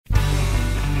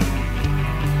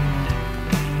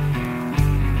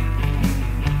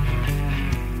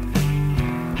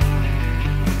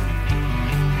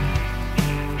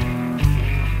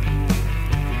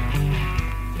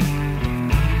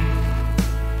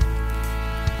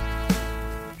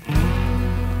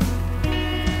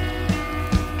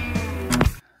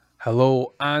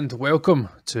Hello and welcome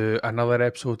to another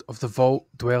episode of the Vault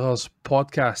Dwellers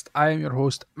podcast. I am your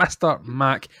host, Mr.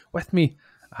 Mac. With me,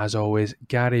 as always,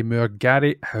 Gary Moore.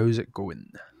 Gary, how's it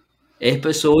going?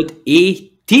 Episode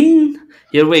 18.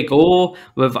 Here we go.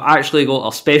 We've actually got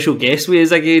our special guest with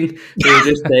us again. We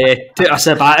just took a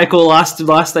sabbatical last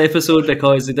episode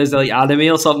because he does like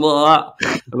anime or something like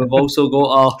that. And we've also got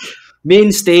our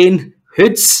main stain,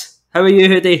 Hoods. How are you,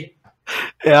 Hoodie?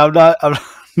 Yeah, I'm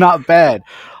not bad.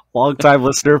 Long time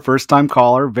listener, first time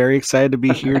caller. Very excited to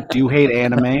be here. Do hate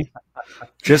anime.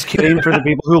 Just kidding. For the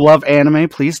people who love anime,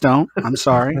 please don't. I'm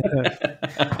sorry.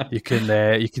 You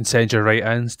can send your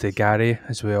write-ins to Gary,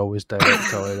 as we always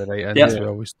direct all the write-ins. Yep. We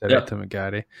always direct them at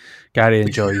Gary. Gary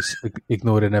enjoys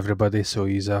ignoring everybody, so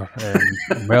he's more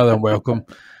than welcome.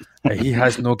 He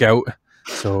has no guilt,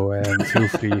 so feel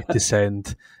free to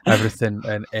send everything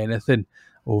and anything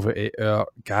over to our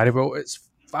Gary. Well, it's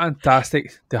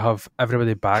fantastic to have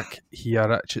everybody back here.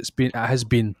 Actually, it has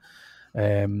been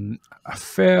a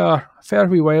fair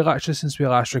wee while actually since we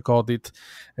last recorded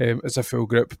as a full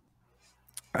group.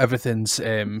 Everything's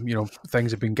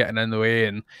things have been getting in the way,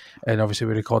 and obviously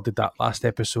we recorded that last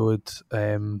episode.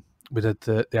 We did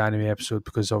the anime episode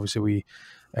because obviously we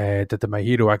did the My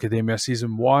Hero Academia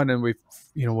season 1, and we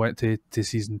went to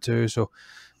season 2. So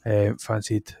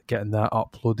fancied getting that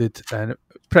uploaded, and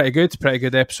pretty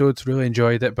good episode. Really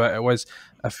enjoyed it, but it was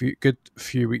a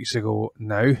few weeks ago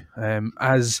now.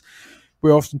 As we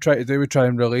often try to do, we try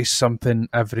and release something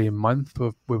every month.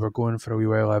 We were going for a wee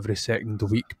while every second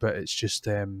week, but it's just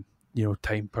time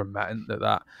permitting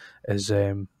that is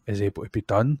able to be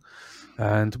done.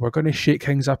 And we're going to shake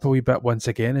things up a wee bit once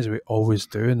again, as we always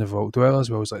do in the Vault Dwellers.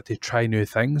 We always like to try new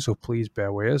things, so please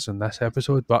bear with us in this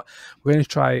episode. But we're going to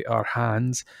try our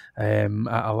hands at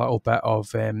a little bit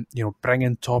of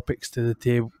bringing topics to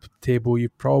the table.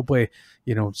 You've probably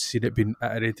seen it being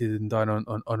iterated and done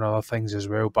on other things as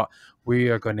well. But we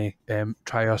are going to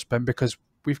try our spin, because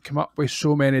we've come up with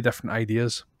so many different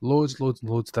ideas, loads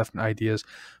of different ideas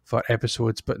for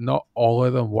episodes, but not all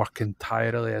of them work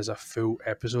entirely as a full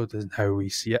episode in how we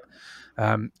see it.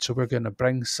 So we're going to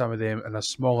bring some of them in a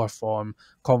smaller form,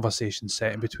 conversation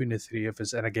setting between the three of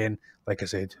us. And again, like I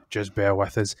said, just bear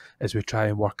with us as we try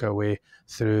and work our way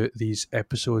through these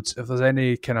episodes. If there's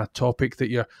any kind of topic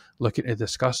that you're looking to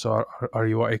discuss, or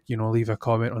you want to leave a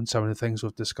comment on some of the things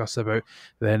we've discussed about,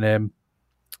 then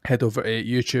head over to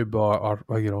YouTube or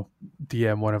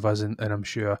DM one of us, and I'm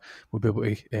sure we'll be able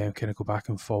to kind of go back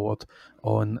and forward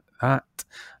on that.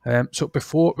 So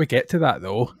before we get to that,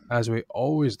 though, as we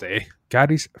always do,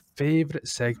 Gary's favourite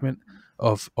segment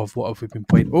of what have we been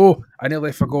playing. Oh, I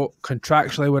nearly forgot.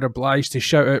 Contractually, we're obliged to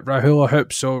shout out Rahul a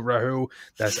Hoop. So Rahul,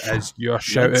 this is your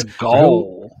shout out. Let's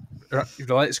go.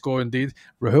 Let's go indeed.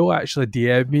 Rahul actually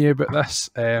DM'd me about this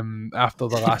after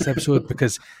the last episode,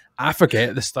 because I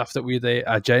forget the stuff that we do.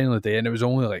 I genuinely do, and it was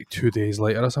only like 2 days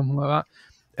later or something like that.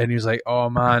 And he was like, "Oh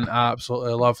man, I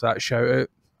absolutely love that shout out.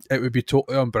 It would be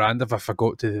totally on brand if I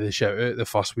forgot to do the shout out the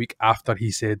first week after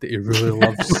he said that he really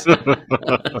loves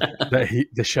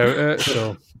the shout out."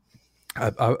 So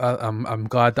I'm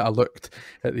glad that I looked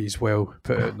at these well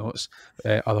put out notes.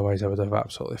 Otherwise, I would have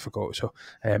absolutely forgot. So,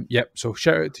 So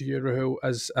shout out to you, Rahul.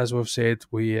 As we've said,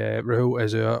 Rahul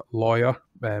is a lawyer.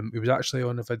 He was actually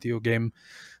on a video game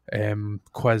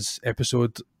quiz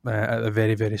episode at the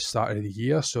very, very start of the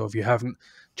year. So if you haven't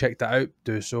checked that out,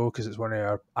 do so, because it's one of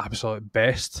our absolute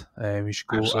best. You should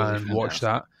go and watch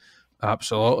that.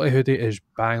 Absolutely. Hoodie is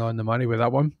bang on the money with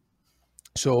that one.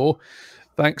 So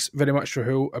thanks very much,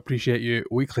 Rahul. Appreciate you.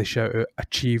 Weekly shout out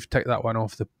achieved. Tick that one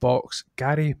off the box.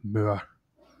 Gary Moore.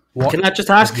 Can I just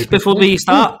ask before you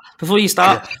start?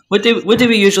 Yeah. What do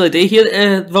we usually do here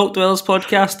at Vault Dwellers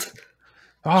podcast?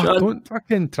 Oh, don't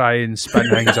fucking try and spin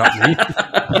things up me.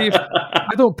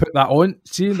 I don't put that on.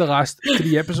 See, in the last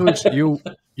 3 episodes,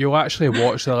 you'll actually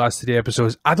watch the last 3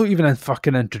 episodes. I don't even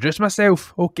fucking introduce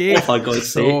myself, okay? Oh, for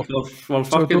God's sake.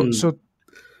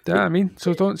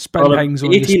 So don't spin things on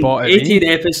the spot.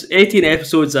 18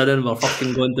 episodes in, and we're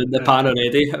fucking going down the pan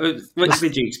already. What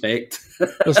would you expect?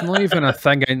 There's not even a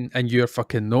thing in your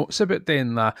fucking notes about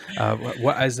doing that.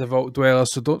 What is the Vault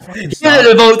Dwellers? So don't fucking start. Yeah,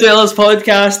 the Vault Dwellers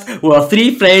podcast. We're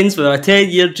 3 friends with a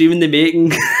 10-year dream in the making.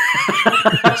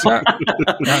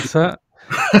 That's it.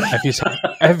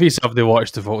 If you have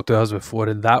watched the Vault Dwellers before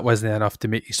and that wasn't enough to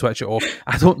make you switch it off,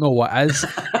 I don't know what is.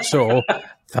 So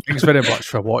thanks very much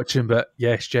for watching. But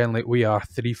yes, generally we are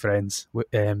 3 friends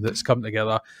that's come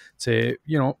together to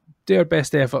do our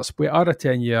best efforts. We are a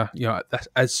 10-year, this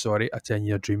is a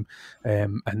 10-year dream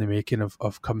in the making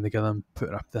of coming together and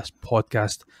putting up this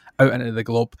podcast out into the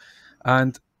globe.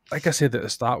 And like I said at the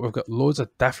start, we've got loads of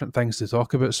different things to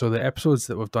talk about. So the episodes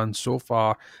that we've done so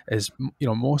far is,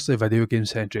 mostly video game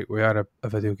centric. We are a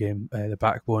video game, the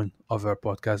backbone of our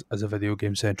podcast is a video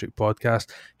game centric podcast.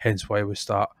 Hence why we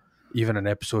start even an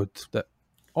episode that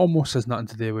almost has nothing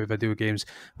to do with video games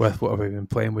with what we've been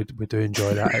playing. We do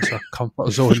enjoy that. It's our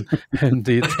comfort zone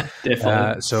indeed.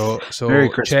 Definitely. So Merry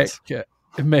Christmas.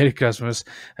 Merry Christmas.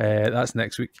 That's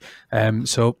next week.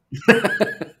 So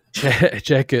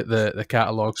check out the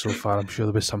catalogue so far. I'm sure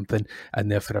there'll be something in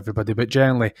there for everybody. But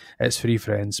generally, it's three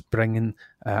friends bringing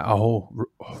a whole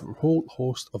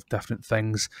host of different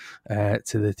things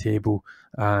to the table,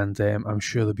 and I'm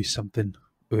sure there'll be something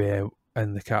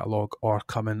in the catalogue or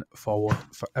coming forward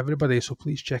for everybody. So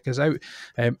please check us out.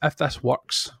 If this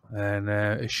works, and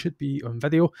it should be on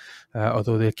video,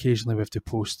 although occasionally we have to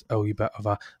post a wee bit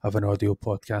of an audio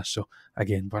podcast. So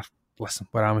again, we're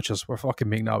amateurs. We're fucking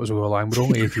making that up as we go along. We're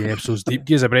only 18 episodes deep.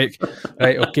 Give us a break.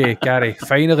 Right, okay, Gary,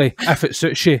 finally, if it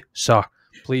suits you, sir,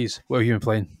 please, what have you been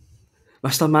playing?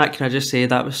 Mr. Matt, can I just say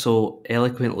that was so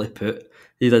eloquently put.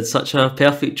 You did such a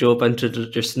perfect job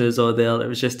introducing us all there. It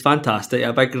was just fantastic.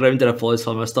 A big round of applause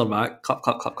for Mr. Matt. Clap,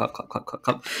 clap, clap, clap, clap, clap, clap,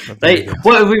 clap. Right,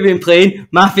 what have we been playing?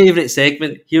 My favourite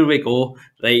segment. Here we go.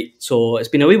 Right, so it's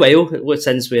been a wee while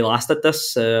since we last did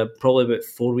this. Probably about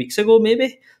 4 weeks ago,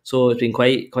 maybe. So it's been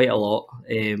quite a lot.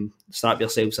 Strap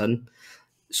yourselves in.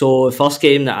 So the first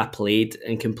game that I played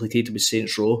and completed was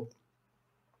Saints Row.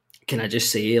 Can I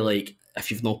just say, like,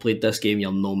 if you've not played this game,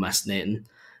 you're not missing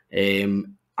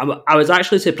anything. I was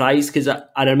actually surprised because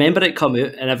I remember it come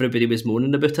out and everybody was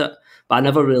moaning about it, but I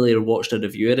never really watched a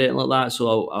review or anything like that.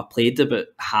 So I played about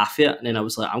half of it, and then I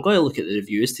was like, I'm going to look at the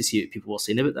reviews to see what people were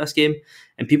saying about this game.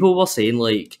 And people were saying,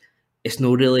 like,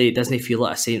 it doesn't feel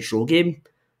like a Saints Row game.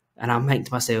 And I'm thinking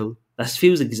to myself, this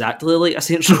feels exactly like a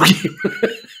Saints Row game.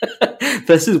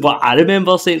 This is what I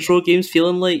remember Saints Row games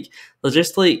feeling like. They're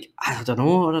just like, I don't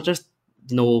know, they're just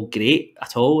no great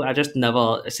at all.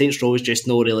 Saints Row is just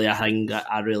not really a thing that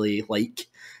I really like.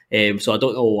 So I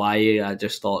don't know why. I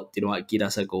just thought, you know what, give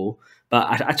us a go.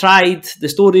 But I tried. The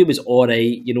story was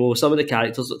alright. You know, some of the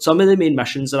characters, some of the main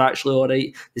missions are actually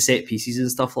alright. The set pieces and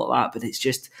stuff like that. But it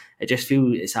just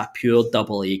feels it's a pure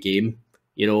AA game.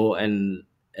 You know, and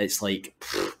it's like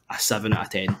a 7 out of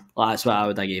 10. Like, that's what I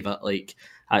would have gave it. Like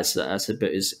that's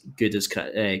about as good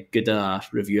a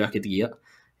review I could get.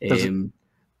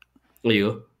 There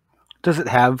you go. Does it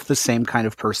have the same kind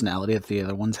of personality that the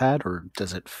other ones had, or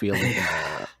does it feel like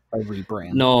a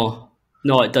rebrand? No,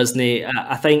 it doesn't.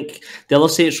 I think the other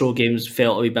Saints Row games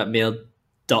felt a wee bit more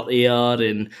dirtier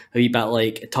and a wee bit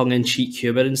like tongue-in-cheek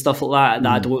humour and stuff like that. And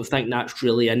I don't think that's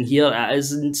really in here. It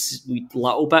is in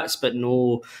little bits, but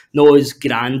no as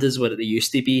grand as what it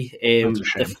used to be.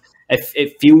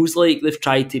 It feels like they've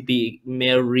tried to be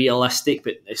more realistic,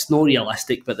 but it's not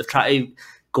realistic. But they've tried to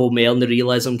go more in the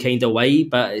realism kind of way,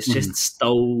 but it's just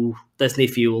still doesn't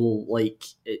feel like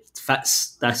it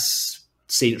fits this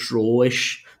Saints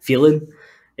Row-ish feeling.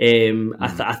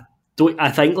 I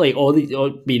think like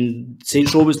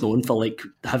Saints Row was known for like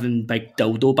having big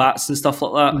dildo bats and stuff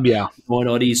like that. Yeah,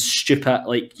 all these stupid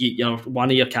like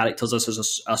one of your characters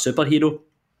is a superhero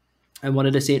in one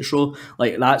of the Saints Row.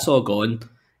 Like that's all gone.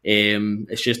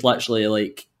 It's just literally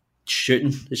like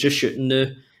shooting. It's just shooting now.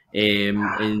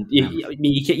 And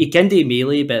you can do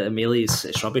melee, but the melee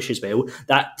is rubbish as well.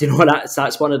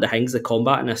 That's one of the things. The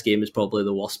combat in this game is probably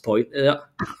the worst point of it.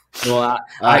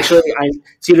 I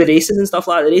see the racing and stuff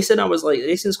like that. The racing, I was like, the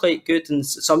racing's quite good, and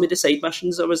some of the side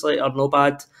missions I was like are no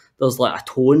bad. There's like a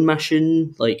towing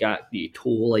mission, like you tow,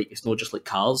 like it's not just like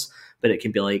cars, but it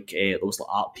can be like those like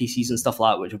art pieces and stuff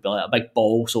like that, which would be like a big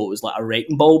ball. So it was like a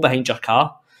wrecking ball behind your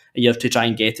car, and you have to try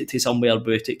and get it to somewhere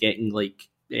without it getting like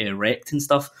wrecked and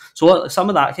stuff. So some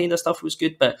of that kind of stuff was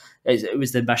good, but it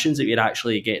was the missions that you're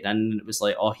actually getting in. It was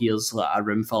like, oh, here's like a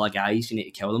room full of guys, you need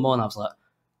to kill them all. And I was like,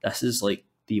 this is like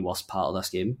the worst part of this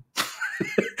game.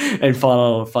 And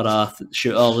for a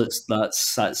shooter,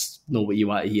 that's not what you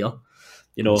want to hear.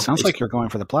 You know, it sounds like you're going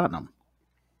for the platinum.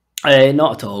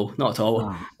 Not at all.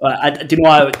 Oh. Do you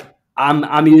know?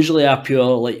 I'm usually a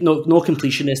pure like no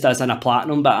completionist as in a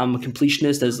platinum, but I'm a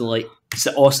completionist as in like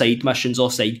all side missions, all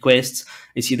side quests.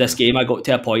 And see, this game, I got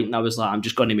to a point and I was like, I'm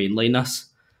just going to mainline this,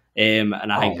 and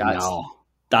I think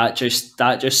that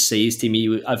just says to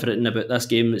me everything about this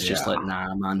game. It's just like,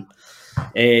 nah, man.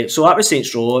 So that was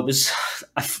Saints Row.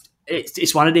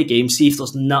 It's one of the games. See, if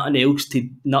there's nothing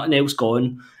else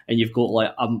going, and you've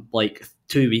got like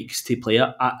 2 weeks to play it.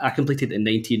 I completed it in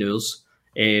 19 hours.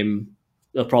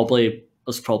 There's probably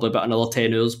about another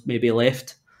 10 hours maybe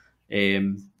left.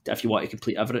 if you want to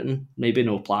complete everything. Maybe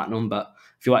no platinum, but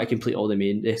if you want to complete all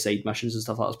the side missions and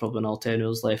stuff, that's probably another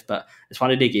 €10 left. But it's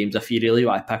one of the games, if you really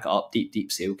want to pick it up,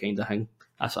 deep sale kind of thing.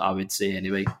 That's what I would say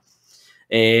anyway.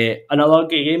 Another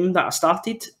game that I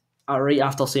started right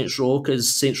after Saints Row,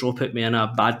 because Saints Row put me in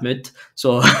a bad mood.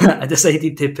 So I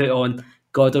decided to put on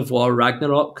God of War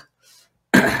Ragnarok.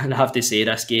 And I have to say,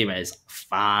 this game is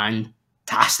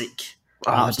fantastic.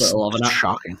 I'm absolutely loving it.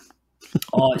 Shocking.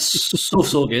 Oh, it's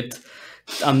so good.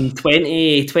 I'm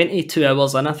 22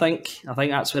 hours in, I think. I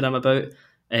think that's where I'm about.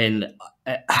 And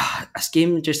this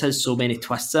game just has so many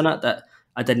twists in it that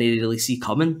I didn't really see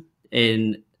coming.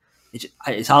 And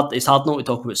it's hard not to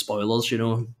talk about spoilers, you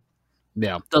know.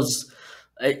 Yeah.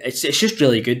 It's just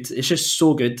really good. It's just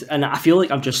so good. And I feel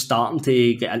like I'm just starting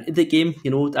to get into the game,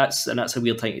 you know. That's a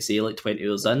weird thing to say, like 20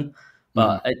 years in.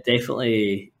 But it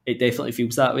definitely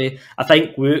feels that way. I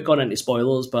think we haven't gone into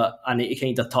spoilers, but I need to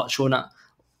kind of touch on it.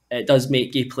 It does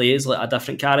make you play as like a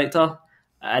different character,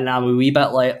 and I'm a wee bit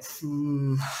like,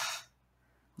 I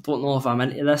don't know if I'm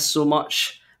into this so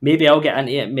much. Maybe I'll get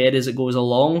into it more as it goes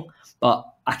along, but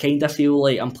I kind of feel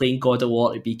like I'm playing God of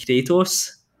War to be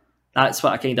Kratos. That's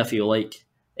what I kind of feel like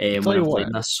when I'm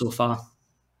playing this so far.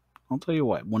 I'll tell you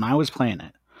what, when I was playing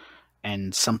it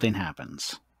and something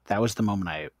happens, that was the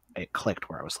moment it clicked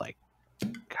where I was like,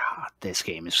 God, this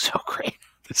game is so great.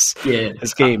 This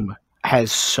game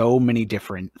has so many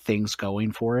different things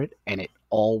going for it, and it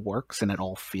all works and it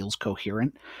all feels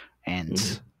coherent.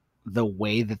 And the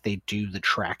way that they do the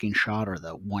tracking shot or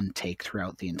the one take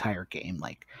throughout the entire game,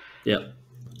 like,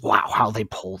 wow, how they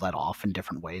pull that off in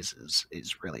different ways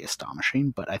is really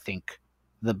astonishing. But I think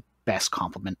the best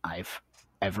compliment I've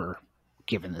ever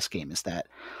given this game is that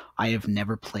I have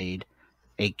never played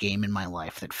a game in my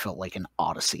life that felt like an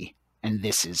odyssey. And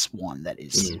this is one that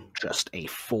is just a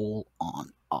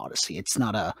full-on odyssey. It's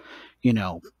not a,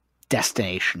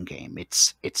 destination game.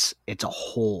 It's a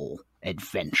whole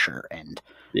adventure, and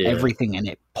everything in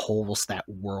it pulls that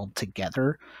world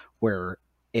together where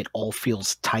it all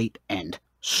feels tight and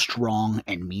strong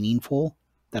and meaningful.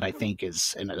 That I think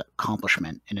is an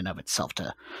accomplishment in and of itself,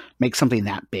 to make something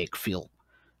that big feel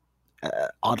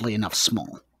oddly enough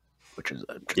small, which is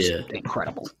just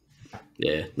incredible.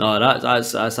 Yeah, no,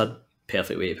 that's a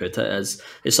perfect way to put it.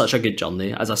 It's such a good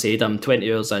journey. As I said, I'm 20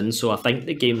 years in, so I think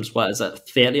the game's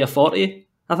 30 or 40?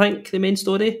 I think the main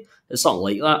story. It's something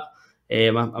like that. I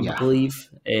believe.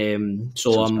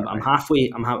 So I'm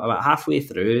about halfway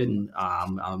through, and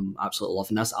I'm absolutely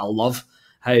loving this. I love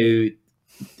how,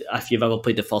 if you've ever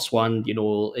played the first one,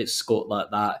 it's got like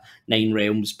that 9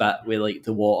 realms bit with like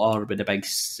the water with the big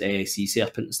sea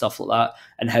serpent and stuff like that,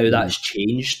 and how that's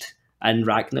changed in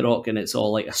Ragnarok, and it's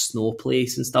all like a snow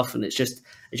place and stuff, and it's just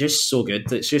so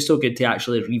good. It's just so good to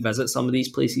actually revisit some of these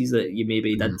places that you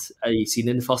maybe you've seen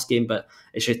in the first game, but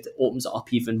it just opens it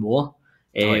up even more.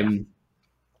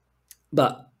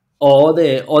 But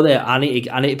I need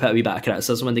to put a wee bit of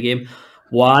criticism in the game.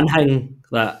 One thing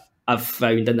that I've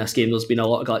found in this game, there's been a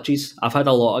lot of glitches. I've had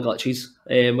a lot of glitches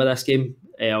with this game.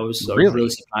 I was really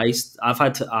surprised. I've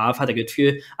had a good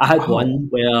few. I had one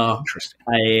where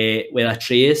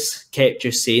Atreus kept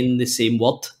just saying the same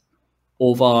word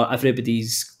over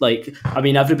everybody's, like, I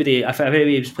mean, if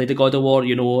everybody's played the God of War,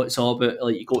 it's all about,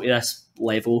 like, you go to this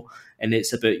level and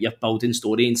it's about your building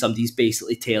story, and somebody's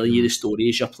basically telling you the story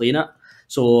as you're playing it.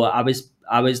 So I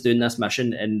was doing this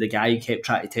mission, and the guy kept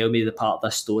trying to tell me the part of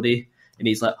this story, and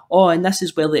he's like, "Oh, and this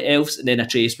is where the elves," and then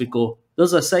Atreus would go,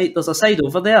 "There's a side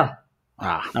over there."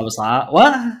 And I was like,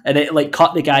 "What?" And it like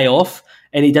cut the guy off,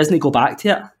 and he doesn't go back to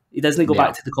it. He doesn't go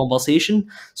back to the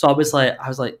conversation. So I was like,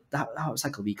 that was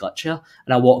like a wee glitch here.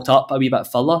 And I walked up a wee bit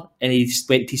further, and he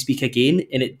went to speak again,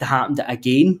 and it happened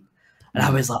again. And I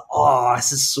was like, "Oh,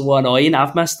 this is so annoying.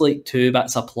 I've missed like 2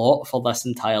 bits of plot for this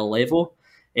entire level."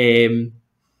 It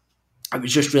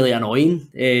was just really annoying.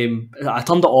 I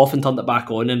turned it off and turned it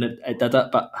back on, and it did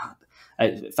it, but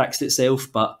it fixed itself.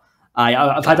 But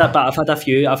I've had a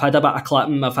few. I've had a bit of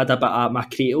clipping. I've had a bit of my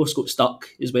Kratos got stuck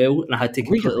as well, and I had to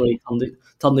completely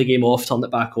turn the game off, turn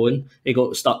it back on. It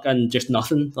got stuck in just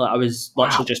nothing. Like, I was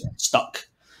literally just stuck.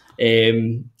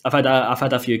 I've had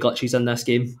a few glitches in this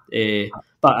game,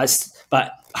 but it's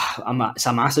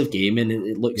a massive game, and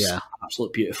it looks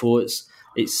absolutely beautiful. It's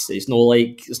not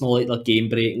like they're game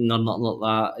breaking or nothing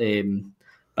like that.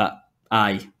 But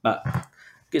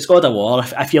it's God of War.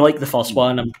 If you like the first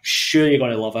one, I'm sure you're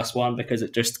going to love this one, because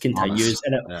it just continues.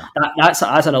 And that's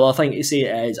another thing to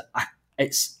say.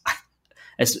 It's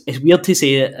weird to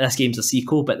say that this game's a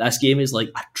sequel, but this game is like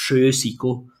a true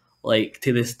sequel, like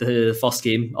to the first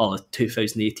game, or the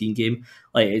 2018 game.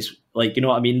 Like, Like, you know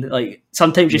what I mean? Like,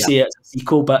 sometimes you say it's a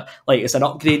sequel, but like it's an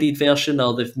upgraded version,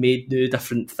 or they've made new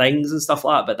different things and stuff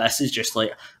like that. But this is just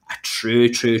like a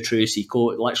true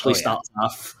sequel. It literally starts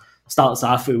off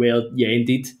with where you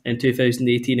ended in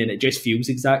 2018, and it just feels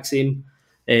exact same.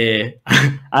 I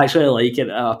actually like it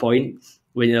at a point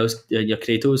when you're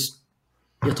Kratos,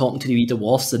 you're talking to the wee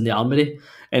dwarfs in the armory,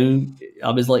 and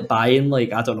I was like buying,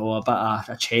 like, I don't know, a bit of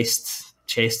a chest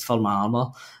for my armor,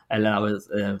 and then I was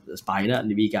buying it, and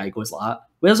the wee guy goes like,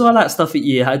 "Where's all that stuff that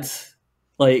you had?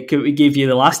 Like, we gave you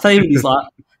the last time?" And he's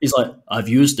like, "I've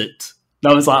used it."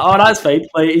 And I was like, "Oh, that's fine."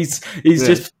 Like, he's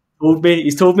just told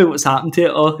me what's happened to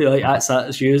it. Oh, like, that's it.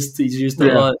 It's used. He's used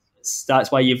it. Oh,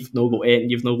 that's why you've not got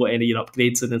any of your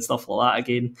upgrades and stuff like that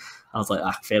again. I was like,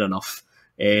 fair enough.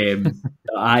 I'm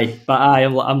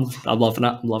loving it.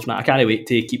 I'm loving it. I can't wait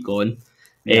to keep going.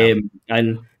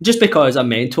 And just because I'm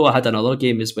mental, I had another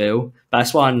game as well. But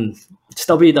this one, it's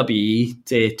WWE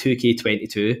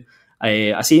 2K22.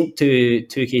 I seen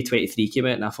 2K23 came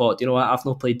out, and I thought, you know what, I've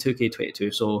not played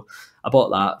 2K22, so I bought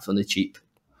that for the cheap.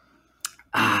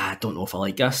 I don't know if I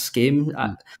like this game.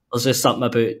 There's just something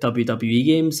about WWE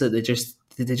games that they just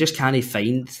can't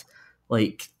find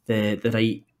like the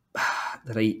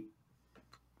right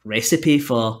recipe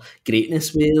for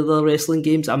greatness with the wrestling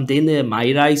games. I'm doing the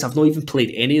My Rise. I've not even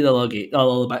played any of the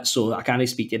other bits, so I can't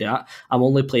speak to that. I'm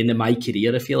only playing the My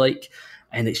Career, if you like,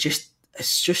 and it's just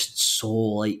so,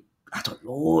 like, I don't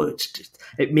know.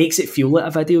 It makes it feel like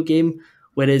a video game.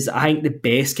 Whereas I think the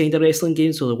best kind of wrestling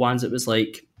games were the ones that was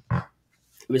like,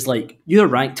 you're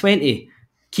ranked 20,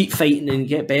 keep fighting and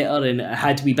get better, and it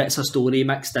had to be bits of story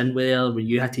mixed in with there where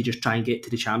you had to just try and get to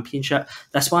the championship.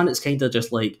 This one, it's kind of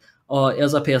just like, oh,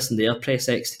 there's a person there, press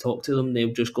X to talk to them,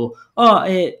 they'll just go,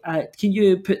 can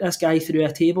you put this guy through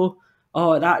a table?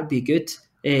 Oh, that would be good.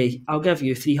 I'll give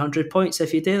you 300 points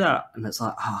if you do that. And it's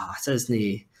like,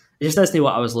 it just isn't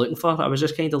what I was looking for. I was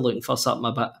just kind of looking for something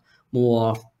a bit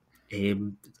more,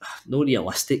 no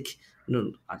realistic.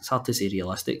 No, it's hard to say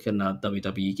realistic in a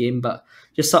WWE game, but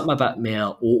just something a bit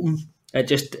more open. It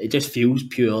just feels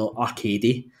pure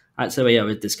arcadey. That's the way I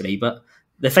would describe it.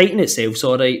 The fighting itself's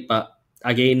alright, but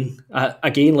again,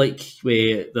 like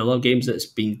with the other games, that's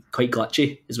been quite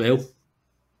glitchy as well.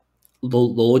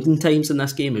 Loading times in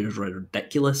this game is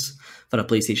ridiculous for a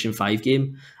PlayStation 5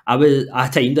 game. I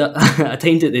timed it. I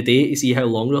timed it the day to see how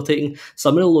long they were taking.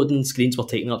 Some of the loading screens were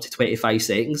taking up to 25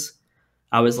 seconds.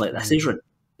 I was like, this is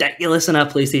ridiculous in a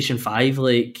PlayStation 5.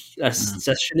 Like, this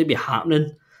shouldn't be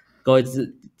happening. God,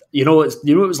 you know what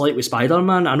it was like with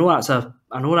Spider-Man. I know that's a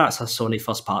Sony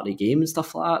first party game and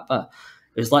stuff like that, but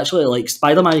it was literally like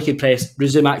Spider-Man. You could press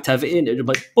resume activity, and it would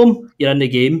be like, boom, you're in the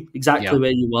game exactly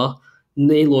where you were.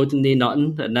 No loading, no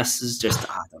nothing, and this is just,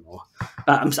 I don't know.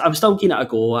 But I'm still giving it a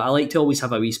go. I like to always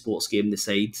have a wee sports game on the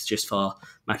side just for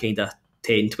my kind of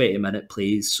 10-20 minute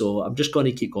plays. So I'm just going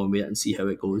to keep going with it and see how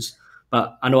it goes.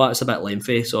 But I know that's a bit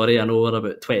lengthy. Sorry, I know we're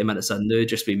about 20 minutes in now,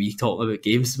 just with me talking about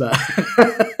games. But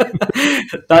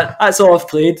that's all I've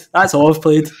played. Not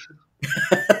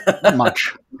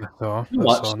much. Not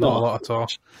a lot at all.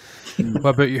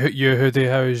 What about you, Hoodie?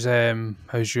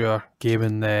 How's your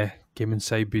gaming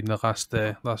side been the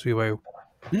last wee while?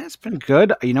 Yeah, it's been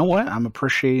good. You know what? I'm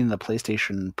appreciating the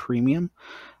PlayStation Premium.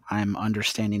 I'm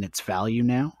understanding its value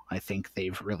now. I think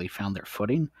they've really found their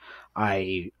footing.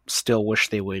 I still wish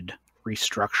they would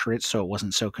restructure it so it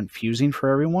wasn't so confusing for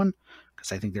everyone,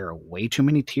 because I think there are way too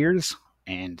many tiers,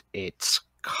 and it's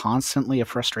constantly a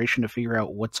frustration to figure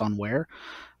out what's on where.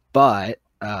 But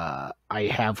I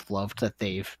have loved that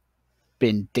they've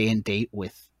been day and date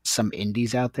with some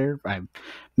indies out there.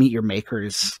 Meet Your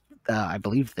Makers, I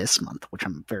believe this month, which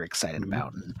I'm very excited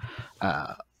about. And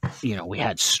we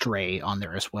had Stray on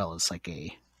there as well as like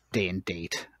a day and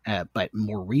date. But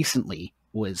more recently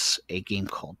was a game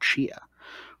called Chia,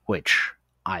 which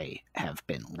I have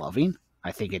been loving.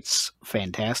 I think it's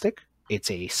fantastic.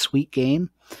 It's a sweet game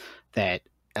that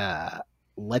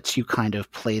lets you kind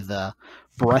of play the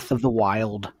Breath of the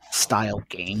Wild style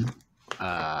game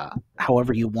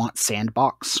however you want,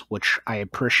 sandbox, which I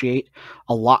appreciate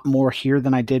a lot more here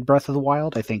than I did Breath of the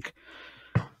Wild. I think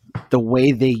the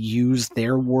way they use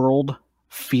their world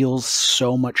feels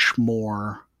so much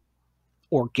more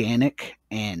organic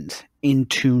and in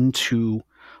tune to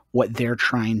what they're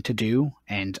trying to do,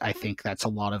 and I think that's a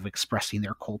lot of expressing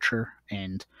their culture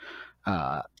and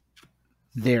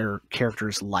their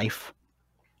character's life,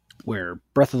 where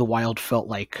Breath of the Wild felt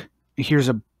like, here's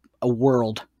a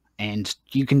world and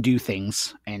you can do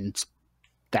things, and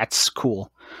that's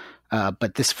cool.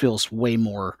 But this feels way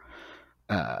more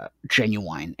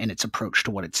genuine in its approach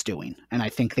to what it's doing. And I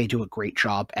think they do a great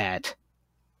job at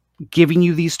giving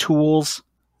you these tools,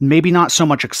 maybe not so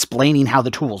much explaining how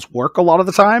the tools work a lot of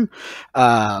the time,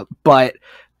 but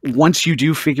once you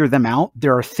do figure them out,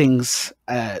 there are things,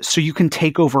 so you can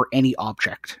take over any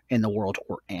object in the world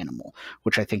or animal,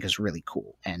 which I think is really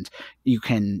cool. And you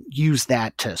can use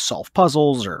that to solve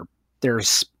puzzles, or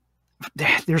there's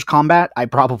combat. I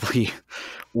probably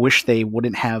wish they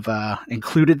wouldn't have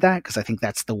included that, because I think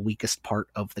that's the weakest part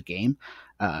of the game.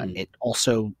 It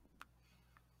also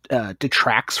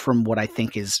detracts from what I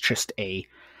think is just a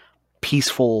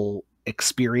peaceful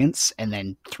experience, and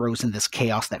then throws in this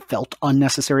chaos that felt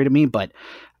unnecessary to me. But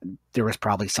there was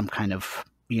probably some kind of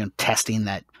testing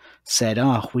that said,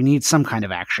 oh, we need some kind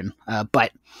of action.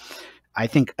 But I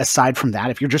think aside from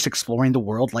that, if you're just exploring the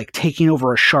world, like taking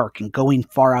over a shark and going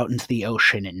far out into the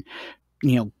ocean, and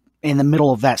in the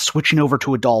middle of that switching over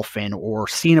to a dolphin, or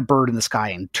seeing a bird in the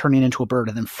sky and turning into a bird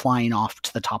and then flying off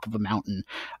to the top of a mountain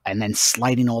and then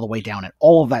sliding all the way down, and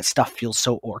all of that stuff feels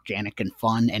so organic and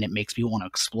fun, and it makes me want to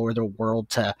explore the world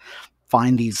to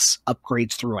find these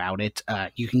upgrades throughout it.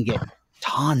 You can get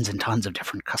tons and tons of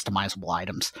different customizable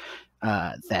items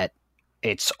that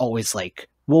it's always like,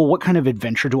 well, what kind of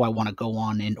adventure do I want to go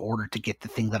on in order to get the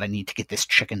thing that I need to get this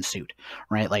chicken suit,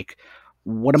 right? Like,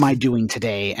 what am I doing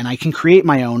today? And I can create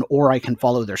my own, or I can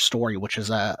follow their story, which is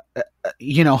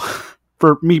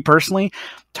for me personally,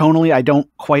 tonally, I don't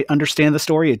quite understand the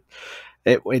story.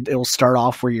 It'll start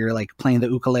off where you're like playing the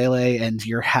ukulele and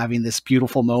you're having this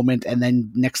beautiful moment, and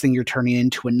then next thing you're turning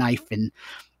into a knife and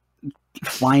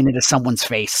flying into someone's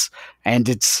face, and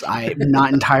I'm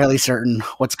not entirely certain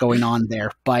what's going on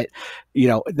there, but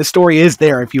the story is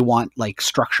there if you want like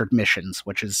structured missions,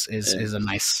 which is a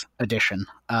nice addition.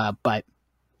 But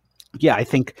yeah, I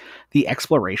think the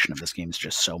exploration of this game is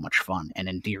just so much fun and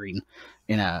endearing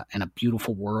in a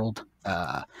beautiful world.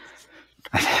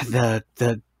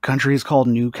 The country is called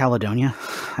New Caledonia,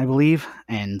 I believe,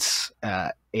 and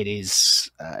it is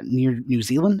near New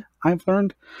Zealand, I've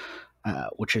learned.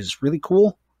 Which is really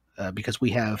cool because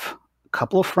we have a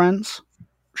couple of friends.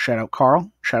 Shout out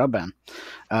Carl, shout out Ben,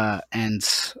 and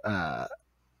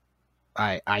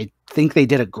I think they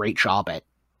did a great job at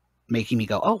making me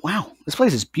go, oh wow, this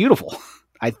place is beautiful.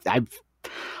 I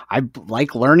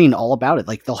like learning all about it.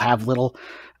 Like, they'll have little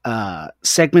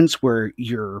segments where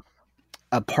you're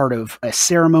a part of a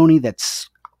ceremony that's,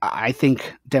 I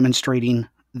think, demonstrating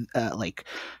like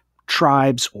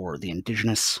tribes or the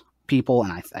indigenous people,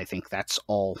 and I think that's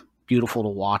all beautiful to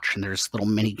watch. And there's little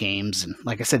mini games, and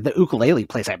like I said, the ukulele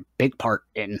plays a big part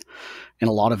in a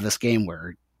lot of this game,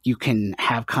 where you can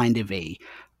have kind of a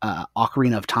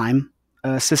Ocarina of Time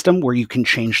system where you can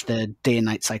change the day and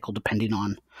night cycle depending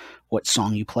on what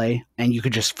song you play, and you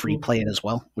could just free play it as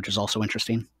well, which is also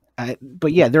interesting.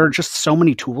 But yeah, there are just so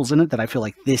many tools in it that I feel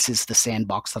like this is the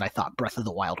sandbox that I thought Breath of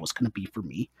the Wild was going to be for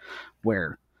me,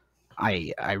 where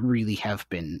I really have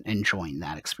been enjoying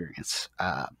that experience.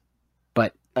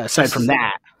 But aside from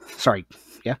that, sorry,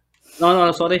 yeah?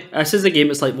 No, sorry. This is the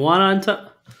game. It's like Moana, isn't it?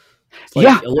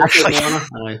 Yeah, actually.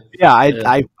 Yeah,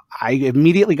 I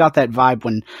immediately got that vibe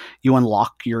when you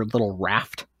unlock your little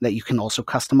raft that you can also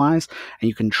customize, and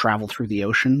you can travel through the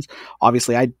oceans.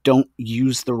 Obviously, I don't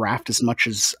use the raft as much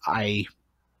as I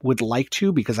would like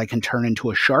to, because I can turn into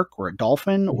a shark or a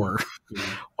dolphin or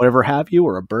whatever have you,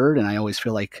 or a bird, and I always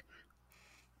feel like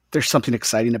there's something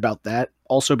exciting about that.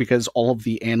 Also, because all of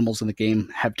the animals in the game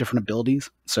have different abilities.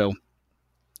 So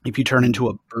if you turn into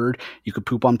a bird, you could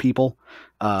poop on people.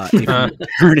 If you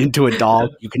turn into a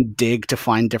dog, you can dig to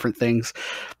find different things.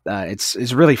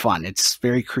 It's really fun. It's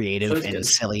very creative and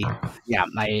silly. Yeah,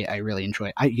 I really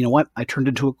enjoy it. You know what? I turned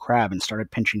into a crab and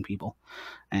started pinching people.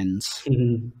 And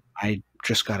I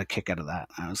just got a kick out of that.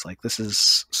 I was like, this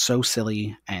is so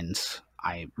silly, and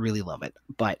I really love it.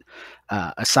 But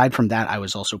aside from that, I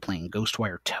was also playing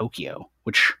Ghostwire Tokyo,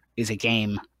 which is a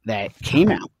game that came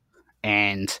out.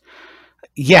 And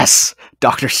yes,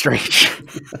 Doctor Strange,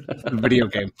 video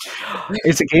game.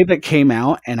 It's a game that came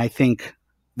out, and I think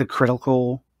the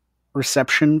critical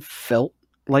reception felt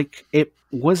like it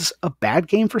was a bad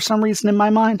game for some reason in my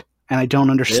mind, and I don't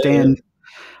understand. Yeah.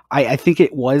 I think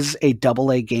it was a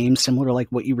AA game, similar to like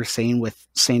what you were saying with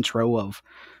Saints Row of,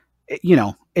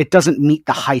 it doesn't meet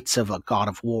the heights of a God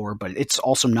of War, but it's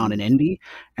also not an indie.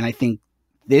 And I think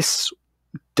this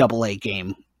AA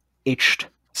game itched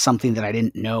something that I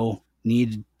didn't know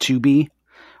needed to be,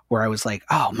 where I was like,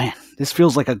 oh man, this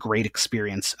feels like a great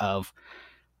experience of,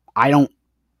 I don't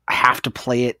have to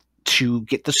play it to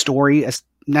get the story as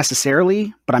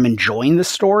necessarily, but I'm enjoying the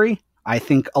story. I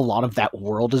think a lot of that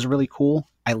world is really cool.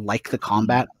 I like the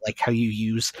combat, I like how you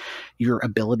use your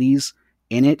abilities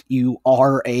in it. You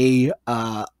are a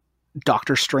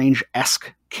Doctor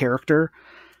Strange-esque character.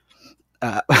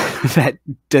 that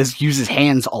uses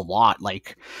hands a lot,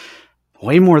 like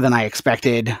way more than I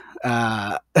expected.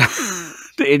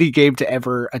 Any game to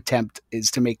ever attempt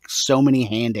is to make so many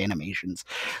hand animations,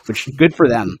 which is good for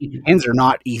them. Hands are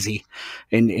not easy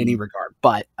in any regard,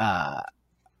 but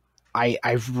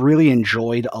I've really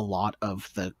enjoyed a lot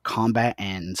of the combat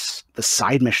and the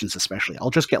side missions, especially. I'll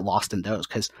just get lost in those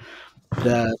because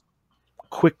the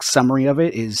quick summary of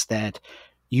it is that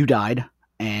you died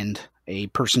and a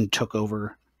person took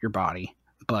over your body,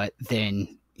 but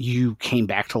then you came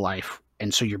back to life,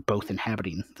 and so you're both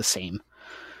inhabiting the same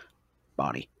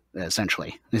body.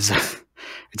 Essentially, it's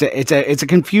a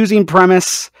confusing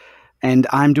premise, and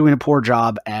I'm doing a poor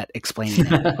job at explaining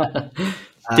it.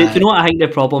 Do you know what I think the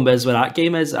problem is with that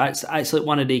game is? It's like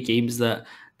one of the games that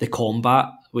the combat,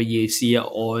 when you see it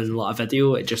on like a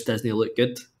video, it just doesn't look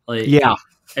good. Like, yeah,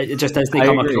 it just doesn't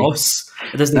come across.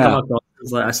 It doesn't come across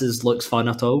as like this looks fun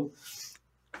at all.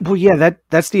 Well, yeah,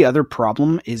 that's the other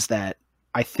problem, is that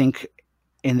I think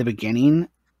in the beginning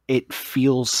it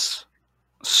feels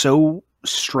so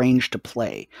strange to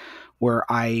play, where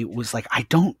I was like, I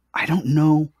don't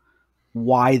know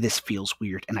why this feels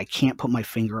weird, and I can't put my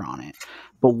finger on it.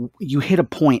 But you hit a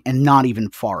point, and not even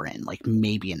far in, like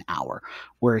maybe an hour,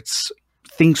 where it's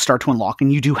things start to unlock,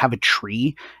 and you do have a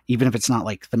tree, even if it's not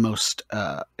like the most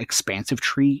expansive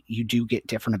tree. You do get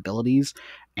different abilities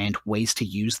and ways to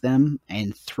use them,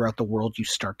 and throughout the world you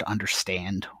start to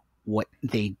understand what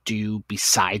they do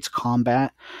besides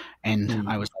combat. And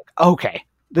I was like, okay,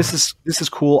 this is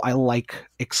cool. I like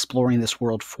exploring this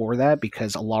world for that,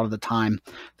 because a lot of the time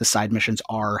the side missions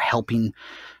are helping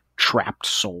trapped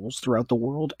souls throughout the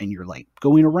world, and you're like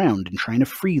going around and trying to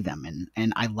free them,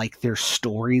 and I like their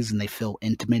stories, and they feel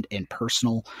intimate and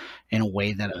personal in a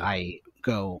way that I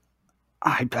go,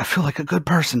 I feel like a good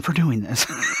person for doing this.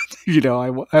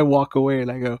 I walk away and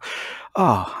I go,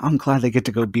 oh, I'm glad they get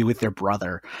to go be with their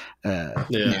brother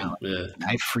now.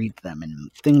 I freed them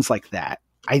and things like that.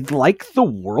 I like the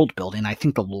world building. I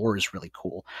think the lore is really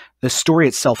cool. The story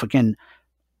itself, again,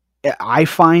 I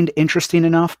find interesting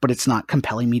enough, but it's not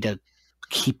compelling me to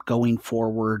keep going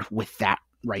forward with that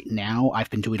right now. I've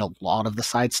been doing a lot of the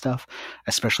side stuff,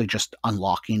 especially just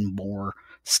unlocking more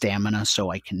stamina so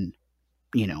I can,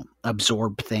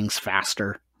 absorb things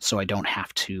faster, so I don't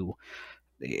have to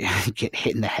get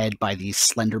hit in the head by these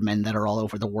slender men that are all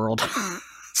over the world.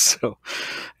 So,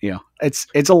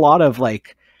 it's a lot of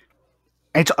like,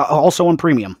 it's also on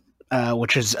premium,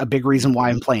 which is a big reason why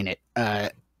I'm playing it.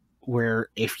 Where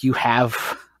if you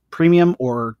have premium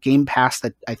or Game Pass,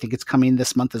 that I think it's coming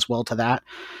this month as well to that,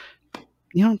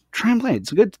 try and play it.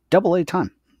 It's a good AA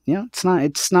time.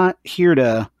 It's not here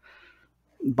to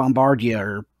bombard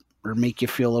you or make you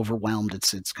feel overwhelmed.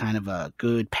 It's kind of a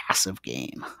good passive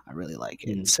game. I really like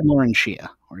it. Similar in Shia,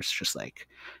 where it's just like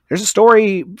there's a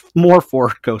story more for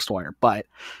Ghostwire, but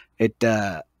it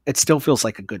still feels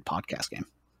like a good podcast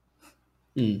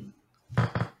game.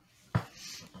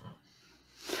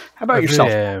 How about yourself?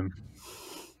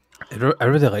 I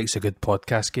really like a good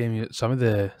podcast game.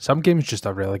 Some games just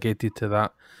are relegated to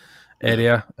that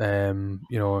area. I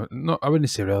wouldn't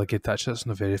say relegated. Actually, that's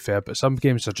not very fair. But some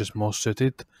games are just more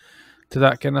suited to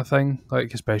that kind of thing.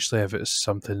 Like, especially if it's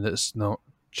something that's not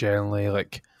generally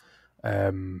like,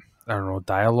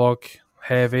 dialogue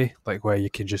heavy. Like where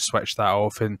you can just switch that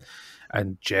off and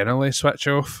generally switch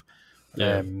off.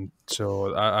 Yeah.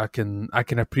 So I can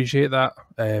appreciate that,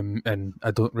 and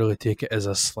I don't really take it as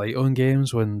a slight on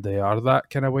games when they are that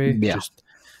kind of way. Yeah. Just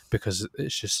because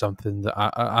it's just something that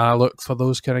I look for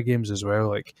those kind of games as well.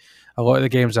 Like a lot of the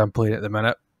games I'm playing at the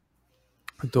minute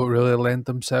don't really lend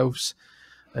themselves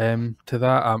to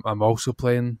that. I'm also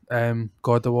playing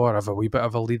God of War. I have a wee bit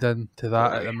of a lead in to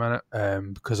that at the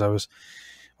minute, because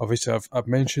I've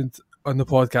mentioned on the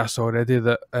podcast already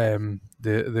that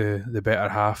the better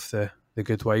half, the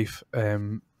good wife,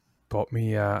 bought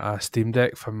me a Steam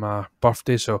Deck for my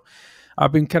birthday, so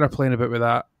I've been kind of playing a bit with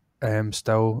that.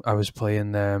 Still, I was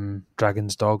playing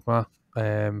Dragon's Dogma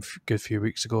a good few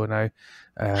weeks ago now.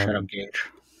 Shut up, Gage.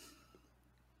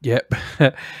 Yep.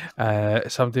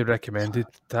 Somebody recommended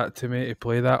that to me to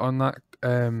play that on that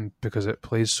because it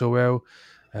plays so well.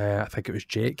 I think it was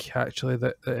Jake actually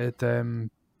that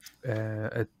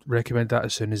it recommended that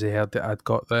as soon as he heard that I'd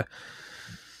got the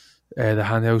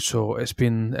handheld. So it's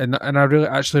been, and I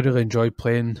really enjoyed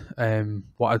playing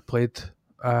what I'd played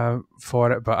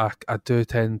for it, but I do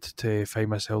tend to find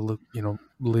myself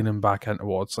leaning back in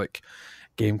towards like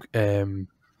game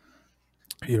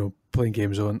playing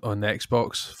games on the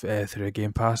Xbox through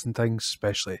Game Pass and things,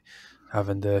 especially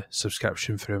having the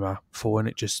subscription through my phone.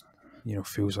 It just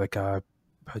feels like a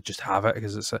just have it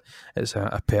because it's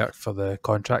a perk for the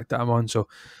contract that I'm on. So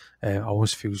it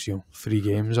always feels free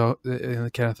games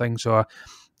kind of thing. So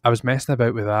I was messing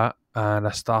about with that, and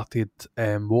I started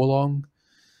Wolong,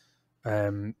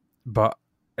 and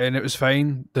it was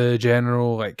fine. The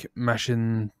general like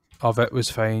mission of it was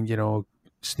fine.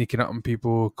 Sneaking up on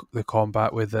people, the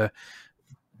combat with the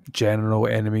general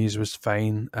enemies was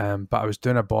fine. But I was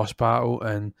doing a boss battle,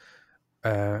 and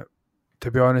to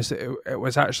be honest, it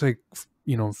was actually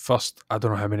first. I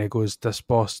don't know how many goes. This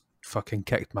boss fucking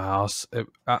kicked my ass.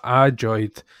 I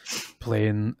enjoyed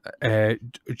playing.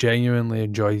 Genuinely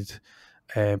enjoyed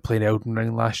playing Elden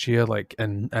Ring last year.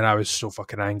 And I was so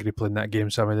fucking angry playing that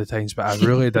game some of the times, but I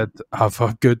really did have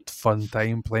a good fun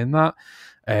time playing that.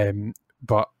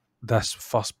 But this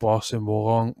first boss in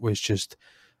Wolong was just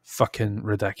fucking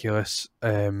ridiculous.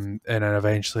 And then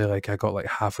eventually, I got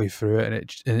halfway through it,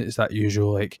 and it's that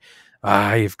usual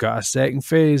you've got a second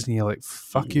phase, and you're like,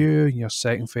 fuck you, in your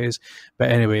second phase.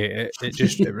 But anyway,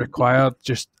 it required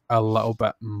just a little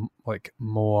bit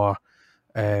more,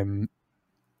 I don't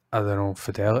know,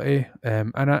 fidelity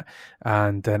in it.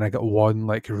 And then I got one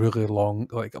really long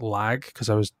lag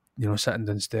because I was sitting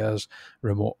downstairs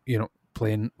remote,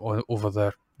 playing over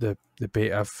the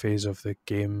beta phase of the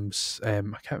games. I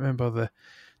can't remember the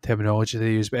terminology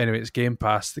they use, but anyway, it's Game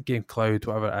Pass, the Game Cloud,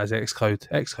 whatever it is,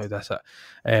 xCloud, that's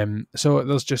it. So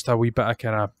there's just a wee bit of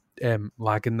kind of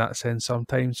lag in that sense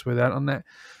sometimes with the internet.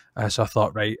 So I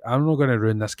thought, right, I'm not going to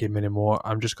ruin this game anymore.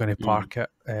 I'm just going to park it.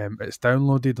 It's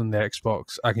downloaded on the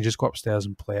Xbox. I can just go upstairs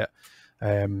and play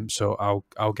it. So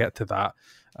I'll get to that.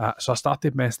 So I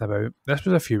started messing about. This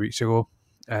was a few weeks ago.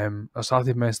 I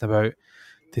started messing about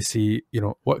to see,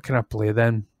 what can I play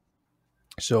then.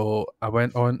 So I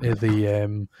went on to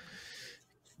the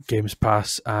Games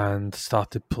Pass and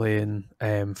started playing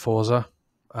Forza.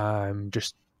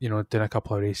 Just doing a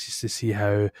couple of races to see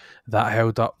how that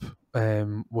held up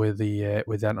with the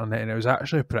internet, and it was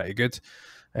actually pretty good.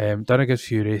 Done a good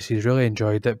few races, really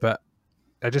enjoyed it, but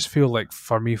I just feel like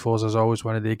for me, Forza is always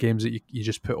one of the games that you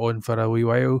just put on for a wee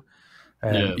while.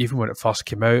 Even when it first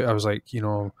came out, I was like,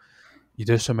 you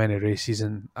do so many races,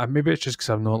 and maybe it's just because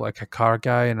I'm not a car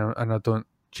guy, and I don't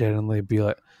generally be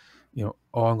like,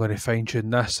 I'm going to fine tune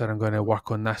this, and I'm going to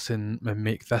work on this and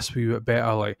make this wee bit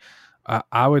better.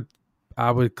 I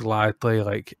would gladly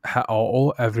hit auto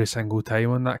every single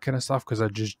time on that kind of stuff, because I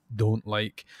just don't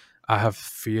I have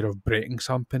fear of breaking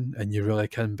something, and you really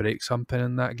can break something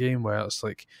in that game where it's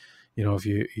if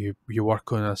you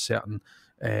work on a certain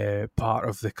part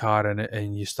of the car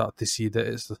and you start to see that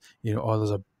it's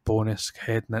there's a bonus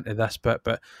heading into this bit,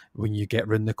 but when you get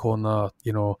round the corner,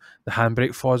 the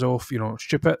handbrake falls off,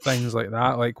 stupid things like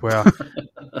that, where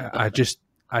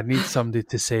I need somebody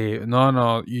to say,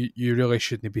 no, you really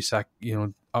shouldn't be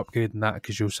upgrading that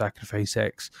because you'll sacrifice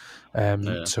X.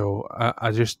 So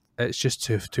it's just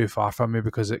too far from me,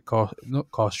 because it not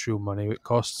costs real money, it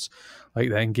costs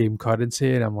the in-game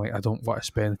currency, and I'm I don't want to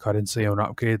spend currency on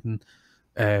upgrading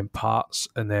parts.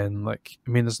 And then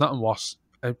there's nothing worse.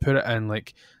 I put it in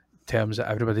terms that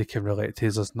everybody can relate to.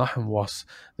 There's nothing worse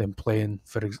than playing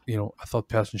for a third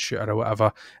person shooter or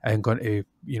whatever, and going to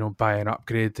buy an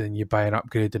upgrade, and you buy an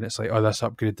upgrade and it's this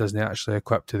upgrade doesn't actually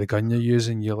equip to the gun you're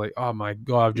using. You're like, oh my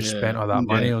god, I've just spent all that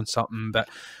money on something that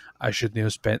I shouldn't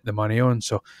have spent the money on.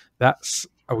 So that's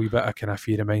a wee bit of kind of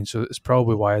fear of mine. So it's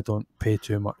probably why I don't pay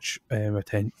too much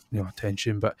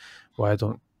attention, but why I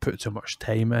don't put too much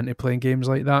time into playing games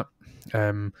like that.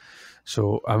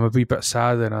 So I'm a wee bit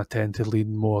sad, and I tend to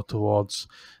lean more towards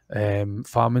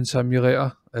Farming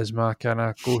Simulator as my kind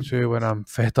of go-to when I'm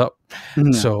fed up.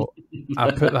 So I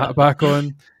put that back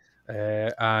on,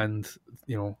 and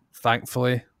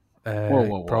thankfully,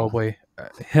 whoa. probably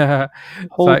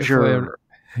hold your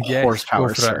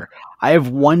horsepower, sir. I have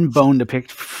one bone to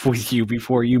pick with you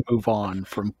before you move on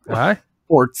from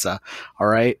Forza. All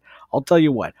right, I'll tell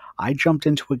you what. I jumped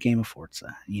into a game of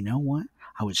Forza. You know what?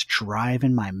 I was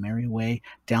driving my merry way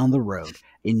down the road,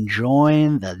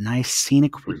 enjoying the nice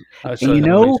scenic route. And you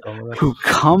know who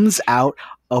comes out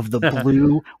of the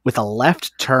blue with a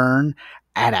left turn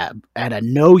at a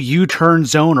no U-turn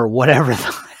zone or whatever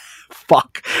the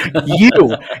fuck?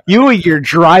 You and your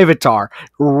drivatar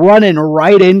running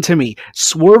right into me,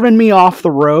 swerving me off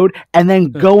the road, and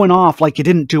then going off like you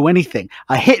didn't do anything.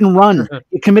 A hit and run.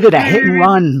 You committed a hit and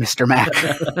run, Mr. Mac.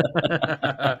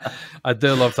 I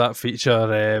do love that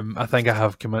feature. I think I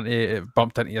have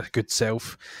bumped into your good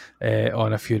self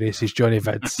on a few races. Johnny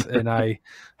Vids and I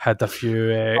had a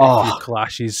few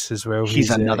clashes as well. He's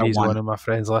one of my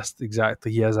friends list.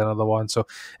 Exactly, he is another one. So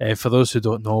for those who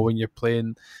don't know, when you're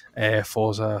playing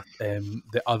Forza,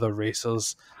 the other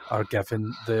racers are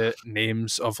given the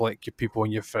names of like your people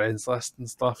on your friends list and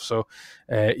stuff. So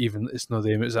even it's not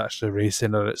them, it's actually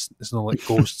racing, or it's not like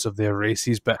ghosts of their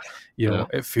races. But you know,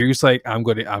 it feels like I'm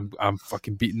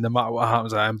fucking beating them no matter what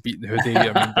happens. I'm beating Hoodie.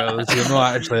 I mean, but you're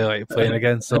not actually like playing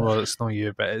against them, or it's not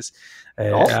you, but it's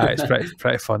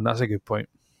pretty fun. That's a good point.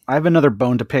 I have another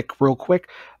bone to pick real quick.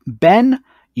 Ben,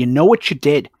 you know what you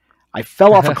did. I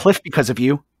fell off a cliff because of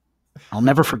you. I'll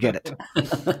never forget it.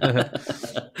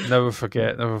 Never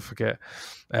forget.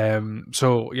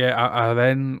 So yeah, I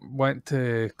then went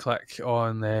to click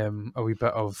on a wee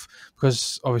bit of,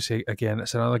 because obviously again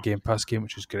it's another Game Pass game,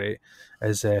 which is great,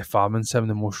 is Farming Sim,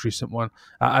 the most recent one.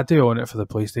 I do own it for the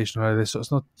PlayStation already, so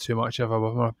it's not too much of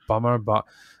a bummer, but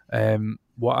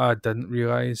what I didn't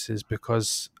realise is,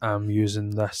 because I'm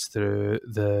using this through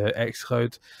the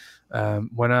xCloud,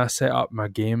 when I set up my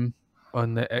game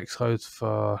on the xCloud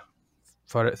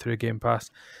for it through Game Pass,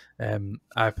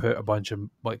 I put a bunch of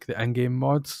like the in-game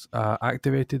mods,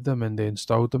 activated them, and they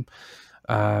installed them.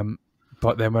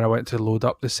 But then when I went to load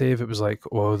up the save, it was like,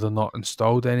 well, they're not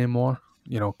installed anymore,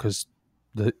 you know, because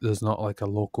there's not like a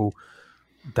local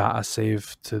data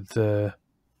save to the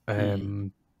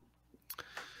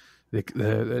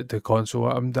the console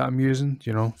that I'm using,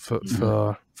 you know, for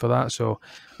that. So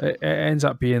it ends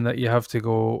up being that you have to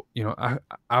go, you know,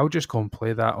 I'll just go and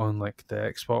play that on like the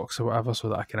Xbox or whatever, so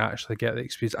that I can actually get the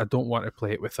experience. I don't want to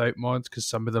play it without mods, because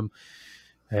some of them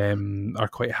are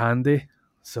quite handy.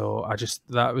 So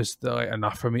that was like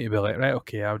enough for me to be like, right,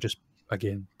 okay, I'll just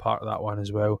again part of that one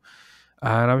as well.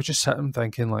 And I was just sitting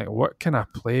thinking, like, what can I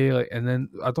play? Like, and then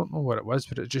I don't know what it was,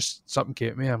 but it just something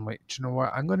came to me. I'm like, do you know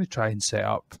what? I'm going to try and set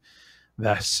up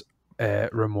this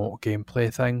remote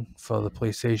gameplay thing for the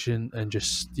PlayStation and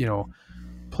just, you know,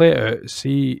 play it out,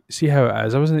 see how it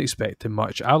is. I wasn't expecting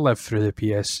much. I lived through the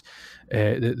PS,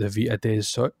 the Vita days.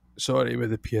 So sorry, with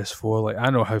the PS4. Like,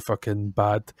 I know how fucking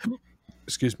bad,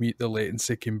 excuse me, the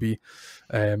latency can be.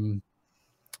 You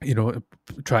know,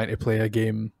 trying to play a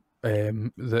game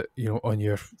that, you know, on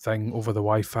your thing over the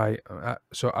Wi-Fi.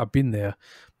 So I've been there,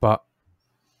 but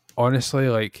honestly,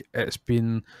 like, it's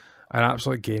been an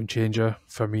absolute game changer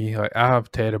for me. Like, I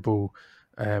have terrible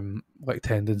like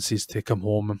tendencies to come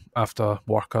home after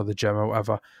work or the gym or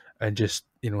whatever and just,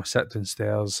 you know, sit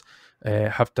downstairs,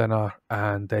 have dinner,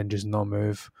 and then just not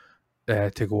move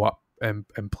to go up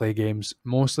and play games,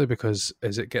 mostly because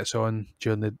as it gets on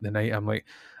during the night, I'm like,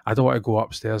 I don't want to go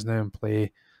upstairs now and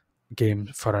play game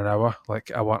for an hour.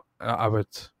 Like, I would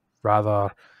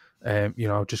rather you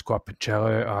know, just go up and chill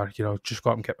out, or, you know, just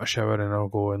go up and get my shower, and I'll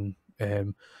go and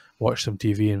watch some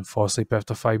TV and fall asleep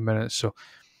after 5 minutes. So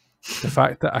the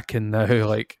fact that I can now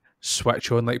like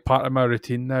switch on, like, part of my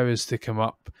routine now is to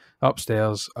come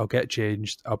upstairs, I'll get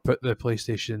changed, I'll put the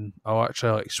PlayStation, I'll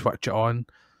actually like switch it on,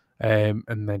 and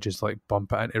then just like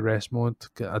bump it into rest mode.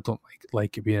 I don't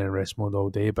like it being in rest mode all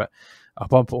day, but I'll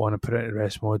bump it on and put it in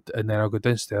rest mode, and then I'll go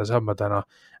downstairs, have my dinner,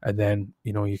 and then,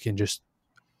 you know, you can just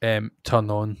turn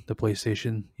on the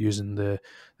PlayStation using the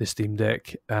Steam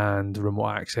Deck and remote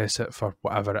access it for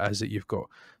whatever it is that you've got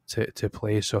to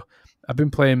play. So I've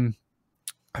been playing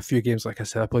a few games. Like I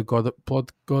said, I played God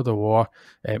of War.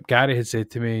 Gary had said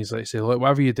to me, he's like, say, look,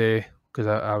 whatever you do, because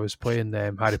I was playing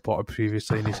Harry Potter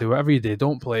previously, and he said, whatever you do,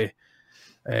 don't play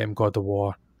God of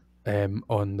War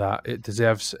on that. It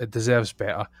deserves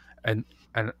better. And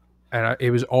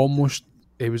it was almost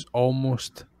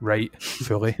right,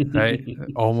 fully right,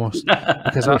 almost,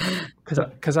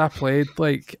 because I played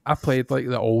like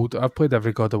the old. I played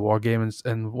every God of War game,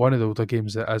 and one of the older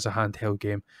games that as a handheld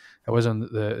game. It was on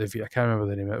the Vita. I can't remember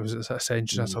the name. It was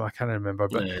Ascension or something. I can't remember,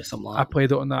 but yeah, I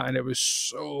played it on that, and it was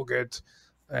so good.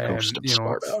 You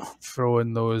know,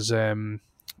 throwing those you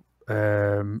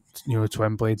know,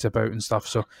 twin blades about and stuff.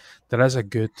 So there is a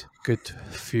good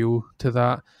feel to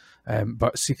that.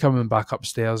 But see, coming back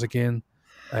upstairs again,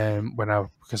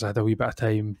 because I had a wee bit of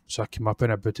time, so I came up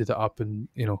and I booted it up, and,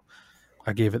 you know,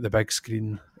 I gave it the big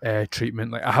screen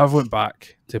treatment. Like, I have went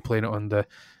back to playing it on the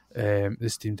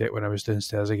Steam Deck when I was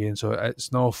downstairs again, so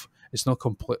it's not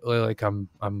completely like I'm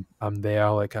there.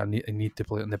 Like, I need to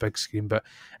play it on the big screen, but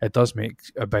it does make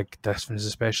a big difference,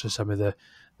 especially some of the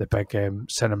big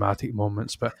cinematic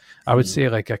moments. But I would say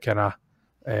like a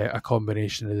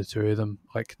combination of the two of them.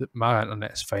 Like, my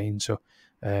internet's fine, so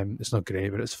it's not great,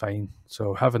 but it's fine.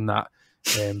 So having that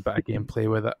bit of gameplay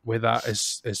with that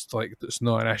is like, it's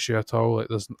not an issue at all. Like,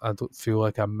 I don't feel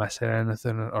like I'm missing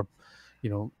anything, or, you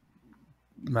know,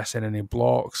 missing any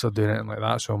blocks or doing anything like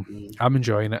that. So I'm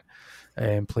enjoying it.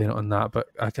 Playing it on that, but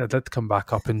I did come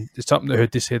back up, and it's something that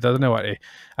Hoodie said. I don't know what to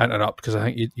interrupt because I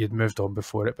think you'd moved on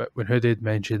before it. But when Hoodie had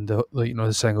mentioned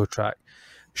the single track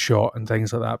shot and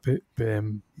things like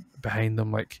that behind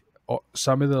them, like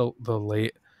some of the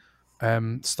late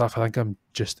stuff, I think I'm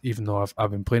just, even though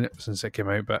I've been playing it since it came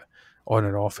out, but on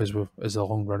and off is a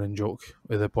long running joke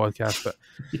with the podcast. But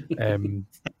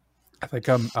I think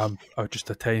I'm just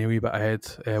a tiny wee bit ahead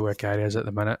where Gary is at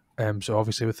the minute. So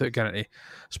obviously, without getting any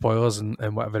spoilers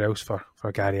and whatever else for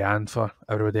Gary and for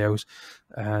everybody else,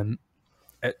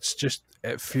 it's just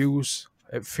it feels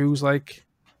like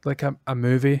a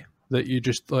movie that you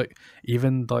just like.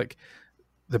 Even like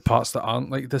the parts that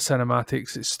aren't like the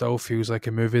cinematics, it still feels like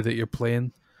a movie that you're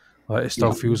playing. Like it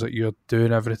still feels like you're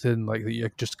doing everything, like that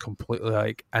you're just completely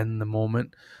like in the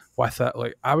moment with it.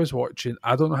 Like I was watching,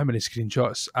 I don't know how many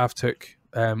screenshots I've took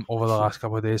over the last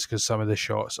couple of days because some of the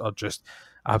shots are just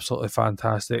absolutely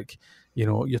fantastic. You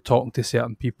know, you're talking to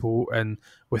certain people and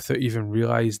without even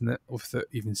realising it, without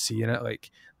even seeing it,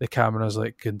 like the camera's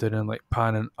like going down and like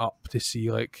panning up to see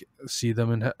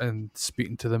them and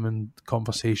speaking to them in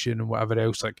conversation and whatever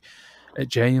else. Like it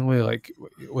genuinely, like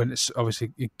when it's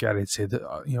obviously Gary said that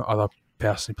other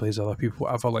person plays other people,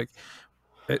 whatever, like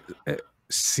it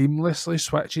seamlessly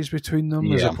switches between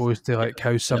them as opposed to like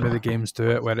how some of the games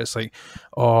do it, where it's like,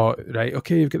 oh right,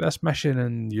 okay, you've got this mission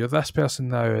and you're this person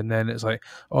now, and then it's like,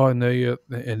 oh no, you're,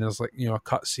 and there's like a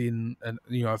cutscene and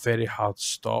a very hard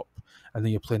stop, and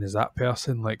then you're playing as that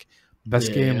person. Like this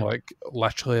game, like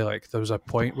literally, like there was a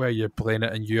point where you're playing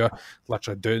it and you're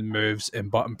literally doing moves and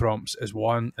button prompts as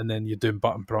one, and then you're doing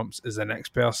button prompts as the next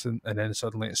person, and then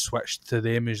suddenly it's switched to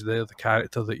them as the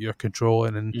character that you're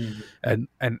controlling, and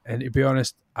to be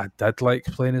honest, I did like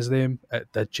playing as them.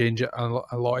 It did change it a lot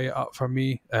of it up for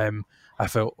me. I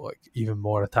felt like even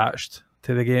more attached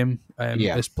to the game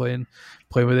as playing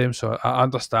with them. So I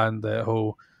understand the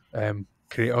whole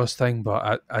Kratos thing,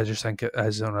 but I just think it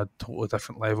is on a totally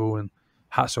different level, and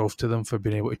hats off to them for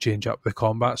being able to change up the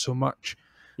combat so much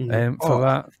for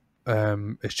that.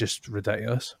 It's just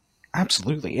ridiculous.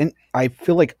 Absolutely. And I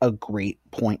feel like a great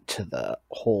point to the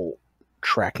whole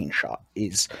tracking shot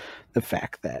is the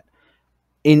fact that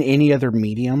in any other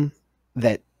medium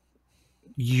that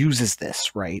uses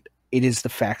this, right, it is the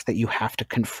fact that you have to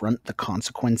confront the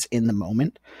consequence in the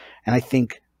moment. And I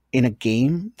think in a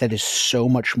game that is so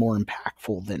much more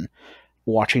impactful than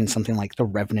watching something like The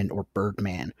Revenant or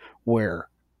Birdman, where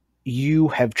you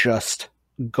have just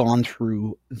gone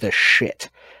through the shit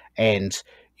and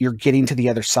you're getting to the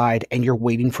other side and you're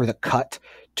waiting for the cut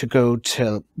to go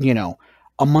to,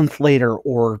 a month later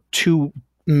or 2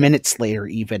 minutes later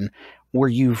even, where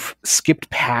you've skipped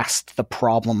past the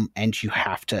problem and you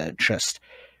have to just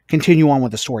continue on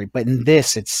with the story. But in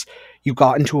this, it's you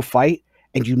got into a fight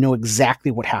and you know exactly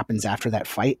what happens after that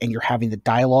fight, and you're having the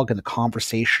dialogue and the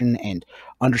conversation and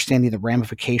understanding the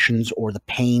ramifications or the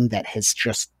pain that has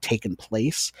just taken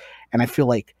place. And I feel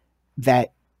like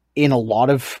that in a lot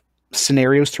of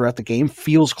scenarios throughout the game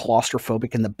feels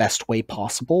claustrophobic in the best way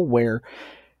possible, where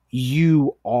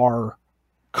you are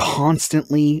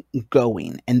constantly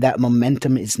going and that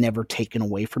momentum is never taken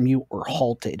away from you or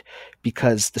halted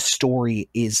because the story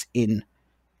is in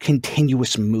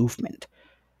continuous movement.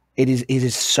 It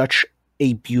is such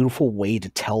a beautiful way to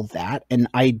tell that, and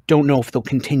I don't know if they'll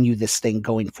continue this thing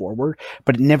going forward,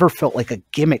 but it never felt like a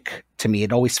gimmick to me.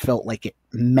 It always felt like it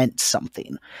meant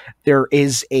something. There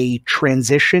is a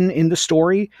transition in the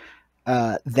story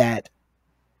that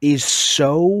is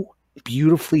so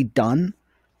beautifully done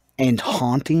and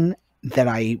haunting that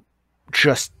I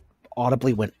just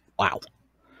audibly went, wow.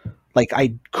 Like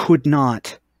I could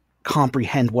not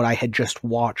comprehend what I had just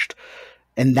watched,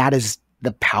 and that is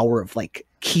the power of like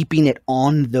keeping it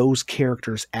on those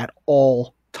characters at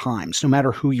all times, no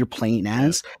matter who you're playing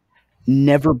as,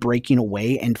 never breaking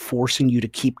away and forcing you to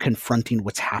keep confronting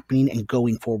what's happening and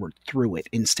going forward through it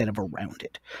instead of around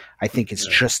it. I think it's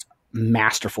just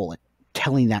masterful at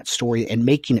telling that story and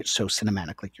making it so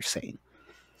cinematic, like you're saying.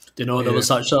 There was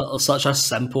such a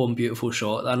simple and beautiful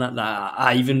shot in it that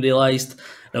I even realised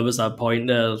there was a point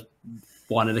there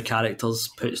one of the characters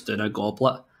puts down a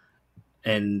goblet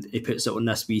and he puts it on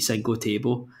this wee single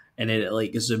table, and then it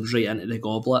like zooms right into the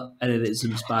goblet, and then it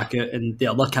zooms back out, and the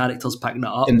other character's picking it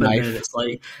up, and then it's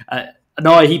like,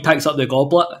 no, he picks up the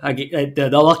goblet.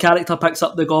 The other character picks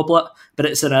up the goblet, but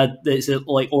it's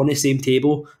like on the same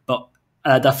table, but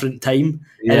at a different time,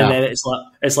 and then it's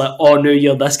like, oh no,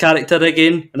 you're this character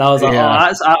again, and I was like,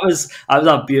 that was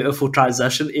a beautiful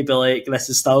transition to be like, this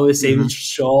is still the same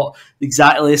shot,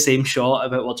 exactly the same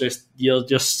shot, but you're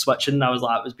just switching. And I was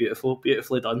like, that was beautiful,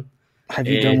 beautifully done. Have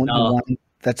you done the one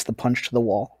that's the punch to the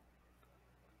wall?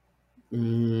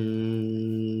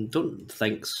 Don't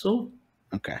think so.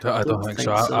 Okay. I don't think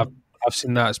so. I've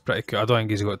seen that. It's pretty cool. I don't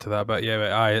think he's got to that, but yeah,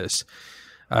 but it's.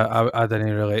 I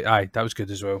didn't really. That was good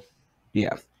as well.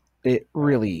 Yeah, it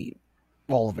really,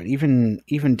 all of it,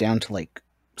 even down to like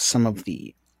some of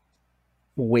the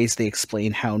ways they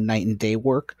explain how night and day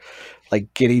work,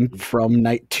 like getting from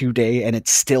night to day, and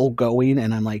it's still going,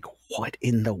 and I'm like, what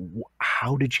in the?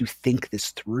 How did you think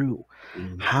this through?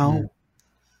 How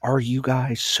are you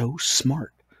guys so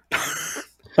smart?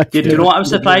 Do you know what? I was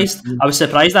surprised. I was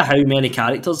surprised at how many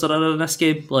characters there are in this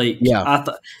game. Like, do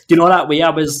you know that way?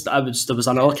 There was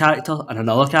another character and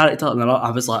another character, and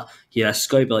I was like, yeah, this is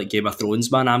going to be like Game of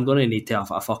Thrones, man. I'm going to need to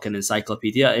have a fucking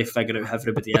encyclopedia to figure out who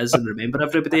everybody is and remember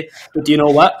everybody. But do you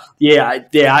know what? Yeah,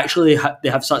 they actually they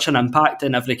have such an impact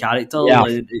in every character. Yeah.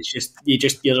 Like, it's just you're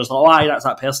just like, oh, aye, that's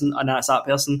that person, and that's that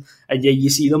person, and you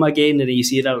see them again, and you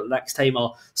see them next time,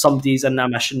 or somebody's in a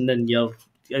mission, and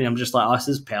I'm just like, oh, this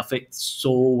is perfect, so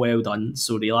well done,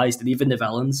 so realised, and even the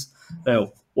villains.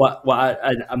 Well,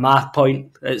 at my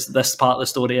point, it's this part of the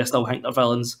story. I still think they're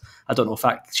villains. I don't know if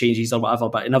that changes or whatever,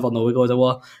 but I never know with God of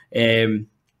War.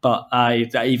 But I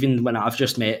even when I've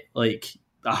just met the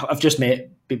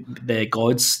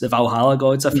gods, the Valhalla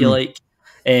gods, I feel like,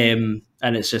 and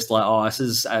it's just like, oh, this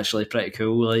is actually pretty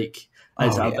cool. Like,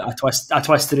 a twist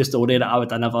to the story that I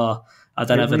never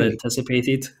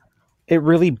anticipated. It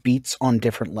really beats on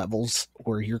different levels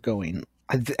where you're going.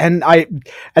 And I,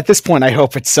 at this point, I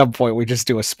hope at some point we just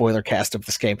do a spoiler cast of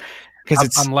this game,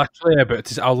 because I'm literally about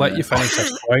to. I'll let you finish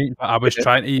this point, but I was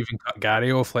trying to even cut Gary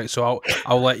off. Like, so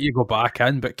I'll let you go back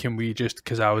in, but can we just?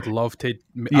 Because I would love to.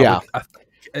 I think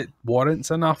it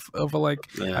warrants enough of I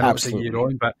know it's a year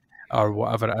on, but or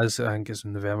whatever it is. I think it's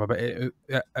in November, but it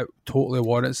totally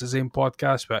warrants the same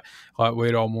podcast. But like,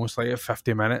 we're almost like at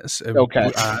 50 minutes. Okay.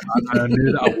 And I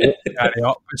knew that I won't carry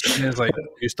up as soon as like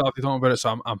you started talking about it.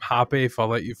 So I'm happy if I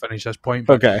let you finish this point.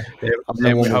 But, okay.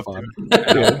 Then we have to.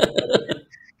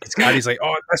 Because Gary's like,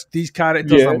 oh, these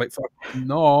characters. I'm like, fuck,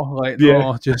 no,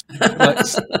 no, just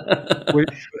let's.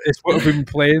 It's what we've been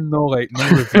playing, though. Like, no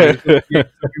reviews. We've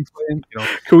been playing,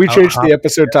 Can we change the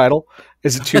episode title?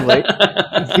 Is it too late?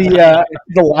 The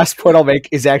last point I'll make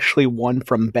is actually one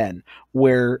from Ben,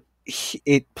 where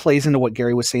it plays into what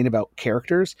Gary was saying about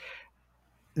characters.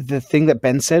 The thing that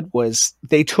Ben said was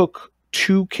they took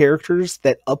two characters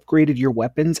that upgraded your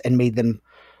weapons and made them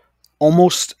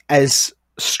almost as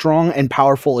strong and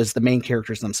powerful as the main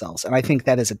characters themselves, and I think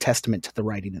that is a testament to the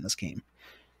writing in this game.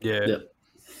 Yeah.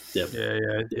 They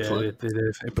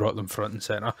brought them front and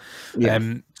center. Yeah.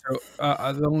 So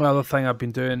the only other thing I've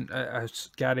been doing,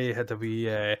 Gary had a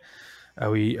wee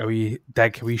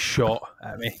shot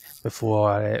at me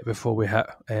before we hit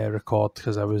record,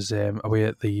 because I was away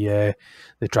at the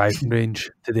driving range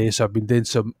today, so I've been doing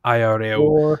some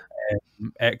IRL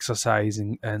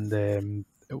exercising and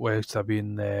whilst I've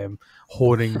been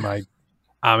honing my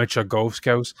amateur golf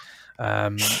skills,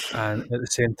 and at the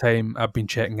same time I've been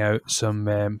checking out some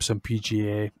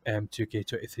PGA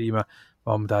 2K23. My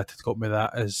mum and dad had got me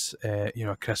that as a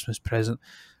Christmas present,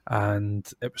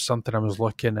 and it was something I was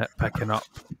looking at picking up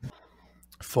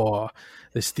for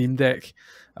the Steam Deck,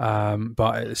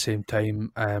 but at the same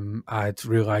time I had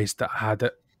realised that I had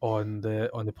it on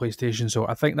the PlayStation, so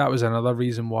I think that was another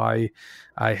reason why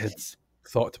I had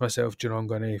thought to myself, I'm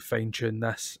going to fine tune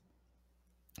this.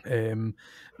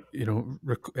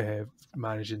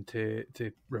 Managing to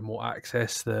remote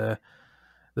access the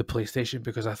PlayStation,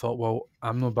 because I thought, well,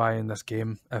 I'm not buying this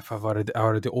game if I already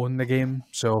own the game,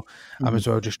 so I might as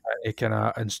well just try to kind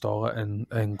of install it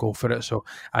and go for it. So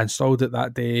I installed it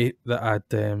that day that I'd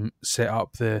set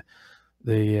up the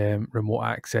remote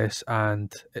access,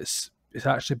 and it's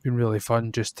actually been really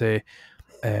fun just to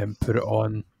put it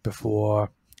on before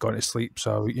going to sleep.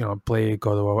 So play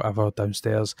God of War whatever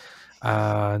downstairs,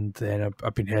 and then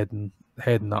I've been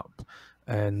heading up,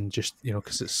 and just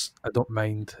because I don't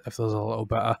mind if there's a little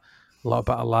bit of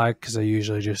lag, because I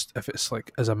usually just, if it's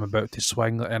like as I'm about to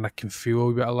swing and I can feel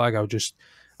a bit of lag, I'll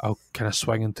kind of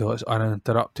swing until it's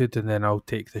uninterrupted, and then I'll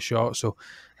take the shot. So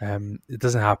it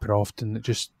doesn't happen often,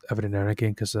 just every now and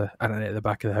again, because the internet at the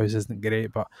back of the house isn't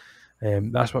great. But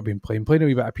that's what I've been playing a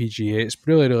wee bit of PGA. It's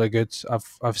really, really good.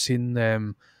 I've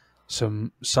seen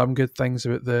some good things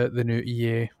about the new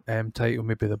EA title.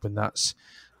 Maybe when that's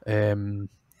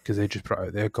because they just brought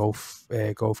out their golf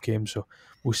game, so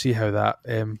we'll see how that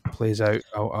plays out.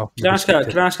 Can I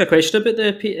ask a question about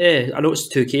the? I know it's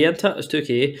 2K, isn't it? It's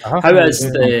 2K.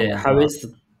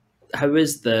 How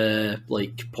is the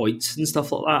like points and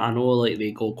stuff like that? I know like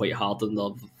they go quite hard on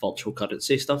the virtual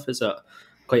currency stuff. Is it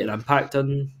quite an impact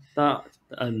on that.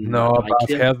 And No,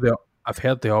 but I've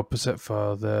heard the opposite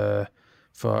for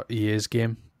EA's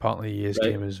game. Apparently, EA's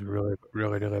game is really,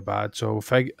 really, really bad. So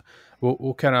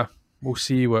we'll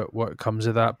see what comes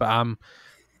of that. But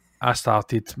I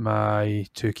started my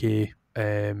 2K,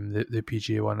 the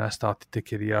PGA one. I started the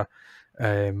career,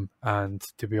 and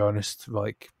to be honest,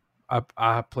 like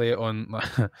I play it on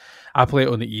I play it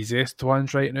on the easiest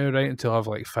ones right now, right until I've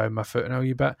like found my foot in a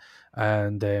wee bit,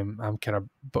 and I'm kind of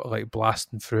like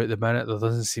blasting through at the minute. There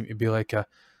doesn't seem to be like a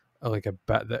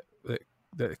bit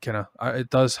that kind of it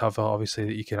does have obviously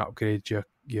that you can upgrade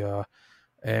your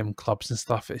clubs and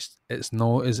stuff. It's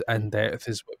not as in depth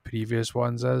as what previous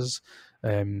ones is.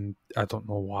 I don't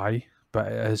know why, but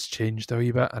it has changed a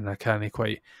wee bit, and I can't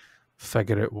quite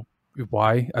figure out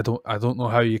why. I don't know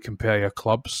how you compare your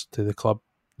clubs to the club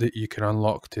that you can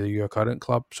unlock to your current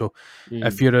club. So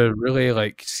if you're a really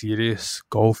like serious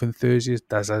golf enthusiast,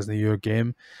 this isn't your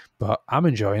game, but I'm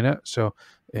enjoying it. So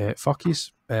fuck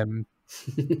yous.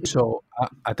 So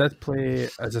I did play,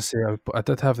 as I say, I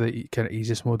did have the kind of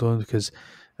easiest mode on because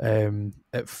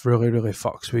it really, really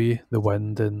fucks with you, the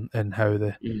wind and how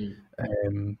the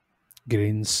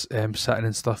greens sitting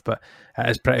and stuff. But it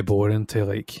is pretty boring to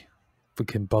like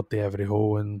fucking birdie every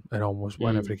hole and almost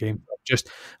win every game.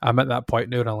 I'm at that point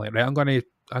now, and I'm like, right, I'm going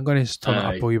to turn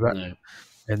it up a wee bit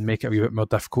and make it a wee bit more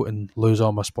difficult and lose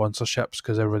all my sponsorships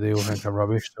because everybody will think I'm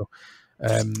rubbish. So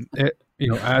it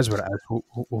is what it is.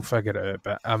 We'll figure it out,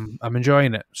 but I'm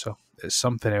enjoying it. So it's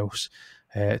something else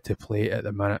to play at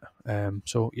the minute.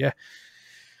 So yeah,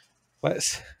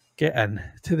 let's get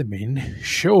into the main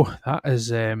show. That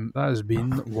has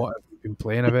been what I've been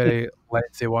playing, a very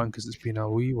lengthy one because it's been a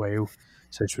wee while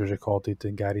since we recorded,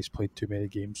 and Gary's played too many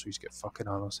games, so he's got fucking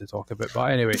honest to talk about.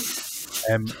 But anyway,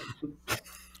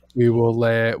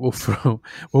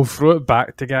 we'll throw it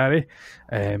back to Gary,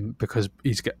 because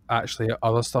he's got actually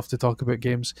other stuff to talk about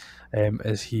games,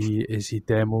 as he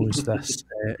demos this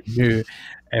new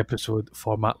episode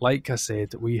format. Like I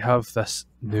said, we have this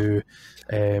new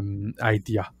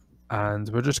idea, and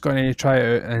we're just going to try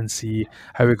it out and see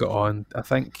how we got on. I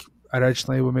think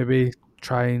originally we'll maybe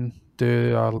try and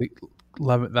do our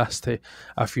limit this to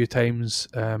a few times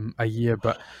a year,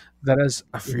 but there is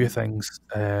a few things,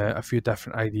 a few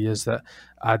different ideas that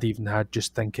I'd even had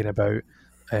just thinking about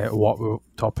what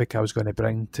topic I was going to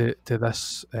bring to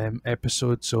this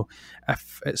episode. So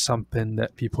if it's something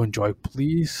that people enjoy,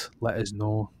 please let us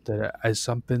know that it is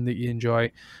something that you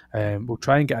enjoy. We'll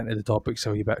try and get into the topics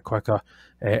a wee bit quicker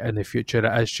in the future.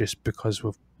 It is just because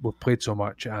we've played so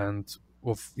much, and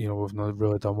we've not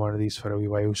really done one of these for a wee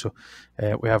while, so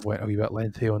we have went a wee bit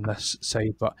lengthy on this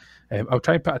side. But I'll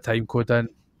try and put a time code in.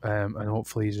 And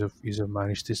hopefully you have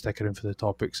managed to stick around for the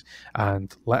topics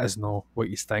and let us know what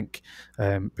you think,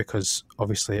 because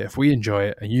obviously if we enjoy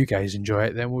it and you guys enjoy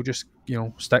it, then we'll just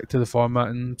stick to the format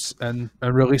and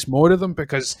release more of them,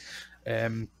 because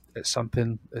it's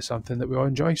something that we all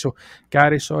enjoy. So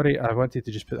Gary, sorry, I wanted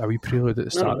to just put a wee prelude at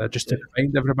the start there, just to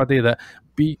remind everybody that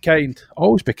be kind,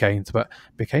 always be kind, but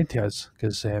be kind to us,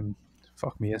 because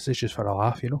fuck me, this is just for a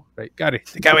laugh, right? Gary,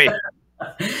 take it away.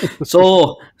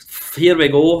 So here we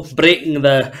go, breaking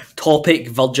the topic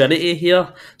virginity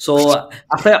here. So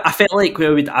I felt like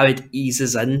I would ease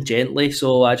us in gently.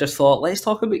 So I just thought, let's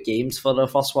talk about games for the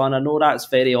first one. I know that's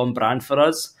very on brand for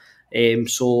us.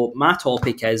 So my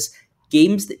topic is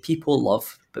games that people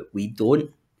love but we don't.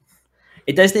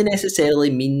 It doesn't necessarily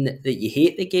mean that you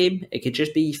hate the game. It could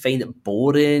just be you find it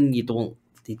boring.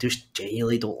 They just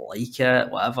genuinely don't like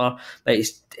it, whatever. But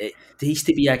it needs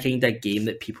to be a kind of game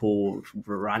that people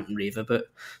rant and rave about.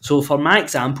 So for my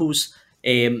examples,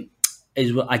 is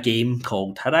a game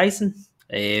called Horizon.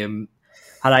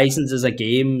 Horizons is a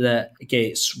game that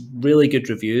gets really good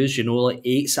reviews, like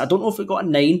 8s. I don't know if it got a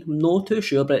 9, I'm not too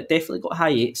sure, but it definitely got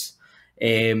high 8s.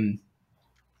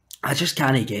 I just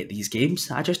can't get these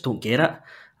games. I just don't get it.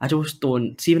 I just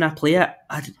don't. See, when I play it,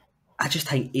 I just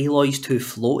think Aloy's too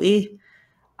floaty.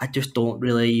 I just don't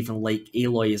really even like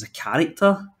Aloy as a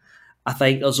character. I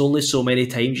think there's only so many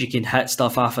times you can hit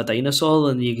stuff off a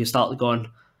dinosaur and you can start going,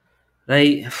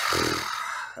 right,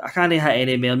 I can't hit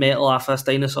any more metal off this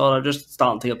dinosaur. I'm just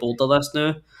starting to get bored of this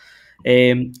now.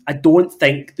 I don't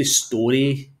think the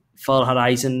story for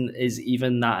Horizon is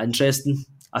even that interesting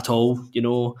at all.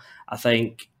 I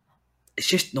think it's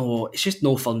just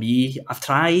no for me. I've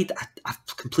tried.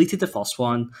 I've completed the first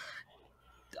one.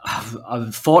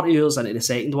 I'm 40 years into the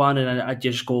second one, and I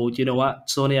just go, you know what,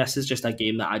 Sony, this is just a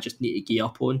game that I just need to gear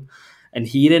up on. And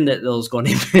hearing that there's going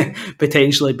to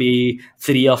potentially be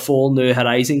 3 or 4 new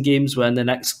Horizon games within the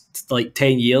next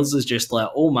 10 years is just like,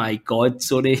 oh my god,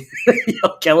 Sony,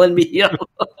 you're killing me here.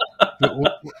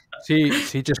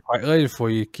 See, just quickly before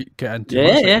you get into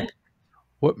Yeah.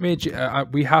 What made you?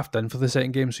 We halved in for the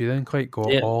second game, so you didn't quite go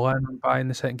all in on buying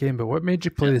the second game. But what made you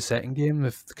play the second game?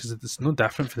 Because it's no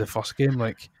different for the first game.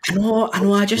 Like, I know.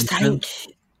 I just think,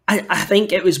 I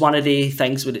think it was one of the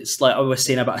things when it's like I was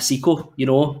saying about a sequel. You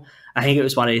know, I think it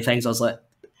was one of the things I was like,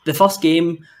 the first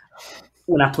game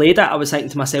when I played it, I was thinking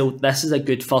to myself, this is a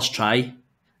good first try,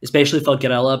 especially for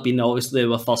Guerrilla being obviously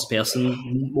with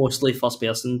mostly first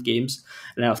person games,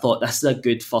 and I thought this is a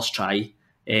good first try.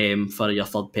 For your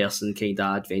third person kind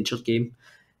of adventure game.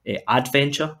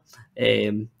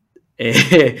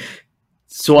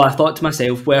 So I thought to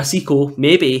myself, with a sequel,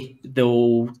 maybe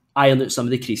they'll iron out some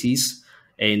of the creases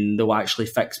and they'll actually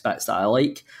fix bits that I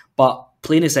like. But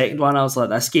playing the second one, I was like,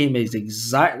 this game is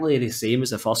exactly the same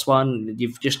as the first one.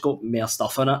 You've just got more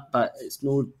stuff in it, but it's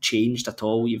no changed at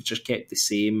all. You've just kept the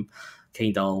same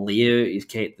kind of layout. You've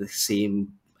kept the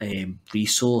same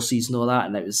resources and all that,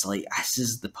 and it was like, this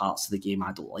is the parts of the game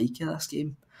I don't like in this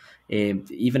game.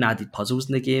 Even added puzzles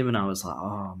in the game, and I was like,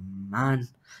 oh man,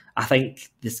 I think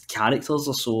the characters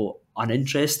are so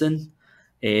uninteresting.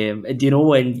 And do you know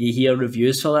when you hear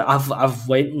reviews for it? I've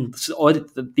went and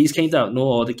these kind of know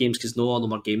all the games because no all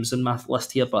them are games in my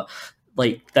list here, but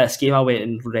like this game, I went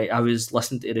and I was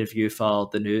listening to a review for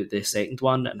the second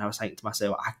one, and I was thinking to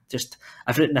myself,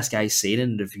 everything this guy's saying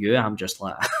in the review, I'm just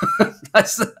like,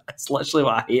 that's literally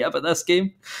what I hate about this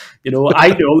game. You know, I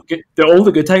know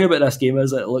the good thing about this game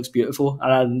is that it looks beautiful,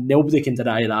 and nobody can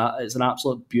deny that. It's an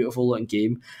absolute beautiful looking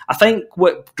game. I think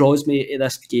what draws me to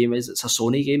this game is it's a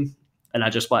Sony game. And I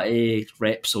just want to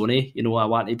rep Sony. You know, I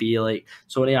want to be like,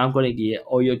 Sony, I'm going to get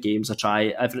all your games a try.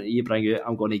 Everything you bring out,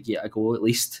 I'm going to get a go at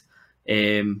least.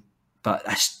 But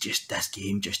this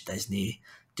game just doesn't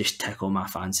just tickle my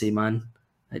fancy, man.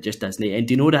 It just doesn't. And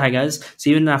do you know the thing is?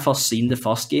 See, when I first seen the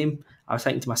first game, I was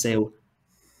thinking to myself,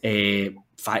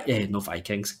 no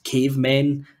Vikings,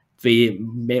 cavemen, the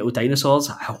metal dinosaurs.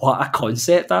 What a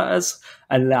concept that is!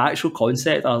 And the actual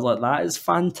concept, I was like, that is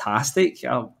fantastic.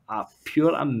 A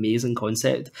pure amazing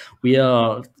concept. We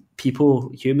are people,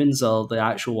 humans are the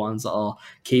actual ones that are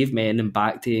cavemen and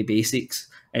back to basics.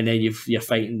 And then you're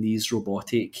fighting these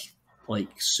robotic, like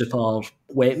super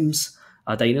weapons,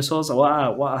 dinosaurs.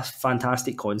 What a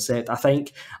fantastic concept! I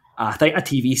think a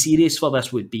TV series for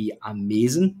this would be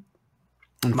amazing.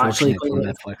 Unfortunately, on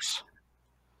Netflix.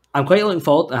 I'm quite looking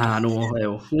forward. No,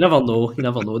 well, you never know.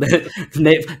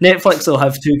 Netflix will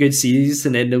have two good series,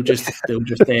 and then they'll just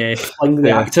fling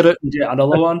the actor out and do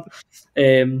another one.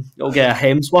 It'll get a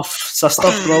Hemsworth sister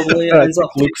probably.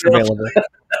 Luke's available.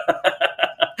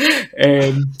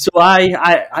 So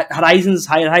Horizon's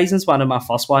one of my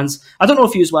first ones. I don't know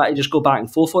if you want to just go back and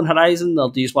forth on Horizon,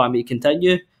 or do you want me to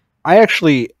continue? I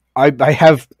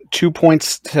have 2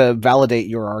 points to validate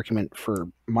your argument for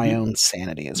my own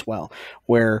sanity as well.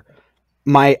 Where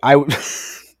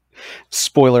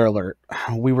spoiler alert,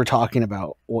 we were talking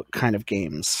about what kind of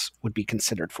games would be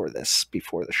considered for this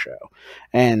before the show,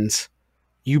 and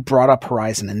you brought up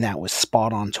Horizon, and that was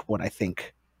spot on to what I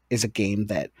think is a game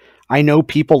that I know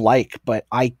people like, but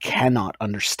I cannot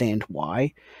understand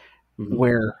why. Mm-hmm.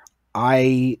 Where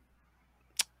I'll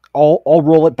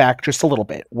roll it back just a little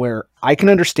bit, where I can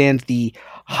understand the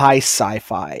high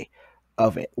sci-fi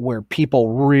of it, where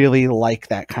people really like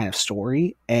that kind of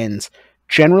story, and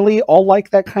generally all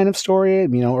like that kind of story. You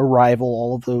know, Arrival,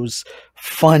 all of those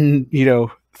fun,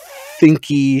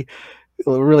 thinky,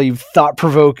 really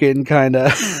thought-provoking kind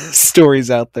of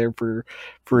stories out there for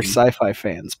sci-fi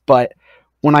fans. But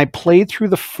when I played through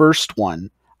the first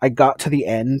one, I got to the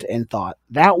end and thought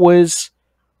that was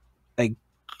a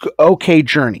okay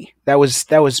journey. That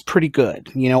was pretty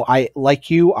good. I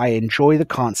enjoy the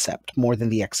concept more than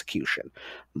the execution.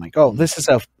 I'm like, oh, this is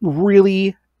a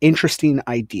really interesting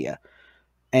idea,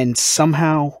 and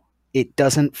somehow it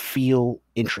doesn't feel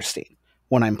interesting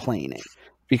when I'm playing it,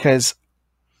 because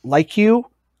like you,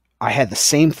 I had the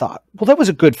same thought. Well, that was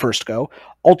a good first go.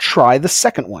 I'll try the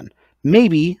second one.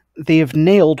 Maybe they have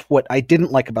nailed what I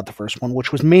didn't like about the first one,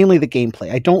 which was mainly the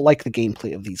gameplay. I don't like the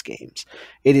gameplay of these games.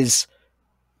 It is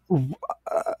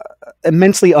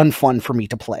immensely unfun for me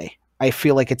to play. I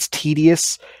feel like it's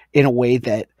tedious in a way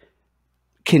that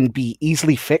can be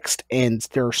easily fixed, and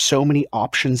there are so many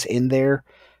options in there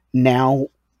now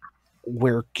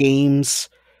where games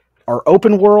are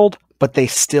open world, but they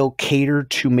still cater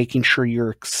to making sure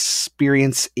your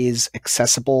experience is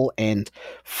accessible and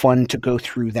fun to go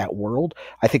through that world.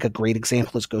 I think a great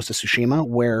example is Ghost of Tsushima,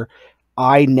 where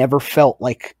I never felt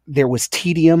like there was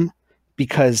tedium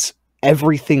because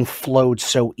everything flowed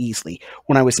so easily.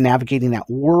 When I was navigating that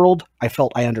world, I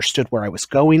felt I understood where I was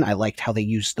going. I liked how they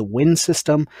used the wind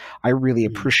system. I really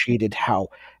appreciated how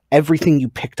everything you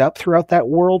picked up throughout that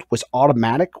world was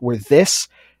automatic, where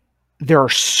there are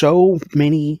so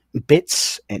many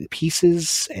bits and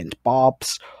pieces and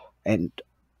bobs, and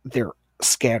they're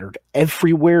scattered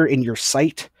everywhere in your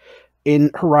sight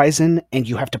in Horizon, and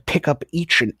you have to pick up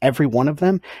each and every one of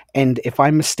them. And if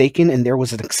I'm mistaken and there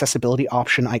was an accessibility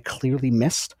option I clearly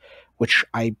missed, which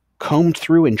I combed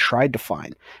through and tried to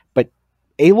find, but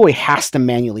Aloy has to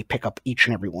manually pick up each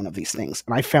and every one of these things.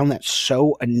 And I found that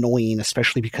so annoying,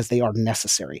 especially because they are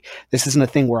necessary. This isn't a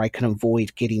thing where I can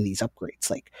avoid getting these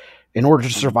upgrades. Like, in order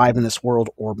to survive in this world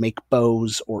or make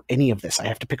bows or any of this, I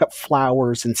have to pick up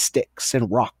flowers and sticks and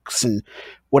rocks and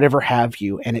whatever have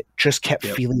you. And it just kept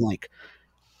feeling like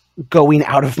going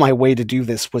out of my way to do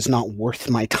this was not worth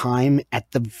my time at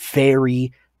the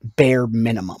very bare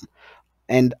minimum.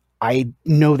 And I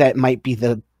know that might be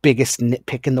the biggest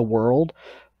nitpick in the world,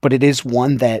 but it is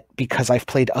one that, because I've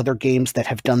played other games that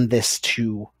have done this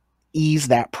to ease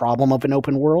that problem of an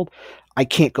open world, I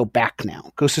can't go back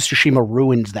now. Ghost of Tsushima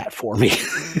ruined that for me.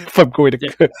 If I'm going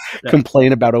to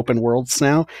complain about open worlds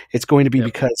now, it's going to be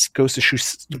because Ghost of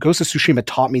Tsushima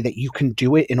taught me that you can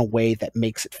do it in a way that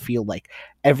makes it feel like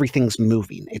everything's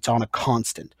moving. It's on a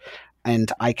constant.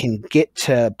 And I can get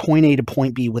to point A to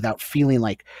point B without feeling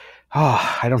like,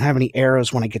 oh, I don't have any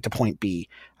arrows when I get to point B.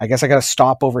 I guess I got to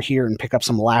stop over here and pick up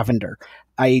some lavender.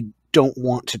 I don't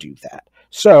want to do that.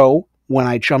 So when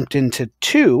I jumped into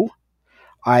 2,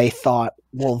 I thought,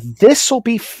 well, this will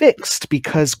be fixed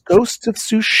because Ghost of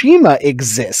Tsushima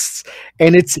exists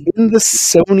and it's in the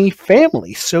Sony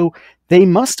family. So they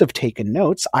must have taken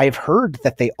notes. I've heard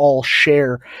that they all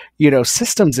share,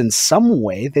 systems in some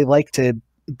way. They like to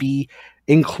be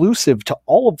inclusive to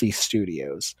all of these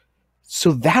studios.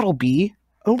 So that'll be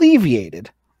alleviated.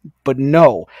 But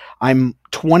no, I'm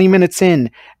 20 minutes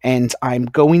in and I'm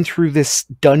going through this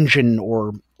dungeon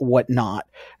or whatnot,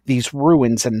 these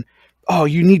ruins, and oh,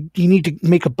 you need to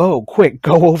make a bow. Quick,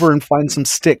 go over and find some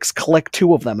sticks, collect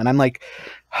 2 of them. And I'm like,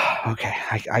 okay,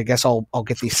 I guess I'll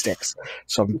get these sticks.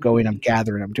 So I'm going, I'm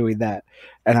gathering, I'm doing that,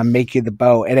 and I'm making the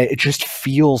bow. And it just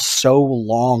feels so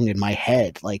long in my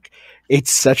head. Like,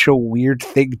 it's such a weird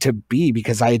thing to be,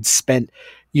 because I had spent,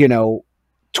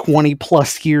 20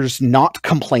 plus years not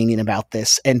complaining about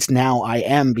this, and now I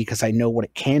am, because I know what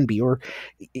it can be. Or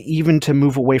even to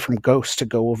move away from Ghost to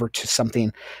go over to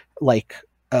something like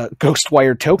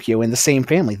Ghostwire Tokyo in the same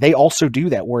family. They also do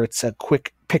that, where it's a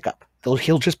quick pickup.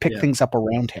 He'll just pick things up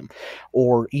around him.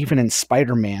 Or even in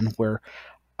Spider-Man, where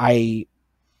I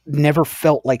never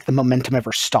felt like the momentum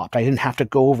ever stopped. I didn't have to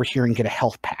go over here and get a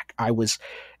health pack.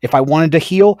 If I wanted to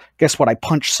heal, guess what? I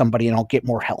punch somebody and I'll get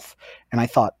more health. And I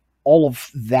thought all of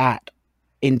that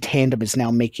in tandem is now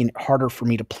making it harder for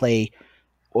me to play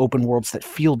open worlds that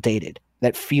feel dated,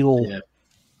 that feel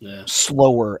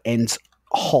slower and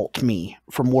halt me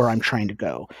from where I'm trying to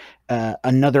go.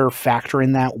 Another factor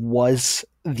in that was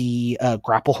the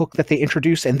grapple hook that they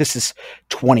introduced, and this is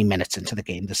 20 minutes into the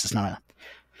game. This is not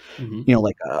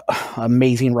a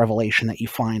amazing revelation that you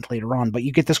find later on, but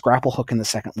you get this grapple hook in the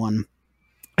second one,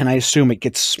 and I assume it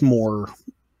gets more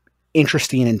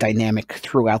interesting and dynamic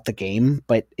throughout the game,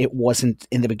 but it wasn't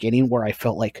in the beginning, where I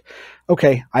felt like,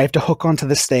 okay, I have to hook onto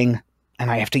this thing and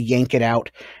I have to yank it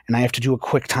out and I have to do a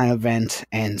quick time event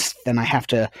and then I have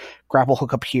to grapple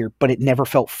hook up here, but it never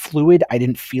felt fluid. I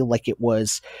didn't feel like it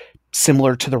was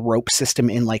similar to the rope system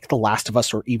in like The Last of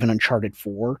Us or even Uncharted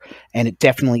 4, and it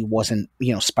definitely wasn't,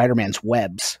 Spider-Man's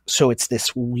webs. So it's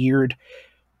this weird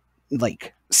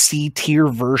like C-tier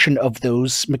version of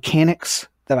those mechanics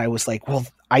that I was like, well,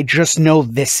 I just know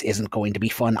this isn't going to be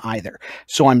fun either.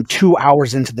 So I'm 2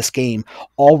 hours into this game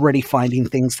already finding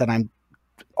things that I'm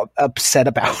upset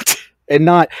about, and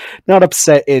not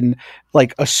upset in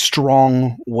like a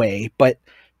strong way, but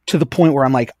to the point where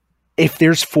I'm like, if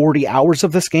there's 40 hours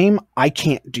of this game, I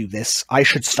can't do this. I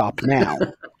should stop now.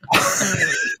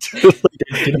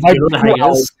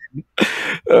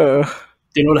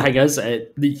 Do you know the thing is?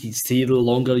 You see, the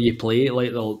longer you play,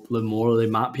 like the more the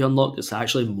map you unlock, it's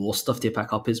actually more stuff to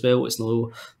pick up as well. It's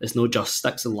no just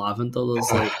sticks and lavender. There's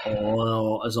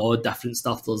there's all different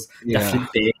stuff. There's different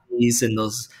berries and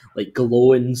there's like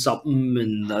glowing something,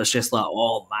 and it's just like,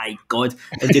 oh my god!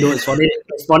 And it's funny.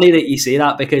 It's funny that you say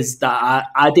that, because I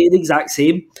did the exact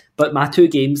same. But my 2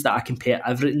 games that I compare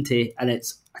everything to, and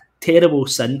it's a terrible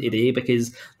sin today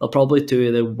because they're probably 2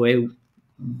 of the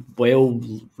well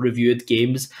reviewed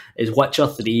games, is Witcher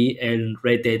 3 and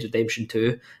Red Dead Redemption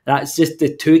 2. That's just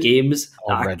the 2 games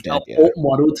open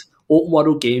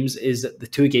world games is the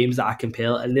 2 games that I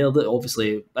compare, and they're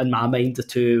obviously in my mind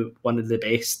one of the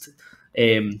best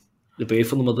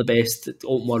both of them are the best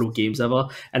open world games ever.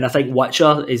 And I think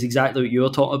Witcher is exactly what you were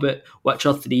talking about.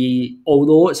 Witcher 3,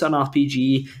 although it's an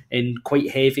RPG and quite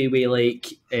heavy with like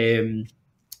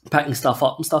picking stuff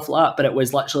up and stuff like that, but it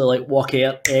was literally like walk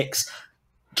here, X,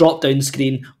 drop down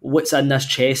screen, what's in this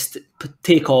chest,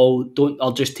 take all,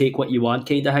 I'll just take what you want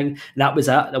kind of thing. And that was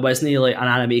it. There wasn't like an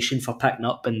animation for picking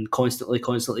up and constantly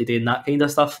doing that kind of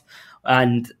stuff.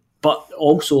 But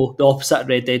also the opposite of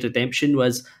Red Dead Redemption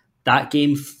was that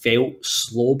game felt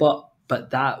slow,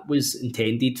 but that was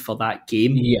intended for that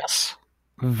game. Yes.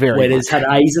 Very Whereas much.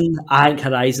 Horizon, I think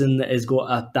Horizon has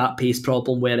got that pace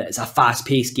problem where it's a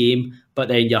fast-paced game, but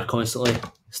then you're constantly picking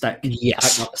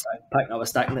up a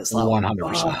stick, and it's like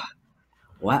 100%.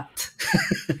 What?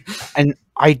 And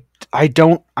I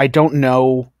don't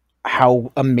know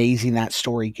how amazing that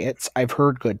story gets. I've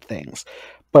heard good things,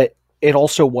 but it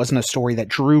also wasn't a story that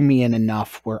drew me in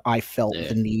enough where I felt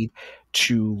the need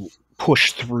to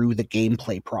push through the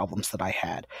gameplay problems that I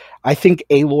had. I think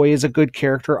Aloy is a good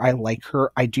character. I like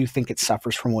her. I do think it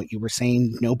suffers from what you were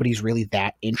saying. Nobody's really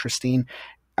that interesting.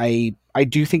 I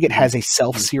do think it has a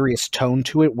self-serious tone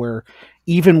to it where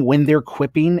even when they're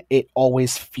quipping, it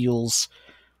always feels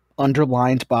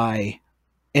underlined by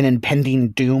an impending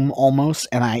doom almost,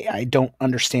 and I don't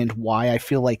understand why. I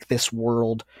feel like this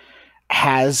world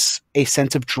has a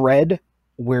sense of dread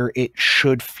where it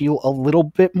should feel a little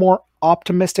bit more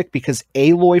optimistic, because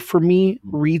Aloy for me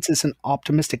reads as an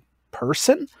optimistic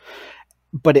person,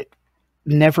 but it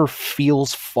never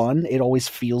feels fun. It always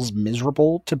feels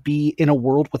miserable to be in a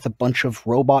world with a bunch of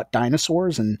robot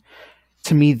dinosaurs, and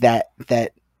to me that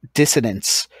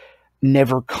dissonance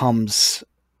never comes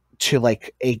to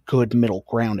like a good middle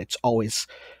ground. It's always,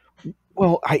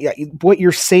 well, what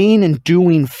you're saying and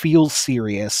doing feels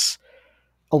serious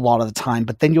a lot of the time,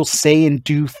 but then you'll say and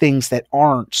do things that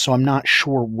aren't, so I'm not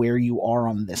sure where you are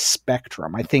on this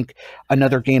spectrum. I think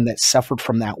another game that suffered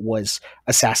from that was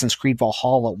Assassin's Creed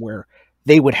Valhalla, where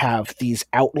they would have these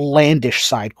outlandish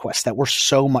side quests that were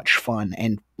so much fun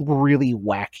and really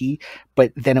wacky,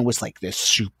 but then it was like this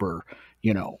super,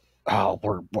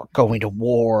 we're going to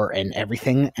war and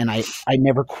everything, and I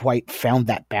never quite found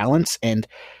that balance, and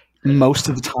most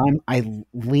of the time I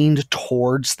leaned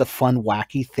towards the fun,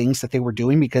 wacky things that they were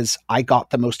doing because I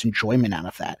got the most enjoyment out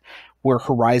of that. Where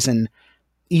Horizon,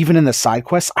 even in the side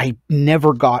quests, I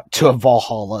never got to a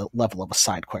Valhalla level of a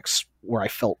side quest where I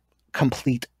felt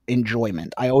complete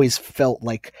enjoyment. I always felt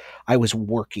like I was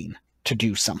working to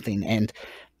do something, and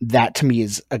that to me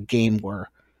is a game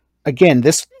where, again,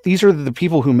 these are the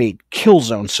people who made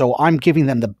Killzone, so I'm giving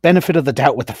them the benefit of the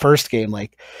doubt with the first game.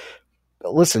 Like,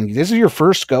 listen, this is your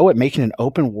first go at making an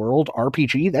open world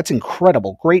RPG. That's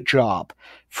incredible. Great job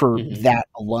for that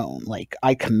alone. Like,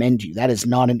 I commend you. That is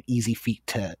not an easy feat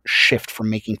to shift from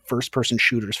making first person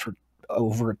shooters for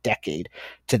over a decade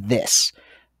to this.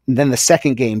 And then the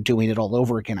second game, doing it all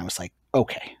over again, I was like,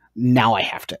 okay, now I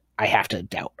have to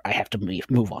doubt. I have to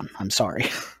move on. I'm sorry.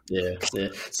 Yeah.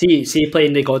 See,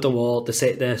 playing the God of War,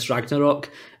 this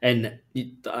Ragnarok, and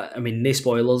I mean, no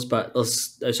spoilers, but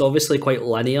it's obviously quite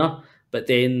linear. But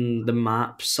then the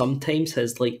map sometimes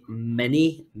has like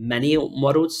many open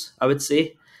worlds, I would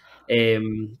say.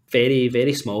 Very,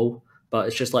 very small, but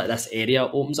it's just like this area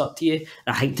opens up to you.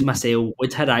 And I think to myself,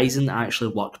 would Horizon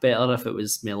actually work better if it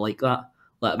was more like that?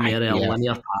 Like a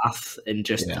linear path and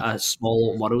just a small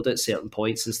open world at certain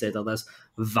points instead of this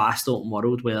vast open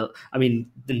world where, I mean,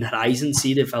 in Horizon,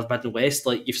 see the Forbidden West,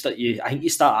 like I think you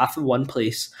start off in one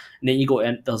place and then you go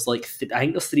in, there's like, I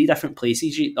think there's 3 different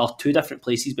places, or 2 different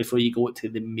places before you go to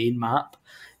the main map.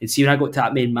 And see, when I got to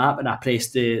that main map and I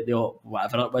pressed the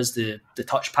whatever it was, the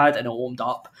touchpad, and it opened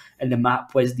up and the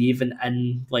map wasn't even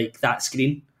in like that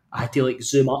screen. I had to like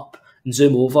zoom up and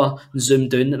zoom over and zoom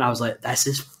down, and I was like, this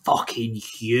is fucking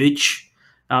huge.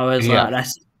 I was like,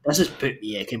 this has put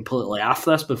me completely off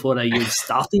this before I even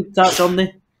started that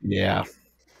journey. Yeah.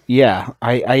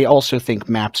 I also think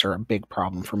maps are a big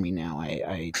problem for me now.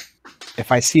 I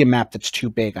if I see a map that's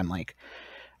too big, I'm like,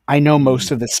 I know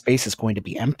most of this space is going to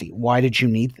be empty. Why did you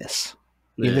need this?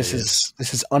 This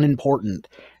is unimportant.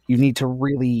 You need to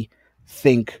really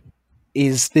think,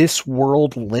 is this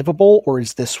world livable or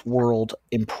is this world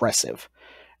impressive?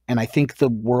 And I think the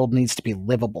world needs to be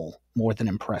livable more than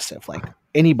impressive. Like,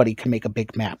 anybody can make a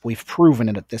big map. We've proven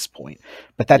it at this point.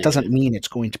 But that doesn't mean it's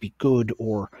going to be good,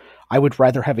 or I would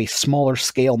rather have a smaller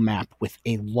scale map with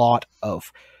a lot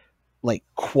of like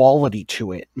quality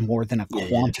to it more than a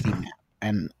quantity map.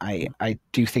 And I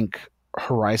do think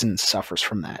Horizon suffers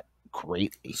from that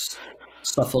greatly.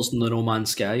 Suffers in the No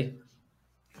Man's Sky.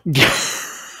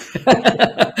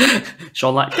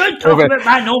 Sean, like, don't talk about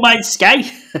my No Man's Sky.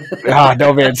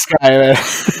 No Man's Sky.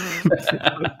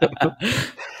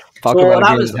 Talk So about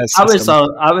a game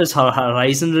that was her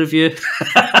Horizon review.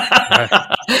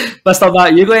 Mr.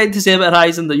 Matt, you got anything to say about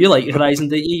Horizon? That you like Horizon,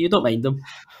 don't you? You don't mind them?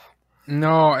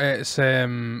 No, it's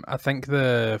I think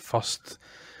the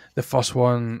first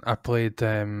one I played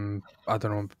I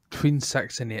don't know, between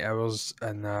 6 and 8 hours,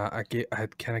 and I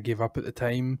had kind of gave up at the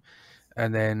time,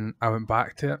 and then I went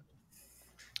back to it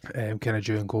kind of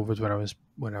during COVID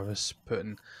when I was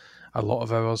putting a lot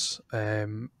of hours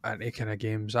into kind of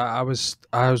games. I was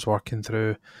working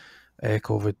through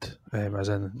COVID, as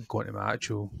in going to my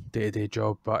actual day-to-day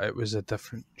job, but it was a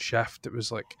different shift. It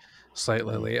was like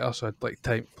slightly later, so I'd like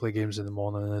time to play games in the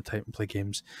morning and the time to play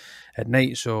games at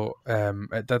night. So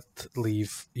it did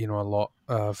leave a lot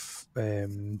of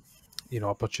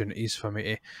opportunities for me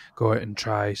to go out and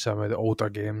try some of the older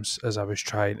games, as I was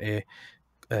trying to.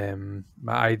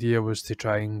 My idea was to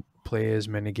try and play as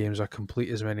many games or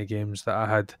complete as many games that I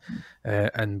had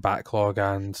in backlog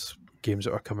and games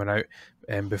that were coming out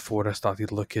before I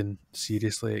started looking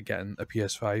seriously at getting a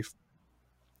PS5.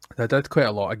 I did quite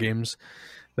a lot of games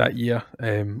that year.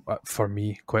 For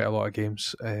me, quite a lot of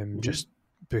games, just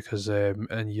because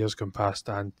in years gone past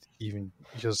and even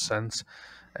years since,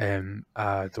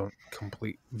 I don't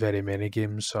complete very many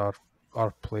games or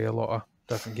play a lot of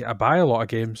different games. I buy a lot of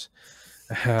games.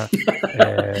 But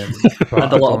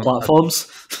and a lot of platforms.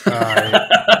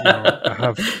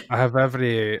 I have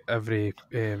every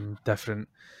different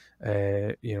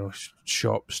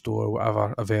shop, store,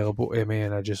 whatever available to me,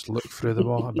 and I just look through them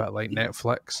all, a bit like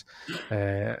Netflix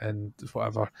and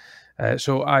whatever.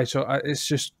 So it's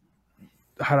just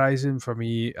Horizon for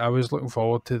me. I was looking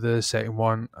forward to the second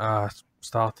one. I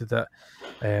started it.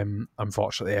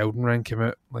 Unfortunately, Elden Ring came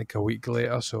out like a week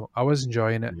later, so I was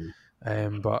enjoying it.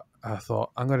 But I thought,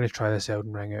 I'm going to try this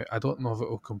Elden Ring out. I don't know if it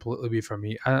will completely be for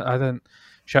me. I didn't.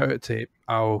 Shout out to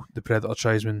Al, the Predator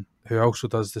Tribesman, who also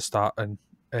does the start and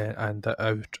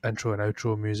the intro and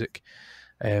outro music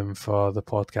for the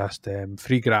podcast.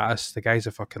 Free gratis. The guy's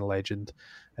a fucking legend.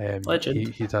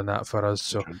 He done that for us.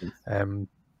 So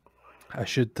I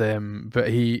should. But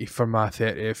he, for my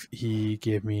 30th, he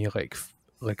gave me like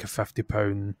a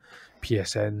 £50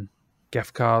 PSN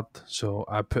gift card. So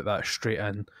I put that straight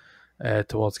in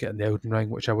towards getting the Elden Ring,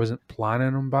 which I wasn't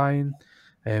planning on buying.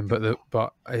 But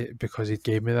because he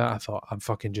gave me that, I thought, I'm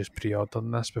fucking just pre-ordering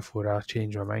this before I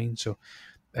change my mind. So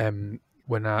when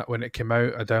it came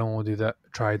out, I downloaded it,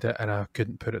 tried it, and I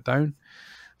couldn't put it down.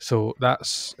 So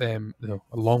that's a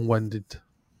long-winded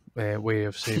way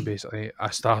of saying basically I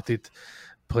started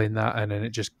playing that, and then it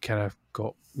just kind of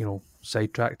got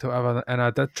sidetracked or whatever. And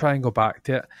I did try and go back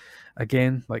to it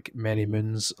again, like many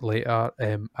moons later.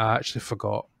 I actually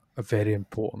forgot a very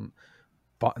important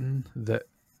button that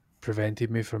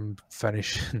prevented me from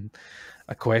finishing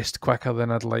a quest quicker than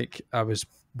I'd like. I was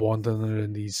wandering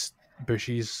around these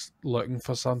bushes looking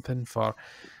for something for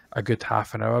a good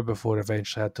half an hour before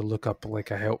eventually I had to look up like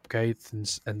a help guide,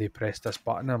 and they pressed this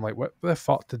button. I'm like, what the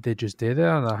fuck did they just do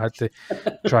there? And I had to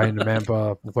try and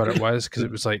remember what it was, because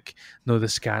it was like, no, the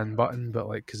scan button, but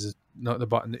like, because it's not the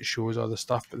button that shows all the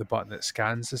stuff, but the button that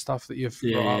scans the stuff that you've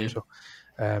brought up.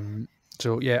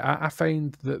 So I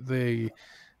find that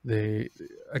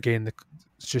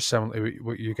it's just similar to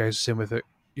what you guys are saying with it,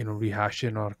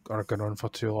 rehashing or going on for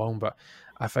too long. But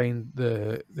I find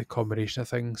the combination of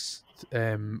things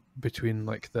between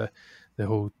like the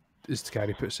whole, as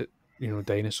Gary puts it,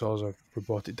 dinosaurs or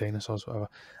robotic dinosaurs, whatever.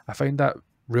 I find that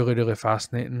really, really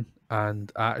fascinating,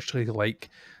 and I actually like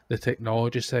the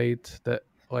technology side that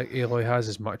like Aloy has,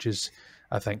 as much as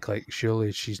I think like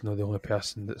surely she's not the only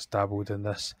person that's dabbled in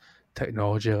this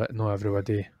technology. Like, no,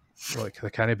 everybody, like, they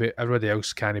can't be, everybody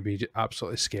else can't be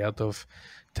absolutely scared of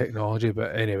technology.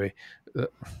 But anyway,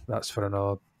 that's for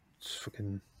another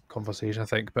fucking conversation, I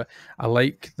think. But I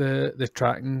like the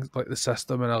tracking, like the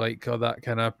system, and I like all that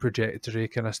kind of trajectory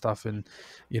kind of stuff, and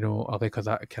I like all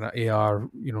that kind of AR,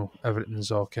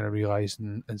 everything's all kind of realised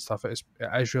and stuff. It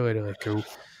is really, really cool.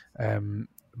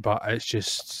 But it's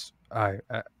just I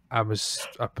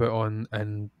put on,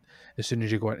 and as soon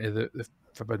as you go into the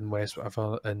Forbidden West,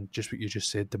 whatever, and just what you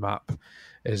just said, the map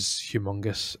is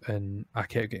humongous, and I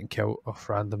kept getting killed off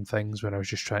random things when I was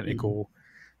just trying to go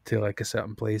to like a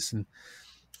certain place, and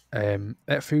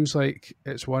it feels like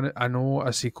it's one. I know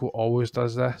a sequel always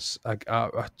does this. I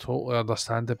totally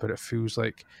understand it, but it feels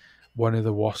like one of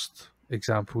the worst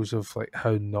examples of like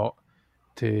how not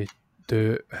to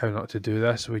do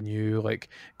this, when you like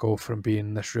go from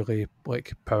being this really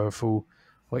like powerful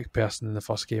like person in the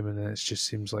first game, and then it just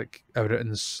seems like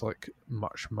everything's like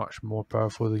much more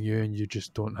powerful than you, and you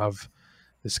just don't have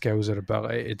the skills or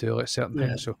ability to do like certain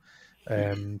things. So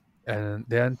and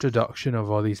the introduction of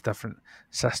all these different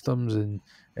systems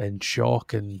and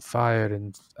shock and fire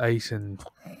and ice and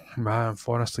man, I'm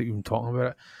falling asleep even talking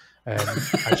about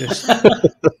it. I just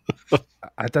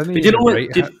I didn't But do you know even what?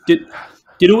 write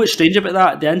Do you know what's strange about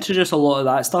that? They introduce a lot of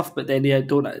that stuff, but then they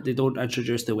don't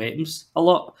introduce the weapons a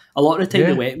lot. A lot of the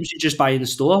time, the weapons you just buy in the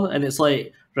store, and it's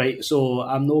like, right, so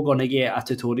I'm not going to get a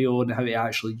tutorial on how to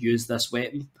actually use this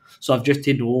weapon. So I've just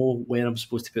to know where I'm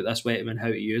supposed to put this weapon and how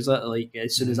to use it, like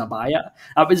as soon as I buy it.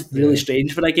 That was really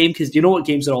strange for a game, because do you know what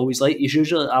games are always like? It's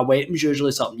usually a weapon's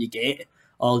usually something you get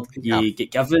or you get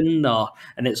given,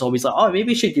 and it's always like, oh,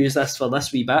 maybe you should use this for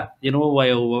this wee bit, you know,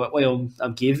 while I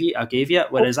gave you it.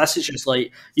 Whereas this is just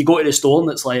like, you go to the store and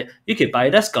it's like, you could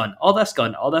buy this gun, or this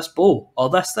bow, or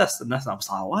this, and this. And I was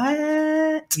like,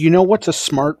 what? You know what's a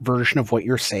smart version of what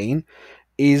you're saying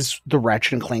is the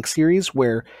Ratchet and Clank series,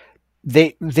 where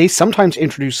they sometimes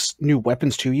introduce new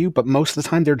weapons to you, but most of the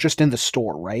time they're just in the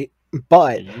store, right?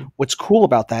 But what's cool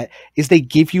about that is they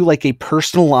give you like a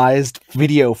personalized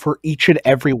video for each and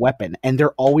every weapon, and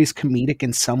they're always comedic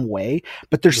in some way,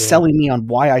 but they're selling me on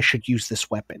why I should use this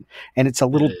weapon. And it's a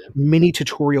little mini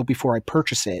tutorial before I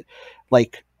purchase it.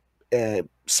 Like,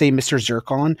 say Mr.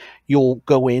 Zircon, you'll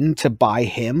go in to buy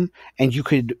him, and you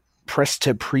could press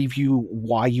to preview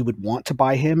why you would want to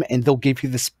buy him, and they'll give you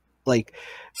this like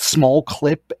small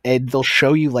clip, and they'll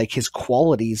show you like his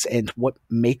qualities and what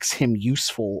makes him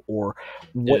useful, or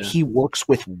what he works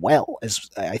with well, as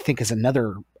I think is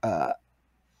another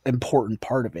important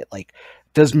part of it. Like,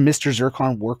 does Mr.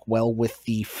 Zircon work well with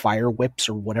the fire whips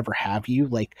or whatever have you?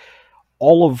 Like,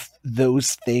 all of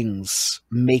those things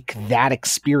make that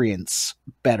experience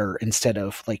better, instead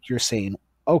of like you're saying,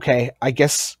 okay, I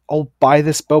guess I'll buy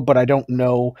this bow, but I don't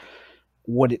know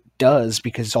what it does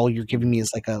because all you're giving me is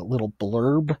like a little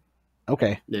blurb.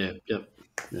 Okay. Yeah.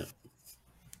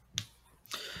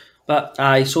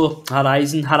 But so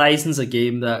Horizon's a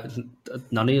game that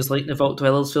none of us like, the Vault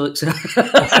Dwellers, Felix. Game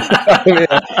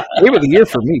of the year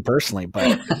for me personally,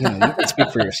 but you can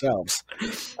speak for yourselves.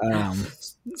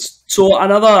 So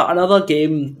another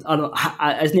game,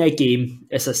 isn't it a game?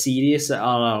 It's a series, or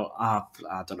I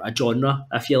don't know, a genre,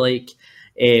 I feel like,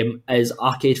 is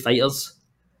Arcade Fighters.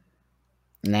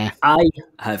 Nah. I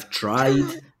have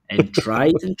tried and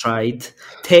tried.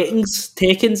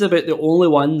 Tekken's about the only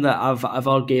one that I've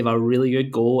ever gave a really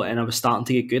good go, and I was starting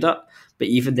to get good at. But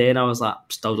even then, I was like,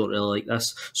 still don't really like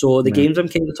this. So the games I'm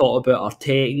kind of talking about are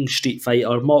Tekken, Street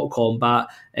Fighter, Mortal Kombat,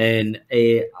 and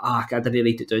I didn't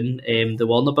write it down. The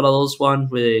Warner Brothers one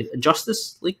with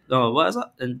Injustice League. No, what is it?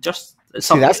 Injustice.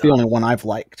 See, that's the only one I've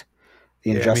liked.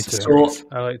 The Injustice series.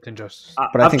 I liked Injustice,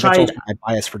 but I think that's also my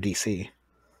bias for DC.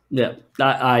 Yeah,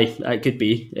 it could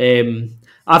be.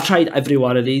 I've tried every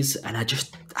one of these, and I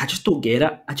just don't get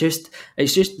it.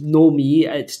 It's just no me.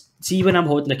 See, when I'm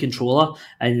holding a controller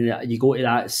and you go to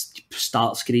that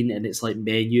start screen and it's like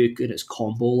menu and it's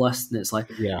combo list and it's like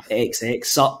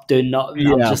XX up, down, up.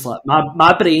 I'm just like,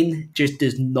 my brain just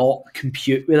does not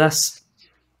compute with this.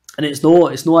 And it's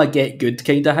not a get good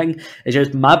kind of thing. It's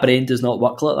just my brain does not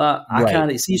work like that. I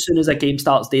can't see as soon as a game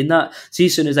starts doing that. See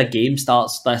as soon as a game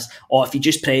starts this, or if you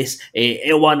just press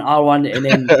L1, R1, and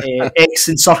then X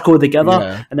and circle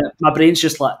together, and my brain's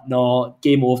just like, no,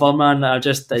 game over, man. It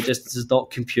just does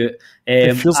not compute.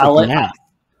 It feels like math.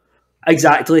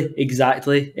 Exactly.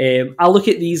 I look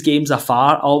at these games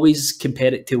afar. I always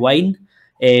compare it to wine.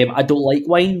 I don't like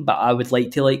wine, but I would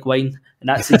like to like wine. And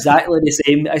that's exactly the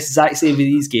same. It's exactly the same with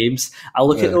these games. I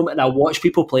look at them and I watch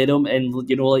people play them, and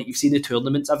like you've seen the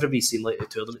tournaments. Everybody's seen like the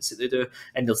tournaments that they do,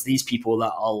 and there's these people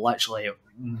that are literally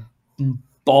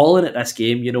balling at this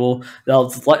game. They're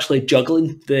literally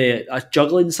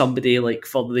juggling somebody like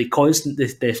for the constant,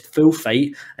 the full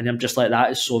fight, and I'm just like,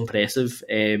 that is so impressive.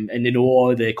 And they know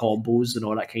all the combos and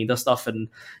all that kind of stuff, and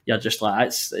you're just like,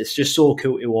 it's just so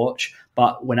cool to watch.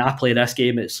 But when I play this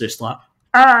game, it's just like,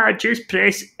 just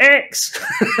press X.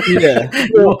 Yeah.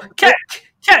 Kick.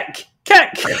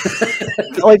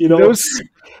 Like those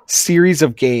series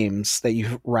of games that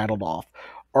you've rattled off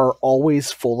are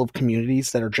always full of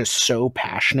communities that are just so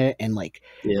passionate and like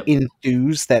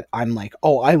enthused that I'm like,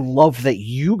 oh, I love that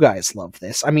you guys love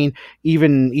this. I mean,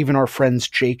 even our friends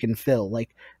Jake and Phil,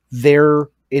 like their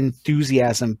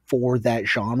enthusiasm for that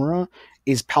genre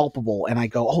is palpable, and I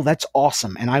go, oh, that's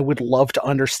awesome, and I would love to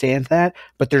understand that,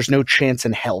 but there's no chance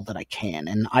in hell that I can.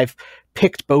 And I've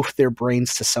picked both their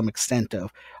brains to some extent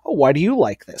of, oh, why do you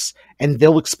like this? And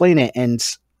they'll explain it, and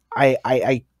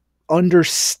I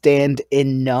understand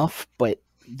enough, but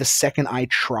the second I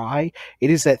try, it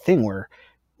is that thing where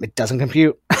it doesn't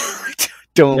compute.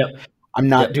 I'm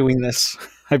not doing this.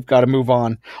 I've got to move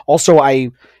on. Also,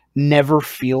 I never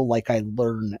feel like I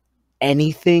learn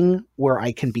anything where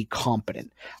I can be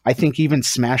competent. I think even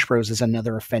Smash Bros is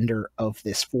another offender of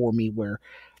this for me, where,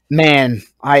 man,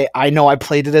 I know I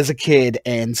played it as a kid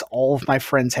and all of my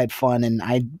friends had fun, and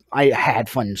I had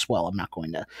fun as well. I'm not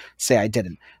going to say I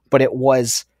didn't, but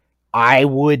I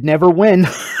would never win.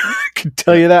 I can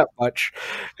tell you that much,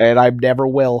 and I never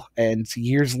will. And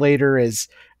years later, as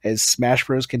Smash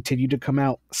Bros continued to come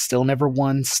out, still never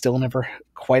won, still never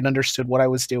quite understood what I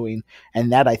was doing,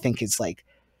 and that I think is like,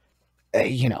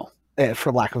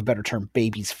 for lack of a better term,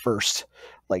 baby's first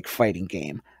like fighting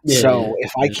game. So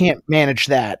if I can't manage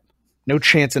that, no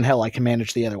chance in hell I can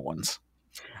manage the other ones.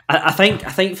 I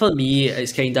think for me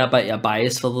it's kind of a bit of a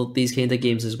bias for these kind of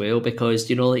games as well, because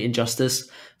like Injustice,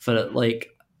 for like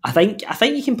I think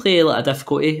you can play like a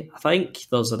difficulty. I think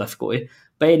there's a difficulty,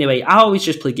 but anyway, I always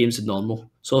just play games in normal.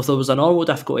 So if there was a normal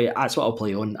difficulty, that's what I'll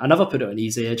play on. I never put it on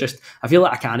easy. I feel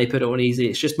like I can't put it on easy.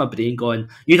 It's just my brain going,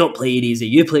 you don't play it easy,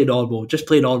 you play normal, just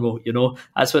play normal.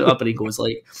 That's what my brain goes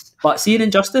like. But seeing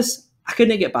Injustice, I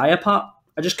couldn't get by a part.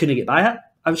 I just couldn't get by it.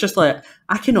 I was just like,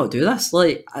 I cannot do this.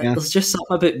 Like, there's just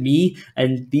something about me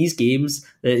and these games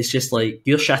that it's just like,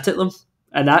 you're shit at them.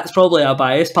 And that's probably a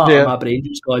biased part of my brain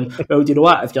just going, well, do you know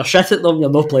what? If you're shit at them, you're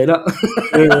not playing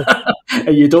it.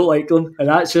 And you don't like them. And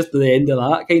that's just the end of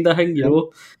that kind of thing, you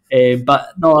know? But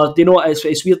no, you know what?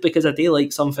 It's weird because I do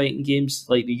like some fighting games,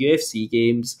 like the UFC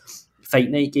games, Fight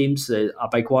Night games, a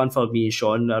big one for me and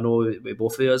Sean. I know we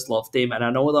both of us love them, and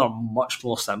I know they're much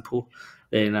more simple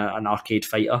than an arcade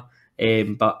fighter.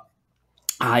 But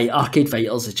arcade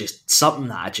fighters is just something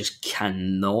that I just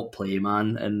cannot play,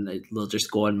 man, and they're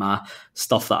just going my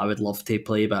stuff that I would love to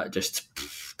play, but I just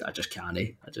can't.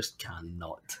 I just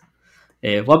cannot.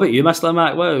 What about you, Mr.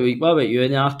 Mac? What about you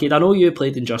in the arcade? I know you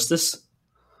played Injustice.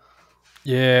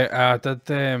 Yeah, I did.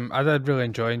 I did really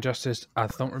enjoy Injustice. I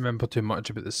don't remember too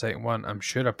much about the second one. I'm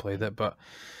sure I played it, but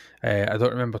I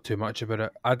don't remember too much about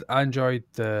it. I enjoyed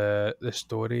the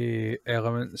story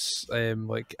elements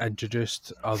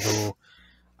introduced, although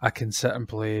I can sit and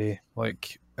play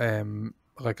like a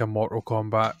Mortal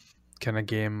Kombat kind of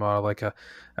game, or like a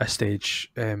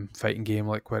stage fighting game,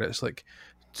 like where it's like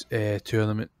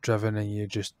tournament driven and you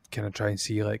just kind of try and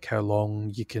see like how long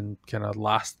you can kind of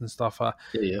last and stuff.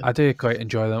 I do quite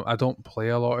enjoy them. I don't play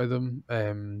a lot of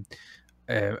them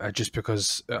just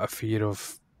because I fear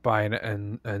of buying it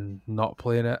and not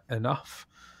playing it enough.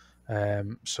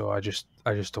 So I just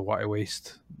don't want to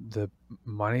waste the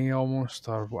money almost,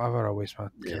 or whatever. I waste my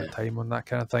kind of time on that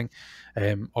kind of thing.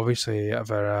 Obviously I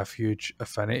have a huge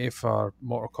affinity for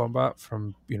Mortal Kombat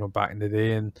from back in the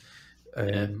day, and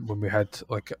when we had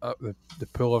like the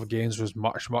pool of games was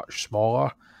much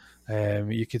smaller,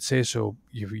 you could say. So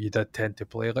you did tend to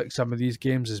play like some of these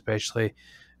games, especially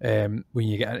when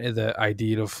you get into the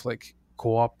idea of like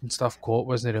co-op and stuff. Co-op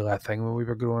wasn't really a thing when we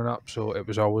were growing up, so it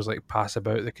was always like pass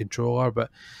about the controller,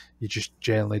 but you just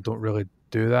generally don't really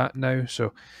do that now.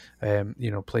 So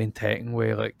playing Tekken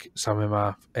with like some of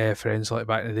my friends like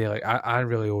back in the day, like I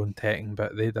really own Tekken,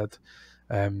 but they did.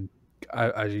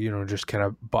 I just kind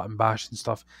of button bash and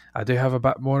stuff. I do have a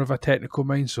bit more of a technical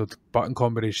mind, so the button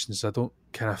combinations, I don't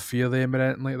kind of fear them or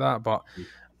anything like that, but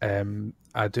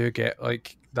I do get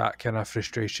like that kind of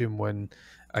frustration when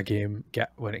a game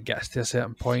when it gets to a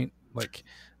certain point, like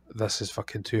this is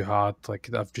fucking too hard, like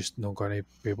I'm just not going to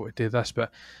be able to do this.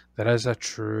 But there is a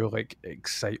true like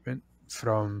excitement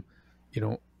from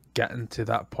getting to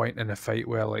that point in a fight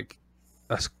where like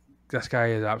this guy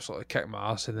is absolutely kicked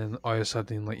my ass, and then all of a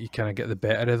sudden like you kind of get the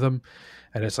better of them,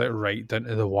 and it's like right down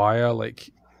to the wire, like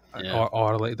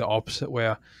or like the opposite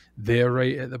where they're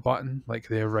right at the button, like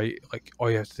they're right, like all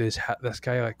you have to do is hit this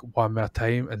guy like one more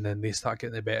time, and then they start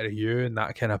getting the better of you, and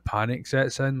that kind of panic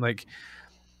sets in. Like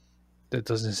that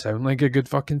doesn't sound like a good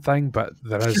fucking thing, but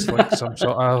there is like some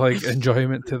sort of like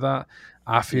enjoyment to that,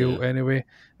 I feel anyway.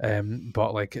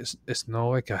 But like it's not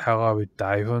like a hill I would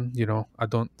dive on. I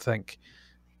don't think.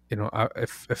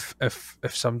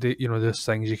 If somebody, there's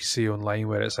things you can see online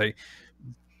where it's like,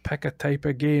 pick a type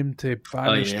of game to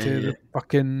banish to the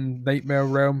fucking nightmare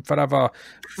realm forever.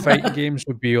 Fighting games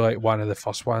would be like one of the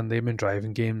first one. Them and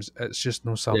driving games, it's just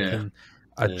not something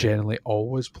I generally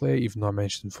always play, even though I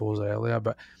mentioned Forza earlier,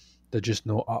 but they're just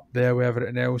not up there with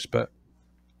everything else. But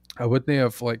I wouldn't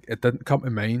have, like, it didn't come to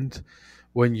mind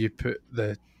when you put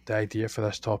the idea for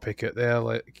this topic out there,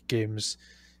 like games.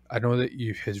 I know that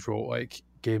you has wrote like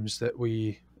games that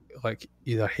we like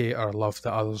either hate or love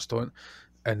that others don't,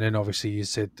 and then obviously you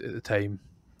said at the time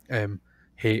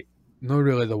hate, not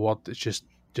really the word, it's just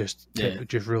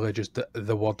really just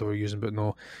the word that we're using, but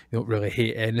no, you don't really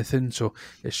hate anything, so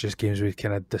it's just games we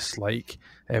kind of dislike.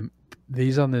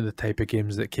 These aren't the type of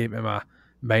games that came to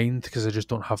mind because I just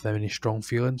don't have that many strong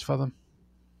feelings for them.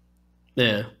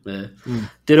 Yeah. Do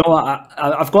you know what?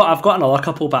 I've got another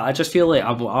couple, but I just feel like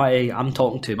I'm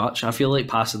talking too much. I feel like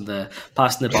passing the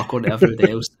buck on to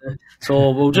everybody else.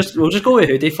 So we'll just go with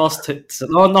Hoodie first.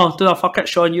 No, do a fuck it,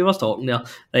 Sean. You were talking there.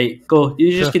 Right, go.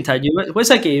 You just continue. What's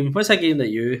a game? What's a game that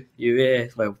you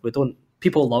well, we don't,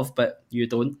 people love, but you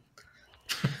don't?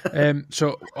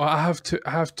 So I have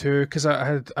two because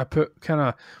I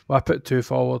put two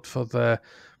forward for the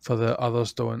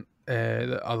others don't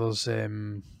the others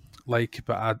like,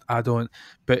 but I don't.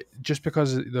 But just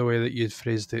because of the way that you'd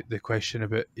phrased the question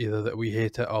about either that we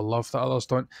hate it or love that others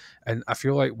don't, and I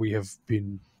feel like we have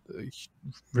been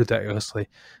ridiculously,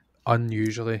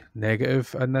 unusually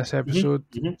negative in this episode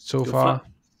so far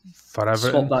for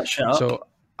everything. Swap that shit up. So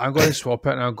I'm going to swap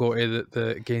it and I'll go to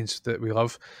the games that we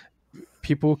love.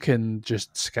 People can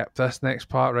just skip this next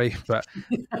part, right? But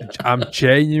I'm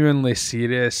genuinely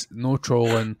serious, no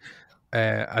trolling.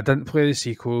 I didn't play the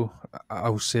sequel.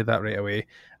 I'll say that right away.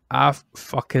 I've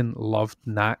fucking loved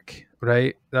Knack,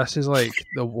 right? This is like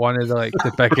one of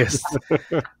the biggest.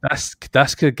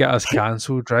 This could get us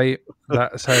cancelled, right?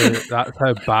 That's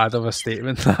how bad of a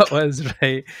statement that was,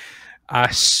 right?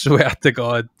 I swear to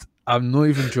God, I'm not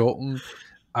even joking.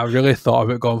 I really thought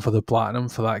about going for the platinum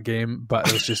for that game, but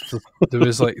it was just there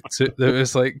was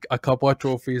like a couple of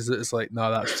trophies that it's like,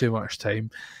 no, that's too much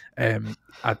time.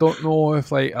 I don't know if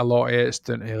like a lot of it's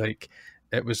down to like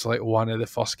it was like one of the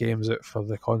first games out for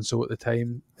the console at the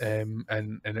time, and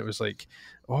it was like,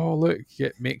 oh look,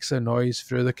 it makes a noise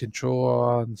through the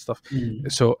controller and stuff.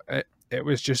 So it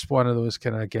was just one of those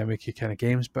kind of gimmicky kind of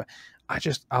games. But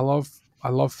I love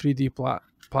 3D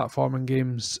platforming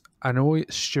games. I know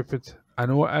it's stupid. I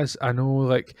know it is. I know,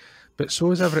 like, but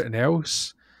so is everything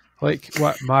else. Like,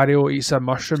 what, Mario eats a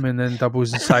mushroom and then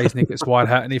doubles in size and he gets one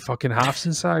hit and he fucking halves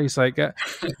in size. Like,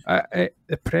 the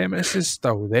premise is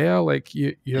still there. Like,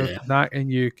 you're that,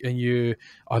 and you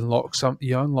unlock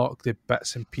the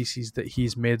bits and pieces that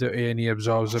he's made out of, and he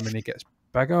absorbs them and he gets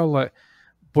bigger. Like,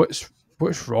 what's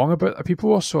wrong about it?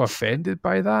 People are so offended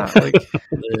by that. Like,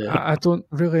 I don't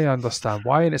really understand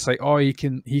why. And it's like, oh, he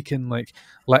can like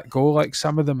let go like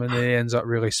some of them, and then he ends up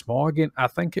really small again. I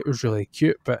think it was really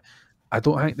cute, but I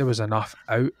don't think there was enough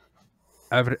out.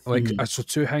 So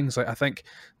two things. Like, I think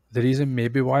the reason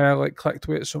maybe why I like clicked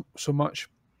with it so much,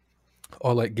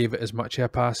 or like gave it as much of a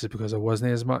pass, is because there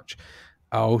wasn't as much.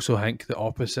 I also think the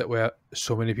opposite, where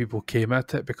so many people came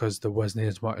at it because there wasn't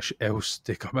as much else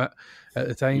to come at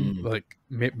the time. Like,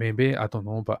 maybe, I don't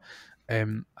know, but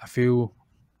I feel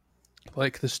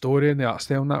like the story and the art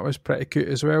style and that was pretty cute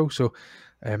as well. So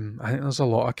I think there's a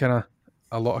lot of kind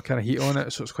of heat on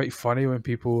it. So it's quite funny when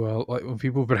people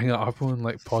bring it up on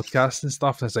like podcasts and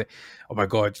stuff, and it's like, oh my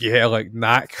god, yeah, like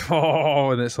Knack,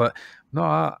 oh, and it's like, no,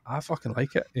 I fucking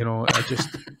like it. You know, I just.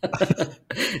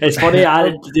 It's funny,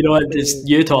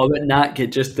 you talking about Knack,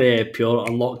 it just pure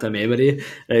unlocked a memory.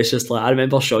 And it's just like, I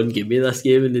remember Sean gave me this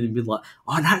game and then he'd be like,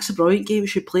 oh, Knack's a brilliant game, you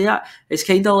should play it. It's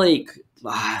kind of like,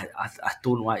 I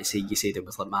don't know what to say, you said it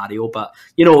was like Mario, but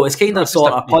you know, it's kind of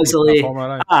sort of puzzly.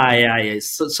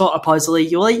 It's sort of puzzly.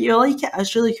 You like it,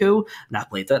 it's really cool. And I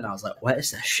played it and I was like, what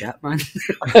is this shit, man?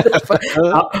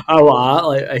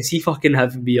 Is he fucking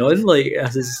having me on? Like,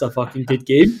 this is a fucking good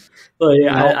game. Like,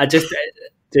 I just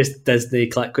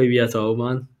doesn't click with me at all,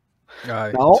 man.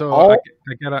 I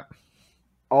get it.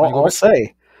 I'll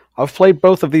say, I've played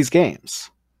both of these games.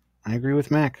 I agree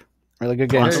with Mac. Really good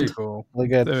games. There you go. Really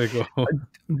good. There we go.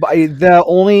 But the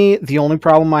only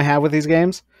problem I have with these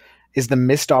games is the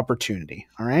missed opportunity.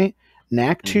 All right,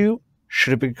 Knack 2 should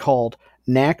have been called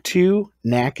Knack 2.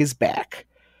 Knack is back.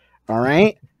 All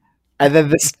right, and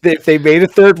then if they made a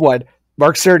third one,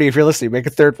 Mark Cerny, if you're listening, make a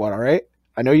third one. All right,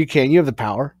 I know you can. You have the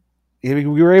power. We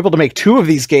were able to make 2 of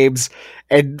these games,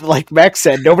 and like Max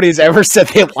said, nobody's ever said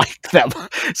they like them.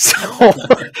 So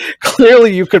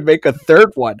clearly you could make a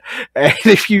third one. And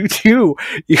if you do,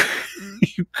 you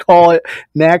call it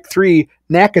Knack 3,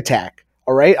 Knack Attack.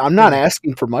 All right? I'm not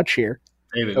asking for much here.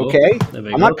 Okay?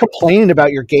 I'm not complaining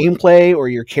about your gameplay or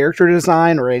your character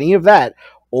design or any of that.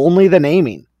 Only the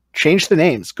naming. Change the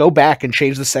names. Go back and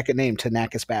change the second name to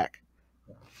Knack is back.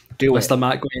 Mr.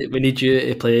 Mac, we need you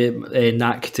to play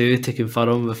Knack 2 to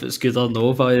confirm if it's good or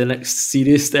no by the next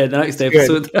series, the next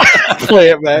episode.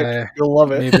 Play it, Mac. You'll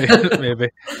love it.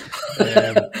 Maybe.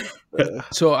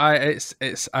 So I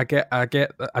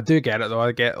do get it though.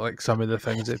 I get like some of the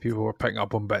things that people were picking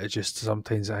up on, but it's just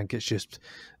sometimes I think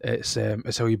it's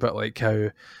a wee bit like how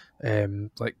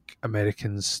like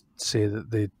Americans say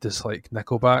that they dislike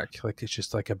Nickelback, like it's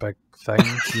just like a big thing.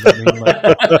 You know what I mean?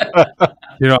 Like,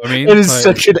 You know what I mean? It is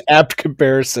like, such an apt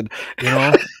comparison. You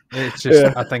know, it's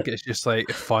just I think it's just like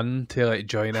fun to like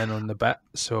join in on the bit.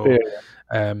 So, you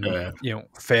know,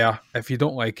 fair. If you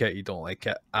don't like it, you don't like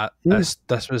it. This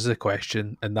was the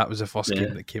question, and that was the first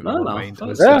game that came to my mind.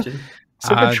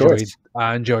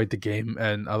 I enjoyed the game,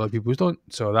 and other people don't.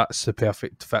 So that's the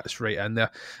perfect fits right in there.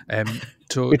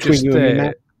 So between just, you and me,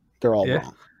 Matt, they're all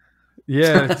wrong.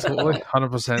 Yeah, totally,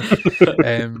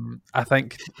 100%. I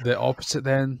think the opposite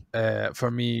then for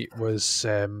me was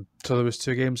so there was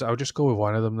two games. I'll just go with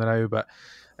one of them now, but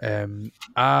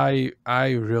I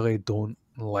really don't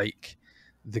like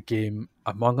the game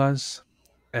Among Us.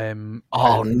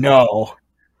 No,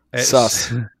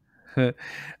 sus.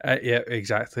 Yeah,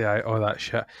 exactly. All that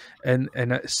shit, and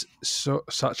it's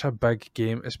such a big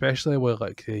game, especially with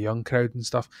like the young crowd and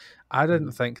stuff. I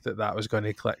didn't think that was going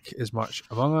to click as much.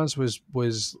 Among Us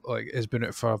was like has been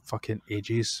out for fucking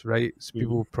ages, right? So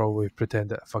people probably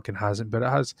pretend it fucking hasn't, but it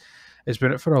has. It's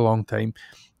been out for a long time.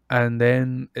 And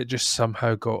then it just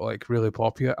somehow got like really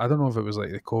popular. I don't know if it was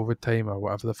like the COVID time or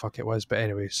whatever the fuck it was, but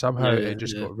anyway, somehow it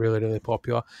just got really, really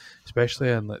popular, especially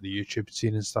in like the YouTube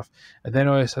scene and stuff. And then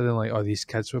all of a sudden, like, oh, these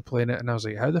kids were playing it, and I was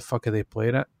like, how the fuck are they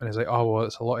playing it? And it's like, oh,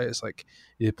 well, it's like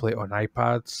they play it on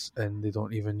iPads, and they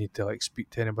don't even need to like speak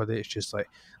to anybody. It's just like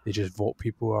they just vote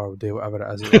people or do whatever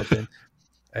it is that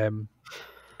they're doing.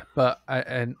 But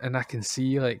I can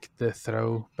see like the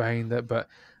thrill behind it, but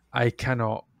I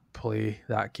cannot play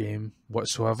that game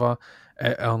whatsoever.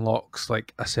 It unlocks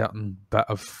like a certain bit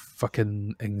of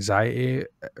fucking anxiety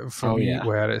for me,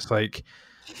 where it's like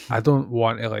I don't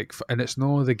want to like, and it's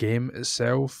not the game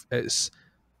itself. It's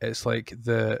like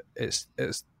it's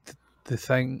the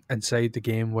thing inside the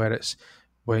game where it's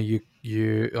when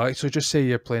you like, so just say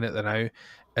you're playing it now,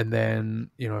 and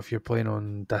then you know if you're playing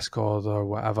on Discord or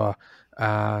whatever,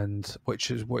 and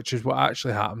which is what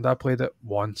actually happened. I played it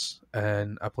once,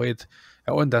 and I played it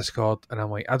on Discord, and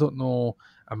I'm like, I don't know,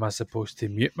 am I supposed to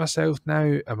mute myself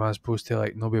now? Am I supposed to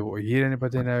like not be able to hear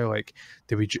anybody now? Like,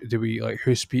 do we like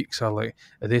who speaks, or like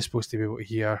are they supposed to be able to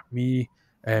hear me?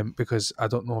 Because I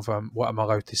don't know if what I'm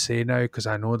allowed to say now, because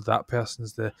I know that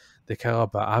person's the killer,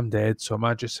 but I'm dead. So am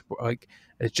I just like,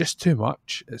 it's just too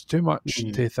much. It's too much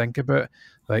to think about,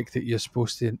 like that you're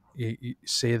supposed to you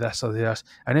say this or this,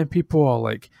 and then people are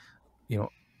like, you know,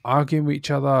 arguing with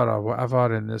each other or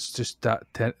whatever, and it's just that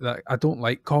I don't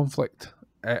like conflict,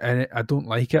 and I don't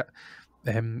like it.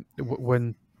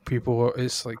 When people,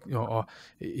 it's like, you know, oh,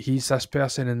 he's this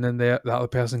person, and then the other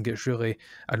person gets really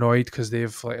annoyed because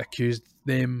they've like accused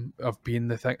them of being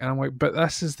the thing, and I'm like, but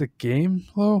this is the game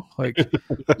though, like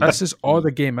this is all the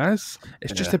game is.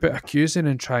 It's just about accusing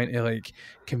and trying to like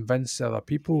convince other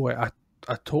people. Like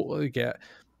I totally get.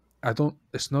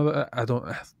 It's not that I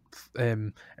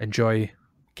don't enjoy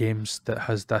games that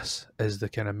has this as the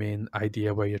kind of main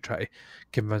idea, where you try to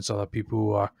convince other people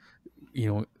or, you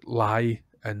know, lie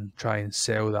and try and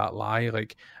sell that lie.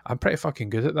 Like, I'm pretty fucking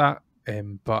good at that,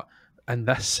 but in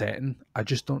this setting I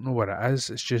just don't know what it is.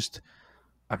 It's just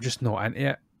I'm just not into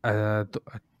it.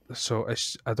 So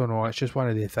I don't know, it's just one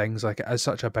of the things. Like, it is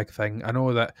such a big thing. I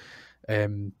know that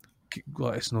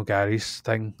like, it's no Gary's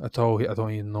thing at all. I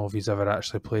don't even know if he's ever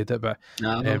actually played it, but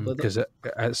because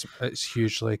it's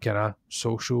hugely kind of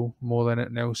social more than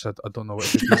it now. So I don't know what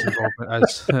his involvement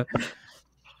is.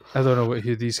 I don't know what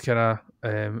his kind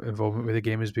of involvement with the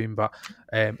game has been, but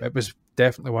it was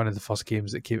definitely one of the first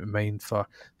games that came to mind for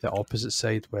the opposite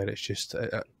side, where it's just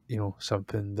you know,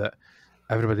 something that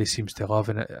everybody seems to love,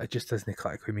 and it just doesn't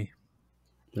click with me.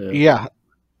 Yeah.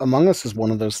 Among Us is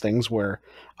one of those things where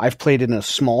I've played in a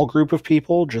small group of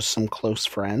people, just some close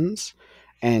friends,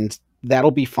 and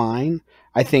that'll be fine.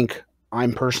 I think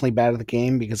I'm personally bad at the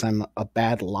game because I'm a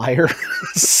bad liar.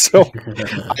 So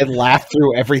I laugh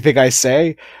through everything I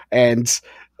say, and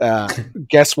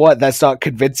guess what? That's not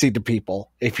convincing to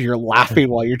people if you're laughing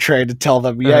while you're trying to tell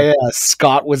them, yeah,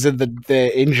 Scott was in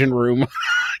the engine room.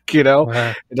 You know,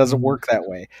 it doesn't work that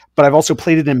way. But I've also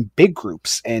played it in big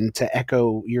groups, and to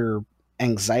echo your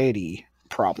anxiety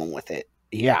problem with it,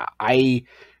 I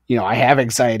have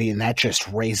anxiety, and that just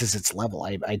raises its level.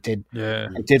 I did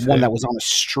one that was on a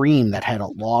stream that had a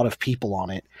lot of people on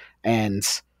it, and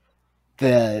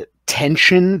the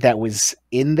tension that was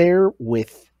in there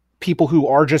with people who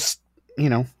are just, you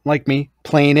know, like me,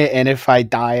 playing it, and if I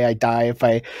die, I die. If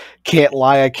I can't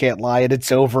lie, I can't lie, and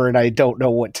it's over, and I don't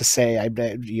know what to say.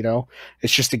 You know,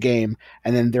 it's just a game.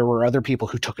 And then there were other people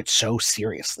who took it so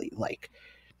seriously, like,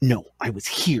 no, I was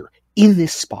here in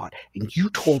this spot, and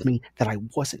you told me that I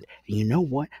wasn't. And you know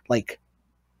what? Like,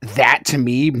 that to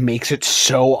me makes it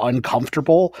so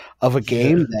uncomfortable of a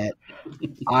game that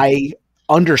I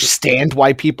understand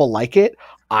why people like it.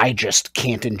 I just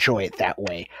can't enjoy it that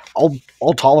way.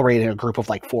 I'll tolerate it in a group of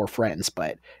like 4 friends,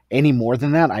 but any more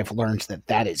than that, I've learned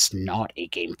that is not a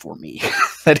game for me.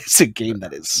 That is a game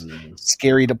that is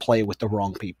scary to play with the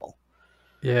wrong people.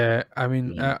 Yeah, I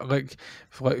mean, like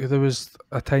there was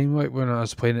a time like when I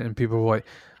was playing it and people were like,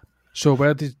 so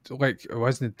where did, like, it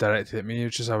wasn't directed at me, it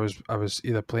was just I was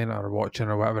either playing it or watching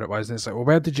or whatever it was, and it's like, well,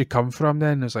 where did you come from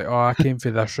then? And it's like, oh, I came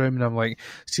from this room, and I'm like,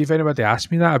 see, if anybody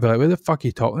asked me that, I'd be like, what the fuck are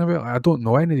you talking about? Like, I don't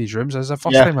know any of these rooms. This is the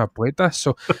first time I've played this,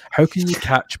 so how can you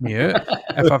catch me out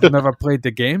if I've never played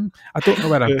the game? I don't know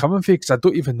where I'm coming from, because I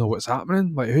don't even know what's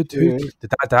happening. Like, who did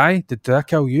I die? Did I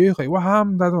kill you? Like, what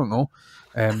happened? I don't know.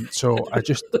 So I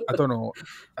don't know.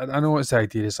 I know it's the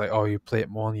idea, it's like, oh, you play it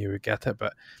more and you would get it,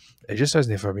 but it just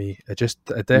isn't for me. It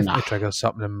definitely triggers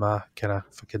something in my kind of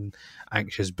fucking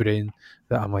anxious brain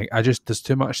that I'm like, there's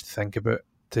too much to think about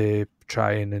to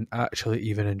try and actually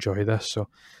even enjoy this. So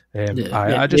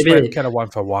I just went kind of 1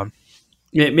 for 1.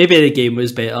 Yeah, maybe the game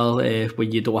was better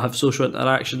when you don't have social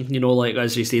interaction. You know, like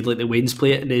as you said, like the Waynes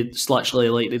play it and it's literally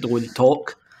like they don't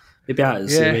talk. Maybe that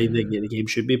is the way the game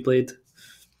should be played.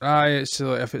 It's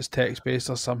like if it's text based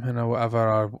or something or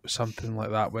whatever, or something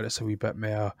like that, where it's a wee bit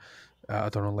more. I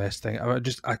don't know, less thing.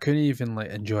 I couldn't even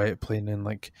like enjoy it playing in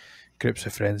like groups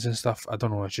of friends and stuff. I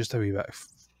don't know. It's just a wee bit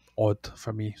odd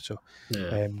for me. So,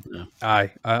 I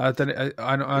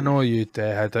know you'd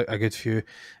had a good few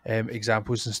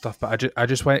examples and stuff, but I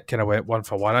just went 1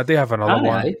 for 1. I do have another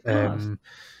one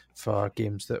for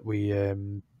games that we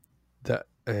that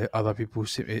other people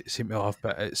seem to love,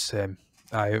 but it's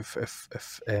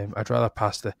if I'd rather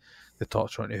pass the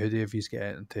torch on to Hoodie if he's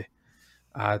getting to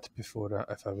add before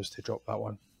if I was to drop that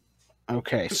one.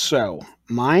 Okay, so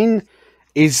mine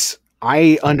is,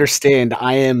 I understand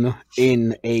I am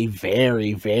in a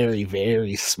very, very,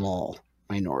 very small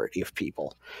minority of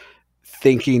people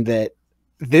thinking that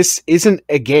this isn't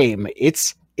a game,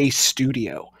 it's a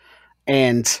studio.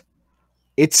 And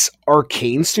it's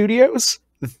Arcane Studios,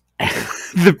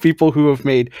 the people who have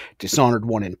made Dishonored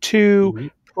 1 and 2,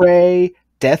 Prey,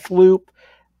 Deathloop.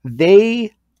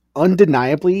 They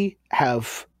undeniably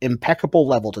have impeccable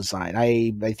level design.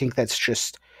 I think that's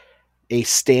just a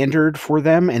standard for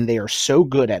them, and they are so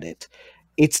good at it.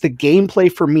 It's the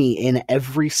gameplay for me in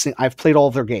every I've played all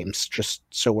of their games, just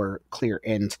so we're clear,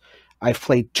 and I've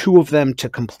played 2 of them to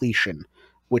completion,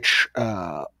 which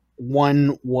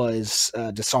one was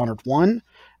Dishonored 1,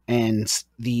 and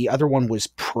the other one was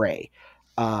Prey.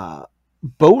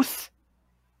 Both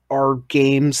are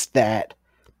games that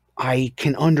I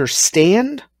can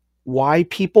understand why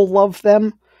people love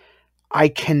them. I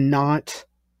cannot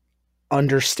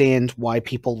understand why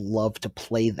people love to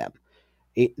play them.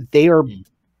 They are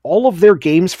all of their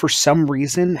games, for some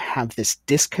reason, have this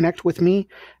disconnect with me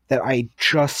that I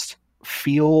just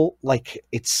feel like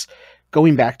it's,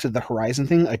 going back to the Horizon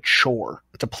thing, a chore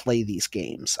to play these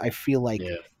games. I feel like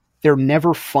they're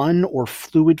never fun or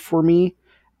fluid for me,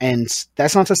 and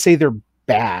that's not to say they're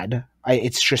bad.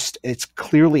 It's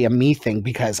clearly a me thing,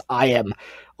 because I am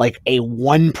like a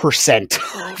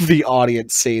 1% of the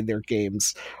audience saying their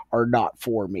games are not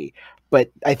for me. But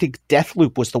I think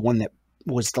Deathloop was the one that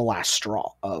was the last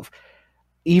straw of,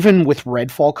 even with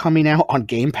Redfall coming out on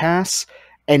Game Pass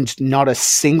and not a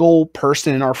single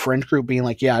person in our friend group being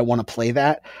like, yeah, I want to play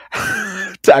that.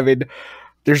 I mean,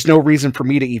 there's no reason for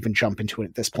me to even jump into it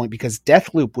at this point, because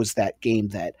Deathloop was that game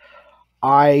that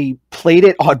I played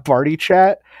it on Party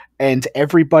Chat and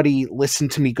everybody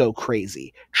listened to me go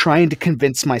crazy, trying to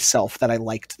convince myself that I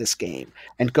liked this game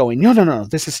and going, no,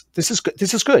 this is good.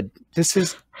 This is good. This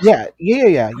is, yeah.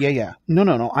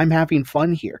 No, I'm having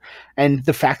fun here. And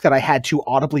the fact that I had to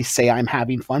audibly say I'm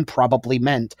having fun probably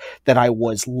meant that I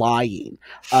was lying.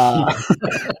 And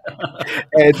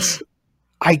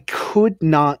I could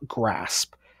not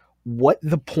grasp what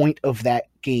the point of that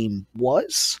game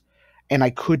was, and I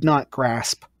could not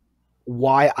grasp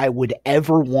why I would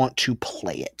ever want to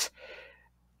play it.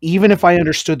 Even if I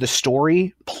understood the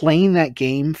story, playing that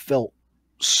game felt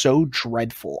so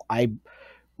dreadful. I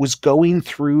was going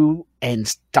through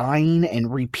and dying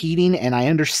and repeating, and I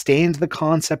understand the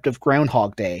concept of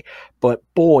Groundhog Day, but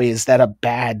boy, is that a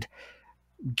bad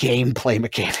gameplay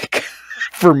mechanic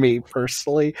for me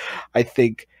personally. I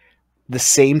think the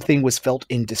same thing was felt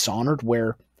in Dishonored,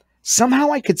 where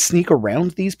somehow I could sneak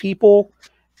around these people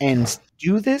and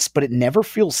do this, but it never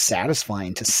feels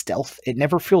satisfying to stealth. It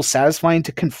never feels satisfying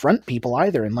to confront people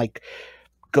either and like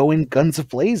go in guns a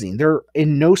blazing. There,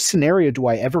 in no scenario do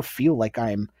I ever feel like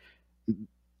I'm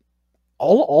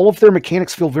all of their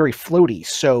mechanics feel very floaty.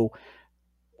 So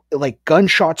like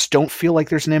gunshots don't feel like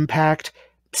there's an impact.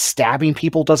 Stabbing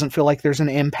people doesn't feel like there's an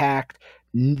impact.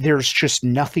 there's just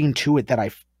nothing to it that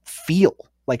I feel.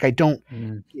 Like, I don't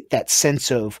get that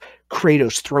sense of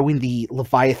Kratos throwing the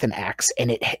Leviathan axe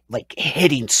and it like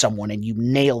hitting someone and you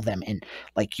nail them and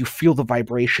like you feel the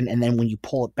vibration, and then when you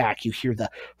pull it back you hear the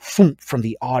thump from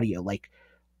the audio. Like,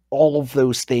 all of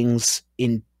those things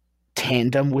in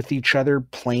tandem with each other,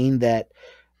 playing that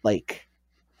like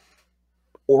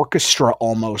orchestra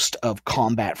almost of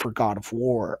combat for God of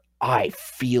War, I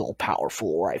feel powerful,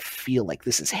 or I feel like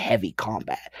this is heavy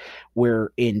combat.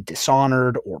 Where in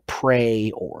Dishonored or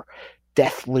Prey or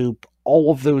Deathloop, all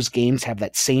of those games have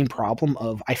that same problem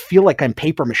of I feel like I'm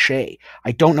paper mache.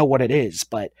 I don't know what it is,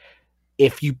 but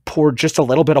if you poured just a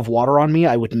little bit of water on me,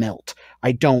 I would melt.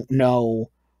 I don't know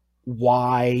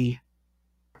why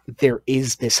there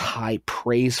is this high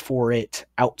praise for it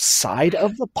outside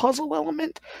of the puzzle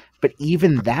element, but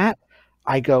even that,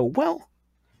 I go, well,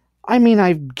 I mean,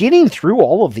 I'm getting through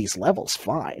all of these levels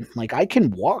fine. Like, I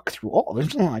can walk through all.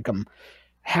 There's not like I'm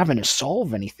having to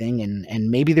solve anything,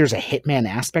 and maybe there's a Hitman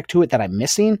aspect to it that I'm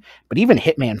missing, but even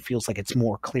Hitman feels like it's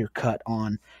more clear-cut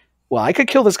on, well, I could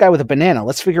kill this guy with a banana.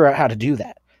 Let's figure out how to do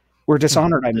that. Where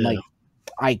Dishonored, I'm like,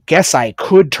 I guess I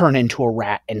could turn into a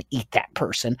rat and eat that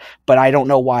person, but I don't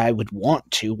know why I would want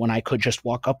to when I could just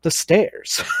walk up the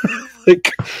stairs.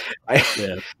 Like,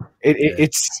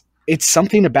 it's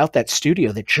something about that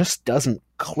studio that just doesn't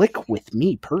click with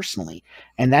me personally.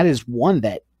 And that is one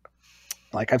that,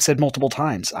 like I've said multiple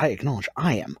times, I acknowledge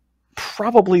I am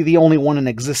probably the only one in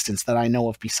existence that I know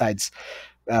of besides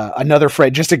another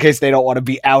friend, just in case they don't want to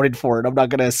be outed for it. I'm not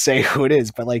going to say who it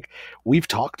is, but like, we've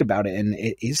talked about it, and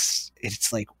it's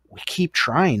like we keep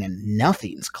trying and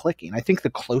nothing's clicking. I think the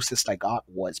closest I got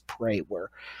was Prey,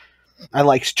 where I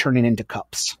liked turning into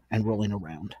cups and rolling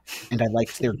around, and I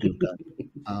liked their goo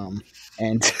gun.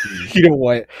 And you know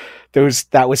what?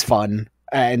 That was fun,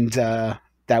 and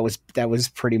that was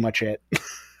pretty much it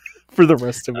for the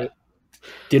rest of it.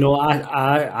 Do you know,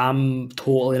 I'm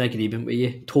totally in agreement with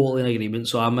you. Totally in agreement.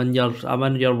 So I'm in your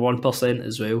 1%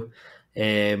 as well.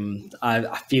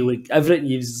 I feel like everything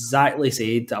you've exactly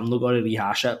said, I'm not going to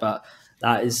rehash it, but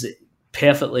that is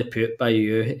perfectly put by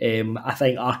you. I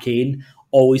think Arcane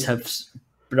always have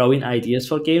brilliant ideas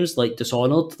for games like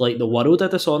Dishonored. Like, the world of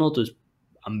Dishonored was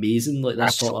amazing. Like,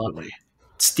 this sort of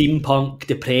steampunk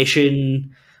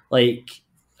depression. Like,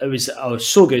 it was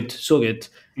so good, so good.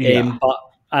 Yeah. But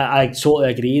I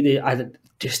totally agree.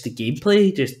 Just the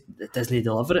gameplay just doesn't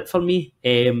deliver it for me.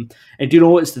 And do you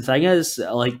know what's the thing is?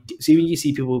 Like, see, when you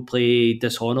see people play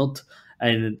Dishonored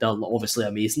and they're obviously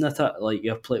amazing at it, like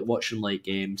you're watching like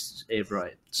games,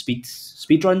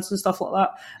 speed runs and stuff like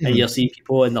that, and you're seeing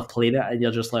people and they're playing it, and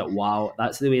you're just like, wow,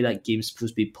 that's the way that game's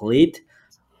supposed to be played.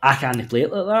 I can't play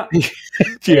it like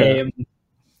that. Yeah.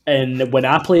 And when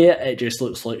I play it, it just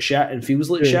looks like shit and feels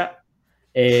like shit.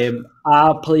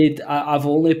 I've played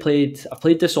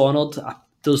Dishonored.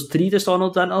 There's 3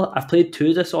 Dishonored in it. I've played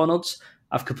 2 Dishonoreds.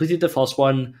 I've completed the first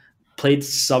one, played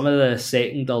some of the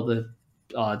second or the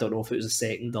I don't know if it was the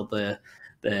second or the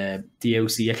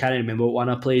DLC. I can't remember what one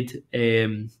I played.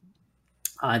 And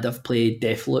I've played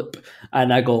Deathloop,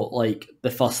 and I got like the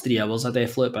first 3 hours of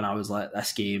Deathloop, and I was like,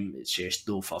 this game, it's just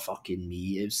no for fucking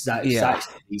me. It was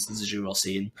exactly the reasons as you were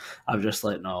saying. I was just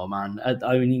like, no, man.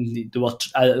 I mean, they were,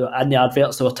 in the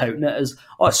adverts, they were touting it as,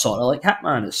 oh, it's sort of like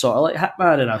Hitman. It's sort of like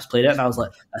Hitman. And I was playing it, and I was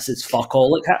like, this is fuck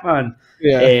all like Hitman.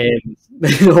 Yeah.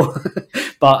 You know?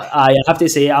 But I have to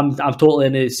say, I'm totally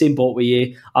in the same boat with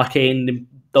you. Arcane,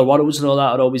 their worlds and all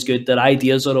that are always good. Their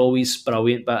ideas are always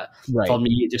brilliant, but for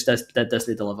me, it just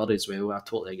doesn't deliver as well. I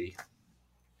totally agree.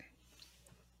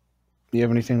 Do you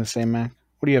have anything to say, Mac?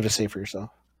 What do you have to say for yourself?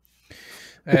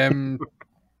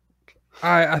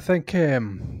 I think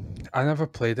I never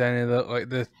played any of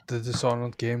the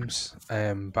Dishonored games,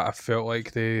 but I felt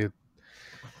like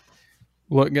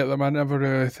looking at them, I never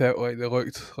really felt like they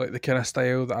looked like the kind of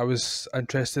style that I was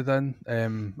interested in.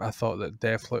 I thought that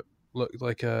Deathloop looked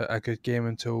like a good game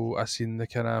until I seen the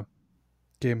kind of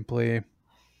gameplay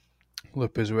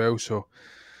loop as well. So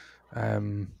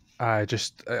I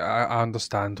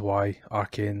understand why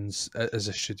Arcane's as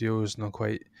a studio is not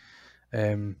quite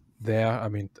there. I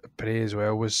mean, Prey as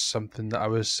well was something that I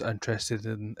was interested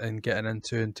in getting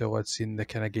into until I'd seen the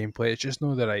kind of gameplay. It's just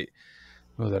not the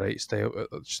right style.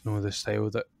 It's not the style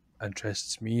that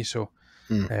interests me. So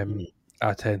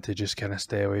I tend to just kind of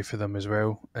stay away from them as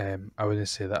well. I wouldn't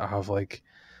say that I have like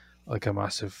a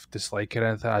massive dislike or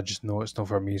anything. I just know it's not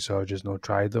for me, so I just not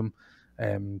tried them.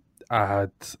 I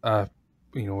had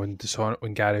when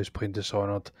Gary was playing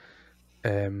Dishonored,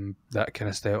 that kind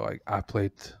of style, like I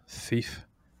played Thief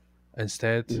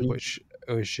instead, which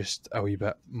it was just a wee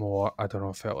bit more. I don't know.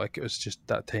 I felt like it was just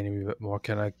that tiny wee bit more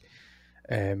kind of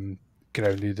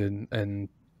grounded in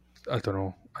I don't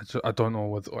know. I don't know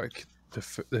what like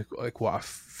like what I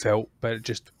felt, but it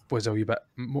just was a wee bit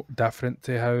different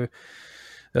to how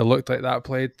it looked like that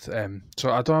played.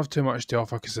 So I don't have too much to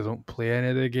offer because I don't play any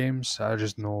of the games. I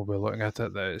just know by looking at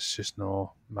it that it's just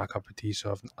no my cup of tea.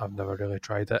 So I've never really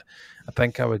tried it. I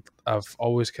think I've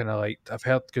always kind of liked. I've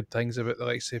heard good things about the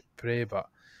likes of Prey, but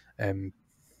I'm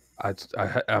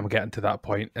getting to that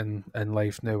point in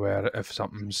life now where if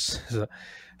something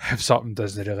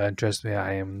doesn't really interest me,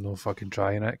 I am no fucking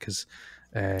trying it because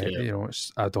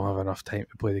I don't have enough time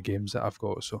to play the games that I've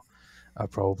got, so I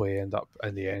probably end up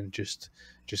in the end just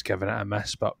giving it a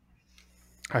miss. But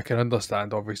I can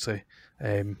understand, obviously,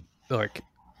 like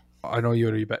I know you're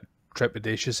a wee bit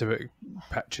trepidatious about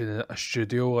pitching a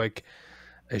studio like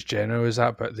as general as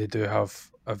that, but they do have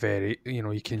a very,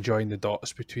 you can join the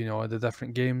dots between all the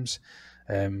different games.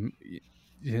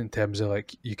 In terms of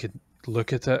like, you could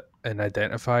look at it and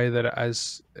identify that it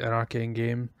is an Arcane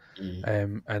game,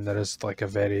 and there is like a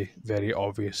very, very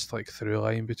obvious like through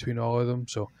line between all of them.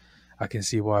 So I can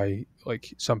see why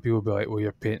like some people be like, well,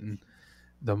 you're painting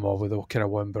them all with a kind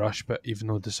of one brush, but even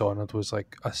though Dishonored was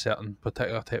like a certain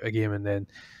particular type of game, and then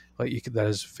like there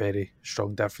is very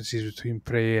strong differences between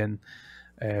Prey and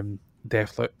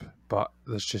Deathloop, but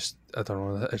there's just, I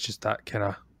don't know, it's just that kind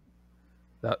of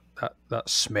that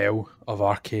smell of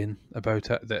Arcane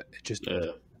about it that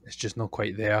it's just not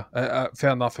quite there.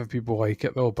 Fair enough if people like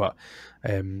it though, but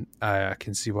I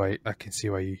can see why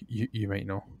you might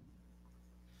know.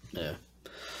 Yeah.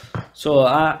 So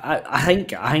I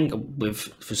think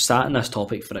we've started this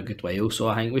topic for a good while, so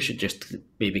I think we should just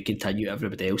maybe continue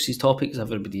everybody else's topics.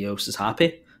 Everybody else is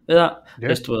happy with that. Yeah.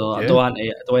 I don't want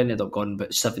to end up going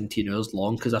about 17 hours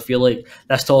long because I feel like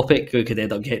this topic we could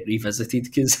end up getting revisited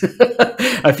because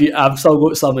I've still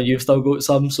got some and you've still got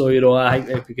some, so I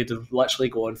think we could literally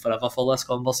go on forever for this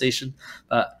conversation.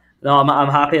 But no, I'm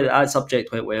happy that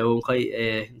subject went well.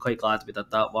 I'm quite glad we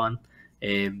did that one.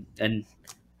 And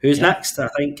who's next? I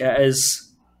think it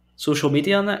is social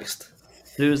media next.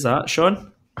 Who's that,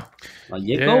 Sean? Go.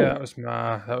 That was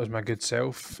my good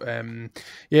self.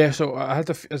 So I had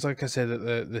as like I said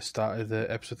at the start of the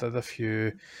episode, I had a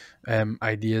few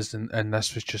ideas, and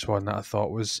this was just one that I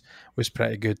thought was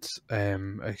pretty good.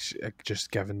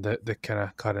 Just given the kind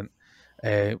of current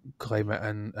climate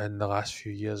in the last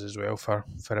few years as well for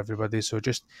everybody. So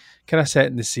just kind of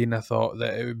setting the scene, I thought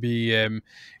that it would be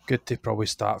good to probably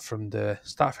start from the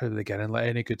beginning, like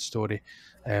any good story,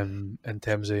 in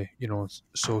terms of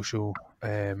social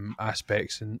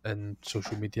aspects and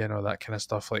social media and all that kind of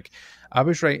stuff. Like I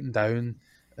was writing down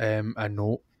a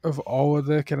note of all of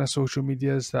the kind of social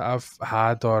medias that I've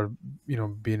had or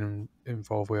been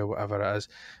involved with or whatever it is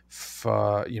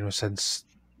for since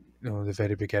the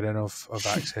very beginning of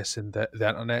accessing the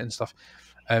internet and stuff.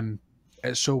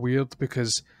 It's so weird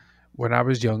because when I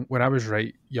was young, like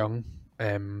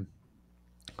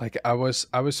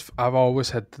I've always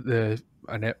had the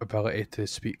ability to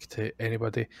speak to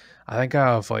anybody. I think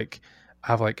I've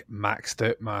maxed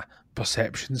out my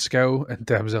perception skill in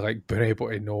terms of like being able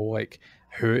to know like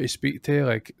who to speak to.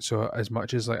 Like, so as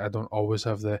much as like I don't always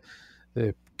have the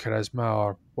charisma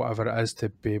or whatever it is to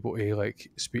be able to like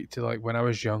speak to, like when I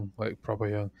was young, like proper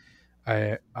young,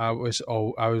 I was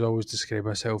always describe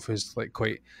myself as like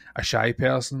quite a shy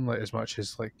person, like as much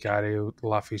as like Gary will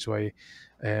laugh his way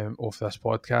off this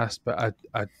podcast, but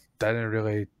I didn't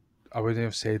really, I wouldn't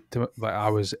have said like I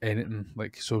was anything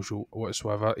like social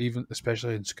whatsoever, even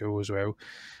especially in school as well.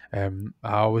 I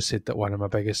always said that one of my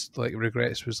biggest like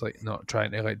regrets was like not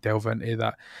trying to like delve into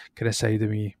that kind of side of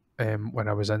me when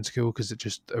I was in school, because it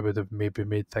would have maybe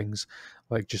made things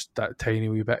like just that tiny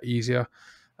wee bit easier,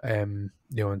 in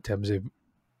terms of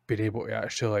being able to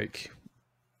actually like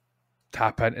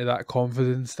tap into that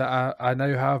confidence that I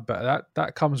now have. But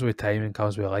that comes with time and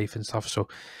comes with life and stuff, so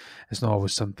it's not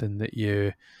always something that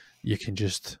you can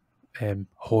just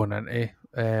hone into,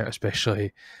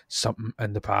 especially something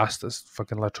in the past that's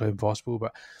fucking literally impossible.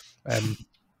 But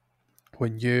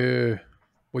when you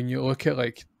look at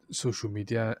like social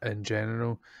media in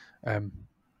general,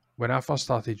 when I first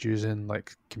started using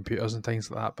like computers and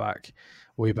things like that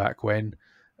way back when,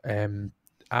 I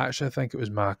actually think it was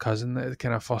my cousin that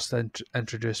kind of first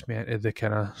introduced me into the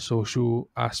kind of social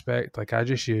aspect. Like I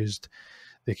just used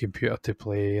the computer to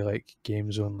play like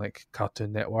games on like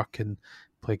Cartoon Network and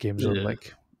play games on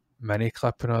like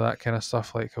Miniclip and all that kind of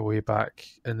stuff, like way back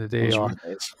in the day,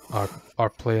 or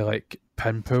play like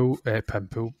pinball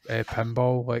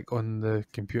like on the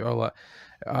computer. Like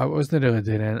I wasn't really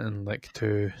doing anything like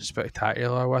too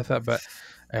spectacular with it, but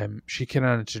she kind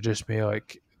of introduced me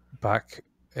like back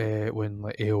when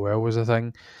like AOL was a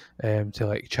thing, to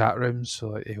like chat rooms, so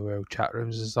like AOL chat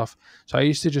rooms and stuff. So I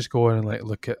used to just go in and like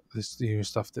look at this,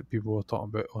 stuff that people were talking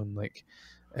about on like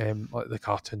the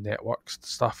Cartoon Networks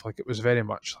stuff. Like it was very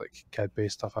much like kid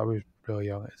based stuff. I was really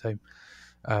young at the time.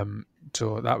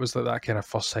 So that was like that kind of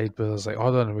first side where there's like,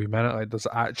 hold on a wee minute, like there's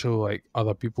actual like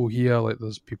other people here, like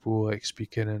there's people like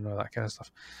speaking and all that kind of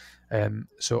stuff.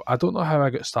 So I don't know how I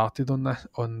got started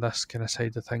on this kind of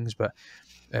side of things, but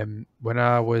when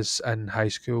I was in high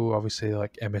school, obviously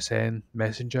like MSN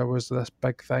Messenger was this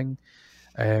big thing.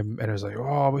 And it was like,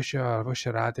 oh, what's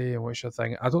your Addy and what's your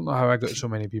thing? I don't know how I got so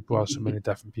many people or so many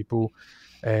different people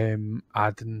adding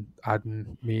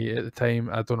me at the time.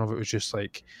 I don't know if it was just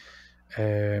like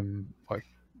like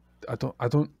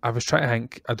I was trying to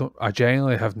think. I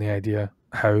genuinely have no idea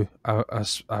how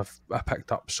I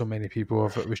picked up so many people.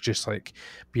 If it was just like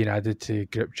being added to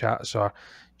group chats or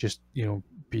just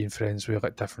being friends with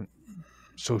like different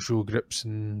social groups,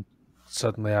 and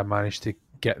suddenly I managed to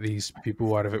get these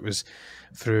people, or if it was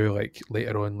through like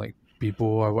later on like Bebo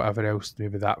or whatever else,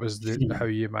 maybe that was how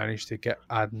you managed to get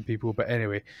adding people. But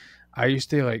anyway, I used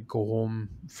to like go home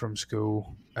from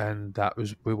school, and that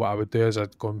was what I would do, is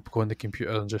I'd go on the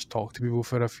computer and just talk to people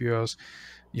for a few hours,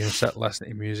 sit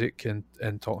listening to music and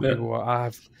talk to people.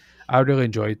 I really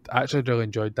enjoyed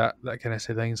that kind of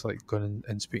side of things, like going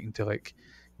and speaking to like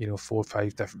 4 or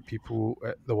 5 different people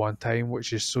at the one time,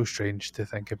 which is so strange to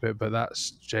think about, but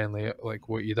that's generally like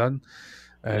what you done.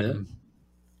 And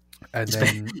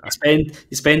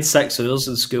you spend 6 hours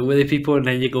in school with the people, and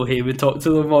then you go home and talk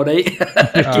to them all night.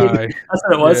 That's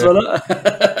what it was, wasn't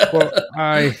it? Well,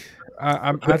 I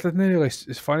didn't really.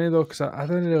 It's funny though, because I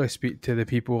didn't really speak to the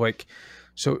people like.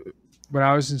 So when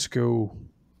I was in school,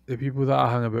 the people that I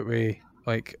hung about with,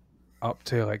 like up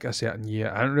to like a certain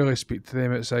year, I didn't really speak to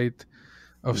them outside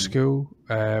of school.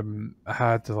 I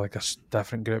had like a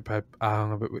different group. I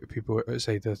hung about with people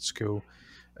outside of school.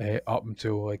 Up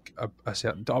until like a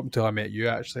certain, up until I met you,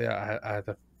 actually, I had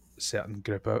a certain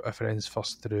group of friends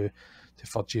first through to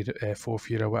third year, fourth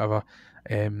year or whatever,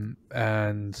 and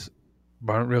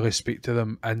we didn't really speak to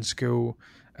them in school,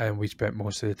 and we spent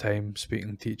most of the time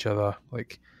speaking to each other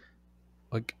like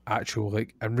actual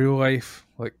like in real life,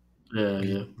 like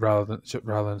rather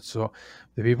than so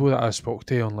the people that I spoke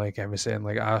to on like MSN,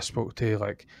 like I spoke to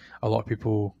like a lot of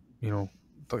people,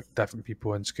 like different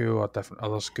people in school or different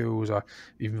other schools, or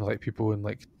even like people in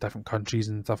like different countries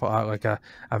and stuff like that. Like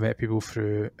I met people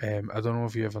through I don't know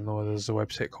if you ever know, there's a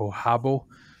website called Habbo.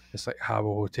 It's like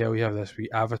Habbo Hotel. You have this wee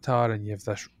avatar and you have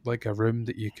this like a room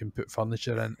that you can put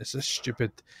furniture in. It's this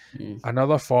stupid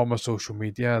another form of social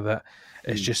media that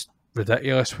it's just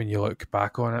ridiculous when you look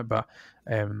back on it, but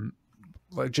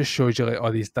like just shows you like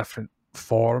all these different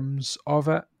forms of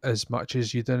it, as much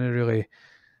as you didn't really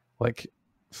like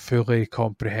fully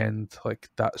comprehend like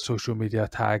that social media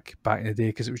tag back in the day,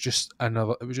 because it was just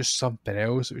something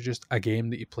else. It was just a game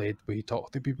that you played where you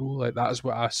talk to people. Like that's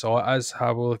what I saw it as,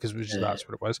 Habbo, because that's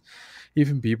what it was.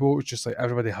 Even Bebo, it was just like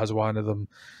everybody has one of them,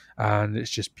 and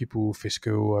it's just people for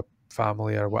school or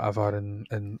family or whatever,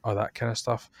 and all that kind of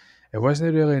stuff. It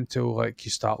wasn't really until like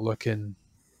you start looking,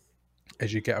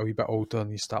 as you get a wee bit older,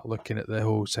 and you start looking at the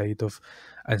whole side of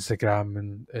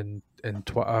Instagram and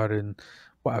Twitter and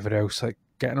whatever else, like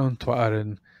getting on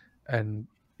Twitter and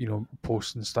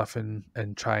posting stuff and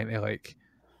trying to like,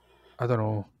 I don't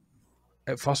know.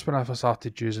 At first, when I first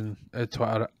started using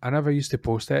Twitter, I never used to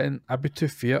post it, and I'd be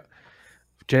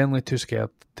generally too scared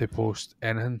to post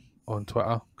anything on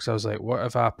Twitter, because I was like, what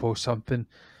if I post something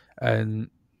and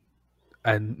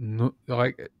no,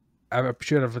 like, I'm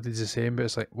sure everybody's the same, but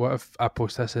it's like, what if I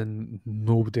post this and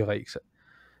nobody likes it?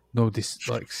 Nobody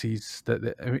like sees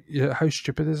that. I mean, how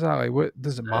stupid is that? Like, what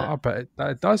does it matter? But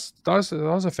it does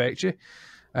affect you.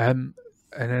 And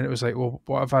then it was like, well,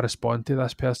 what if I respond to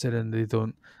this person and they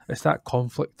don't? It's that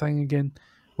conflict thing again.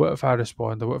 What if I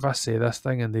respond, or what if I say this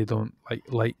thing and they don't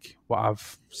like what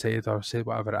I've said, or say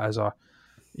whatever it is, or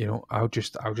I'll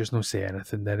just not say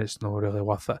anything. Then it's not really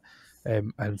worth it.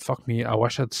 And fuck me, I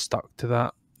wish I'd stuck to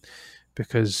that,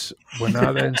 because when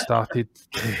I then started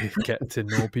to get to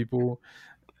know people,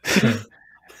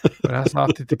 when I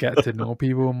started to get to know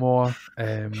people more,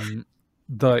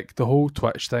 the whole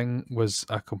Twitch thing was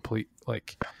a complete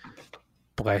like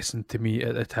blessing to me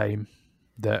at the time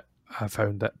that I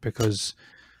found it, because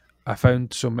I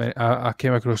found so many. I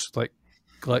came across like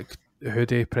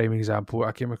Hoodie, prime example.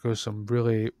 I came across some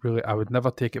really, I would never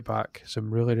take it back.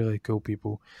 Some really, really cool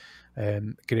people,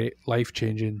 great life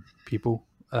changing people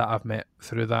that I've met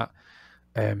through that.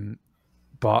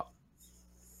 But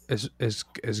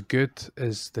as good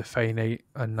as the finite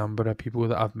number of people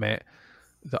that I've met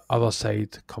the other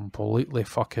side completely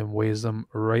fucking weighs them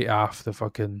right off the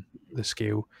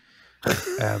scale.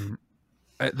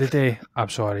 The day, I'm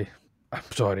sorry,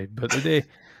 but the day,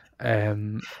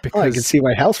 because I can see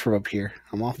my house from up here.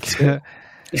 I'm off the scale.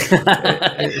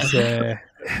 it's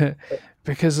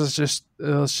because there's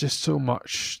just so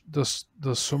much there's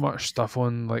so much stuff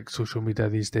on like social media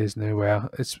these days now, where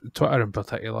it's Twitter in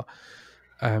particular.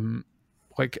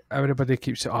 Like everybody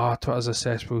keeps saying, "Oh, Twitter's a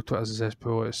cesspool.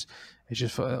 It's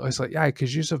just it's like, yeah,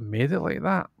 because you have made it like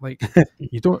that. Like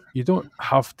you don't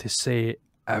have to say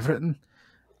everything.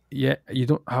 Yeah, you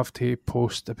don't have to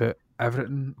post about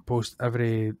everything. Post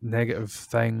every negative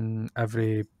thing,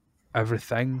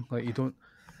 everything. Like you don't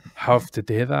have to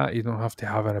do that. You don't have to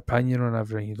have an opinion on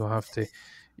everything. You don't have to,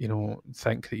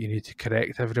 think that you need to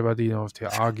correct everybody. You don't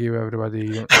have to argue with everybody.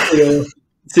 You don't,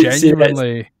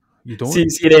 genuinely, you don't.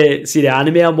 See the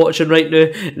anime I'm watching right now.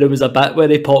 There was a bit where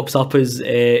he pops up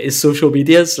his social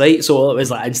medias, right? So it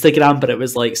was like Instagram, but it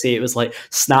was like, say, it was like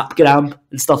Snapgram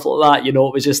and stuff like that. It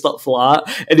was just stuff like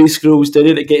that. And he scrolls down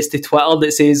and it gets to Twitter and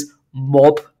it says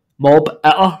mob itter.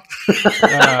 I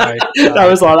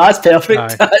was like, that's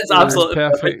perfect. That's absolutely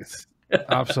perfect.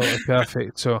 Absolutely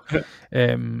perfect. So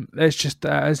it's just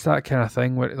it's that kind of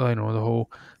thing where the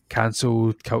whole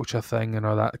cancel culture thing and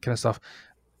all that kind of stuff.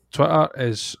 Twitter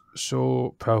is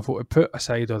so powerful. To put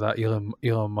aside all that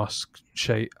Elon Musk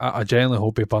shite, I genuinely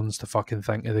hope he burns the fucking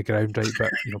thing to the ground, right?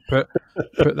 But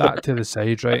put that to the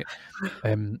side, right?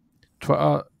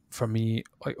 Twitter for me,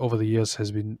 like over the years,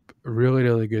 has been really,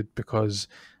 really good because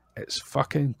it's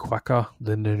fucking quicker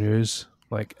than the news.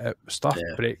 Like stuff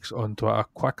breaks on Twitter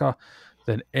quicker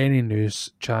than any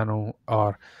news channel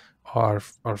or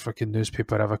fucking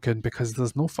newspaper ever could, because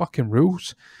there's no fucking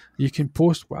rules. You can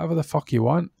post whatever the fuck you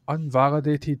want,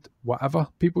 unvalidated, whatever.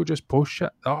 People just post shit.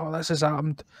 Oh, this has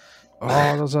happened.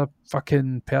 Oh, there's a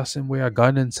fucking person with a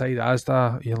gun inside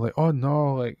Asda. You're like, oh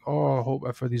no, like, oh, I hope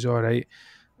everybody's all right.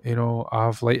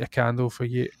 I've light a candle for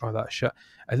you, or that shit.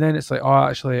 And then it's like, oh,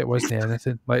 actually, it wasn't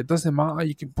anything. Like, it doesn't matter.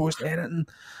 You can post anything.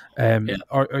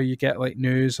 Or you get like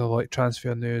news or like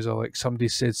transfer news, or like somebody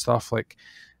said stuff like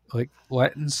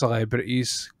letting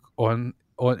celebrities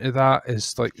onto that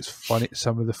is like, it's funny,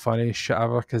 some of the funniest shit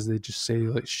ever, because they just say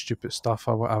like stupid stuff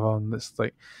or whatever, and it's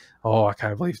like, oh, I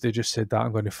can't believe they just said that.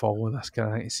 I'm going to follow this kind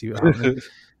of thing to see what's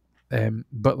happening.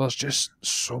 But there's just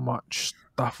so much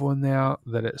stuff on there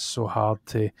that it's so hard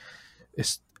to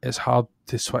it's hard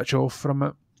to switch off from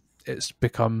it. It's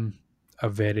become a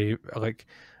very, like,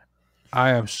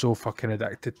 I am so fucking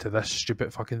addicted to this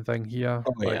stupid fucking thing here.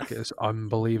 It's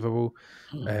unbelievable.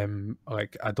 I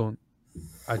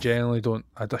genuinely don't.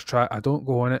 I don't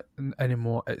go on it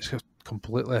anymore. It's just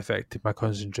completely affected my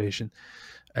concentration.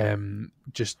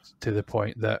 Just to the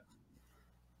point that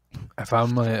if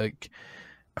I'm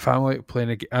playing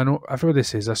a game, I know everybody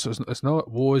says this, so it's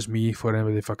not woe is me for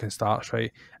anybody fucking starts,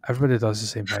 right? Everybody does the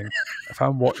same thing. If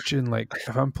I'm watching, like,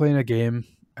 if I'm playing a game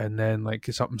and then like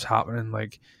something's happening,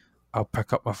 like, I'll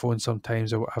pick up my phone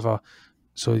sometimes or whatever.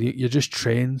 So you're just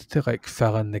trained to like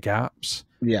fill in the gaps.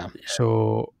 Yeah.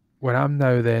 So when I'm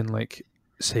now then, like,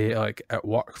 say like at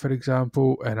work, for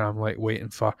example, and I'm like waiting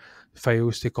for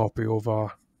files to copy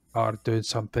over or doing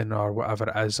something or whatever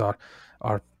it is, or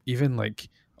even like,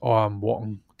 oh, I'm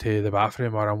walking to the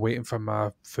bathroom or I'm waiting for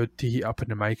my food to heat up in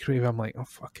the microwave, I'm like, oh,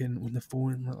 fucking on the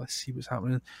phone, let's see what's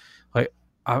happening. Like,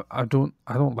 I don't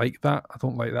like that. I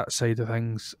don't like that side of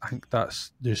things. I think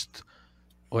that's just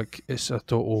like, it's a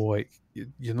total, like,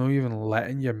 you're not even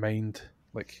letting your mind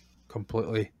like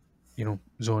completely,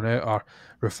 zone out or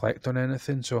reflect on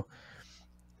anything. So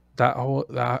that whole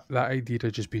that idea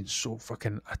of just being so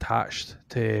fucking attached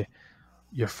to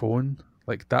your phone,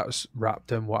 like, that's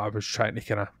wrapped in what I was trying to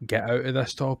kind of get out of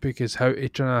this topic, is how to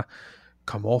try to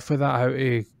come off of that, how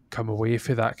to come away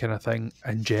from that kind of thing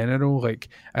in general. Like,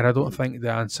 and I don't think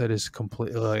the answer is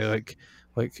completely like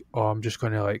oh, I'm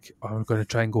going to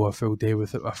try and go a full day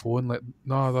without my phone. Like,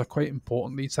 no, they're quite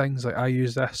important, these things. Like, I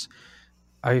use this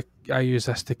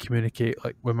to communicate,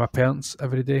 like, with my parents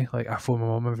every day. Like, I phone my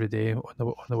mum every day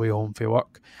on the way home from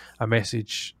work. I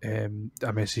message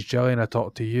Gillian, I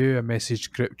talk to you, I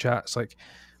message group chats like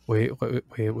with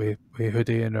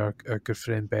Hoodie and our good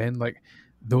friend Ben. Like,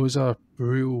 those are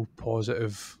real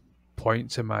positive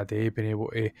points in my day, being able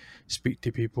to speak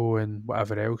to people and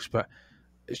whatever else. But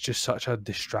it's just such a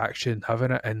distraction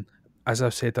having it. And as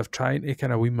I've said, I've tried to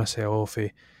kind of wean myself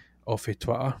off of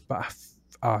Twitter, but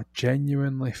I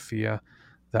genuinely fear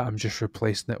that I'm just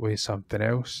replacing it with something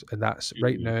else. And that's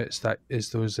right now, it's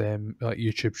those like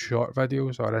YouTube short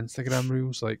videos or Instagram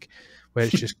reels, like, where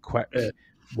it's just quick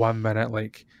 1 minute,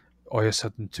 like, all of a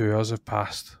sudden 2 hours have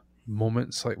passed.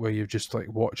 moments like where you're just like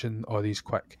watching all these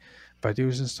quick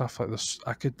videos and stuff like this.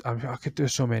 I could do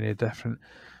so many different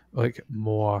like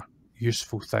more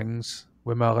useful things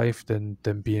with my life than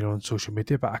being on social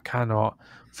media, but I cannot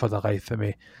for the life of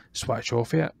me switch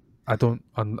off it. I don't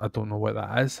know what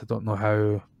that is. I don't know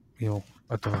how,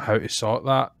 I don't know how to sort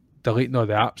that. Deleting all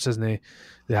the apps isn't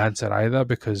the answer either,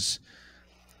 because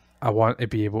I want to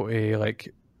be able to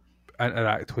like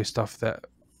interact with stuff that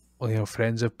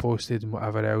friends have posted and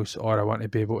whatever else, or I want to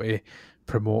be able to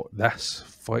promote this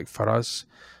for us,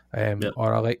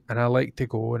 or I like to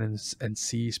go and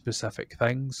see specific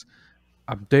things.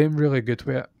 I'm doing really good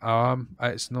with it.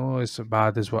 It's not as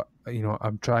bad as what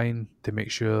I'm trying to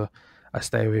make sure I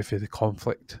stay away from the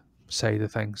conflict side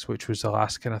of things, which was the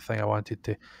last kind of thing I wanted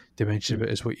to mention about,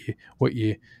 is what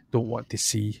you don't want to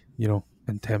see,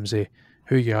 in terms of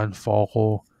who you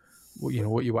unfollow, what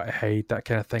you want to hide, that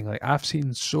kind of thing. Like, I've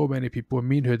seen so many people, and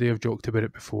me and Hoodie have joked about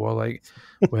it before, like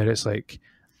where it's like,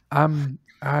 I'm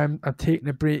taking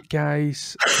a break,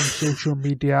 guys, from social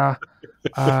media.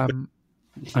 I'm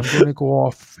going to go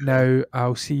off now.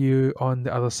 I'll see you on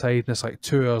the other side. And it's like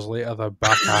 2 hours later, they're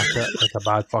back at it, like a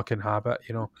bad fucking habit,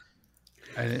 And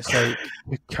it's like,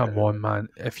 come on, man.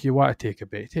 If you want to take a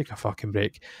break, take a fucking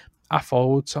break. I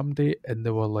followed somebody and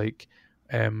they were like,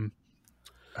 what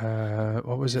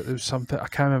was it? There was something, I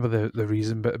can't remember the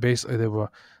reason, but basically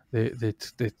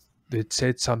they'd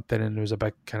said something and there was a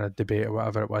big kind of debate or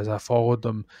whatever it was. I followed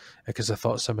them because I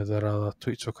thought some of their other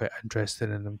tweets were quite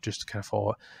interesting, and I'm just kind of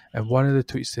follow it. And one of the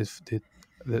tweets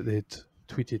that they'd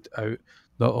tweeted out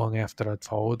not long after I'd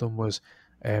followed them was,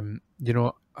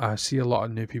 I see a lot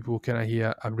of new people kind of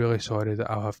here. I'm really sorry that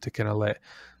I'll have to kind of let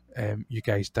you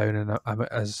guys down, and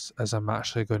I'm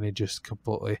actually going to just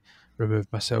completely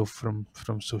remove myself from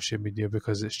social media,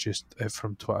 because it's just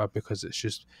from Twitter, because it's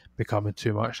just becoming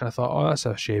too much. And I thought, oh, that's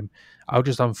a shame. I'll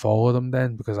just unfollow them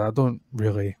then, because I don't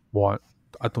really want.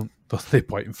 There's no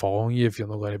point in following you if you're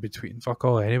not going to be tweeting fuck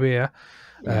all anyway.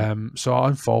 Yeah. So I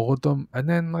unfollowed them, and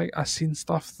then like I seen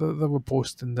stuff that they were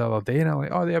posting the other day, and I'm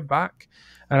like, oh, they're back,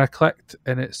 and I clicked,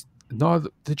 and it's no,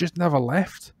 they just never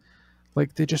left.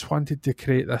 Like, they just wanted to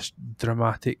create this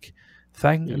dramatic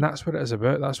thing, and that's what it is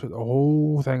about. That's what the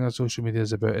whole thing on social media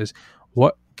is about, is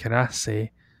what can I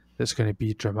say that's going to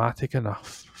be dramatic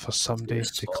enough for somebody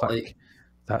to click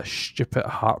that stupid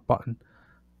heart button,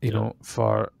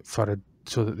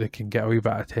 so that they can get a wee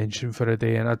bit of attention for a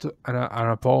day. And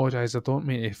I apologise, I don't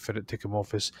mean for it to come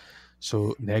off as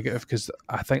so negative, because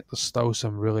I think there's still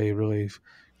some really, really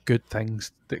good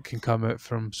things that can come out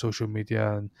from social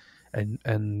media, and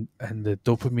the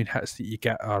dopamine hits that you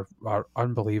get are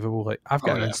unbelievable. Like, I've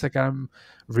got an Instagram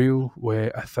reel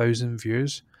with 1,000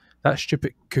 views. That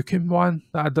stupid cooking one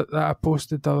that I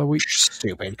posted the other week.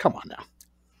 Stupid. Come on now.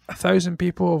 1,000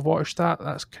 people have watched that.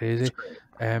 That's crazy.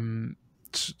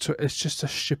 So it's just a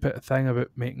stupid thing about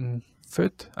making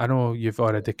food. I know you've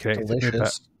already corrected me,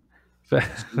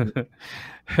 but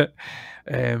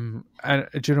and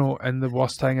and the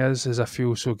worst thing is I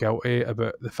feel so guilty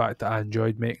about the fact that I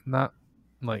enjoyed making that.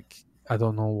 Like, I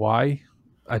don't know why.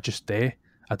 I just do.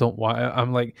 I don't want it.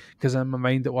 I'm like, because in my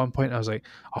mind at one point I was like,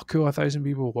 oh cool, 1,000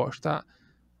 people watched that.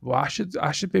 Well, I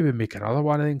should maybe make another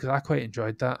one of them, because I quite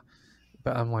enjoyed that.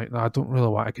 But I'm like, no, I don't really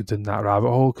want to go down that rabbit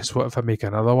hole, because what if I make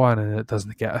another one and it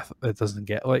doesn't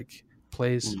get like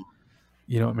plays?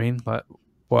 You know what I mean? Like,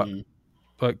 what?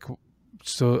 Like,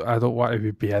 so I don't want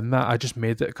to be in that. I just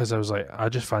made it because I was like, I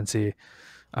just fancy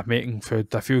I'm making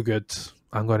food. I feel good.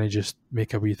 I'm going to just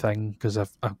make a wee thing, because I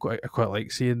quite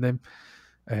like seeing them.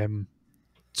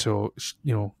 So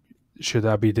should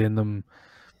I be doing them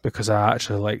because I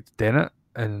actually liked doing it,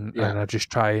 and I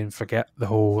just try and forget the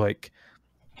whole like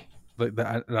the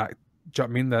interact. Do you know what I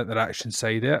mean? The interaction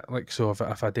side of it. Like, so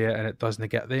if I do it and it doesn't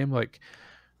get them, like,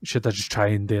 should I just try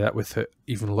and do that without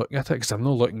even looking at it? Because I'm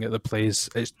not looking at the plays.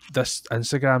 It's this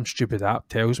Instagram stupid app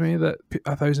tells me that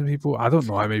 1,000 people. I don't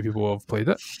know how many people have played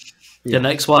it. Your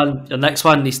next one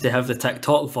needs to have the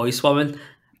TikTok voice woman.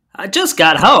 I just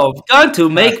got home. Going to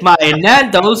make my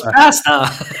Nando's pasta.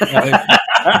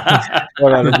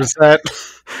 100%.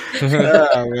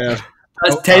 Oh man,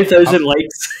 that's 10,000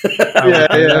 likes.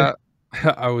 Yeah.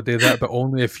 I will do that, but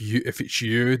only if it's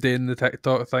you doing the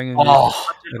TikTok thing, and I'll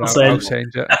send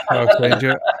you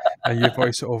it, and you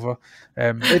voice it over.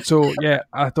 So yeah,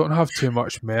 I don't have too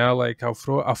much more. Like, I'll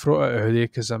throw it at Hoodie,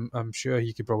 because I'm sure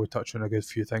he could probably touch on a good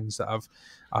few things that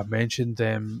I've mentioned.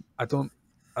 I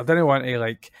didn't want to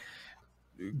like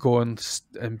go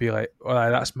and be like, oh,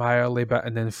 that's my early bit,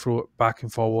 and then throw it back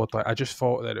and forward. Like, I just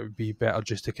thought that it would be better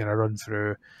just to kind of run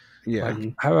through. Yeah,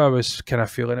 like how I was kind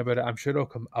of feeling about it. I'm sure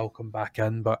I'll come back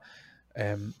in, but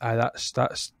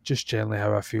That's just generally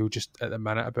how I feel just at the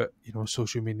minute about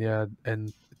social media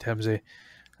in terms of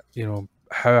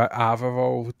how I've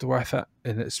evolved with it,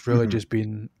 and it's really just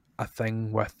been a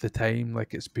thing with the time.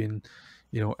 Like it's been,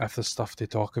 if there's stuff to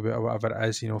talk about or whatever it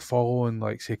is, following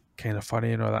like say kind of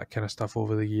funny and all that kind of stuff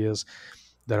over the years.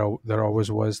 There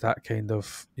always was that kind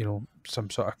of some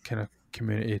sort of kind of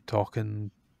community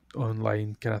talking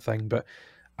online kind of thing, but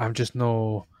I'm just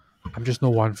no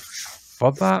one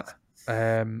for that.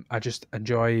 I just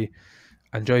enjoy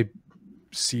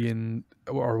seeing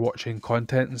or watching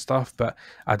content and stuff, but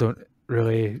I don't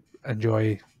really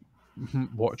enjoy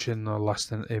watching or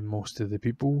listening to most of the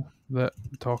people that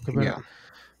talk about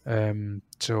it.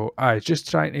 So I just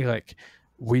trying to like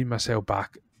wean myself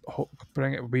back,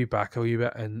 bring it way back a wee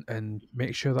bit, and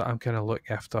make sure that I'm kind of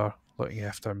looking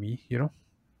after me.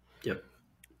 Yep.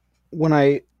 When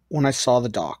I saw the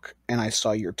doc and I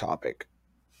saw your topic,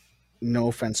 no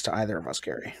offense to either of us,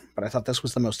 Gary, but I thought this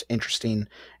was the most interesting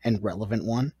and relevant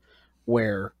one,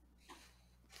 where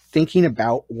thinking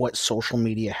about what social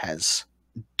media has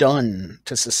done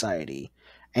to society,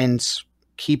 and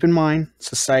keep in mind,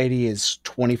 society is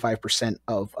 25%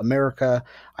 of America.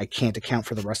 I can't account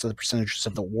for the rest of the percentages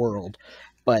of the world,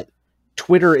 but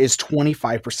Twitter is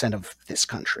 25% of this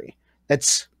country.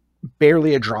 That's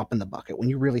barely a drop in the bucket when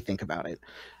you really think about it.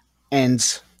 And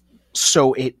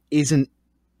so it is an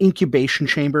incubation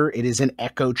chamber. It is an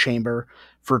echo chamber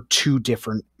for two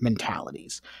different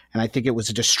mentalities. And I think it was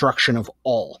a destruction of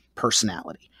all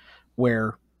personality,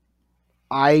 where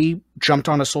I jumped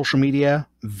onto social media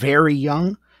very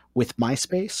young with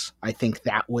MySpace. I think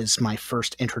that was my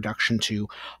first introduction to,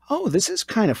 oh, this is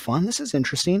kind of fun. This is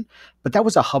interesting. But that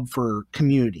was a hub for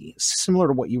community, similar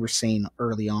to what you were saying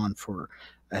early on for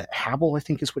Habble, I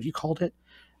think is what you called it.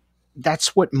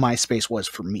 That's what MySpace was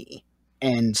for me.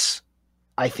 And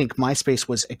I think MySpace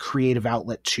was a creative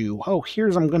outlet to,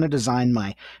 I'm going to design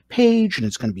my page and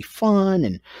it's going to be fun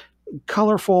and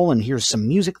colorful, and here's some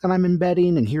music that I'm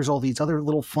embedding, and here's all these other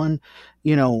little fun,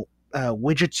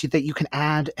 widgets that you can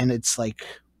add, and it's like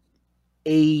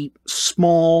a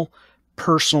small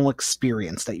personal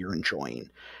experience that you're enjoying.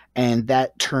 And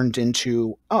that turned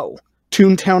into,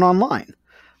 Toontown Online.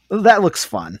 That looks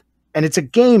fun. And it's a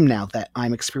game now that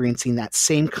I'm experiencing that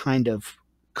same kind of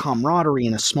camaraderie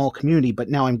in a small community, but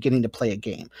now I'm getting to play a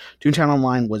game. Toontown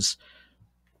Online was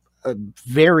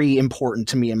very important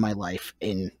to me in my life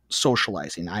in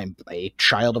socializing. I'm a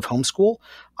child of homeschool.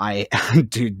 I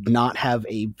did not have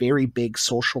a very big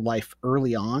social life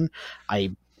early on.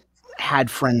 I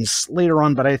had friends later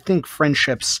on, but I think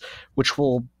friendships,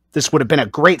 this would have been a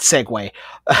great segue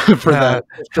for the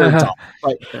third topic.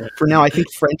 But for now, I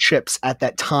think friendships at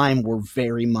that time were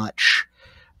very much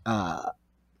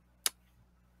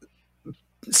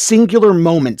singular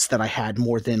moments that I had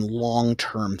more than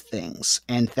long-term things.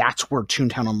 And that's where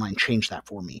Toontown Online changed that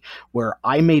for me, where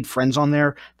I made friends on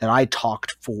there that I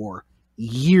talked for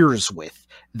years with,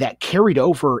 that carried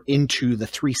over into the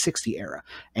 360 era.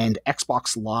 And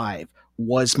Xbox Live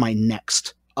was my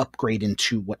next upgrade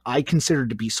into what I consider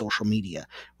to be social media,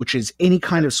 which is any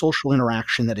kind of social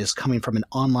interaction that is coming from an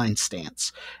online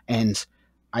stance. And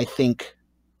I think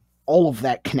all of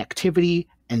that connectivity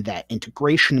and that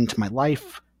integration into my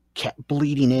life kept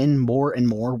bleeding in more and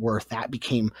more, where that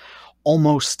became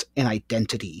almost an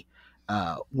identity,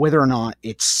 whether or not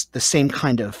it's the same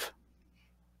kind of...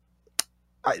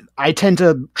 I tend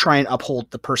to try and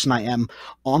uphold the person I am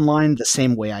online the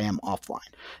same way I am offline.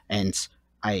 And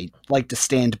I like to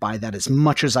stand by that as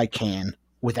much as I can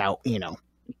without,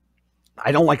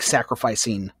 I don't like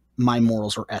sacrificing my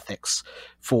morals or ethics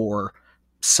for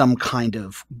some kind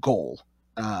of goal.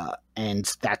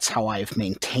 And that's how I've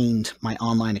maintained my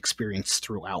online experience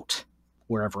throughout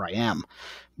wherever I am.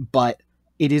 But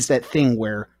it is that thing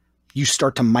where you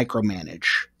start to micromanage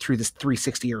through this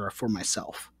 360 era for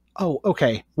myself. Oh,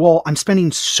 okay. Well, I'm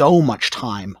spending so much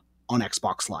time on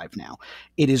Xbox Live now.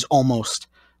 It is almost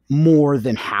more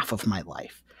than half of my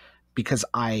life, because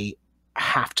I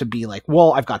have to be like,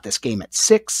 well, I've got this game at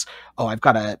 6. Oh, I've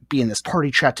got to be in this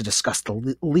party chat to discuss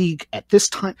the league at this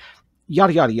time.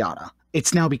 Yada, yada, yada.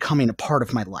 It's now becoming a part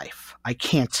of my life. I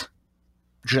can't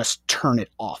just turn it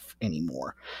off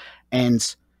anymore.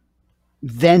 And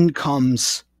then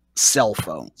comes cell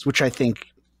phones, which I think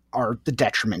are the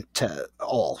detriment to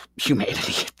all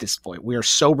humanity at this point. We are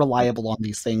so reliable on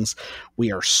these things.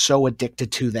 We are so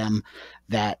addicted to them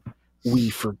that we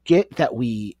forget that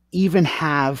we even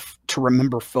have to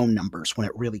remember phone numbers when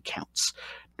it really counts.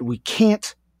 We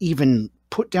can't even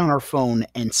put down our phone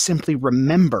and simply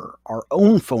remember our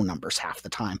own phone numbers half the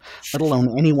time, let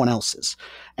alone anyone else's.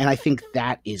 And I think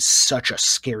that is such a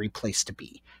scary place to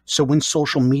be. So when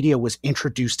social media was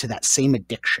introduced to that same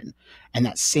addiction and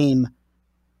that same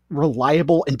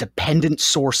reliable and dependent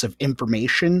source of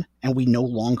information, and we no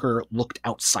longer looked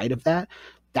outside of that,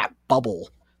 that bubble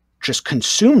just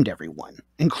consumed everyone,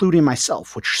 including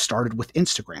myself, which started with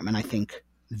Instagram. And I think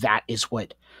that is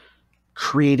what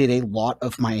created a lot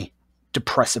of my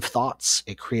depressive thoughts.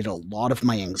 It created a lot of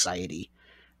my anxiety.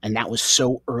 And that was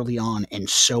so early on and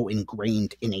so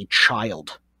ingrained in a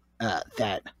child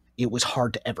that it was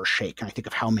hard to ever shake. And I think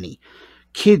of how many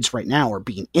kids right now are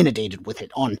being inundated with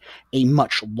it on a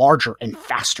much larger and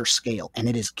faster scale. And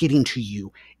it is getting to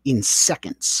you in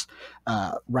seconds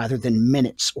rather than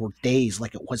minutes or days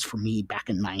like it was for me back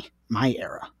in my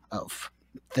era of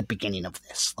the beginning of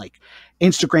this. Like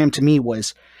Instagram to me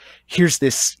was, here's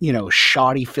this,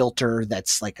 shoddy filter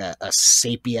that's like a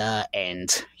sepia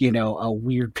and, a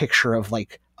weird picture of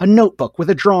like a notebook with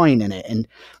a drawing in it. And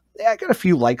I got a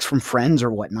few likes from friends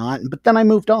or whatnot, but then I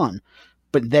moved on.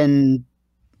 But then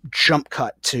jump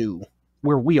cut to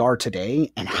where we are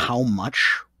today and how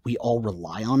much we all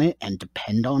rely on it and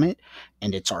depend on it.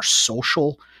 And it's our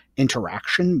social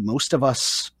interaction. Most of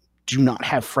us do not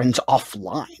have friends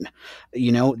offline.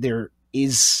 There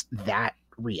is that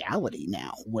reality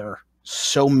now where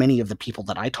so many of the people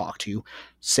that I talk to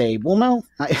say, well, no,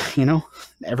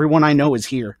 everyone I know is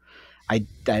here. I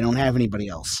don't have anybody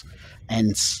else.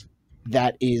 And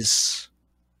that is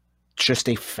just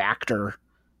a factor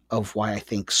of why I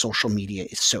think social media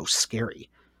is so scary.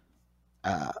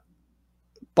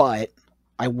 But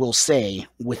I will say,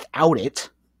 without it,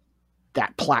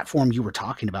 that platform you were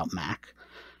talking about, Mac,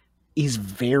 is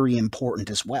very important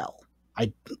as well.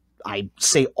 I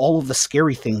say all of the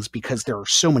scary things because there are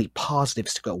so many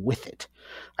positives to go with it.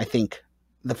 I think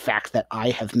the fact that I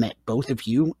have met both of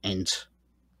you and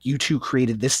you two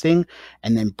created this thing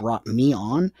and then brought me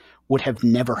on would have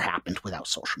never happened without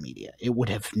social media. It would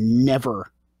have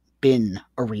never been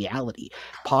a reality.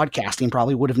 Podcasting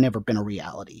probably would have never been a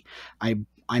reality. I'm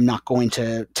not going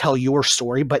to tell your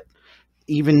story, but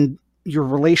even your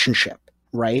relationship,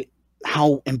 right?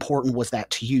 How important was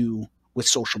that to you with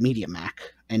social media, Mac,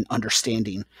 and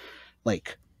understanding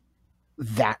like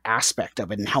that aspect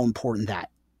of it and how important that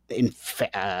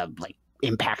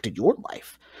impacted your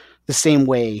life? The same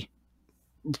way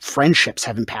friendships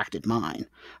have impacted mine.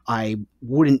 I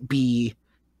wouldn't be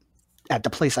at the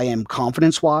place I am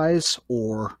confidence-wise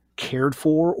or cared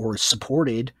for or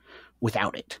supported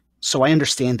without it. So I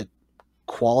understand the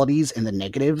qualities and the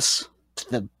negatives,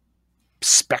 the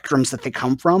spectrums that they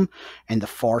come from and the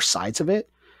far sides of it.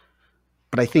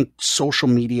 But I think social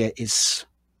media is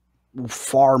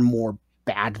far more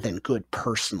bad than good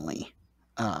personally.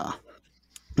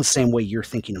 The same way you're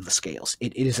thinking of the scales.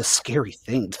 It is a scary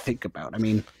thing to think about. I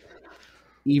mean,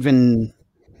 and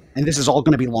this is all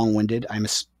going to be long-winded. I'm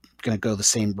going to go the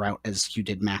same route as you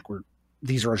did, Mac, where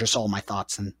these are just all my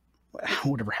thoughts and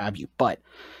whatever have you. But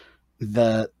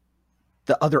the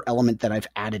other element that I've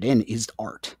added in is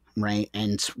art, right?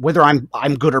 And whether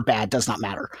I'm good or bad does not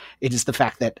matter. It is the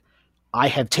fact that I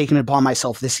have taken it upon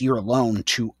myself this year alone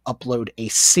to upload a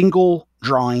single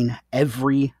drawing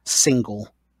every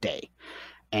single day.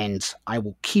 And I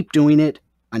will keep doing it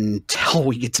until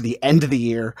we get to the end of the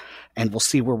year and we'll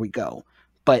see where we go.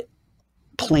 But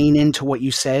playing into what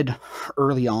you said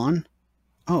early on,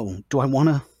 do I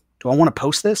want to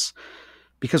post this?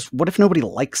 Because what if nobody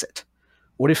likes it?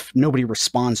 What if nobody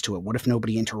responds to it? What if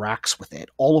nobody interacts with it?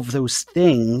 All of those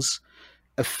things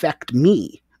affect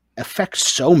me, affect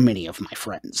so many of my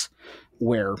friends,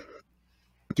 where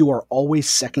you are always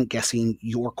second guessing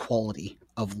your quality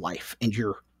of life and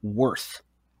your worth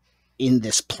in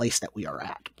this place that we are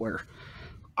at, where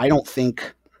I don't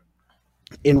think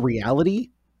in reality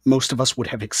most of us would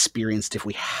have experienced if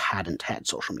we hadn't had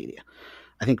social media.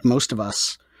 I think most of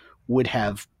us would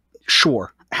have,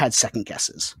 sure, had second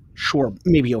guesses, sure,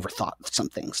 maybe overthought some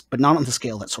things, but not on the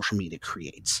scale that social media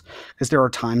creates. Because there are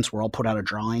times where I'll put out a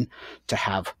drawing to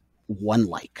have one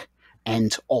like.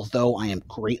 And although I am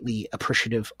greatly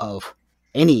appreciative of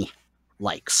any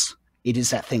likes, it is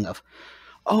that thing of,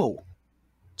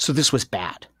 so this was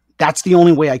bad. That's the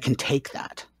only way I can take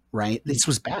that, right? This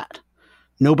was bad.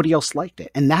 Nobody else liked it.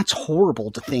 And that's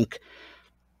horrible to think,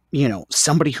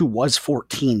 somebody who was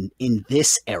 14 in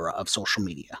this era of social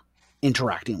media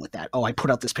interacting with that. I put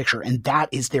out this picture and that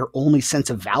is their only sense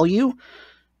of value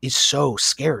is so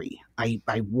scary. I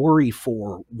worry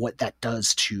for what that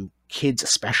does to kids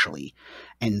especially,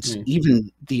 and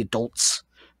even the adults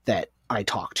that I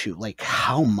talk to, like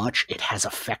how much it has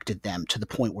affected them to the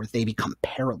point where they become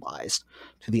paralyzed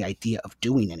to the idea of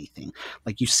doing anything.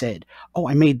 Like you said, oh,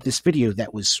 I made this video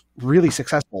that was really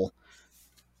successful.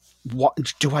 What,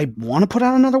 do I want to put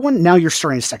out another one? Now you're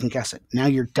starting to second guess it. Now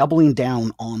you're doubling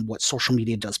down on what social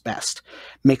media does best,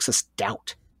 makes us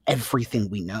doubt everything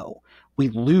we know. We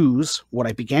lose what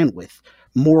I began with,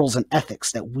 morals and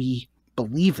ethics that we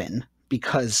believe in,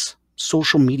 because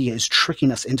social media is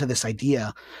tricking us into this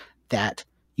idea that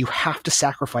you have to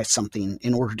sacrifice something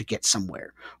in order to get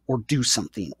somewhere or do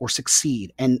something or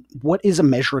succeed. And what is a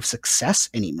measure of success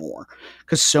anymore?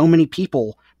 Because so many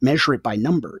people measure it by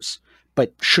numbers,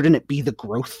 but shouldn't it be the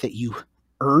growth that you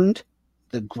earned,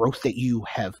 the growth that you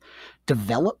have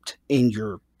developed in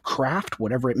your craft,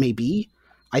 whatever it may be?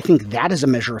 I think that is a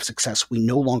measure of success we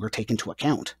no longer take into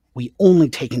account. We only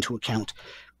take into account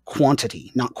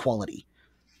quantity, not quality.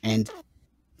 And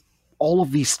all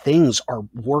of these things are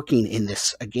working in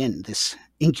this, again, this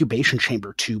incubation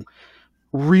chamber to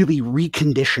really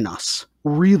recondition us,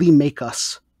 really make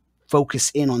us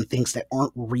focus in on things that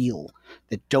aren't real,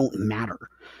 that don't matter.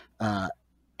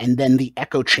 And then the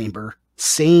echo chamber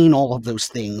saying all of those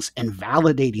things and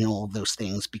validating all of those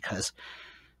things because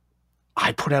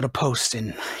I put out a post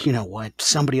and you know what?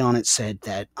 Somebody on it said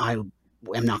that I am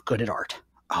not good at art.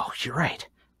 Oh, you're right.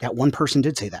 That one person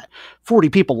did say that. 40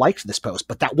 people liked this post,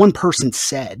 but that one person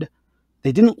said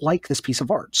they didn't like this piece of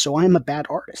art. So I'm a bad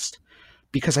artist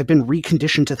because I've been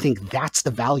reconditioned to think that's the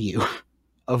value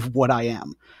of what I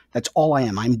am. That's all I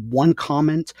am. I'm one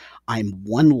comment, I'm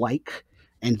one like,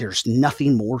 and there's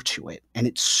nothing more to it. And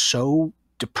it's so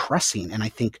depressing. And I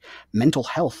think mental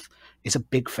health is a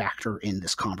big factor in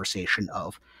this conversation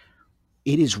of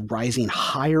it is rising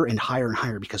higher and higher and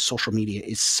higher because social media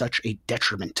is such a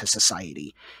detriment to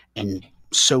society and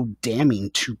so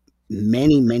damning to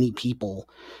many, many people,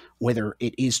 whether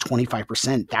it is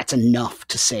 25%, that's enough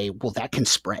to say, well, that can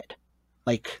spread.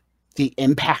 Like the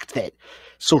impact that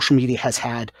social media has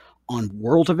had on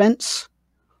world events,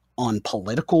 on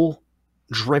political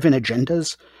driven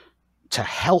agendas, to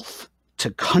health, to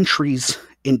countries'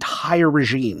 entire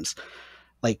regimes.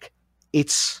 Like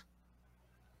it's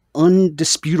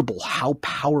undisputable how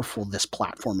powerful this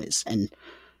platform is. And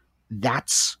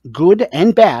that's good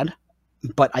and bad,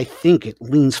 but I think it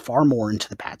leans far more into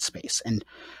the bad space. And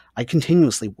I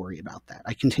continuously worry about that.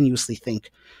 I continuously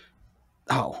think,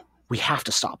 oh, we have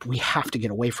to stop. We have to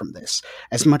get away from this.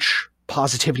 As much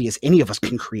positivity as any of us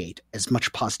can create, as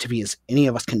much positivity as any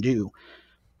of us can do,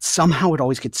 somehow it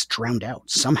always gets drowned out.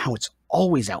 Somehow it's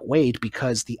always outweighed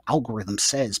because the algorithm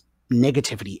says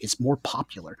negativity is more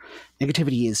popular.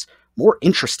 Negativity is more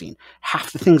interesting.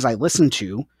 Half the things I listen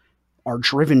to are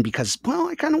driven because, well,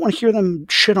 I kind of want to hear them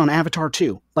shit on Avatar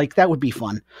too. Like that would be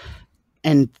fun.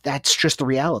 And that's just the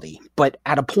reality. But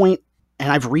at a point,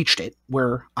 and I've reached it,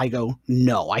 where I go,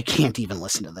 no, I can't even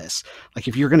listen to this. Like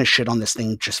if you're going to shit on this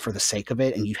thing just for the sake of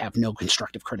it and you have no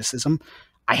constructive criticism,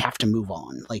 I have to move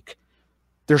on. Like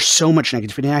there's so much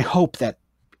negativity. And I hope that,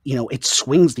 you know, it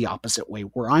swings the opposite way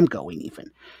where I'm going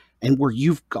even. And where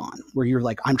you've gone, where you're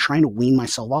like, I'm trying to wean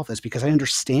myself off this because I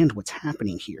understand what's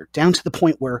happening here, down to the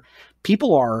point where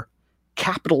people are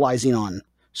capitalizing on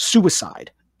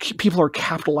suicide. People are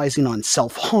capitalizing on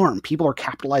self-harm. People are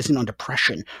capitalizing on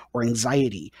depression or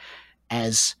anxiety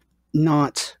as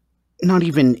not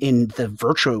even in the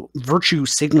virtue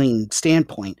signaling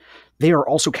standpoint. They are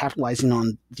also capitalizing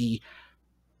on the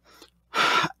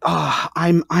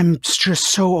I'm just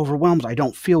so overwhelmed. I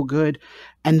don't feel good.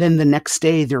 And then the next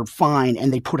day they're fine.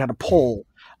 And they put out a poll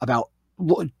about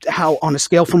how on a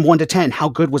scale from 1 to 10, how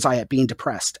good was I at being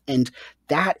depressed? And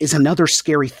that is another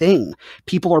scary thing.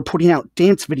 People are putting out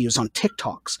dance videos on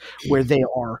TikToks where they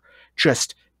are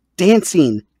just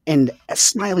dancing and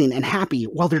smiling and happy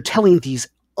while they're telling these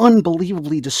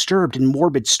unbelievably disturbed and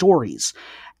morbid stories.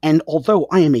 And although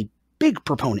I am a big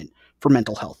proponent for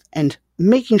mental health and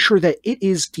making sure that it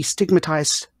is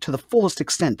destigmatized to the fullest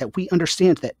extent, that we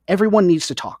understand that everyone needs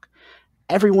to talk,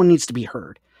 everyone needs to be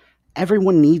heard,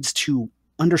 everyone needs to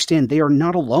understand they are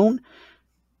not alone.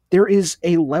 There is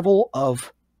a level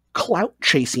of clout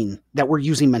chasing that we're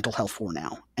using mental health for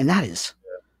now. And that is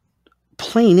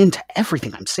playing into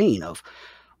everything I'm saying of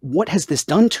what has this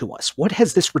done to us? What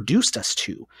has this reduced us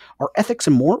to? Our ethics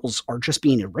and morals are just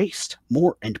being erased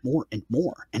more and more and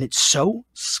more. And it's so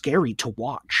scary to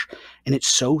watch. And it's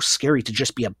so scary to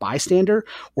just be a bystander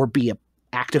or be an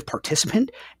active participant.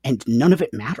 And none of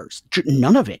it matters.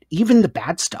 None of it. Even the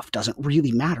bad stuff doesn't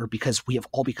really matter because we have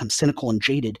all become cynical and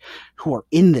jaded who are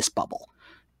in this bubble.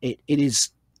 It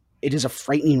is a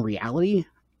frightening reality.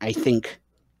 I think,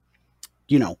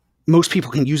 you know, most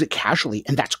people can use it casually,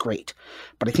 and that's great.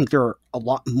 But I think there are a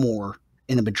lot more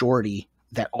in the majority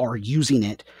that are using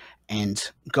it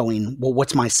and going, well,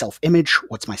 what's my self-image?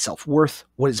 What's my self-worth?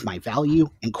 What is my value?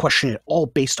 And question it all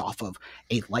based off of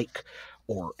a like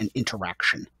or an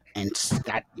interaction. And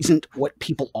that isn't what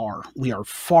people are. We are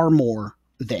far more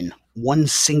than one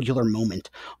singular moment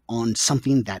on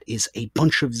something that is a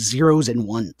bunch of zeros and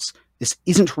ones. This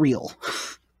isn't real.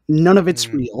 None of it's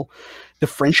real. The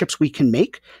friendships we can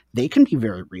make, they can be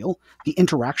very real. The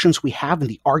interactions we have and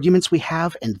the arguments we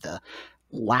have and the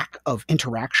lack of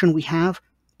interaction we have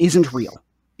isn't real.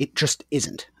 It just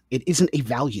isn't. It isn't a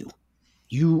value.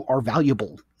 You are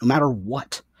valuable no matter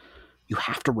what. You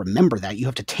have to remember that. You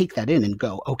have to take that in and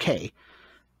go, okay,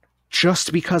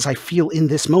 just because I feel in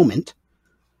this moment,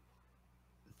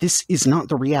 this is not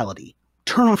the reality.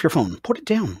 Turn off your phone. Put it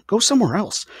down. Go somewhere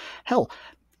else. Hell,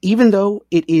 even though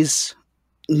it is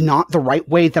not the right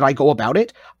way that I go about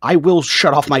it, I will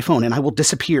shut off my phone and I will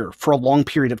disappear for a long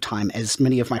period of time, as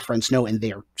many of my friends know, and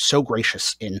they are so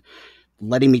gracious in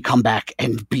letting me come back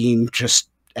and being just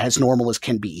as normal as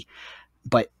can be.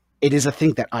 But it is a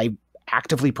thing that I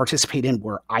actively participate in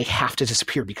where I have to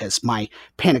disappear because my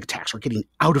panic attacks are getting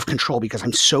out of control because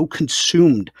I'm so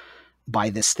consumed by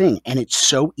this thing, and it's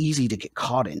so easy to get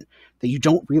caught in that you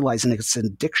don't realize it's an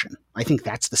addiction. I think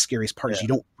that's the scariest part is you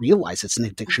don't realize it's an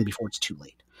addiction before it's too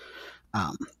late.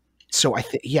 So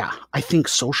I think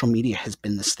social media has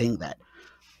been this thing that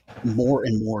more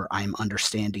and more I'm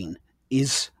understanding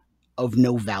is of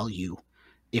no value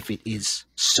if it is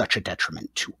such a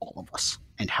detriment to all of us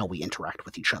and how we interact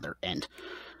with each other, and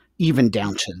even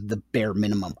down to the bare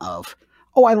minimum of,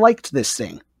 oh, I liked this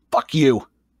thing. Fuck you.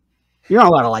 You're not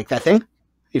allowed to like that thing.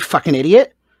 You fucking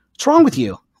idiot. What's wrong with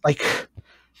you? Like,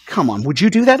 come on. Would you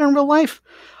do that in real life?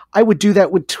 I would do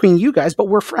that between you guys, but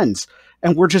we're friends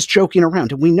and we're just joking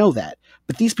around and we know that.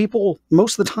 But these people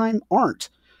most of the time aren't.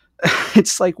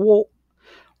 It's like, well,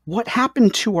 what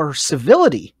happened to our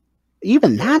civility?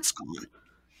 Even that's gone.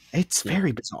 It's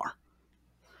very bizarre.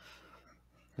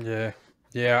 Yeah,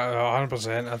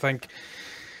 100%. I think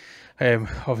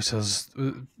obviously there's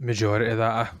majority of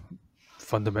that I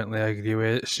fundamentally agree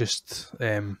with. It's just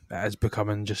it is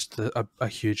becoming just a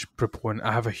huge proponent.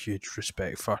 I have a huge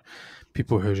respect for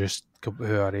people who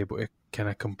are able to kind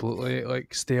of completely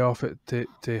like stay off it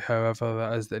to however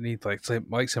that is they need. Like say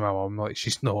my mum, like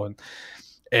she's not on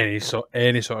any sort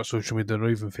of social media, not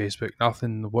even Facebook,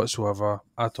 nothing whatsoever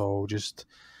at all. Just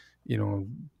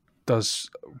does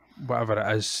whatever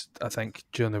it is. I think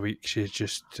during the week she's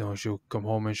just she'll come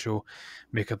home and she'll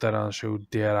make her dinner and she'll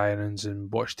do her irons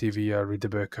and watch TV or read a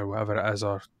book or whatever it is,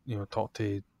 or talk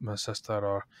to my sister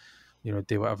or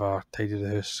do whatever, tidy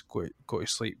the house, go to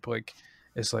sleep. Like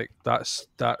it's like that's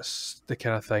the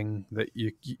kind of thing that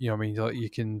you know what I mean, like you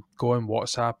can go on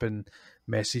WhatsApp and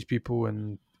message people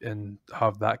and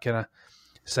have that kind of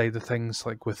side of things,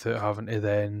 like without having to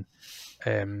then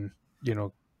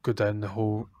go down the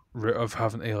whole route of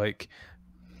having to like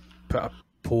put a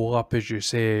poll up, as you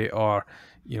say, or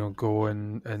go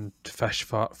and fish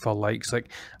for likes.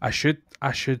 Like I should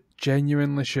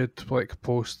genuinely like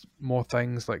post more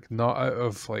things, like not out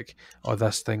of like, oh,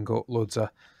 this thing got loads of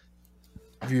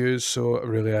views, so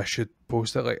really I should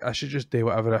post it. Like I should just do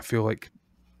whatever I feel like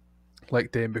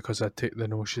doing because I take the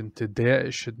notion to do it.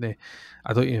 It shouldn't.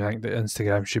 I don't even think that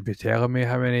Instagram should be telling me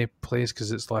how many plays,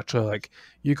 because it's literally like,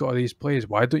 you got all these plays,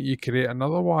 why don't you create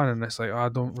another one? And it's like, I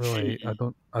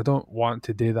don't want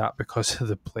to do that because of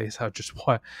the plays. I just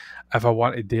want, if I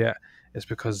want to do it, it's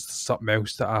because something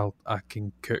else that I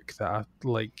can cook that I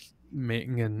like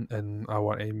making, and I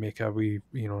want to make a wee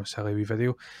silly wee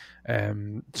video.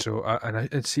 So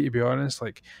and see, to be honest,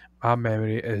 like my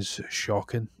memory is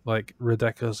shocking, like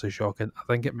ridiculously shocking. I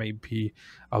think it might be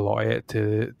a lot of it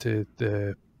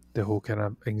to the whole kind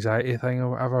of anxiety thing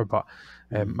or whatever, but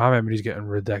my memory's getting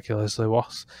ridiculously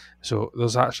worse. So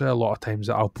there's actually a lot of times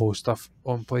that I'll post stuff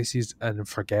on places and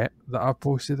forget that I've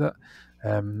posted it.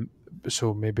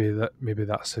 So maybe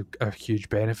that's a huge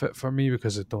benefit for me,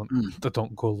 because I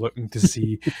don't go looking to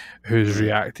see who's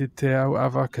reacted to it or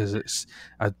whatever, because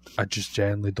I just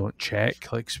generally don't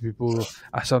check. Like, so people,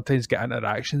 I sometimes get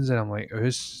interactions and I'm like,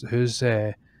 who's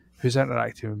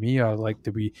interacting with me, or like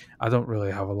I don't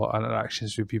really have a lot of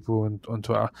interactions with people on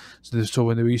Twitter. So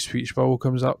when the wee speech bubble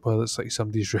comes up, well, it's like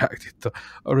somebody's reacted to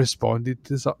or responded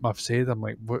to something I've said. I'm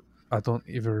like, what? I don't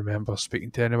even remember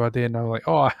speaking to anybody, and I'm like,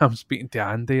 oh, I'm speaking to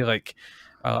Andy, like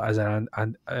as an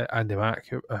Andy Mack,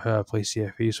 who I play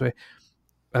CFAs with.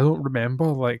 I don't remember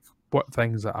like what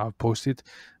things that I've posted.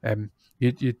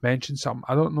 You'd mentioned something.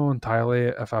 I don't know entirely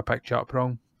if I picked you up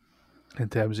wrong, in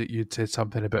terms that you'd said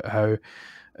something about how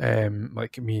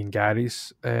like me and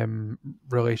Gary's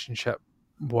relationship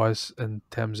was in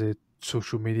terms of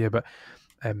social media, but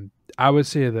I would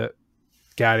say that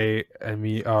Gary and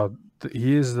me are.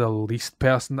 He is the least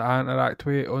person that I interact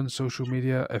with on social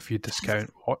media. If you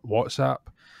discount WhatsApp,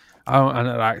 I don't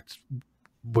interact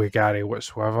with Gary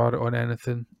whatsoever on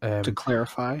anything. To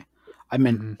clarify, I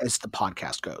meant as the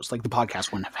podcast goes. Like the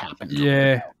podcast wouldn't have happened.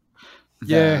 Yeah,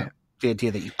 the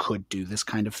idea that you could do this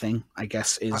kind of thing, I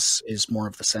guess, is more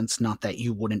of the sense. Not that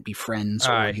you wouldn't be friends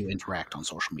or you interact on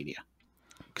social media.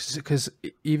 Because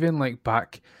even like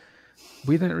back,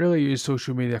 we didn't really use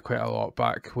social media quite a lot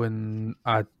back when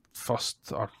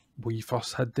we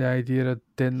first had the idea of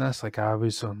doing this. Like I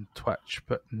was on Twitch,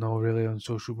 but not really on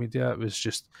social media. It was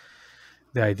just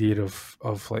the idea of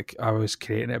like I was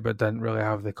creating it, but didn't really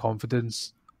have the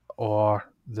confidence or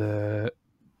the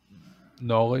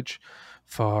knowledge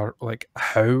for like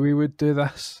how we would do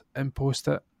this and post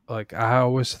it. Like I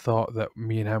always thought that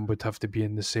me and him would have to be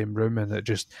in the same room, and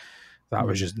that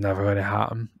was just never going to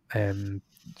happen.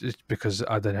 Just because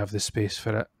I didn't have the space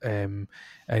for it. And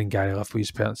Gary left with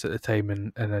his parents at the time,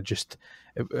 and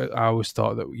I always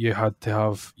thought that you had to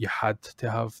have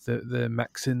the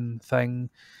mixing thing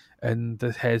and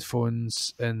the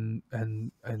headphones and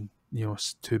you know,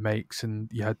 two mics, and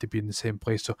you had to be in the same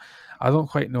place. So I don't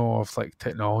quite know if like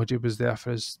technology was there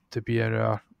for us to be in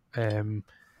our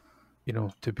you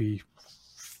know, to be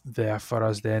there for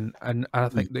us then. And I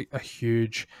think like a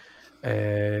huge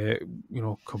you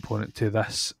know, component to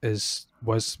this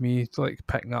was me like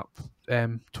picking up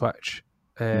Twitch.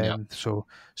 So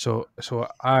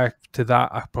I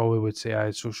probably would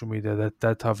say social media that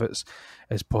did have its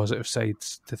positive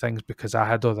sides to things, because I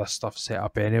had all this stuff set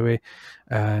up anyway,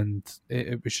 and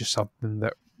it was just something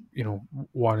that, you know,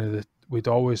 we'd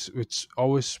always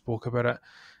spoke about it,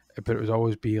 but it would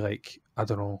always be like, I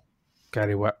don't know,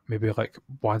 Gary, what, maybe like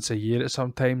once a year at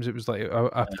sometimes. It was like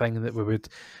a thing that we would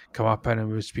come up in and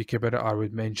we would speak about it, or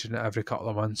we'd mention it every couple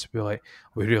of months. Be like,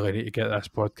 we really need to get this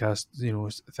podcast, you know,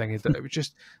 thing. It was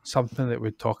just something that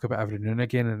we'd talk about every now and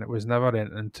again, and it was never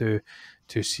anything too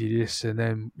serious. And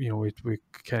then, you know, we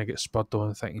kind of get spurred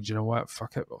on thinking, do you know what,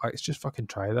 fuck it, let's just fucking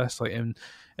try this. Like, and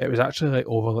it was actually like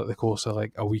over like the course of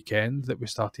like a weekend that we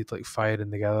started like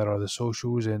firing together all the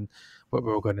socials and what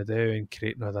we were going to do and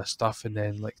creating all this stuff. And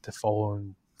then like the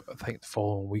following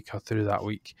week or through that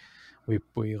week, we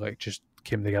like just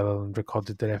came together and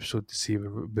recorded an episode to see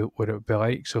what it would be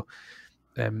like. So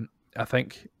I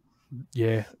think,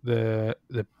 yeah, the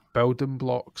building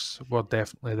blocks were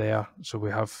definitely there. So we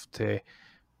have to,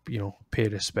 you know, pay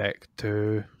respect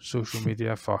to social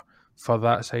media for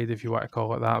that side, if you want to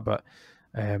call it that. But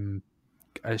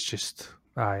it's just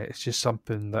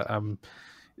something that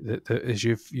that as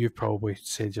you've probably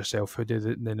said yourself, Hoodie,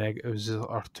 the negatives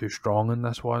are too strong in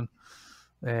this one.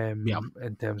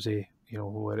 In terms of, you know,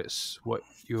 what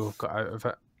you've got out of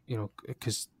it, you know,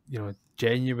 because, you know,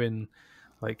 genuine,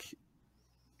 like,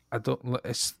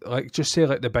 it's like, just say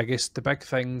like the big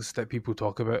things that people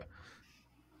talk about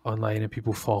online and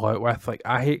people fall out with. Like,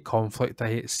 I hate conflict. I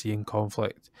hate seeing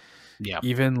conflict. Yeah.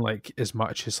 Even like as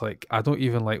much as like, I don't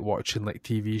even like watching like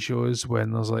TV shows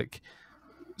when there's like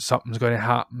something's going to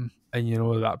happen and, you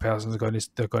know, that person's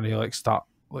they're going to like start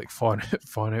like falling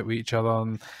out with each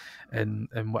other and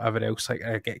whatever else. Like,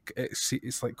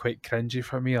 it's like quite cringy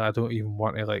for me. I don't even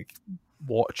want to like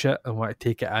watch it and want to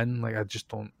take it in. Like, I just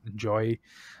don't enjoy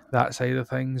that side of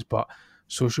things. But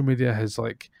social media has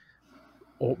like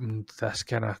opened this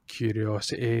kind of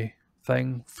curiosity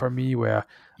thing for me, where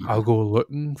I'll go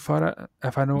looking for it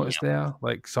if I know it's there.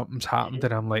 Like, something's happened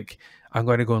and I'm like, I'm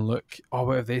going to go and look, oh,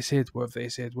 what have they said,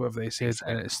 exactly.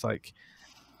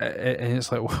 And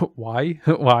it's like, why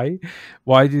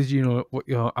did you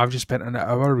know, I've just spent an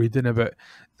hour reading about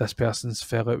this person's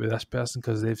fell out with this person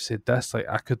because they've said this. Like,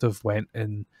 I could have went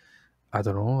and, I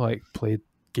don't know, like played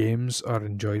games or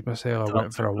enjoyed myself or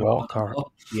went for a walk or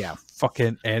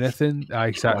fucking anything.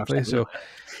 Exactly.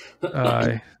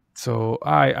 So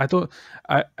I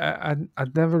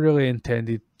never really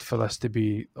intended for this to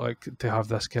be like, to have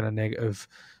this kind of negative,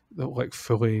 like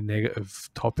fully negative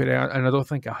topic, and I don't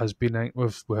think it has been.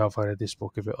 We have already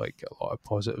spoke about like a lot of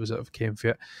positives that have came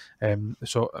from it.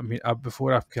 So I mean,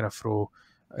 before I kind of throw,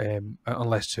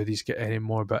 unless these get any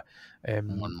more, but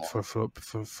throw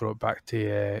it back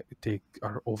to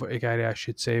or over to Gary, I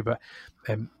should say. But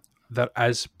there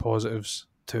is positives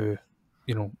to,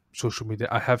 you know, social media.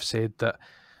 I have said that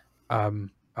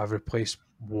I've replaced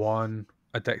one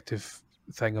addictive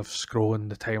thing of scrolling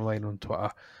the timeline on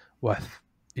Twitter with,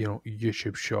 you know,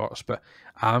 YouTube Shorts, but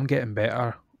I'm getting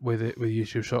better with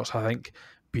YouTube Shorts. I think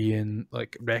being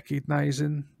like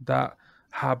recognizing that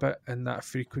habit and that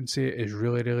frequency is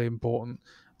really, really important.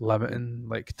 Limiting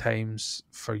like times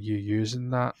for you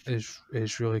using that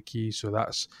is really key. So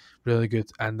that's really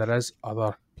good. And there is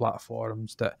other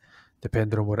platforms that,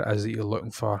 depending on what it is that you're looking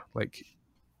for, like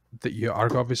that you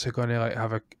are obviously going to like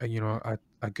have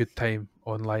a good time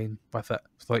online with it.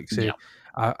 Like say,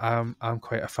 I'm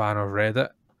quite a fan of Reddit.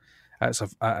 It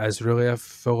is really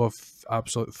full of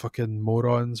absolute fucking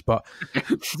morons, but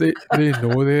they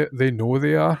know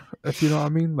they are, if you know what I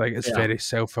mean. Like it's very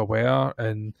self aware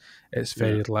and it's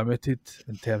very limited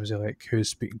in terms of like who's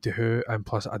speaking to who, and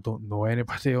plus I don't know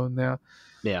anybody on there.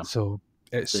 Yeah. So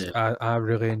it's I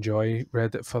really enjoy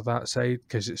Reddit for that side,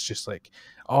 because it's just like,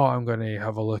 oh, I'm gonna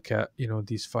have a look at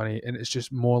these funny, and it's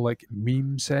just more like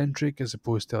meme centric as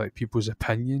opposed to like people's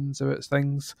opinions about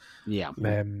things. Yeah.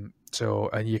 So,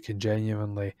 and you can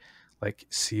genuinely like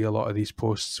see a lot of these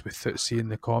posts without seeing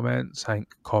the comments. I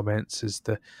think comments is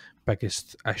the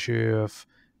biggest issue of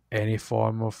any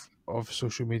form of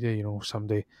social media.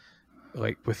 Somebody,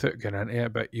 like, without getting into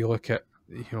it, but you look at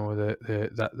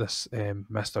this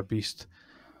Mr. Beast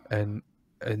and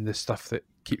the stuff that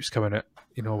keeps coming out,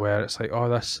 where it's like, oh,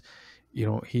 this,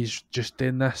 he's just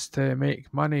doing this to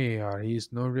make money, or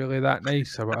he's not really that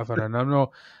nice or whatever. And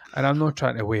I'm not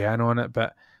trying to weigh in on it,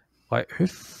 but like, who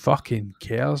fucking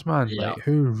cares, man? Yeah. Like,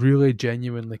 who really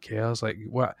genuinely cares? Like,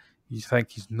 what you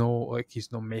think he's not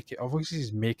making? Obviously,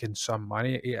 he's making some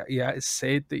money. It's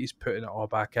said that he's putting it all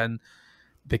back in.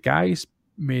 The guy's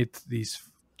made these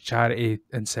charity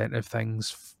incentive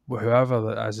things, whoever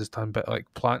that is done, but like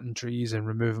planting trees and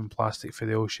removing plastic for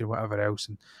the ocean, whatever else,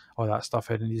 and all that stuff.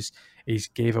 And he's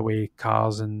gave away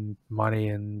cars and money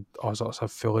and all sorts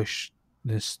of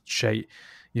foolishness shite,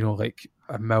 like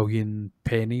 1 million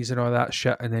pennies and all that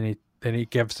shit, and then he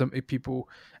gives them to people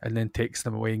and then takes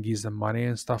them away and gives them money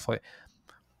and stuff. Like,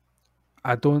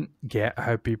 I don't get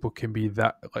how people can be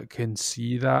that, like, can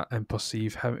see that and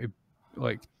perceive him to,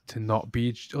 like, to not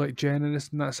be like generous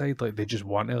in that side. Like, they just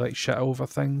want to like shit over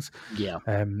things. Yeah.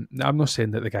 I'm not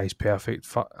saying that the guy's perfect.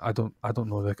 I don't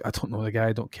know the guy.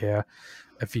 I don't care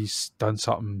if he's done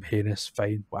something heinous.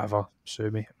 Fine, whatever.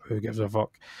 Sue me. Who gives a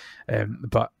fuck?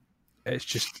 But it's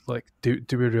just like, do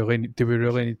we really need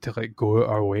to like go out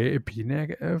our way to be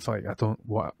negative? Like,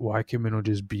 why can we not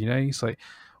just be nice? Like,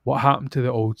 what happened to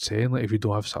the old saying, like, if you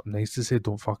don't have something nice to say,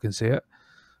 don't fucking say it?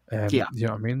 You know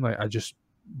what I mean? Like,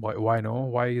 why not?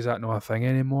 Why is that not a thing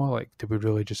anymore? Like, do we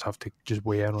really just have to just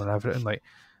weigh in on everything? Like,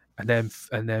 and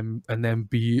then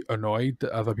be annoyed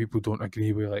that other people don't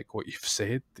agree with like what you've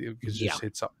said because you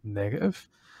said something negative?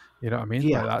 You know what I mean?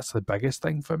 Like, that's the biggest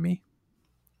thing for me.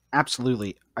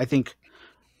 Absolutely. I think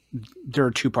there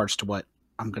are two parts to what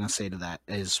I'm going to say to that.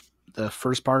 Is the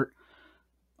first part,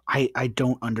 I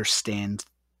don't understand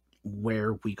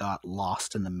where we got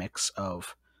lost in the mix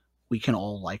of we can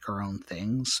all like our own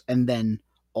things. And then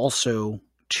also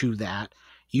to that,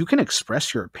 you can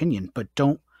express your opinion, but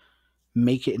don't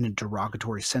make it in a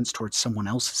derogatory sense towards someone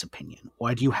else's opinion.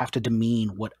 Why do you have to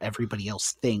demean what everybody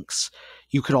else thinks?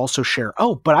 You could also share,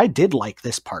 oh, but I did like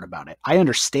this part about it. I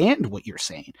understand what you're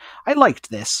saying. I liked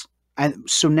this. And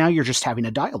so now you're just having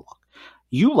a dialogue.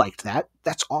 You liked that.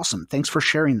 That's awesome. Thanks for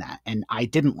sharing that. And I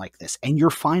didn't like this. And you're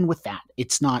fine with that.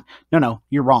 It's not, no,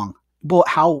 you're wrong. Well,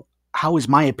 how is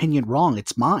my opinion wrong?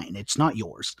 It's mine. It's not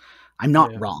yours. I'm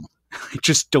not wrong. I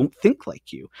just don't think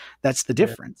like you. That's the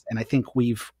difference. And I think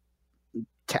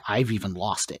I've even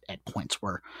lost it at points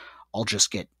where I'll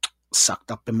just get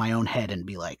sucked up in my own head and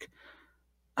be like,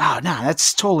 oh, no,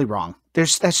 that's totally wrong.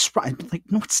 That's like,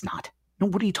 no, it's not. No,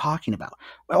 what are you talking about?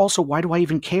 Also, why do I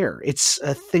even care? It's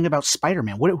a thing about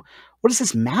Spider-Man. What does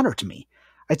this matter to me?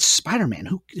 It's Spider-Man.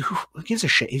 Who gives a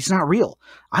shit? He's not real.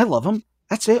 I love him.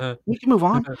 That's it. We can move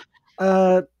on.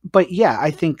 But yeah,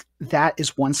 I think that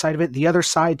is one side of it. The other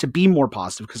side, to be more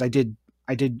positive, because I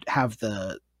did have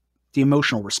the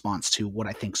emotional response to what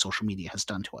I think social media has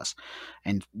done to us,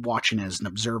 and watching as an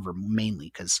observer mainly,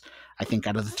 because I think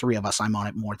out of the three of us, I'm on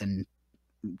it more than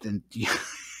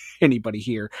anybody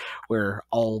here, where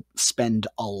I'll spend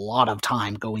a lot of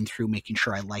time going through making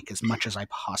sure I like as much as I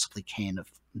possibly can of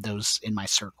those in my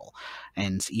circle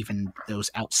and even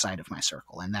those outside of my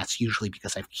circle. And that's usually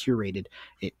because I've curated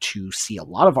it to see a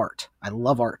lot of art. I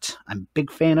love art. I'm a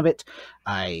big fan of it.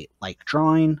 I like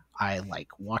drawing. I like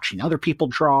watching other people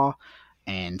draw.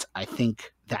 And I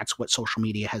think that's what social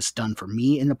media has done for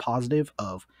me in the positive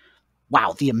of,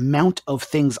 wow, the amount of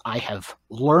things I have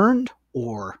learned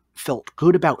or felt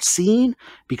good about seeing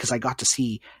because I got to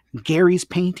see Gary's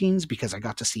paintings, because I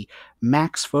got to see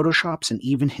Mac's Photoshops and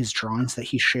even his drawings that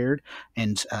he shared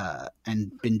and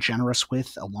been generous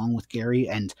with along with Gary.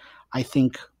 And I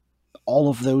think all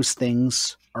of those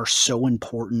things are so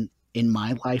important in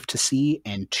my life to see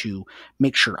and to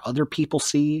make sure other people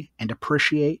see and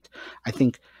appreciate. I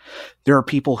think there are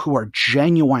people who are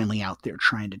genuinely out there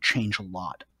trying to change a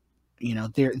lot. You know,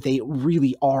 they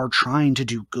really are trying to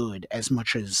do good as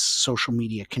much as social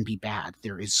media can be bad.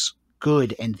 There is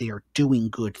good and they are doing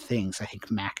good things. I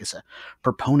think Mac is a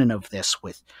proponent of this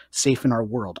with Safe in Our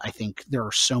World. I think there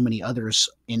are so many others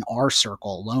in our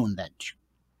circle alone that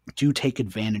do take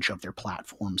advantage of their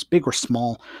platforms, big or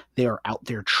small. They are out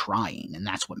there trying, and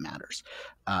that's what matters.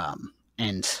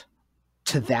 And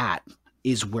to that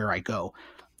is where I go.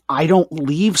 I don't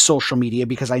leave social media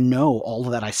because I know all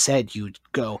of that I said. You'd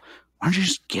go, why don't you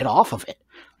just get off of it?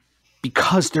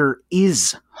 Because there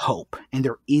is hope and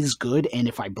there is good. And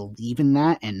if I believe in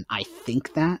that and I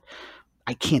think that,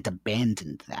 I can't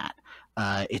abandon that.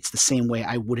 It's the same way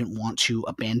I wouldn't want to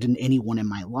abandon anyone in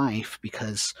my life,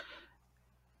 because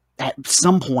at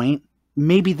some point,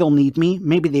 maybe they'll need me,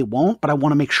 maybe they won't, but I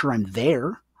want to make sure I'm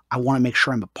there. I want to make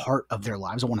sure I'm a part of their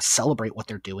lives. I want to celebrate what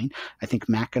they're doing. I think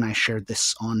Mac and I shared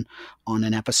this on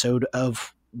an episode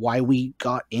of why we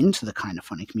got into the Kind of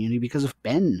Funny community, because of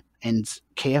Ben and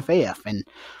KFAF, and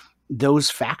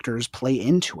those factors play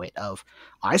into it. Of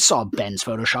I saw Ben's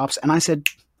Photoshops and I said,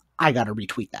 I got to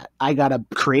retweet that. I got to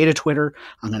create a Twitter.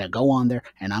 I'm going to go on there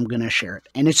and I'm going to share it.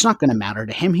 And it's not going to matter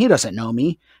to him. He doesn't know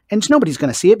me, and nobody's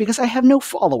going to see it because I have no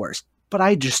followers. But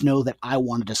I just know that I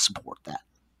wanted to support that.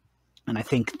 And I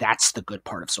think that's the good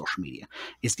part of social media,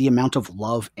 is the amount of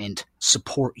love and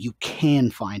support you can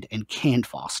find and can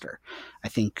foster. I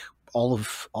think all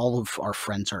of our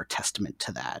friends are a testament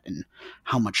to that, and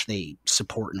how much they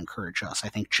support and encourage us. I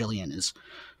think Jillian is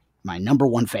my number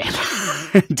one fan.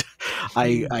 And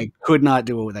I could not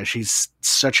do it without her. She's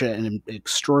such an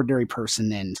extraordinary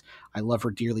person, and I love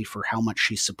her dearly for how much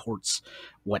she supports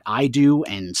what I do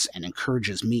and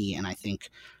encourages me. And I think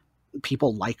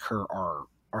people like her are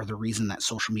the reason that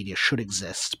social media should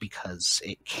exist, because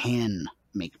it can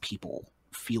make people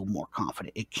feel more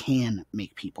confident. It can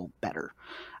make people better.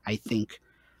 I think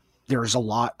there's a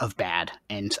lot of bad,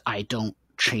 and I don't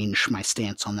change my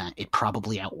stance on that. It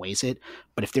probably outweighs it,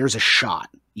 but if there's a shot,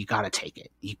 you got to take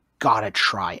it. You got to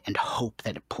try and hope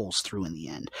that it pulls through in the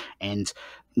end. And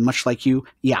much like you,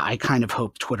 yeah, I kind of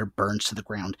hope Twitter burns to the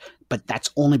ground, but that's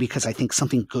only because I think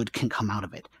something good can come out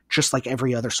of it. Just like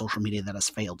every other social media that has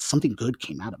failed, something good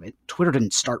came out of it. Twitter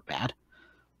didn't start bad.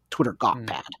 Twitter got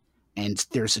bad. And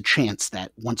there's a chance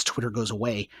that once Twitter goes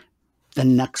away, the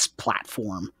next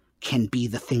platform can be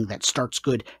the thing that starts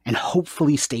good and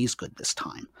hopefully stays good this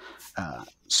time.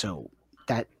 So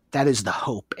that is the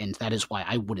hope, and that is why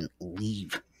I wouldn't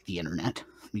leave the internet,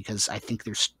 because I think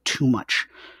there's too much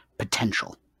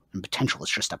potential, and potential is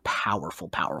just a powerful,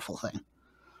 powerful thing.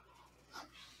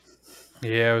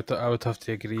 Yeah, I would have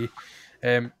to agree.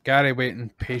 Gary waiting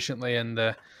patiently in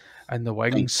the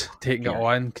wings, taking it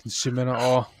on, consuming it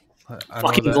all.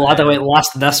 Fucking glad I went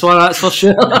last in this one, that's for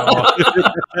sure.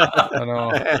 I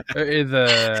know. Out of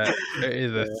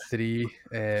the three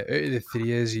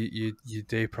is you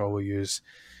do probably use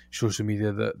social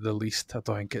media the least. I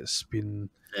don't think it's been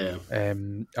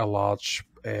a large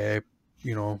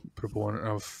proponent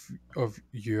of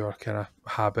your kind of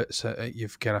habits.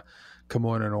 You've kind of come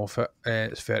on and off it.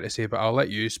 It's fair to say, but I'll let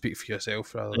you speak for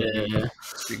yourself rather than me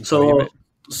speaking for you.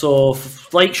 So,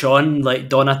 like Sean, like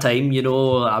Donna time,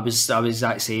 I was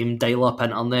that same dial-up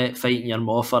internet, fighting your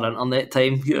mom for internet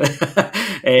time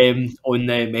on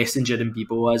the Messenger and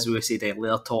Bebo, as we said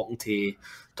earlier, talking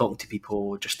to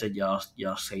people just in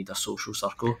your side of social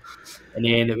circle. And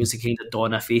then it was the kind of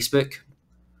dawn of Facebook.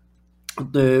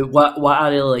 What I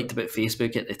really liked about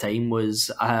Facebook at the time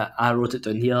was I wrote it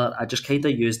down here. I just kind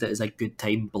of used it as a good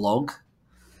time blog.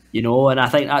 And I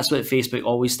think that's what Facebook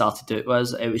always started to do.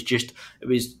 It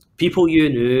was people you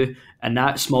knew in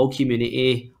that small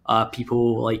community,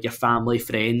 people like your family,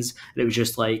 friends, and it was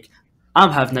just like,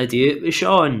 I'm having a date with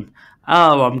Sean.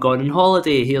 Oh, I'm going on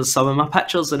holiday. Here's some of my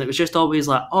pictures, and it was just always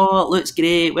like, oh, it looks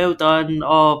great, well done.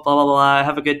 Oh, blah blah blah,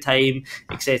 have a good time,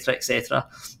 etc. etc.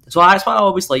 So that's why I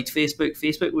always liked Facebook.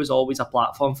 Facebook was always a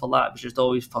platform for that. It was just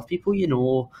always for people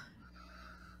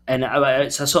and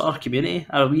it's a sort of community,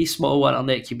 a wee small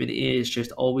internet community. Is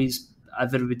just always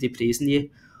everybody praising you,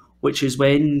 which is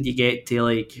when you get to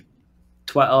like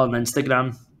Twitter and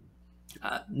Instagram.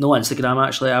 No, Instagram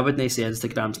actually. I wouldn't say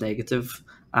Instagram's negative.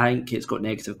 I think it's got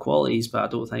negative qualities, but I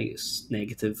don't think it's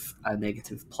a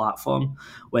negative platform.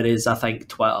 Whereas I think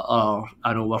Twitter,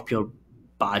 I know we're pure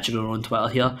badgering on Twitter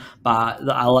here, but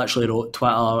I literally wrote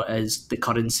Twitter is the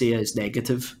currency is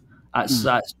negative. That's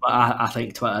what I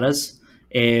think Twitter is.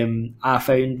 I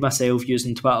found myself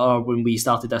using Twitter when we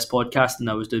started this podcast, and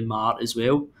I was doing my art as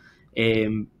well.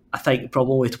 I think the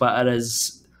problem with Twitter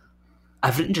is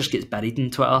everything just gets buried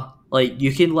in Twitter. Like,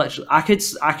 you can literally, I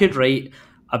could write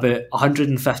about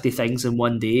 150 things in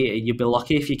one day, and you'll be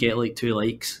lucky if you get like 2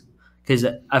 likes, because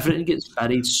everything gets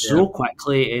buried so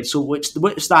quickly. And so which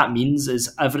that means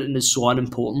is everything is so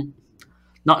unimportant.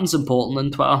 Nothing's important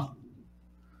on Twitter.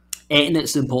 Anything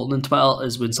that's important on Twitter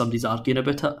is when somebody's arguing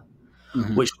about it,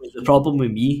 which was the problem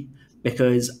with me,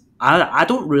 because I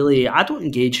don't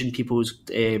engage in people's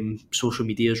social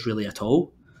medias really at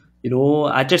all. You know,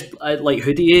 I like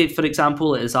Hoodie, for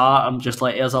example, is art. I'm just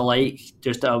like, here's a like,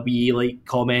 just a wee like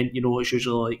comment. You know, it's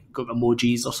usually like got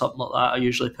emojis or something like that. I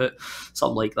usually put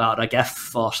something like that, or a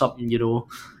GIF or something. You know,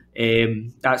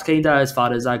 that's kind of as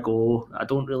far as I go. I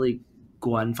don't really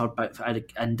go in for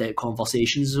in-depth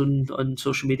conversations on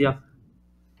social media.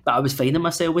 But I was finding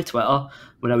myself with Twitter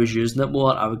when I was using it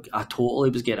more. I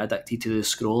totally was getting addicted to the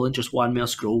scrolling, just one more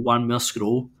scroll.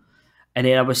 And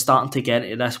then I was starting to get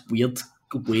into this weird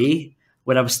way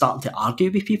where I was starting to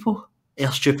argue with people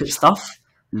or stupid stuff.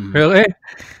 Really?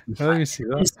 Let me see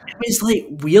that. It was like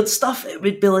weird stuff.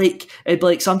 It'd be like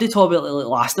somebody talk about like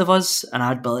Last of Us, and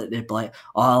they'd be like,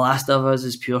 "Oh, Last of Us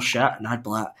is pure shit," and I'd be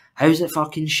like, "How's it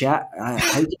fucking shit?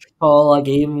 How do you call a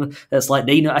game that's like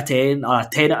 9 out of 10 or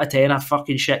 10 out of 10 a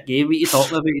fucking shit game? What are you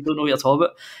talking about? You don't know what you're talking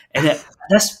about." And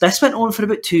this went on for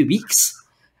about 2 weeks,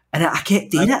 and I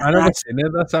kept doing it. I never seen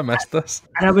this. I missed this.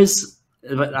 And I was,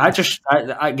 but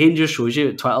again just shows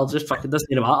you Twitter just fucking doesn't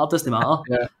matter.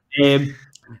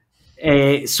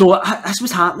 So this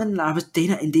was happening, and I was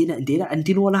doing it. And do you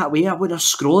know, in that way, when I was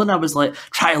scrolling, I was like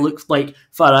trying to look like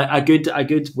for a good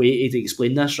way to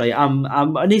explain this. Right, I'm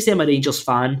a Rangers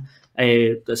fan.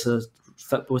 It's a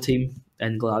football team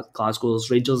in Glasgow.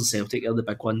 There's Rangers and Celtic are the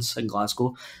big ones in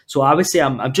Glasgow. So I would say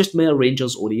I'm just more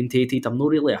Rangers orientated. I'm not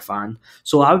really a fan.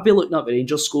 So I would be looking up the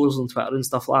Rangers scores on Twitter and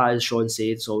stuff like that. As Sean said,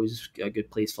 it's always a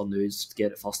good place for news to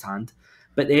get it first hand.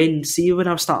 But then, see, when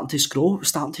I was starting to scroll, it was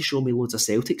starting to show me loads of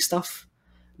Celtic stuff.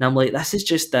 And I'm like, this is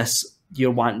just this,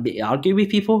 you're wanting me to argue with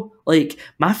people? Like,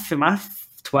 my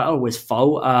Twitter was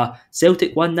full of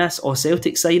Celtic won this, or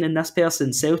Celtic signing this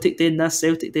person, Celtic doing this,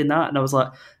 Celtic doing that. And I was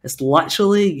like, it's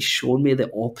literally showing me the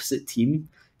opposite team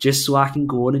just so I can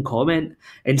go on and comment.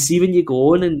 And see, when you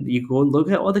go on and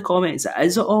look at all the comments, it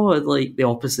is all like the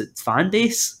opposite fan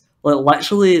base. Like,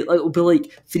 literally, like, it'll be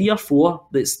like 3 or 4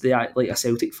 that's like a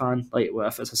Celtic fan. Like, well,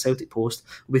 if it's a Celtic post,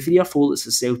 it'll be 3 or 4 that's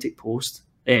a Celtic post,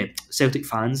 Celtic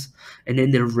fans, and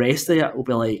then the rest of it will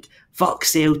be like, fuck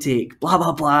Celtic, blah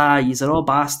blah blah, yous are all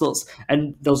bastards.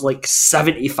 And there's like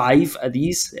 75 of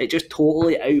these. It just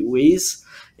totally outweighs.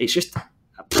 It's just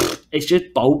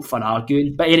bulk for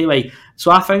arguing. But anyway, so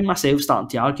I found myself starting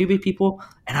to argue with people,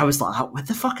 and I was like, what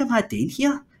the fuck am I doing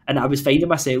here? And I was finding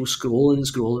myself scrolling,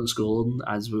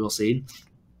 as we were saying.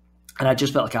 And I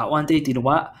just felt like that one day, do you know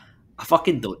what? I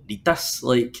fucking don't need this.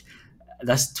 Like,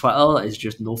 this Twitter is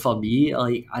just no for me.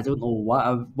 Like, I don't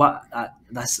know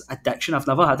this addiction. I've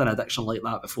never had an addiction like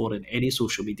that before in any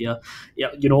social media.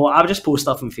 Yeah, you know, I would just post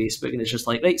stuff on Facebook, and it's just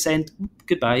like, right, send,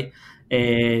 goodbye.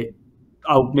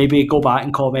 I'll maybe go back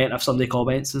and comment if somebody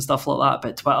comments and stuff like that.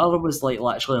 But Twitter was like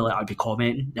literally like I'd be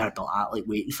commenting, I'd be like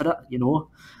waiting for it, you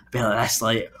know. I'd be like this,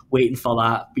 like waiting for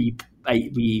that wee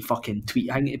fucking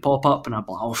tweet thing to pop up, and I'd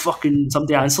be like, oh fucking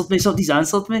somebody's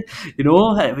answered me, you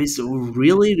know. It was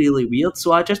really, really weird.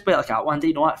 So I just be like that one day,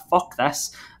 you know what, fuck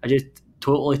this. I just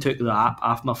totally took the app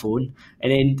off my phone,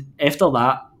 and then after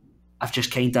that I've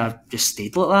just kind of just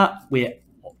stayed like that with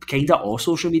kind of all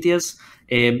social medias.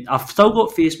 I've still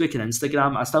got Facebook and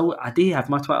Instagram. I do have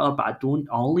my Twitter, but I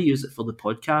only use it for the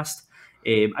podcast.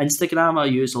 Instagram I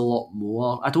use a lot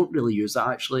more. I don't really use it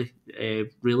actually.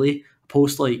 Really,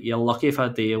 post like, you're lucky if I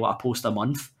do what I post a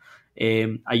month.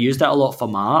 I used it a lot for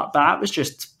my art, but that was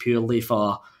just purely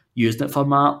for using it for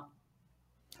my art.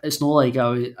 It's not like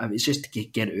I was just to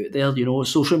get out there, you know.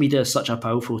 Social media is such a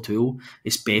powerful tool,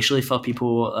 especially for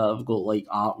people that have got like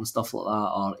art and stuff like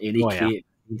that, or any creative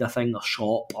thing or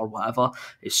shop or whatever.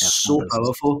 It's so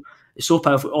powerful. It's so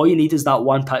powerful. All you need is that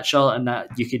one picture, and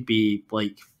that you could be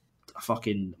like a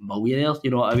fucking millionaire. You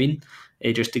know what I mean?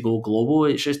 Just to go global.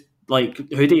 It's just like,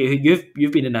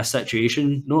 you've been in this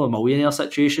situation, not a millionaire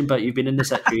situation, but you've been in the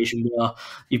situation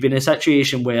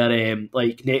where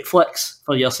like Netflix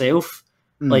for yourself,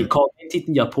 like commented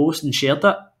in your post and shared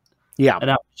it. Yeah. And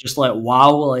I was just like,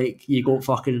 wow, like you got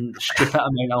fucking stupid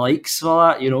amount of likes for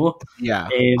that, you know? Yeah.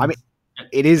 I mean,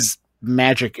 it is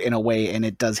magic in a way, and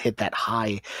it does hit that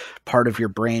high part of your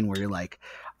brain where you're like,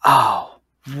 oh,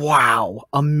 wow,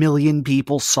 1 million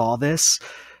people saw this.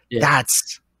 Yeah.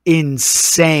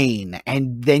 insane.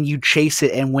 And then you chase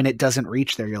it, and when it doesn't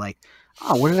reach there, you're like,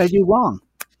 oh, what did I do wrong?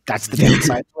 That's the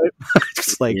downside to it.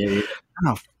 Just like,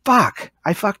 oh, fuck,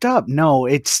 I fucked up. No,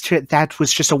 that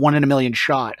was just a 1 in a million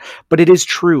shot. But it is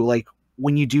true. Like,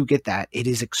 when you do get that, it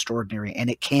is extraordinary, and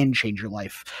it can change your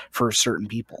life for certain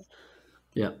people.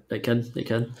 Yeah, it can.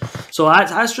 So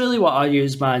that's really what I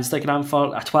use my Instagram for.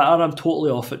 Twitter, I'm totally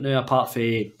off it now, apart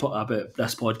from about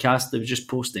this podcast. They would just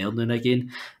post there now and again.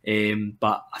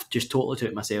 But I've just totally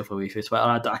took myself away from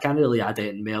Twitter. I can't really add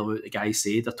anything more what the guys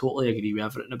said. I totally agree with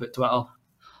everything about Twitter.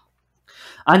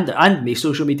 And my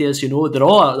social medias, they're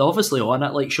obviously on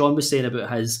it. Like Sean was saying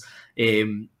about his,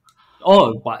 you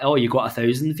got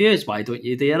 1,000 views. Why don't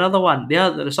you do another one?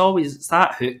 There's always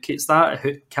that hook. It's that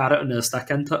hook carrot and the stick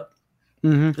into it.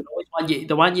 Mm-hmm.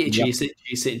 They want you to chase it.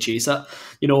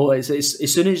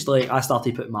 As soon as like I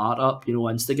started putting my art up,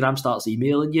 Instagram starts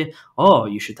emailing you. Oh,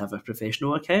 you should have a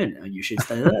professional account, and you should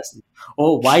do this.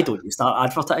 Oh, why don't you start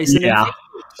advertising? Yeah,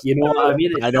 you know what I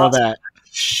mean. I know that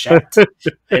shit.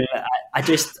 I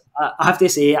have to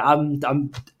say, I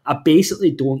basically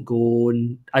don't go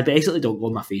on my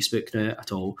Facebook now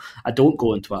at all. I don't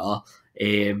go on Twitter.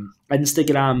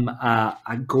 Instagram,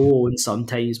 I go on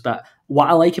sometimes, but what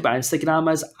I like about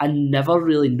Instagram is I never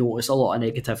really notice a lot of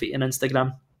negativity in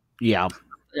Instagram. Yeah.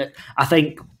 I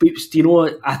think,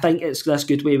 I think it's this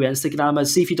good way with Instagram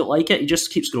is, see if you don't like it, you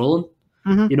just keep scrolling.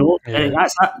 Mm-hmm. And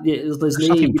that's that. There's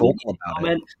nothing vocal about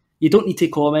it. You don't need to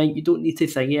comment. You don't need to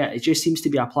thing it. It just seems to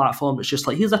be a platform that's just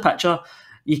like, here's a picture.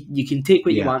 You can take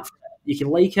what you want from it. You can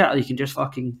like it, or you can just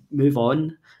fucking move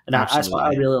on. And that's what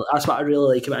I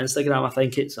really like about Instagram. I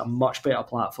think it's a much better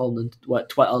platform than what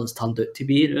Twitter has turned out to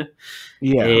be.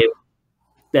 Yeah.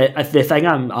 The thing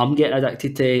I'm getting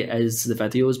addicted to is the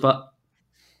videos, but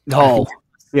I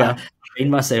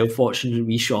find myself watching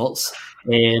wee shorts.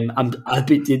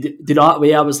 That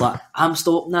way I was like, I'm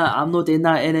stopping that. I'm not doing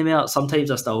that anymore.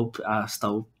 Sometimes I still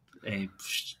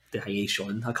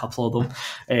Sean a couple of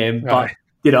them, but.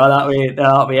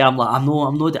 That way I'm like, I'm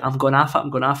going off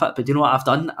it. But you know what I've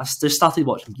done? I've just started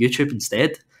watching YouTube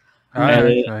instead.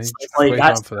 It's like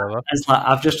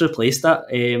I've just replaced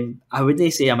it. I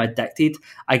wouldn't say I'm addicted.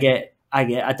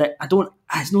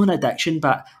 It's not an addiction,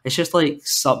 but it's just like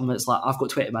something that's like, I've got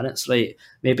 20 minutes, right?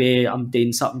 Maybe I'm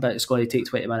doing something, but it's going to take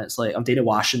 20 minutes. Like I'm doing a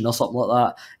washing or something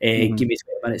like that. Give me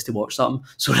 20 minutes to watch something.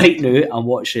 So right now I'm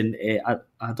watching, I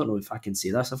don't know if I can say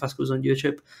this if this goes on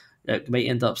YouTube. It might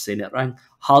end up saying it wrong.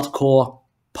 Hardcore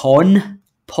Pawn,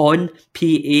 Pawn.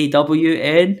 It's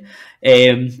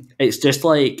just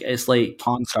like, it's like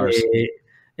Pawn Stars.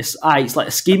 It's like a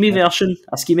schemey version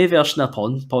of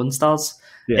Pawn Stars.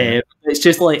 Yeah. It's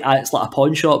just like it's like a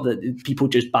pawn shop that people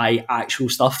just buy actual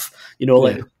stuff,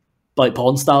 like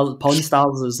Pawn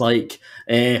Stars is like,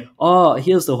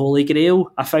 here's the Holy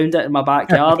Grail. I found it in my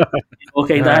backyard.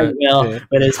 Whereas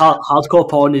Hardcore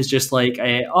Pawn is just like,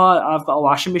 I've got a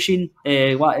washing machine.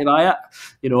 Want to buy it?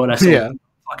 And it's like,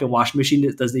 fucking washing machine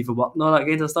that doesn't even work and all that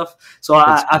kind of stuff. So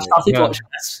I've started watching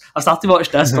this. I've started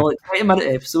watching this for like 20-minute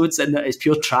episodes, and it's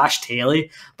pure trash telly.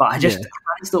 But I just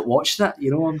don't watch that.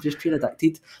 I'm just pure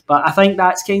addicted. But I think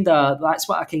that's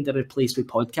what I kind of replaced with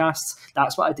podcasts.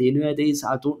 That's what I do nowadays.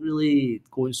 I don't really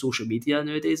go on social media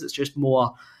nowadays. It's just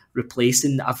more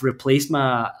replacing. I've replaced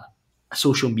my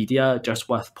social media just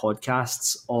with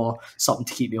podcasts or something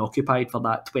to keep me occupied for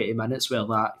that 20 minutes where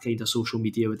that kind of social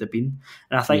media would have been.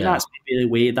 And I think that's maybe the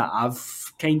way that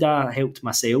I've kind of helped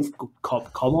myself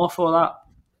come off all that.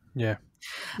 Yeah.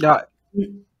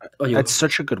 That's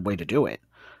such a good way to do it.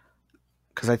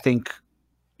 Because I think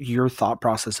your thought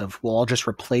process of, well, I'll just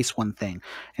replace one thing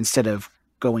instead of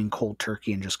going cold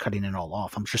turkey and just cutting it all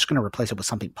off. I'm just going to replace it with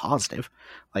something positive.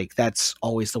 Like that's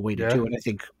always the way to do it. I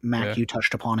think Mac, you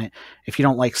touched upon it. If you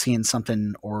don't like seeing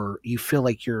something or you feel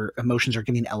like your emotions are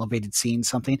getting elevated seeing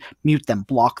something, mute them,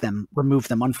 block them, remove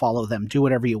them, unfollow them, do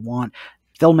whatever you want.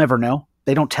 They'll never know.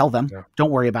 They don't tell them. Yeah.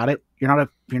 Don't worry about it. You're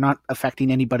not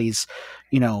affecting anybody's,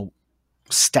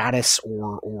 status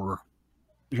or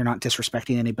you're not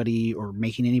disrespecting anybody or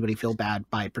making anybody feel bad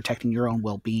by protecting your own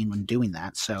well-being when doing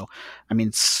that. So, I mean,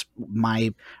 it's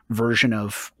my version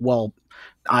of, well,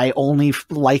 I only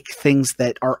like things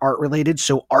that are art related.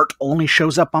 So art only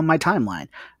shows up on my timeline.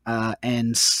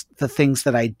 And the things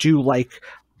that I do like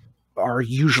are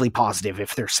usually positive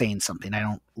if they're saying something. I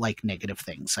don't like negative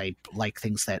things. I like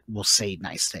things that will say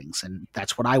nice things. And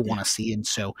that's what I want to see. And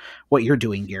so what you're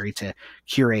doing, Gary, to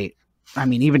curate, I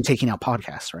mean, even taking out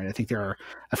podcasts, right? I think there are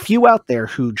a few out there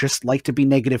who just like to be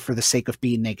negative for the sake of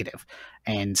being negative.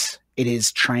 And it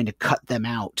is trying to cut them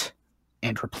out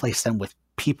and replace them with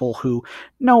people who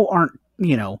aren't,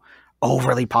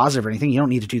 overly positive or anything. You don't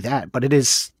need to do that, but it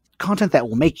is content that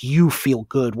will make you feel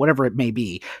good, whatever it may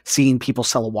be. Seeing people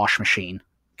sell a wash machine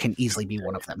can easily be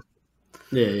one of them.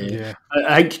 Yeah.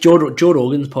 I think Joe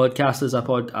Rogan's podcast is a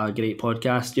great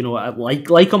podcast. You know, I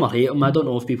like him or hate him. I don't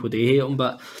know if people do hate him,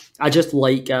 but I just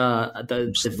like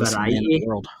the variety.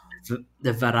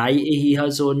 The variety he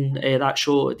has on that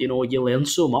show. You know, you learn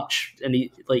so much, and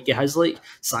he has like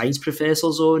science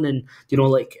professors on, and you know,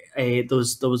 like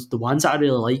those the ones that I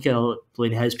really like are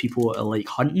when he has people that are like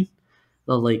hunting.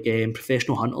 They're like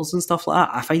professional hunters and stuff like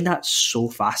that. I find that so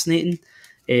fascinating.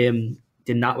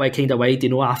 In that way, kind of way, you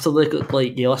know, after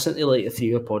like you listen to like a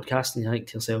 3-hour podcast and you think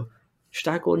to yourself, should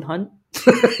I go and hunt?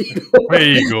 There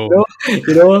you go.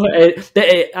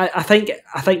 I think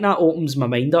that opens my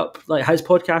mind up. Like his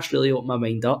podcast really opened my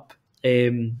mind up.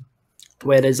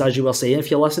 Whereas, as you were saying,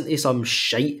 if you listen to some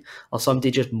shite or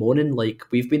somebody just moaning like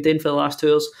we've been doing for the last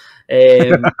 2 hours,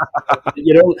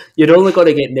 you're only going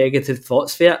to get negative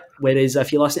thoughts for it. Whereas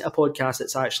if you listen to a podcast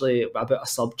that's actually about a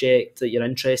subject that you're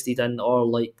interested in, or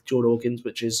like Joe Rogan's,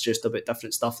 which is just about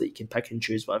different stuff that you can pick and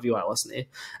choose whatever you want to listen to, it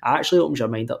actually opens your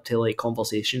mind up to like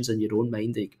conversations in your own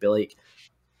mind that you could be like,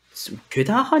 so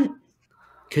could I hunt?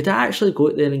 Could I actually go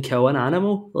out there and kill an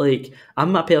animal? Like,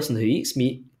 I'm a person who eats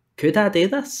meat. Could I do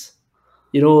this?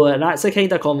 You know, and that's the kind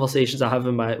of conversations I have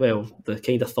the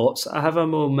kind of thoughts I have in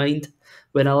my own mind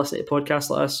when I listen to podcasts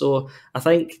like this. So I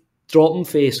think dropping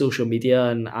for social media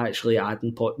and actually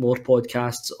adding more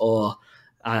podcasts, or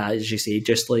as you say,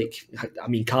 just like, I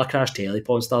mean, Car Crash Telly,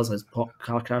 Pawn Stars has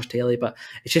Car Crash Telly, but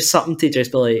it's just something to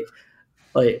just be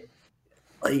like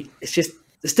it's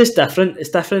just different. It's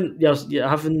different. You're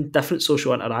having different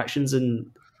social interactions and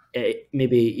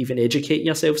maybe even educating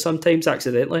yourself sometimes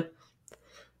accidentally.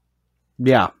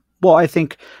 Yeah. Well, I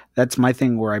think that's my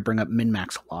thing where I bring up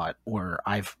MinMax a lot, where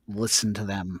I've listened to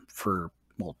them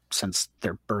since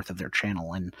their birth of their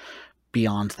channel, and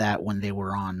beyond that when they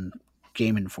were on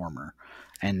Game Informer.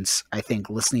 And I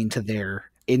think listening to their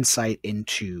insight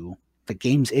into the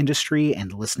games industry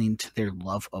and listening to their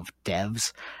love of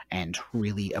devs and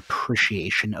really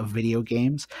appreciation of video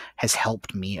games has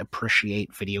helped me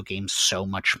appreciate video games so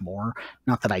much more.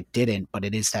 Not that I didn't, but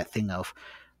it is that thing of,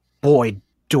 boy,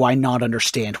 do I not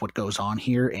understand what goes on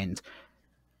here, and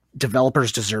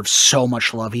developers deserve so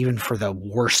much love, even for the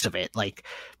worst of it. Like,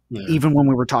 even when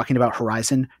we were talking about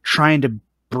Horizon, trying to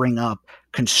bring up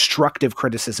constructive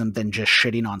criticism than just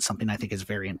shitting on something, I think is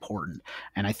very important.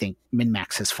 And I think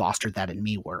MinMax has fostered that in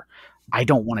me, where I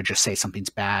don't want to just say something's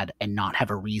bad and not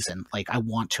have a reason. Like, I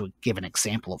want to give an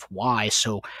example of why,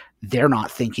 so they're not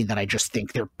thinking that I just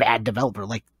think they're bad developer.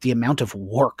 Like, the amount of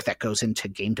work that goes into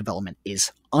game development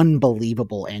is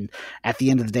unbelievable. And at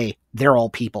the end of the day, they're all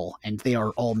people and they are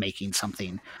all making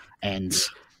something. And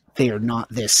they are not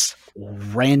this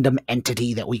random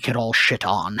entity that we could all shit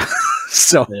on.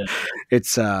 So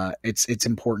it's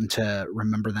important to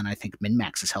remember that. I think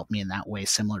MinMax has helped me in that way,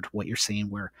 similar to what you're saying,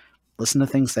 where listen to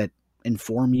things that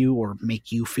inform you or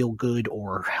make you feel good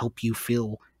or help you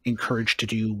feel encouraged to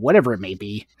do whatever it may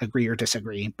be, agree or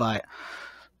disagree. But,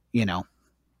 you know,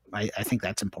 I think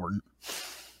that's important.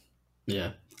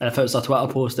 Yeah. And if it was a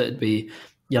Twitter post, it'd be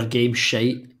your game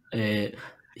shite. Here's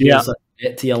a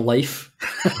bit to your life.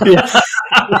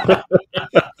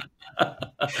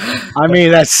 I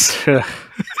mean, that's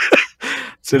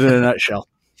it's in a nutshell.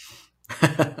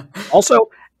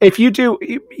 Also, if you do,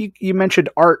 you mentioned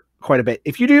art quite a bit.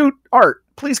 If you do art,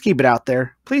 please keep it out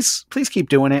there. Please keep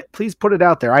doing it. Please put it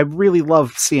out there. I really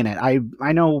love seeing it.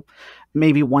 I know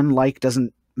maybe one like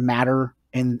doesn't matter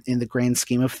in the grand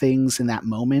scheme of things in that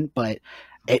moment, but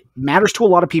it matters to a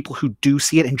lot of people who do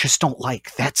see it and just don't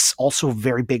like. That's also a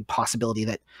very big possibility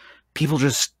that people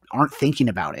just aren't thinking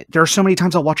about it. There are so many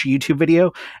times I'll watch a YouTube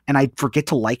video and I forget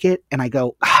to like it and I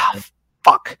go,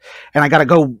 fuck. And I got to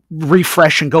go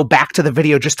refresh and go back to the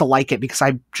video just to like it because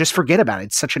I just forget about it.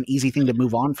 It's such an easy thing to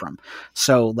move on from.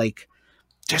 So like,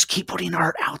 just keep putting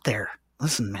art out there.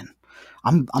 Listen, man,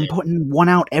 I'm putting one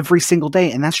out every single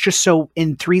day. And that's just so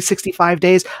in 365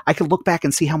 days, I can look back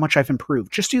and see how much I've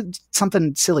improved. Just do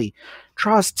something silly.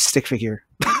 Draw a stick figure.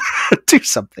 Do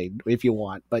something if you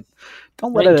want, but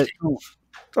don't let it,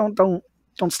 don't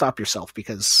stop yourself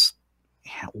because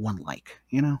one like,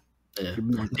 you know. Yeah.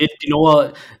 Do you know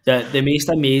what the most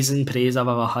amazing praise I've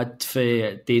ever had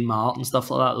for doing my art and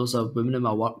stuff like that? There was a woman in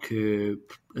my work who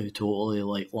totally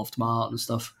like loved my art and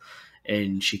stuff,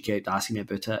 and she kept asking me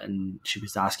about it, and she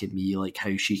was asking me like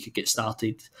how she could get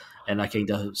started, and I kind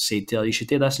of said to her, you should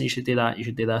do this and you should do that, you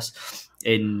should do this.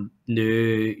 And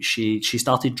now she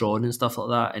started drawing and stuff like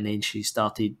that, and then she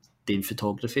started doing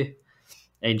photography.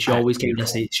 And she always kind of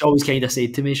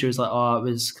said to me, she was like, "Oh, it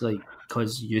was like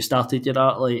because you started your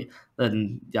art, like,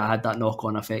 and I had that knock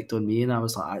on effect on me." And I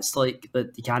was like, "It's like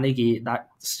that you can't get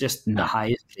that's just the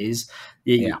highest praise.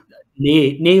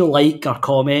 No like or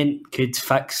comment could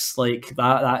fix like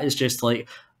that. That is just like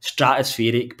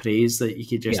stratospheric praise that you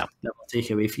could just never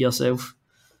take away for yourself."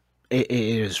 It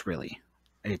is really,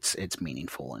 it's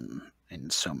meaningful in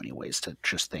so many ways to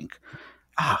just think,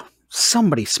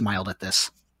 somebody smiled at this,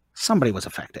 somebody was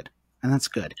affected, and that's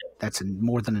good. That's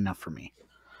more than enough for me.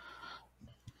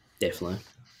 Definitely.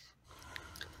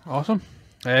 Awesome.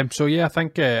 So yeah, I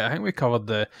think we covered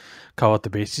the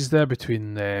bases there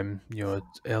between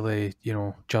early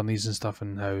journeys and stuff,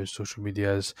 and how social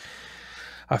media is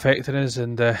affecting us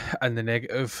and the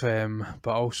negative,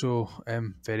 but also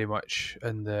very much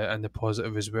in the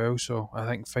positive as well. So I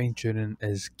think fine tuning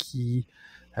is key.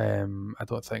 I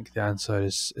don't think the answer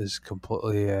is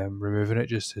completely removing it,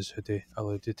 just as Hoodie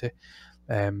alluded to.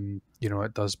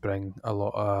 It does bring a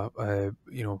lot of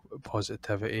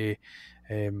positivity,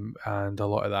 and a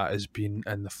lot of that has been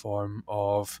in the form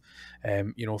of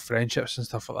friendships and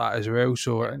stuff like that as well.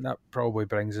 So, and that probably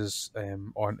brings us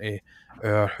onto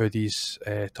our Hoodie's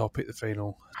topic, the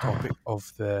final topic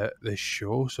of the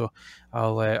show. So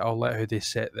I'll let Hoodie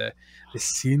set the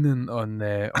scene on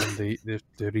the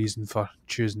reason for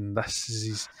choosing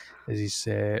this as his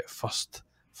first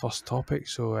topic.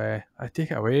 So I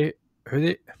take it away,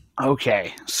 Hoodie.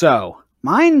 Okay, so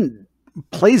mine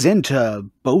plays into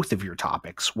both of your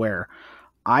topics, where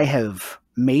I have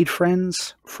made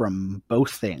friends from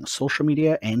both things, social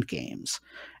media and games.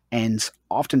 And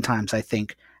oftentimes I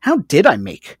think, how did I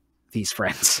make these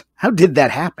friends? How did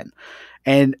that happen?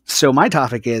 And so my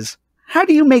topic is, how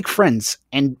do you make friends?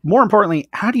 And more importantly,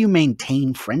 how do you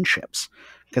maintain friendships?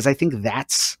 Because I think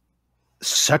that's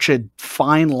such a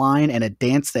fine line and a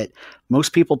dance that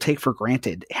most people take for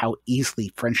granted, how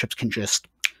easily friendships can just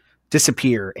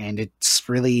disappear, and it's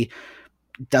really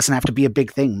doesn't have to be a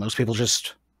big thing. Most people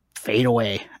just fade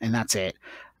away and that's it.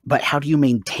 But how do you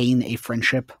maintain a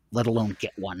friendship, let alone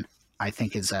get one? I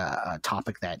think is a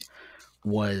topic that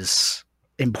was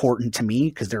important to me,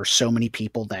 because there are so many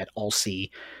people that I'll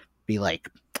see be like,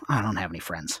 I don't have any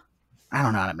friends. I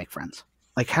don't know how to make friends.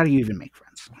 Like, how do you even make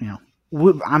friends?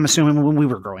 I'm assuming when we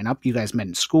were growing up, you guys met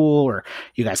in school, or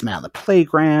you guys met on the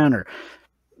playground, or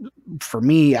for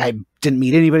me, I didn't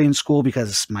meet anybody in school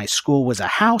because my school was a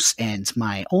house and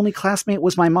my only classmate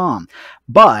was my mom.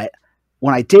 But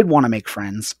when I did want to make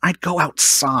friends, I'd go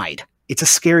outside. It's a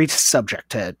scary subject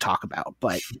to talk about,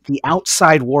 but the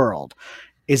outside world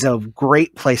is a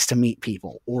great place to meet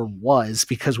people, or was,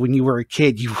 because when you were a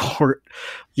kid, you were,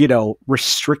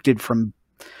 restricted from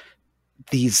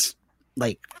these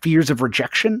like fears of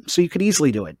rejection, so you could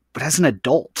easily do it. But as an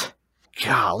adult,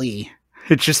 golly,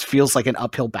 it just feels like an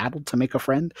uphill battle to make a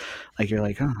friend. Like, you're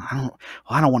like, I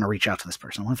don't want to reach out to this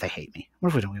person. What if they hate me? What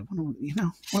if we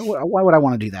don't? Why would I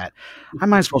want to do that? I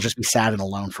might as well just be sad and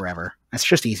alone forever. It's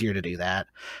just easier to do that.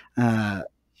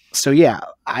 So yeah,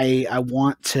 I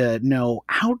want to know,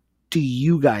 how do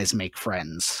you guys make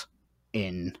friends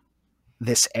in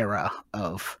this era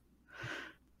of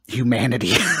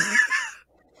humanity?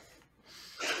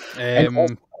 And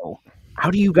also,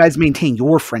 how do you guys maintain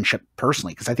your friendship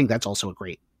personally? Because I think that's also a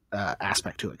great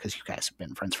aspect to it, because you guys have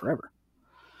been friends forever.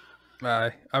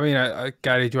 I mean,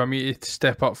 Gary, do you want me to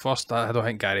step up first? I don't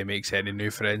think Gary makes any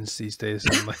new friends these days.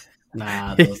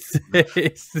 Nah,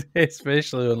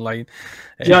 especially online.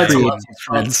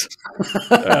 Friends.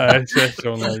 Especially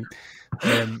online.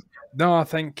 No, I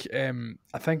think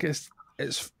it's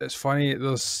funny.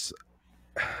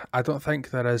 I don't think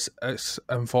there is. It's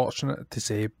unfortunate to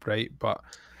say, right? But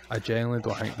I genuinely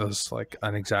don't think there's like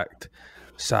an exact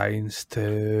science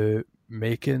to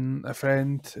making a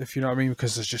friend, if you know what I mean,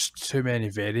 because there's just too many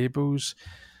variables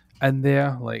in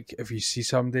there. Like, if you see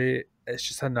somebody, it's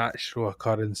just a natural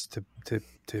occurrence to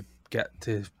get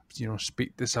to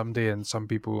speak to somebody, and some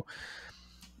people,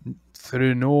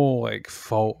 through no like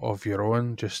fault of your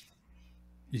own, just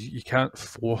you can't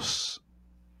force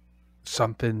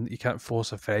something. You can't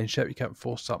force a friendship. You can't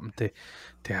force something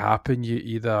to happen. You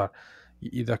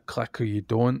either click or you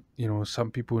don't.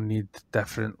 Some people need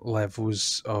different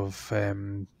levels of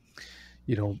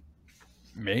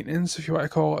maintenance, if you want to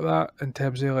call it that, in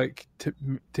terms of like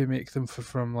to make them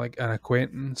from like an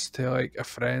acquaintance to like a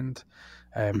friend,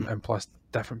 and plus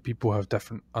different people have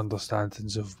different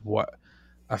understandings of what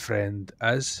a friend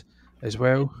is as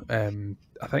well.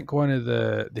 I think one of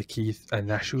the key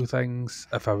initial things,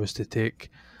 if I was to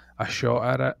take a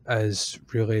shot at it, is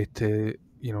really to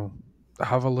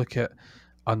have a look at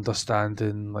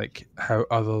understanding like how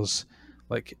others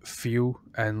like feel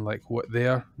and like what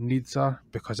their needs are,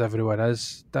 because everyone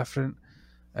is different.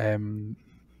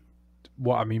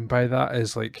 What I mean by that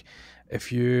is like,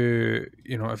 if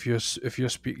if you're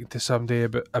speaking to somebody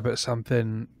about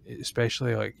something,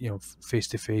 especially like face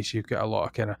to face, you get a lot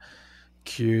of kind of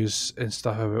cues and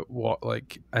stuff about what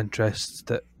like interests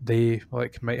that they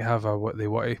like might have, or what they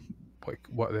want to, like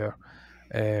what their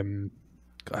um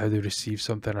how they receive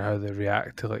something, or how they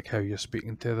react to like how you're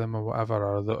speaking to them or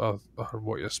whatever, or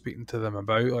what you're speaking to them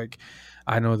about. Like,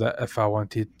 I know that if I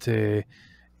wanted to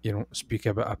speak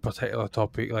about a particular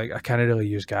topic, like I can't really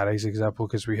use Gary's example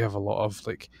because we have a lot of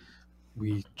like,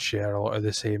 we share a lot of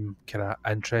the same kind of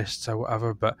interests or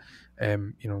whatever, but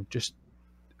just,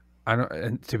 I know,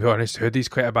 and to be honest, Hoodie's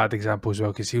quite a bad example as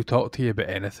well, because he'll talk to you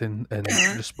about anything and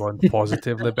respond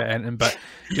positively about anything. But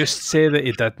just say that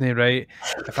he didn't, right?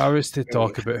 If I was to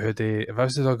talk about Hoodie, if I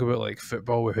was to talk about like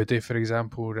football with Hoodie, for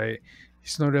example, right,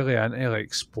 he's not really into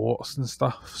like sports and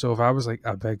stuff. So if I was like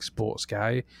a big sports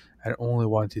guy and only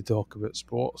wanted to talk about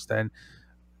sports, then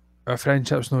our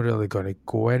friendship's not really going to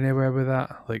go anywhere with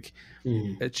that. Like,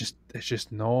 it's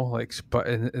just no, like. But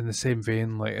in the same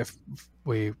vein, like if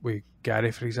we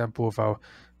Gary, for example, if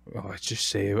let's just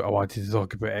say I wanted to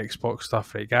talk about Xbox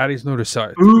stuff, right? Gary's no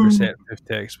receptive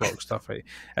to Xbox stuff, right?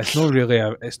 It's not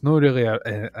really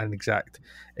an exact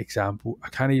example. I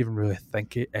can't even really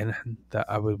think of anything that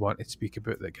I would want to speak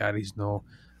about that Gary's not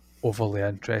overly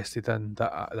interested in,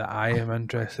 that I am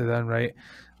interested in, right?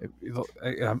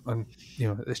 I'm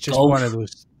it's just golf. one of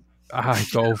those.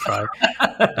 Golf, right?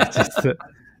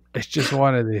 It's just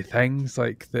one of the things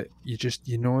like that. You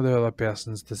know the other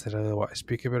person's doesn't really want to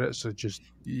speak about it, so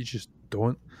you just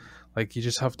don't. Like, you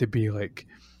just have to be like,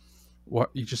 what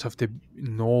you just have to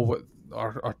know what,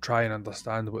 or try and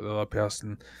understand what the other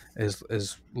person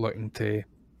is looking to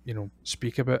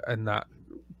speak about in that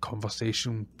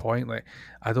conversation point. Like,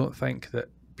 I don't think that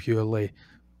purely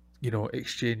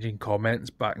exchanging comments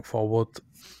back and forward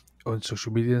on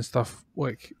social media and stuff,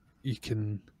 like, you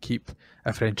can keep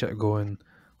a friendship going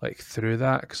like through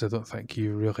that, because I don't think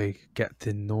you really get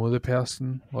to know the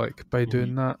person like by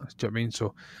doing that. Do you know what I mean?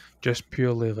 So just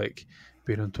purely like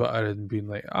being on Twitter and being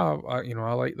like, oh, I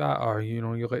like that, or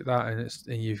you like that,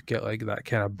 and you get like that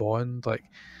kind of bond. Like,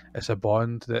 it's a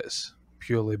bond that's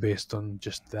purely based on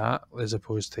just that, as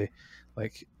opposed to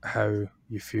like how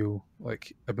you feel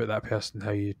like about that person, how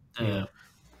you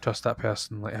trust that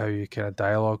person, like how you kind of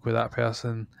dialogue with that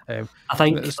person. I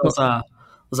think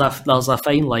there's a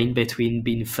fine line between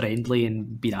being friendly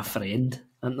and being a friend,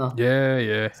 isn't there?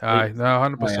 Yeah, aye, no,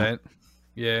 100%.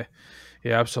 Yeah,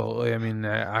 absolutely. I mean,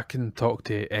 I can talk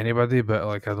to anybody, but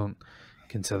like, I don't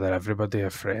consider everybody a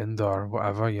friend or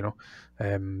whatever.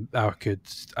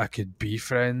 I could be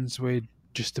friends with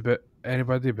just about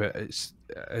anybody, but it's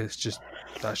just,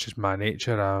 that's just my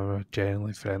nature. I'm a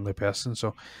genuinely friendly person,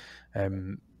 so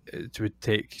it would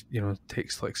takes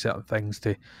like certain things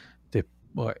to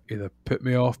like either put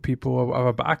me off people or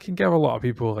whatever. But I can give a lot of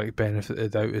people like benefit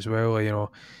of the doubt as well. Like,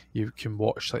 you can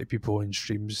watch like people in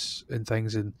streams and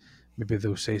things, and maybe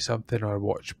they'll say something, or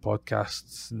watch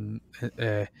podcasts and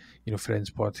friends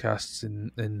podcasts,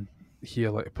 and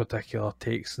hear like particular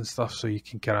takes and stuff, so you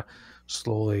can kind of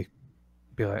slowly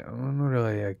be like, oh, I'm not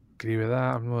really agree with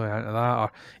that, I'm not really into that,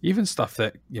 or even stuff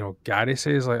that Gary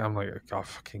says. Like, I'm like, oh,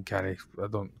 fucking Gary, I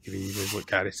don't agree with what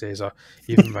Gary says, or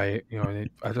even my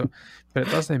I don't. But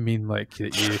it doesn't mean like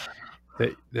that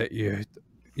you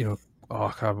oh,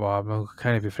 okay, well, I'm not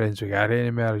kind of be friends with Gary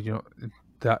anymore.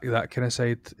 That kind of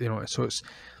side. So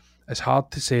it's hard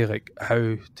to say like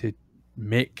how to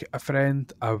make a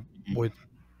friend. I would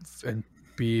and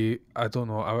be, I don't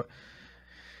know.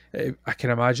 I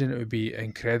can imagine it would be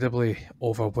incredibly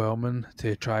overwhelming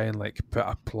to try and like put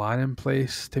a plan in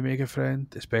place to make a friend,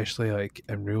 especially like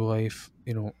in real life.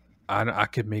 And I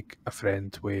could make a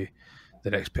friend with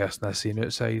the next person I seen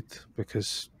outside,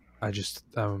 because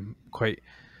I'm quite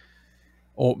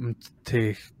open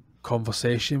to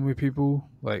conversation with people.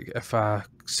 Like, if I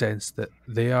sense that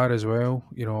they are as well,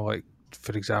 like,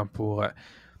 for example, like,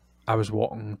 I was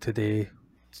walking today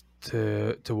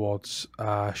towards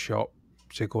a shop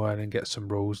to go in and get some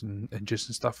rolls and juice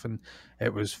and stuff, and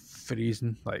it was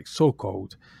freezing, like so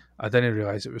cold. I didn't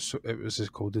realise it was as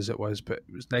cold as it was, but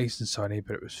it was nice and sunny,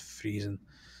 but it was freezing.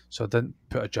 So I didn't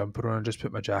put a jumper on, I just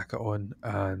put my jacket on,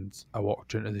 and I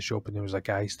walked into the shop, and there was a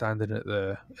guy standing at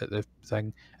the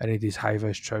thing, and he had his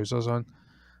high-vis trousers on.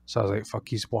 So I was like, fuck,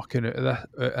 he's walking out of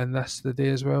in this today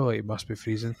as well, like, it must be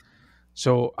freezing.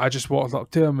 So I just walked up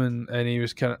to him, and he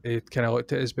kind of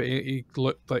looked at us, but he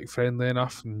looked like friendly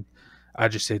enough, and I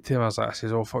just said to him, I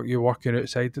says, oh fuck, you're working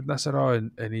outside in this or all,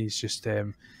 and he's just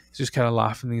just kind of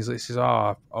laughing. He says, "Oh,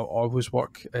 I always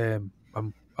work.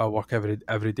 I work every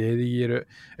day of the year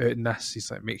out in this."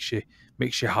 He's like, makes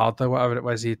you harder, whatever it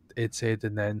was he'd said,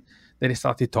 and then he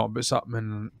started talking about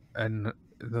something and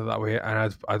that way,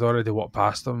 and I'd already walked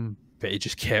past him, but he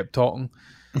just kept talking.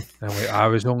 And I'm like, I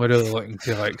was only really looking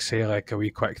to like say like a wee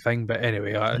quick thing, but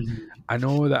anyway, I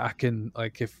know that I can,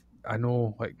 like, if I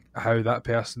know like how that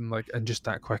person, like, in just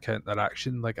that quick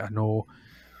interaction, like I know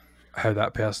how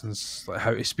that person's, like,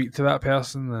 how to speak to that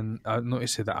person, and I'm not to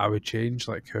say that I would change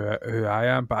like who I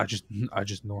am, but I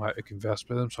just know how to converse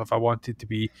with them. So if I wanted to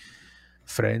be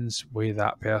friends with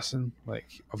that person,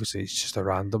 like, obviously it's just a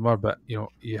randomer, but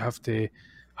you have to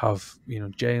have,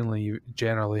 generally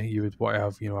you would want to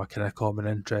have, a kind of common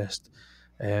interest,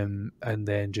 and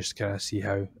then just kind of see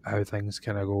how things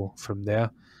kind of go from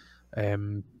there.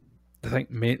 I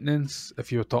think maintenance,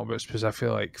 if you were talking about specifically,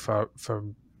 like for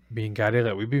me and Gary,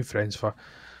 like we've been friends for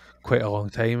quite a long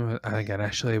time. I think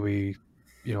initially we,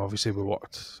 obviously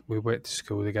we went to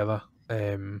school together,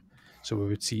 so we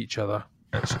would see each other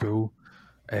at school.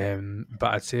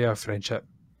 But I'd say our friendship,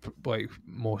 like,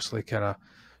 mostly kind of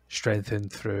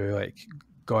strengthened through like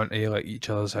going to like each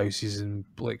other's houses and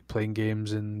like playing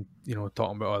games and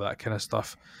talking about all that kind of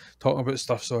stuff,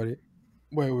 sorry,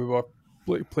 while we were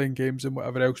like playing games and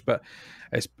whatever else. But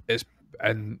it's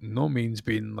in no means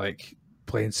been like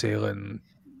plain sailing,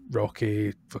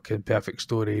 rocky, fucking perfect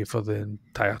story for the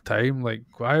entire time. Like,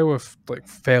 why with like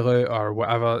fell out or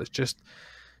whatever, it's just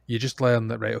you just learn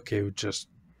that, right, okay, just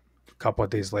a couple of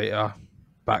days later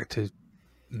back to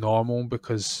normal,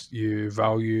 because you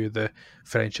value the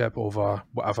friendship over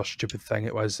whatever stupid thing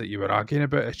it was that you were arguing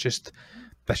about.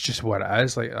 That's just what it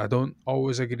is. Like, I don't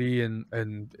always agree, and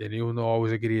he'll not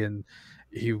always agree, and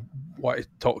he want to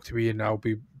talk to me, and I'll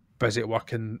be busy at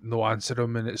work and no answer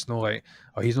him, and it's not like,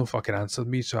 oh, he's not fucking answered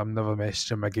me, so I'm never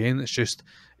messaging him again. It's just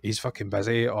he's fucking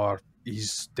busy, or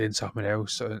he's doing something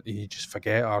else, and he just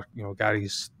forget, or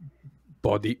Gary's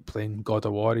body playing God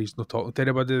of War, he's not talking to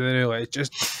anybody now. Like,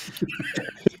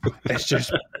 it's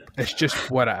just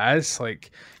what it is.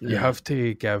 Like, you have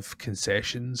to give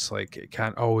concessions. Like, it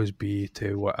can't always be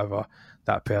to whatever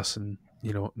that person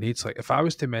needs. Like, if I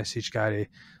was to message Gary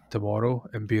tomorrow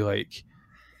and be like,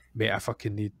 mate, I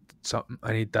fucking need something,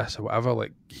 I need this or whatever,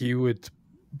 like, he would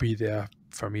be there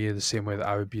for me the same way that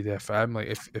I would be there for him.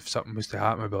 Like, if something was to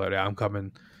happen, I'd be like, right, I'm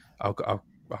coming, I'll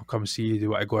come see you. Do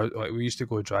what I go out, like we used to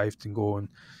go drive and go and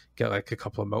get like a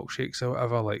couple of milkshakes or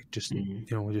whatever. Like, just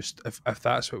just if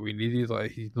that's what we needed,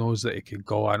 like, he knows that he can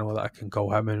go. I know that I can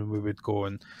call him, and we would go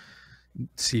and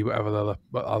see whatever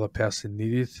the other person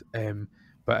needed.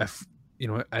 But if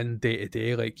in day to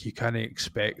day, like, you can't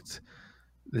expect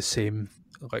the same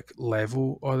like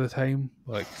level all the time,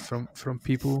 like from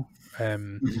people.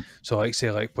 So like,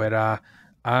 say, like, where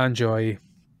I enjoy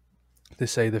the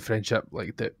side of friendship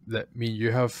like that me and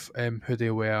you have,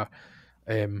 Hoodie, where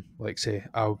like, say,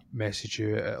 I'll message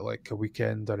you at like a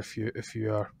weekend, or if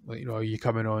you are like, are you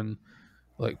coming on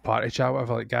like party chat,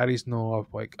 whatever. Like, Gary's no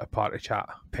like a party chat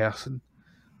person.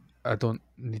 I don't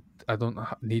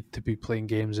need to be playing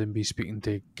games and be speaking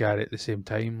to Gary at the same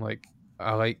time. Like,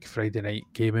 I like Friday night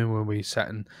gaming when we sit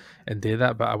and do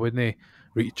that, but I wouldn't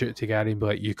reach out to Gary and be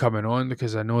like, you coming on,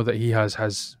 because I know that he has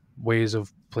his ways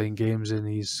of playing games, and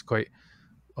he's quite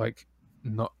like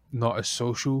not as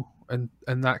social in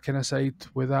that kind of side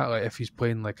with that. Like, if he's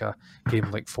playing like a game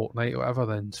like Fortnite or whatever,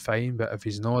 then it's fine, but if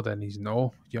he's not, then he's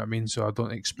no, you know what I mean? So I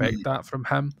don't expect that from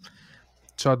him.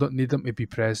 So I don't need them to be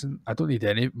present. I don't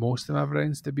need most of my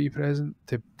friends to be present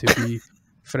to be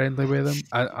friendly with them.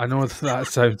 I know that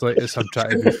sounds like I'm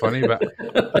trying to be funny, but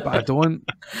I don't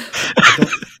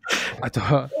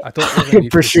really need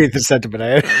appreciate the sentiment.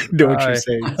 I know what you're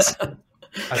saying.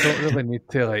 I don't really need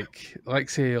to like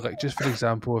say, like, just for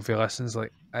example, if he listens,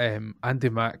 like, Andy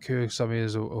Mack, who some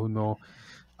of you will know,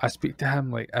 I speak to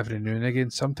him like every now and again.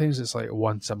 Sometimes it's like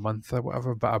once a month or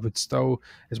whatever, but I would still,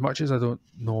 as much as I don't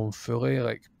know him fully,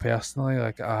 like personally,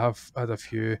 like, I have had a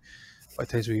few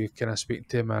times where you kind of speak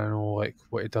to him, and I know like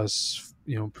what he does,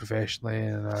 professionally,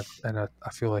 and I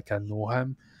feel like I know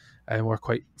him, and we're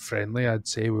quite friendly. I'd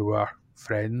say we were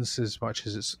friends, as much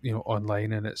as it's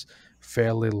online, and it's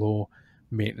fairly low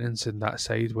maintenance in that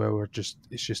side, where it's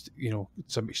just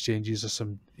some exchanges, or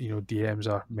some DMs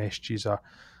or messages, or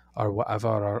whatever,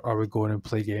 or are we going and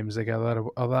play games together,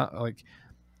 or that. Like,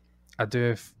 I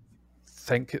do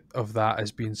think of that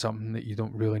as being something that you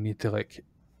don't really need to like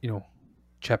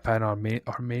chip in or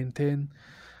maintain.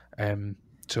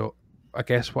 So I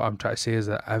guess what I'm trying to say is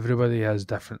that everybody has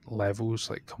different levels,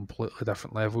 like completely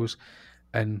different levels,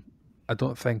 and I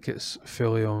don't think it's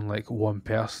fully on like one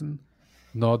person.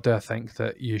 nor do I think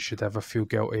that you should ever feel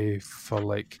guilty for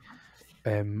like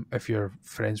if you're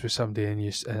friends with somebody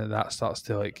and that starts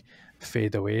to like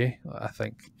fade away. I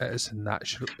think it's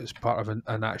natural. It's part of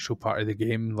a natural part of the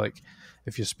game. Like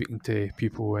if you're speaking to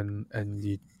people and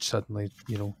you suddenly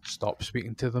stop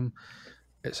speaking to them,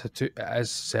 it is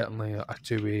certainly a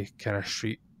two-way kind of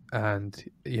street, and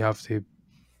you have to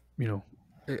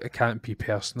it can't be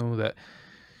personal that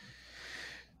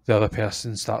the other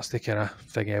person starts to kind of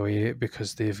thing away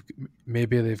because they've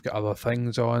got other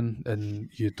things on, and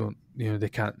you don't, they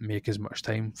can't make as much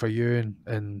time for you,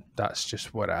 and that's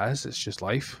just what it is. It's just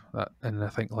life. And I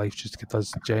think life just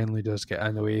generally does get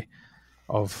in the way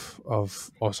of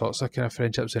all sorts of kind of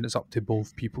friendships, and it's up to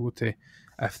both people to,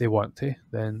 if they want to,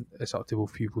 then it's up to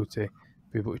both people to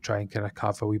be able to try and kind of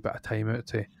carve a wee bit of time out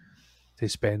to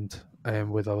spend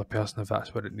with the other person if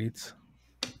that's what it needs.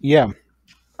 Yeah.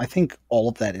 I think all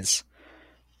of that is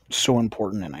so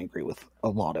important, and I agree with a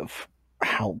lot of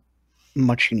how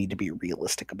much you need to be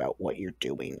realistic about what you're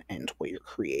doing and what you're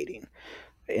creating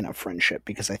in a friendship,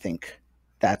 because I think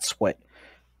that's what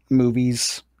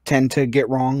movies tend to get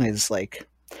wrong, is like,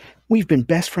 we've been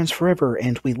best friends forever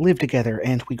and we live together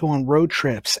and we go on road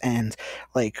trips and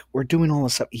like we're doing all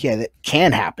this stuff. Yeah, that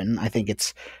can happen. I think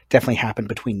it's definitely happened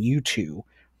between you two,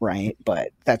 right? But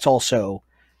that's also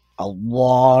a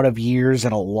lot of years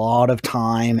and a lot of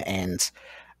time, and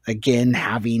again,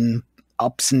 having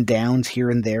ups and downs here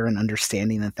and there, and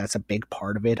understanding that that's a big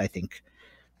part of it. I think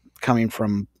coming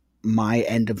from my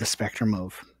end of the spectrum,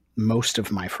 of most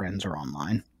of my friends are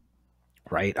online,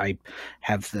 right? I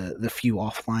have the few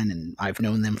offline, and I've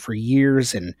known them for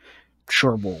years, and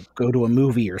sure, we'll go to a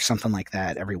movie or something like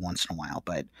that every once in a while,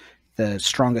 but the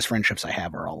strongest friendships I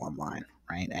have are all online,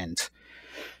 right? And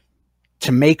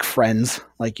to make friends,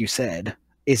 like you said,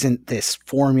 isn't this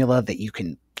formula that you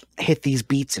can hit these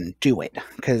beats and do it,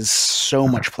 because so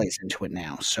much plays into it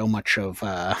now. So much of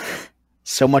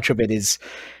it is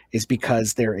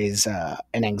because there is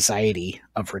an anxiety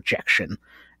of rejection,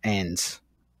 and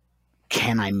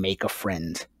can I make a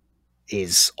friend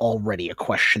is already a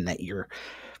question that you're,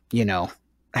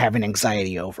 having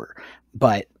anxiety over.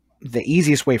 But the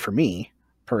easiest way for me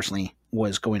personally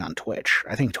was going on Twitch.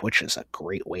 I think Twitch is a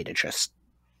great way to just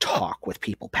talk with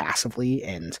people passively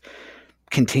and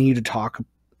continue to talk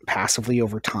passively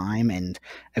over time, and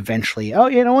eventually, oh,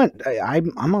 you know what?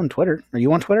 I'm on Twitter. Are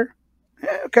you on Twitter?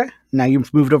 Okay. Now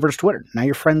you've moved over to Twitter. Now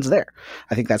your friend's there.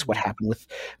 I think that's what happened with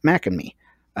Mac and Me,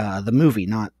 the movie,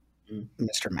 not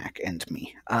Mr. Mac and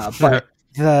Me. But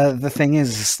the thing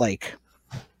is like,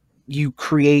 you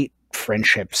create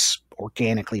friendships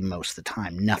organically most of the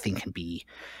time. Nothing can be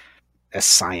a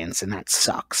science, and that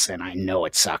sucks. And I know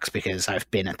it sucks because I've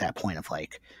been at that point of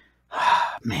like,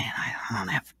 man, I don't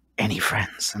have any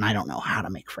friends, and I don't know how to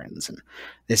make friends, and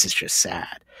this is just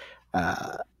sad.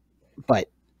 But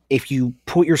if you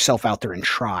put yourself out there and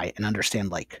try and understand,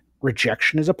 like,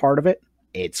 rejection is a part of it,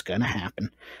 it's gonna happen.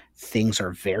 Things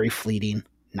are very fleeting.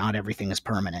 Not everything is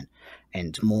permanent,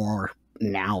 and more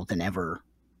now than ever,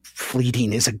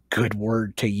 fleeting is a good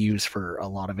word to use for a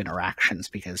lot of interactions,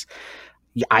 because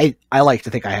I like to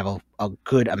think I have a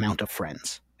good amount of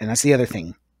friends. And that's the other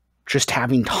thing. Just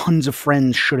having tons of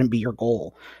friends shouldn't be your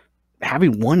goal.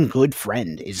 Having one good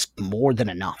friend is more than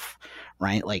enough,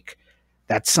 right? Like,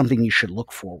 that's something you should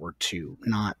look forward to.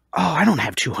 Not, oh, I don't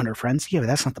have 200 friends. Yeah, but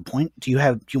that's not the point. Do you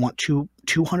want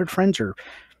 200 friends, or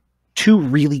two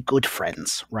really good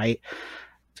friends, right?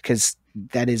 Because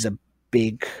that is a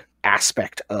big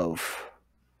aspect of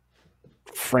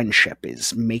friendship,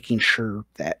 is making sure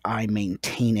that I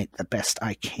maintain it the best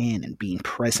I can and being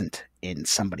present in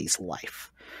somebody's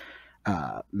life,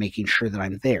 making sure that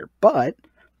I'm there. But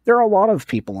there are a lot of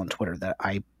people on Twitter that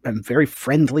I am very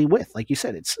friendly with. Like you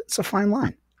said, it's a fine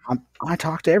line. I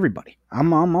talk to everybody.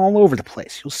 I'm all over the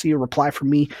place. You'll see a reply from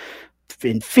me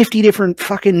in 50 different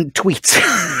fucking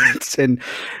tweets.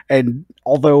 and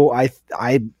although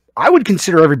I would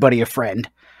consider everybody a friend,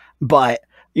 but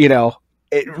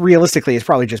realistically, it's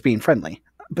probably just being friendly.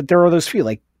 But there are those few.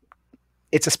 Like,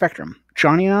 it's a spectrum.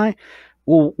 Johnny and I,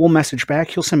 we'll message back.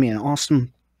 He'll send me an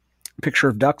awesome picture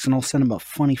of ducks, and I'll send him a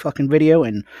funny fucking video,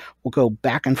 and we'll go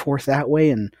back and forth that way.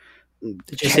 And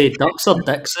did you say ducks or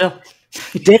dicks there?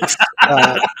 Dicks,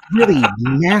 really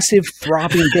massive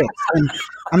throbbing dicks. And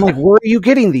I'm like, where are you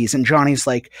getting these? And Johnny's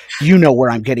like, you know where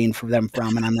I'm getting them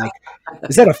from. And I'm like,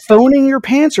 is that a phone in your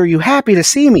pants, or are you happy to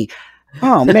see me?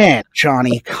 Oh man,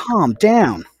 Johnny, calm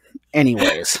down.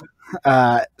 Anyways,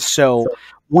 so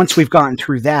once we've gotten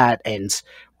through that and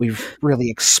we've really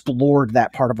explored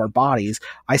that part of our bodies,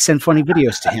 I send funny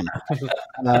videos to him.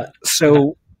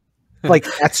 So like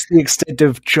that's the extent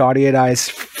of Johnny and I's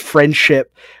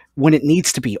friendship when it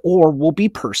needs to be, or we'll be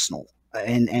personal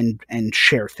and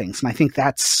share things. And I think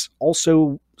that's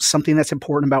also something that's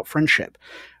important about friendship.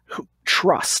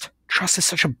 Trust is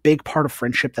such a big part of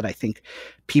friendship that I think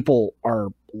people are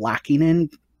lacking in,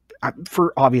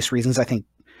 for obvious reasons. I think,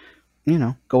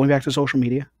 going back to social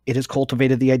media, it has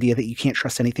cultivated the idea that you can't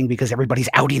trust anything because everybody's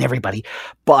outing everybody,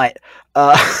 but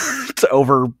it's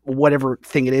over whatever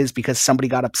thing it is because somebody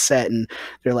got upset and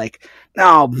they're like,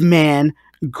 "Oh man,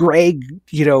 Greg,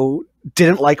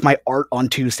 didn't like my art on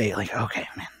Tuesday." Like, okay,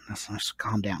 man, let's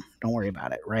calm down. Don't worry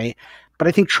about it, right? But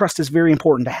I think trust is very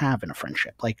important to have in a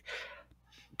friendship. Like,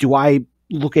 do I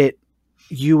look at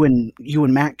you and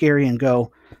Matt, Gary, and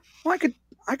go, well,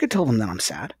 I could tell them that I'm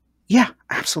sad. Yeah,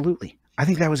 absolutely. I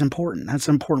think that was important. That's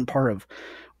an important part of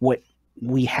what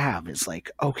we have is like,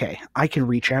 okay, I can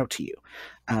reach out to you.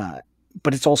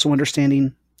 But it's also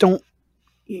understanding,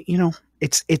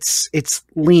 it's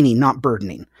leaning, not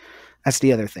burdening. That's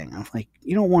the other thing. I'm like,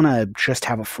 you don't want to just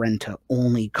have a friend to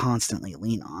only constantly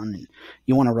lean on, and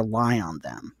you want to rely on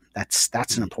them.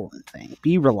 That's an important thing.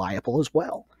 Be reliable as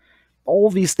well. All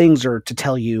of these things are to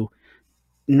tell you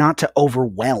not to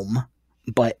overwhelm,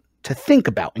 but to think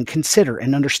about and consider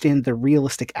and understand the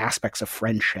realistic aspects of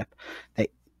friendship that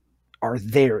are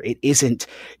there. It isn't,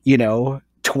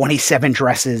 27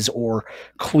 Dresses or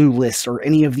Clueless or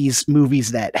any of these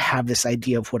movies that have this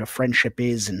idea of what a friendship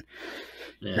is, and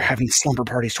you're having slumber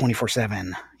parties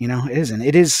 24/7. It isn't.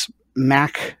 It is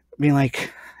Mac being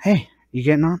like, "Hey, you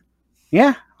getting on?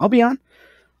 Yeah, I'll be on.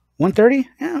 1:30?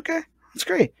 Yeah, okay, that's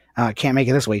great. Can't make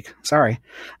it this week. Sorry."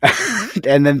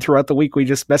 And then throughout the week, we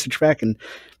just message back. And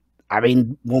I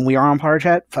mean, when we are on Power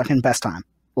Chat, fucking best time.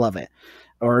 Love it.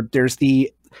 Or there's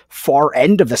the far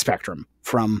end of the spectrum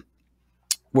from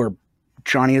where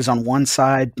Johnny is on one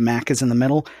side, Mac is in the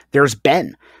middle. There's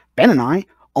Ben. Ben and I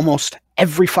almost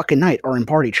every fucking night are in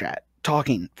Party Chat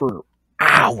talking for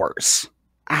hours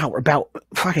about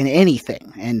fucking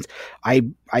anything. And I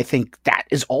think that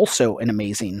is also an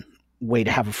amazing way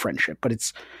to have a friendship, but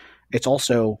it's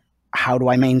also, how do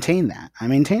I maintain that? I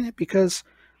maintain it because,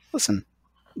 listen,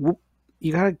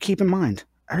 you got to keep in mind,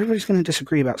 everybody's going to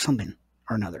disagree about something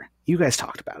or another. You guys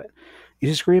talked about it. You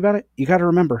disagree about it? You got to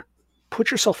remember,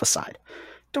 put yourself aside.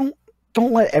 Don't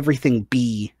let everything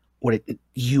be what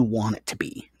you want it to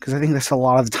be. Because I think that's a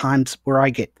lot of the times where I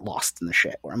get lost in the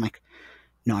shit, where I'm like,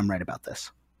 no, I'm right about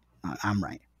this. I'm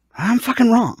right. I'm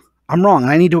fucking wrong. I'm wrong,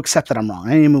 and I need to accept that I'm wrong.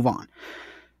 I need to move on.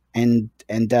 And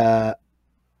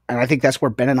I think that's where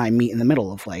Ben and I meet in the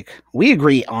middle of, like, we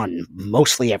agree on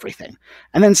mostly everything.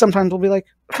 And then sometimes we'll be like,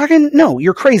 fucking no,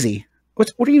 you're crazy.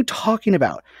 What are you talking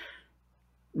about?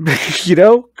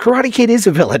 Karate Kid is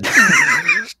a villain.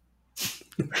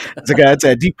 That's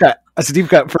a deep cut. That's a deep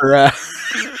cut for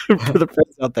the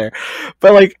fans out there.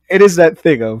 But like, it is that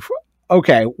thing of,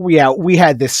 okay, we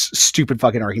had this stupid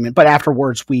fucking argument, but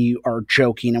afterwards we are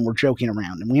joking and we're joking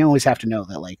around, and we always have to know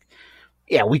that, like,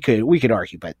 yeah, we could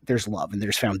argue, but there's love and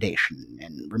there's foundation,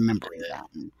 and remembering that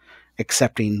and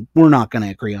accepting we're not going to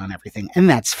agree on everything, and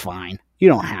that's fine. You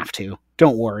don't have to.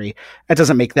 Don't worry. That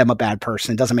doesn't make them a bad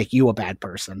person. It doesn't make you a bad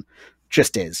person.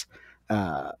 Just is.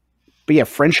 But yeah,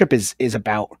 friendship is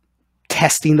about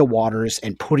testing the waters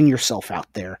and putting yourself out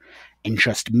there and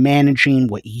just managing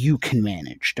what you can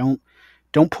manage.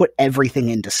 Don't put everything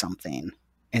into something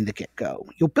in the get-go.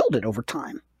 You'll build it over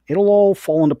time. It'll all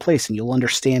fall into place, and you'll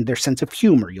understand their sense of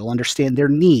humor. You'll understand their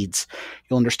needs.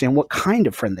 You'll understand what kind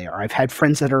of friend they are. I've had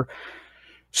friends that are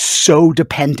so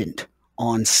dependent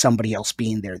on somebody else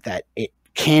being there that it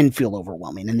can feel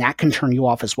overwhelming, and that can turn you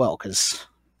off as well, because,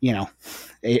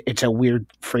 it's a weird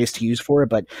phrase to use for it,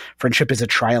 but friendship is a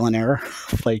trial and error.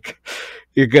 Like,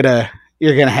 you're gonna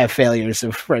have failures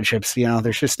of friendships.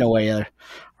 There's just no way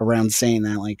around saying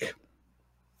that. Like,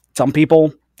 some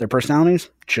people, their personalities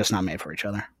just not made for each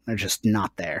other. They're just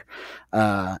not there.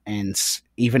 And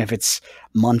even if it's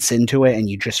months into it and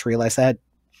you just realize that,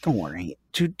 don't worry.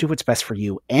 Do what's best for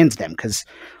you and them, because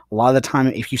a lot of the time,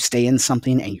 if you stay in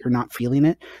something and you're not feeling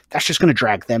it, that's just going to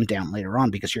drag them down later on,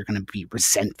 because you're going to be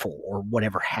resentful or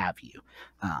whatever have you.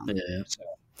 So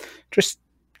just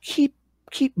keep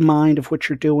mind of what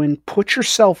you're doing. Put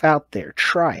yourself out there.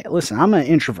 Try it. Listen, I'm an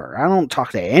introvert. I don't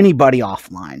talk to anybody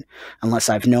offline unless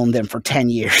I've known them for 10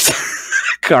 years.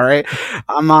 All right.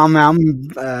 I'm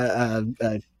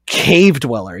a cave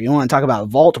dweller. You want to talk about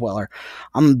vault dweller?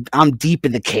 I'm deep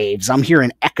in the caves. I'm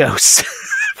hearing echoes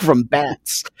from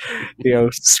bats,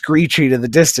 screeching in the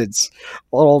distance,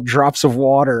 little drops of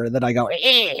water, and then I go,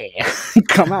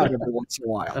 come out every once in a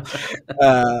while.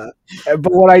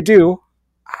 But what I do,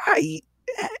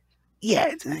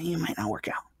 you might not work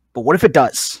out. But what if it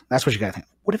does? That's what you gotta think.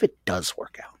 What if it does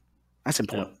work out? That's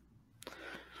important. Yeah.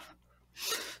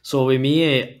 So with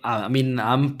me, I mean,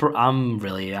 I'm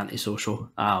really antisocial.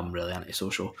 I'm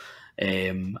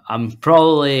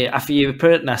probably, if you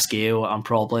put it in a scale, I'm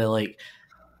probably like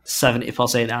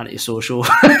 70% antisocial,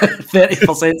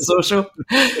 30% social.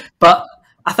 But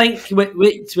I think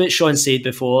what Sean said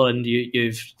before, and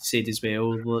you've said as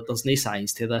well, there's no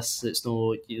science to this.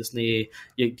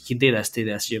 You can do this to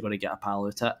this, you're going to get a pal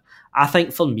out it. I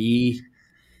think for me,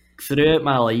 throughout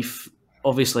my life,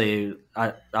 obviously,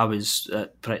 I was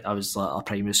at a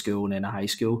primary school and then a high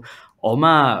school. All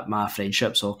my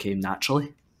friendships all came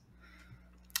naturally.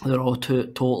 They're all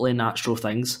totally natural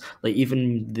things. Like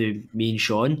even me and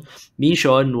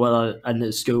Sean were in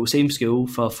the same school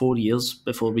for 4 years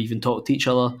before we even talked to each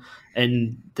other.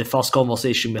 And the first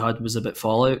conversation we had was about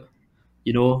Fallout.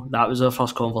 You know, that was our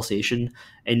first conversation,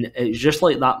 and it was just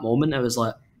like that moment. It was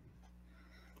like,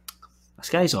 this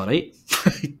guy's all right,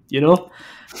 you know.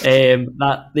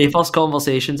 That the first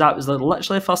conversations, that was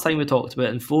literally the first time we talked about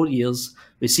it in 4 years.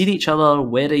 We've seen each other,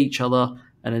 aware of each other.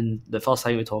 And then the first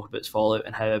time we talked about is Fallout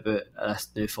and how about this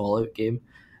new Fallout game.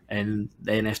 And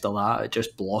then after that, it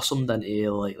just blossomed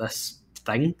into like this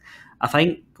thing. I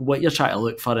think what you're trying to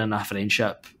look for in a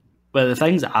friendship, well, the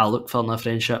things that I look for in a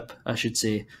friendship, I should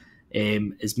say,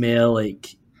 is more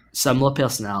like similar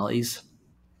personalities.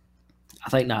 I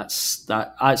think that's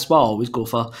what I always go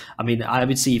for. I mean, I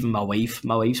would say even my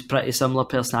wife's pretty similar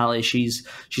personality. She's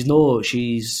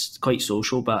quite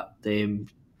social, but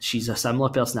she's a similar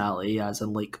personality as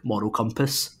in like moral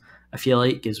compass, I feel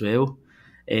like, as well.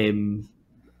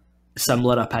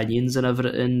 Similar opinions and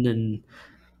everything, and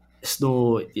it's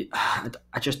no,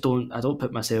 I don't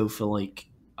put myself for like,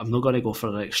 I'm not going to go for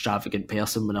an extravagant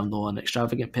person when I'm not an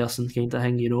extravagant person kind of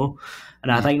thing, you know.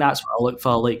 And I think that's what I look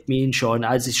for. Like me and Sean,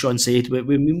 as Sean said,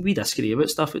 we disagree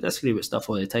about stuff. We disagree about stuff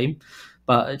all the time,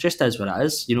 but it just is what it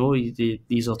is, you know.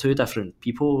 These are two different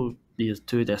people. These are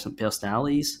two different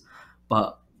personalities,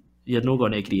 but you're not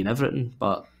going to agree on everything.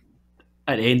 But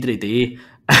at the end of the day,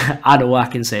 I know I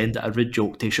can send a rude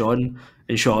joke to Sean,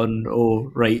 and Sean,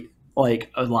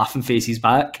 like a laughing faces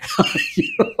back,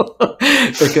 you know?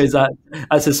 Because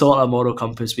that's the sort of moral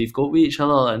compass we've got with each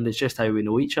other, and it's just how we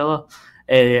know each other.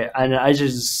 And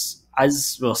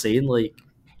as we're saying, like,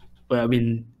 I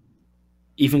mean,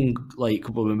 even like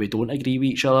when we don't agree with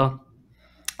each other,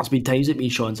 there's been times that me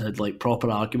and Sean's had like proper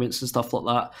arguments and stuff like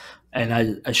that.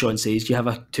 And as Sean says, you have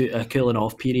a cooling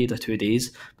off period of 2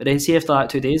 days, but then see after that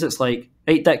 2 days, it's like,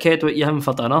 right, dickhead, what you having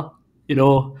for dinner? You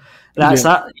know, that's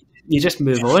that. You just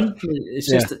move on. It's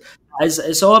just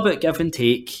it's all about give and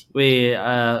take with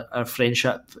our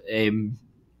friendship.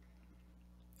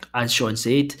 As Sean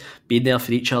said, being there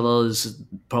for each other is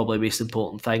probably the most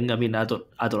important thing. I mean, I don't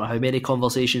know how many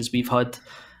conversations we've had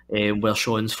where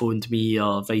Sean's phoned me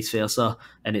or vice versa,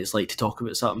 and it's like to talk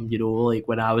about something, you know, like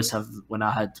when I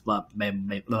had my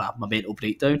mental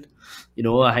breakdown, you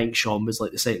know, I think Sean was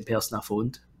like the second person I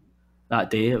phoned that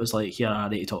day. It was like, here, I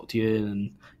need to talk to you,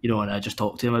 and you know, and I just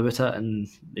talked to him about it, and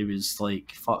he was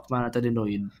like, fuck man, I didn't know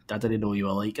you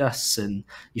were like this, and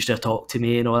you should have talked to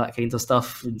me and all that kind of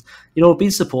stuff. And you know,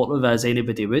 being supportive as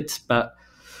anybody would, but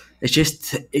it's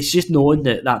just knowing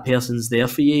that person's there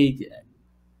for you,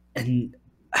 and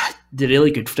the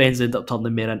really good friends end up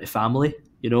turning more into family.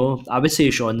 You know, I would say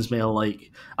Sean's more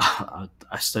like, that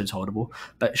sounds horrible,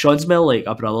 but Sean's more like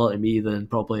a brother to me than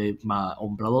probably my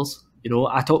own brothers. You know,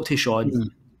 I talk to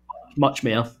Sean much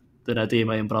more than I do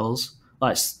my own brothers.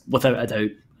 That's without a doubt.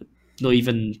 Not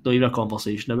even a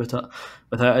conversation about it.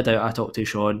 Without a doubt, I talk to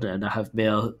Sean and I have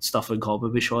more stuff in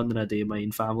common with Sean than I do my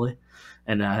own family.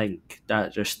 And I think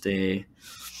that just it's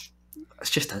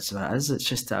just as what it is. It's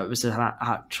just that it was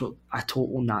a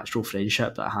total natural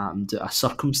friendship that happened at a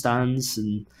circumstance,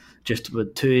 and just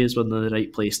with two years were in the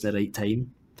right place at the right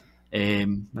time.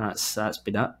 That's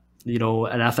been it. You know,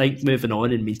 and I think moving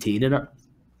on and maintaining it,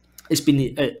 it's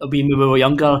been. I mean, when we were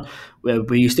younger,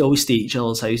 we used to always stay at each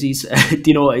other's houses.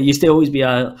 You know, it used to always be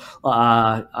a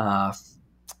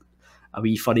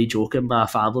wee funny joke in my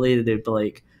family. They'd be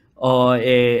like, "Oh,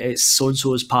 it's so and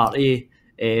so's party.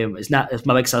 It's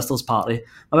my big sister's party.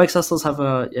 My big sister's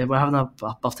we're having a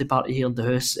birthday party here in the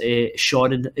house. Is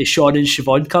Sean and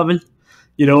Siobhan coming?"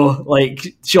 You know,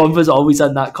 like Sean was always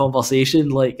in that conversation.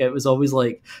 Like it was always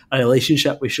like a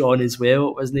relationship with Sean as well.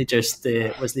 It wasn't just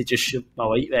my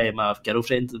wife, my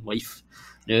girlfriend and wife.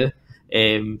 You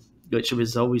know, which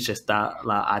was always just that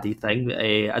added thing.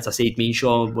 As I said, me and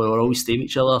Sean, we were always staying with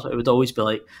each other. It would always be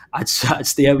like I'd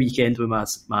stay a weekend with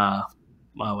my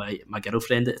my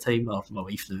girlfriend at the time, or my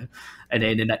wife now, and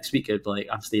then the next week I'd be like,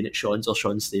 I'm staying at Sean's or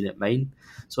Sean's staying at mine.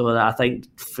 So I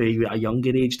think for a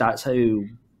younger age, that's how we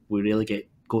really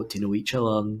got to know each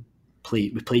other and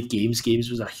we played games. Games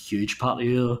was a huge part of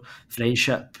your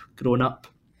friendship growing up.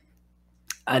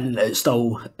 And it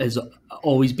still has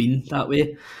always been that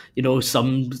way. You know, it's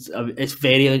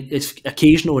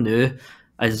occasional now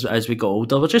as we got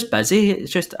older. We're just busy.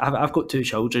 It's just I've got 2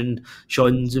 children.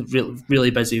 Sean's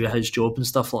really busy with his job and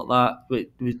stuff like that.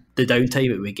 The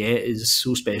downtime that we get is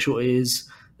so special to us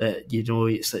that, you know,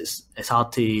 it's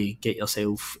hard to get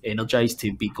yourself energised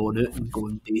to be going out and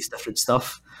going to different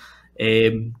stuff.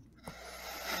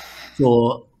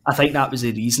 So I think that was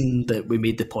the reason that we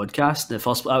made the podcast in the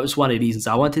first place. That was one of the reasons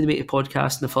I wanted to make a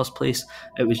podcast in the first place.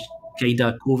 It was kind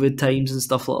of COVID times and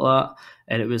stuff like that.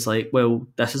 And it was like, well,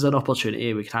 this is an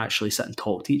opportunity we can actually sit and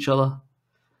talk to each other.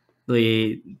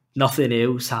 Like, nothing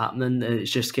else happening. And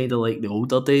it's just kind of like the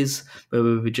older days where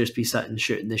we would just be sitting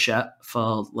shooting the shit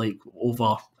for like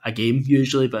over a game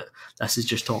usually. But this is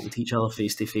just talking to each other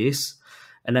face to face.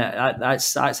 And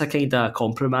that's a kind of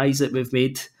compromise that we've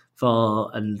made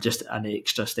and just an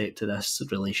extra step to this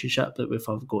relationship that we've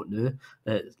got now.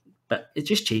 But it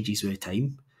just changes with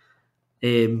time.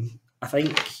 I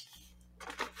think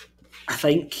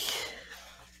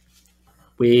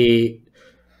we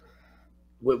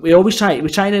always try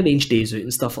and arrange days out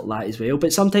and stuff like that as well.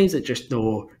 But sometimes it just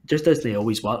doesn't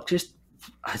always work. Just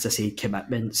as I say,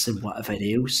 commitments and whatever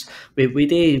else. We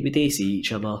do see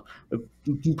each other.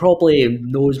 We probably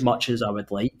know as much as I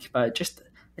would like, but it just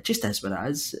is what it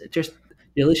is. It just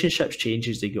relationships change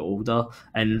as they get older,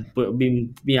 and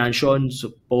me and Sean's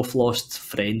both lost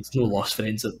friends. No lost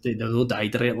friends, they're not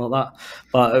died or anything like that.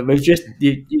 But we've just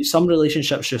some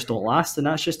relationships just don't last, and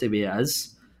that's just the way it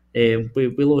is.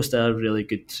 We lost a really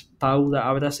good pal that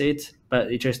I would have said, but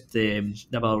he just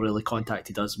never really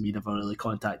contacted us, and we never really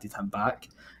contacted him back.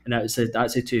 And that's a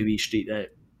 2-way street that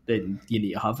you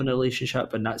need to have in a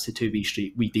relationship, and that's the 2-way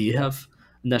street we do have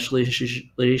in this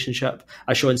relationship.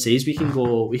 As Sean says, we can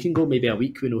go maybe a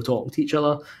week with no talking to each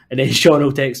other, and then Sean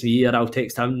will text me or I'll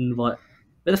text him and be like,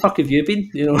 where the fuck have you been?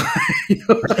 You know,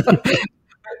 what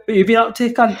you been up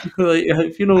to, cunt?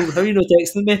 Like, you know, how are you not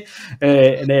texting me?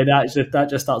 And then that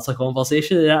just starts a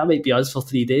conversation, and that might be us for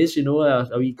 3 days, you know,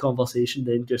 a wee conversation,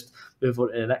 then just move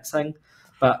on to the next thing.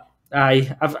 But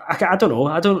I don't know.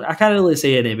 I can't really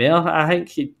say any more. I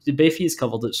think Beefy's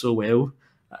covered it so well.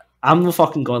 I'm not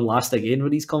fucking going last again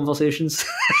with these conversations.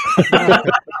 You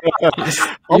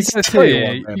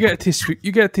get to sweep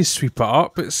it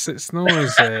up. It's not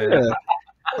as you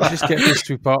just get to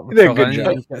sweep up. You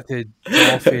get to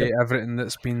draw off everything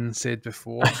that's been said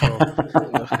before. So,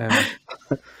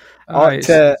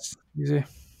 it's easy.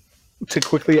 To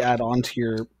quickly add on to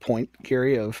your point,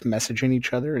 Gary, of messaging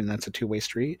each other, and that's a 2-way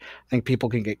street. I think people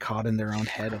can get caught in their own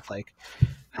head of like,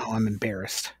 oh, I'm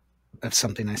embarrassed of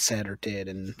something I said or did,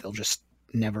 and they'll just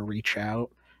never reach out.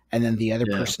 And then the other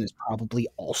person is probably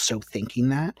also thinking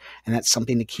that, and that's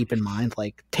something to keep in mind.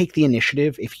 Like, take the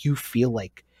initiative if you feel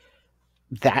like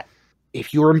that.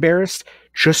 If you're embarrassed,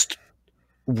 just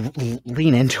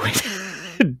lean into it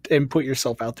and put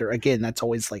yourself out there. Again, that's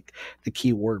always like the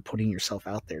key word, putting yourself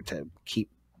out there to keep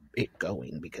it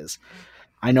going. Because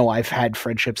I know I've had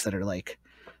friendships that are like,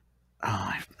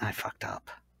 oh, I fucked up.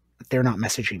 They're not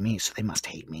messaging me, so they must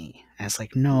hate me. And it's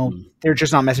like, no, they're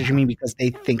just not messaging me because they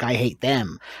think I hate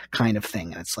them, kind of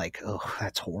thing. And it's like, oh,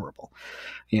 that's horrible.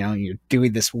 You know, you're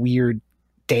doing this weird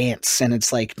dance, and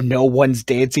it's like no one's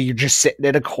dancing. You're just sitting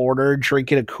in a corner,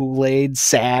 drinking a Kool-Aid,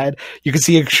 sad. You can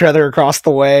see each other across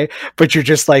the way, but you're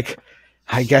just like,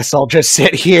 I guess I'll just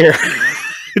sit here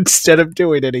instead of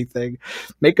doing anything.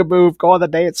 Make a move, go on the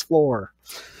dance floor.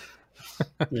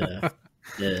 Yeah.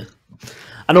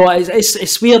 I know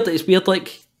it's weird. It's weird,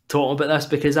 like talking about this,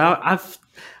 because I've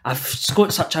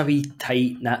got such a wee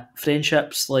tight knit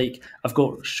friendships. Like, I've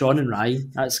got Sean and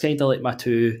Ryan. That's kind of like my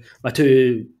two.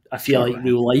 I feel like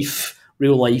real life,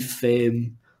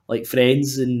 like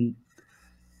friends, and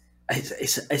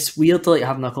it's weird like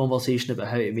having a conversation about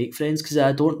how to make friends, because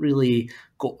I don't really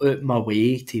go out my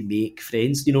way to make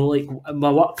friends. You know, like my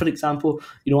work, for example,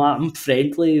 you know, I'm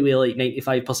friendly with like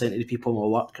 95% of the people in my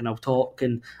work, and I'll talk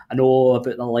and I know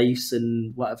about their lives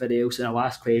and whatever else, and I'll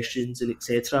ask questions and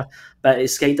etc. But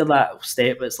it's kind of that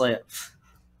step that's like,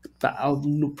 but I'll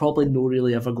probably not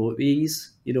really ever go to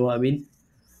these. You know what I mean?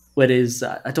 Whereas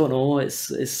I don't know,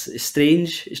 it's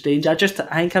strange. It's strange. I'm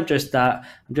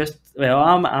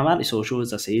antisocial,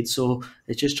 as I said. So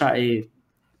it's just try to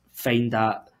find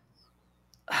that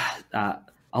I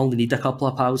only need a couple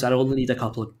of pals. I only need a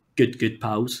couple of good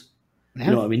pals. Yeah.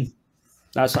 You know what I mean?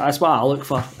 That's what I look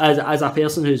for. As a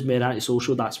person who's more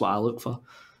antisocial, that's what I look for.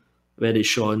 Whereas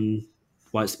Sean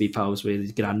wants to be pals with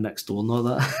his grand next door and all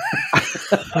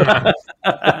that.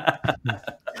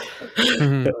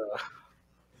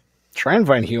 Try and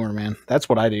find humor, man. That's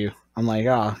what I do. I'm like,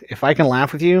 if I can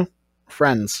laugh with you,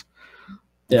 friends.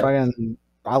 Yeah.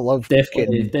 I love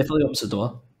definitely opens the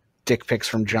door. Dick pics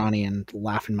from Johnny and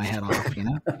laughing my head off, you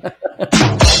know?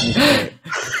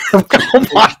 Oh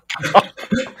my God.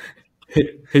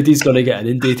 Hoodie's going to get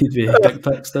inundated with dick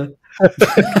pics now.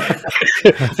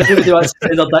 If anybody wants to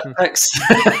send their dick pics.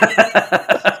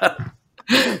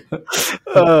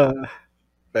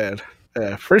 Man.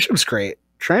 Friendship's great.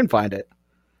 Try and find it.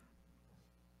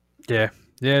 Yeah,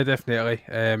 definitely.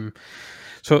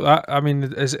 So that, I mean,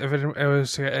 is everything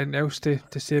else anything else to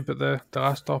say about the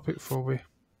last topic before we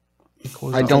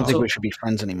close? I don't think we should be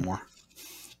friends anymore.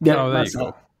 Yeah, there you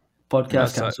go.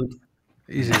 Podcast cancelled.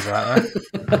 Easy as that.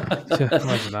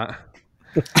 Imagine that.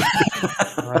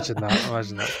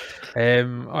 Imagine that.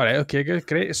 All right, okay, good,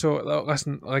 great. So,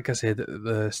 listen, like I said at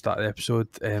the start of the episode,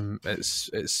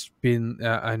 it's been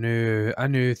a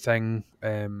new thing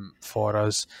for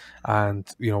us, and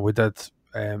we did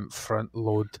front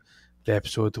load the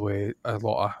episode with a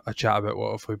lot of a chat about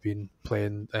what have we been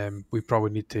playing. We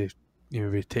probably need to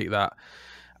maybe take that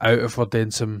out if we're doing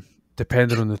some,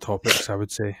 depending on the topics, I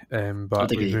would say.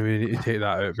 But we maybe need to take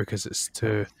that out because it's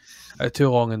too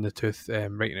long in the tooth.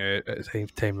 Right now, at the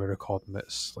time we're recording,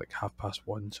 it's like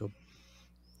 1:30. So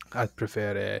I'd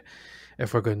prefer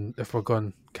if we're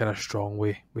going kind of strong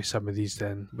with some of these,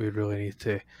 then we really need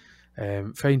to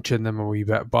fine tune them a wee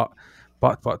bit. But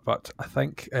I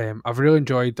think I've really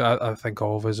enjoyed. I think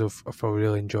all of us have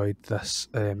really enjoyed this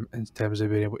in terms of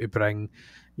being able to bring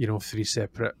 3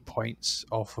 separate points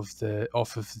off of the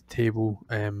table.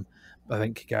 I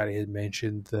think Gary had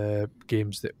mentioned the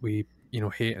games that we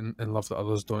hate and love that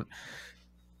others don't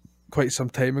quite some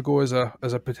time ago as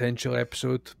a potential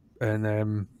episode,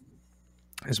 and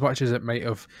as much as it might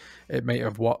have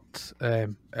worked,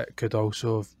 it could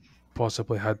also have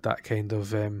possibly had that kind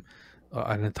of an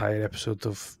entire episode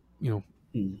of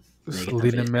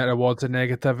leaning more towards a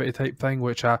negativity type thing,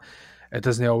 which it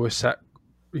doesn't always sit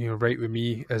right with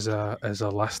me as a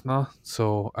listener.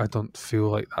 So I don't feel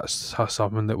like that's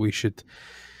something that we should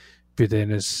be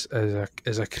doing as a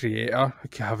creator,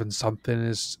 having something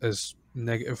as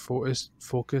negative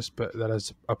focus, but there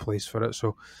is a place for it.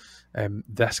 So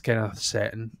this kind of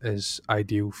setting is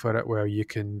ideal for it, where you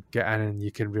can get in and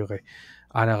you can really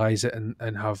analyze it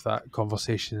and have that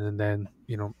conversation, and then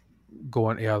go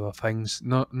into other things.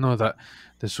 Not that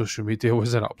the social media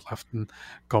was an uplifting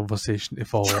conversation to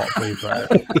follow up with,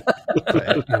 but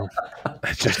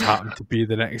it just happened to be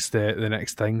the next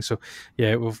thing. So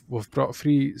yeah, we've brought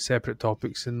 3 separate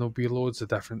topics, and there'll be loads of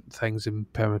different things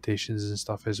and permutations and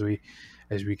stuff as we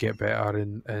get better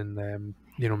and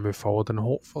move forward. And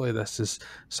hopefully this is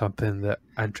something that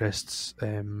interests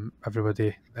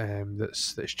everybody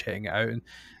that's checking it out. And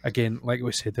again, like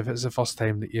we said, if it's the first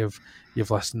time that you've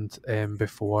listened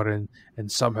before and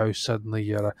somehow suddenly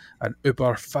you're an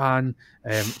Uber fan,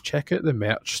 check out the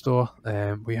merch store.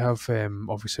 We have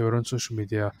obviously we're on social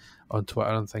media, on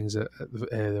Twitter and things at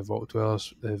the Vault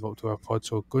Dwellers, the Vault Dweller Pod.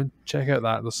 So go and check out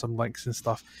that. There's some links and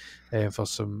stuff for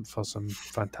some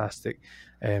fantastic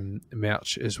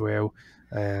merch as well.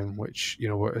 Which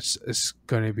it's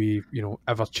going to be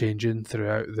ever changing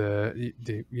throughout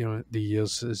the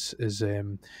years as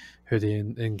Hoodie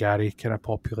and Gary kind of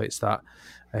populates that,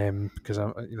 because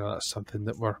that's something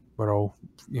that we're all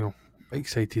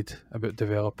excited about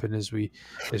developing as we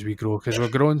grow, because we're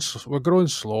growing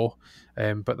slow,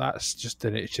 but that's just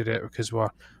the nature of it, because we're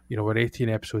 18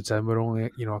 episodes in. We're only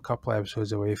a couple of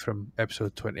episodes away from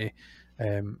episode 20.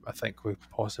 I think we've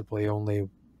possibly only,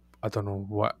 I don't know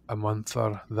what, a month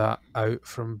or that out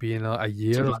from being a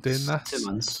year of doing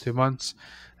this. 2 months.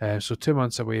 So 2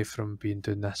 months away from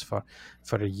doing this for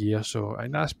a year. So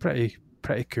and that's pretty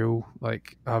cool.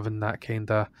 Like having that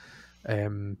kind of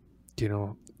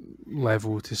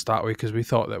level to start with, because we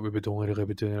thought that we would only really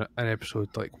be doing an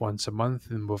episode like once a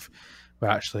month, and we're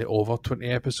actually over 20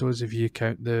 episodes if you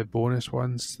count the bonus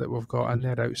ones that we've got in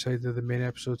there outside of the main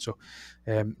episode. So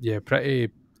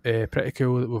pretty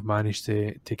cool that we've managed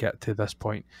to get to this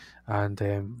point, and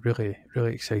really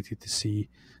excited to see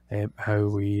how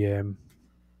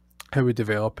we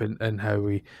develop and how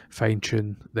we fine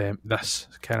tune this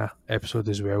kind of episode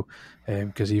as well,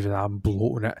 because even I'm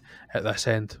bloating it at this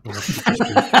end when I should just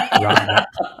be wrapping up.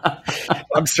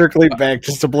 I'm circling back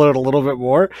just to blow it a little bit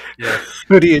more. Yeah,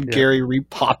 Hoodie and Gary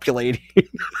repopulating.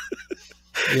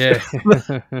 Yeah.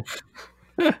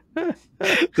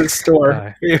 The store.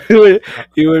 Aye.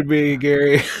 You and me,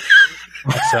 Gary.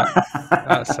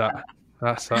 That's it.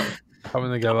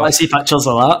 Coming together. Let's see pictures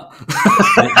of that.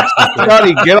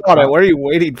 Johnny, get on it. What are you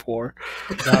waiting for?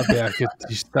 That'd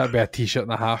be a t-shirt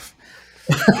and a half.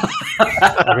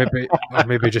 or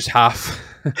maybe just half.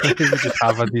 Maybe just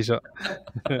half a t-shirt.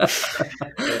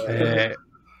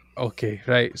 Okay,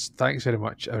 right. Thanks very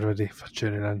much, everybody, for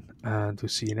tuning in, and we'll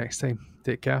see you next time.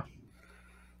 Take care.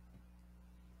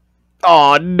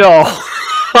 Oh no,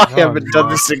 I haven't done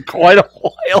this in quite a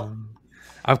while.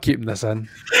 I'm keeping this in.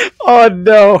 Oh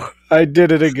no, I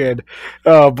did it again.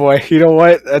 Oh boy, you know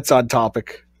what? That's on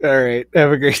topic. All right,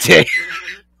 have a great day.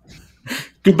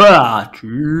 Goodbye.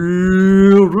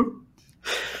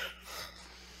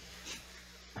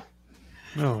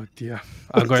 Oh dear,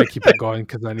 I'm going to keep it going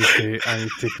because I need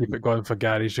to keep it going for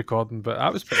Gary's recording. But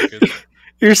that was pretty good.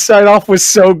 Your sign off was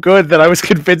so good that I was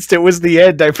convinced it was the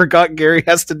end. I forgot Gary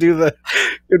has to do the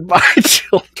goodbye,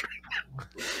 children.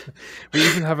 We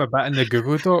even have a bit in the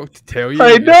Google Doc to tell you.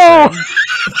 I know.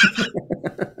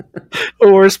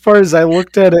 The worst part is I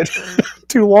looked at it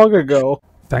too long ago.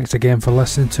 Thanks again for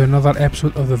listening to another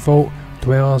episode of the Vault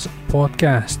Dwellers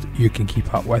podcast. You can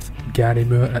keep up with Gary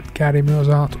Moore at Gary Moore's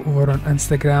Art over on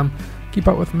Instagram. Keep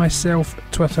up with myself,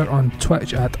 Twitter, on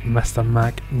Twitch at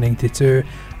MrMac92,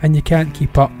 and you can't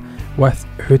keep up with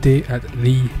Hoodie at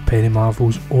The Penny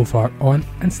Marvels over on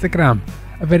Instagram.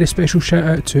 A very special shout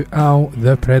out to Al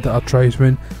the Predator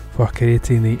Tribesman for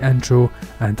creating the intro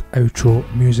and outro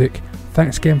music.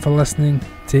 Thanks again for listening.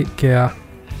 Take care.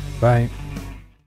 Bye.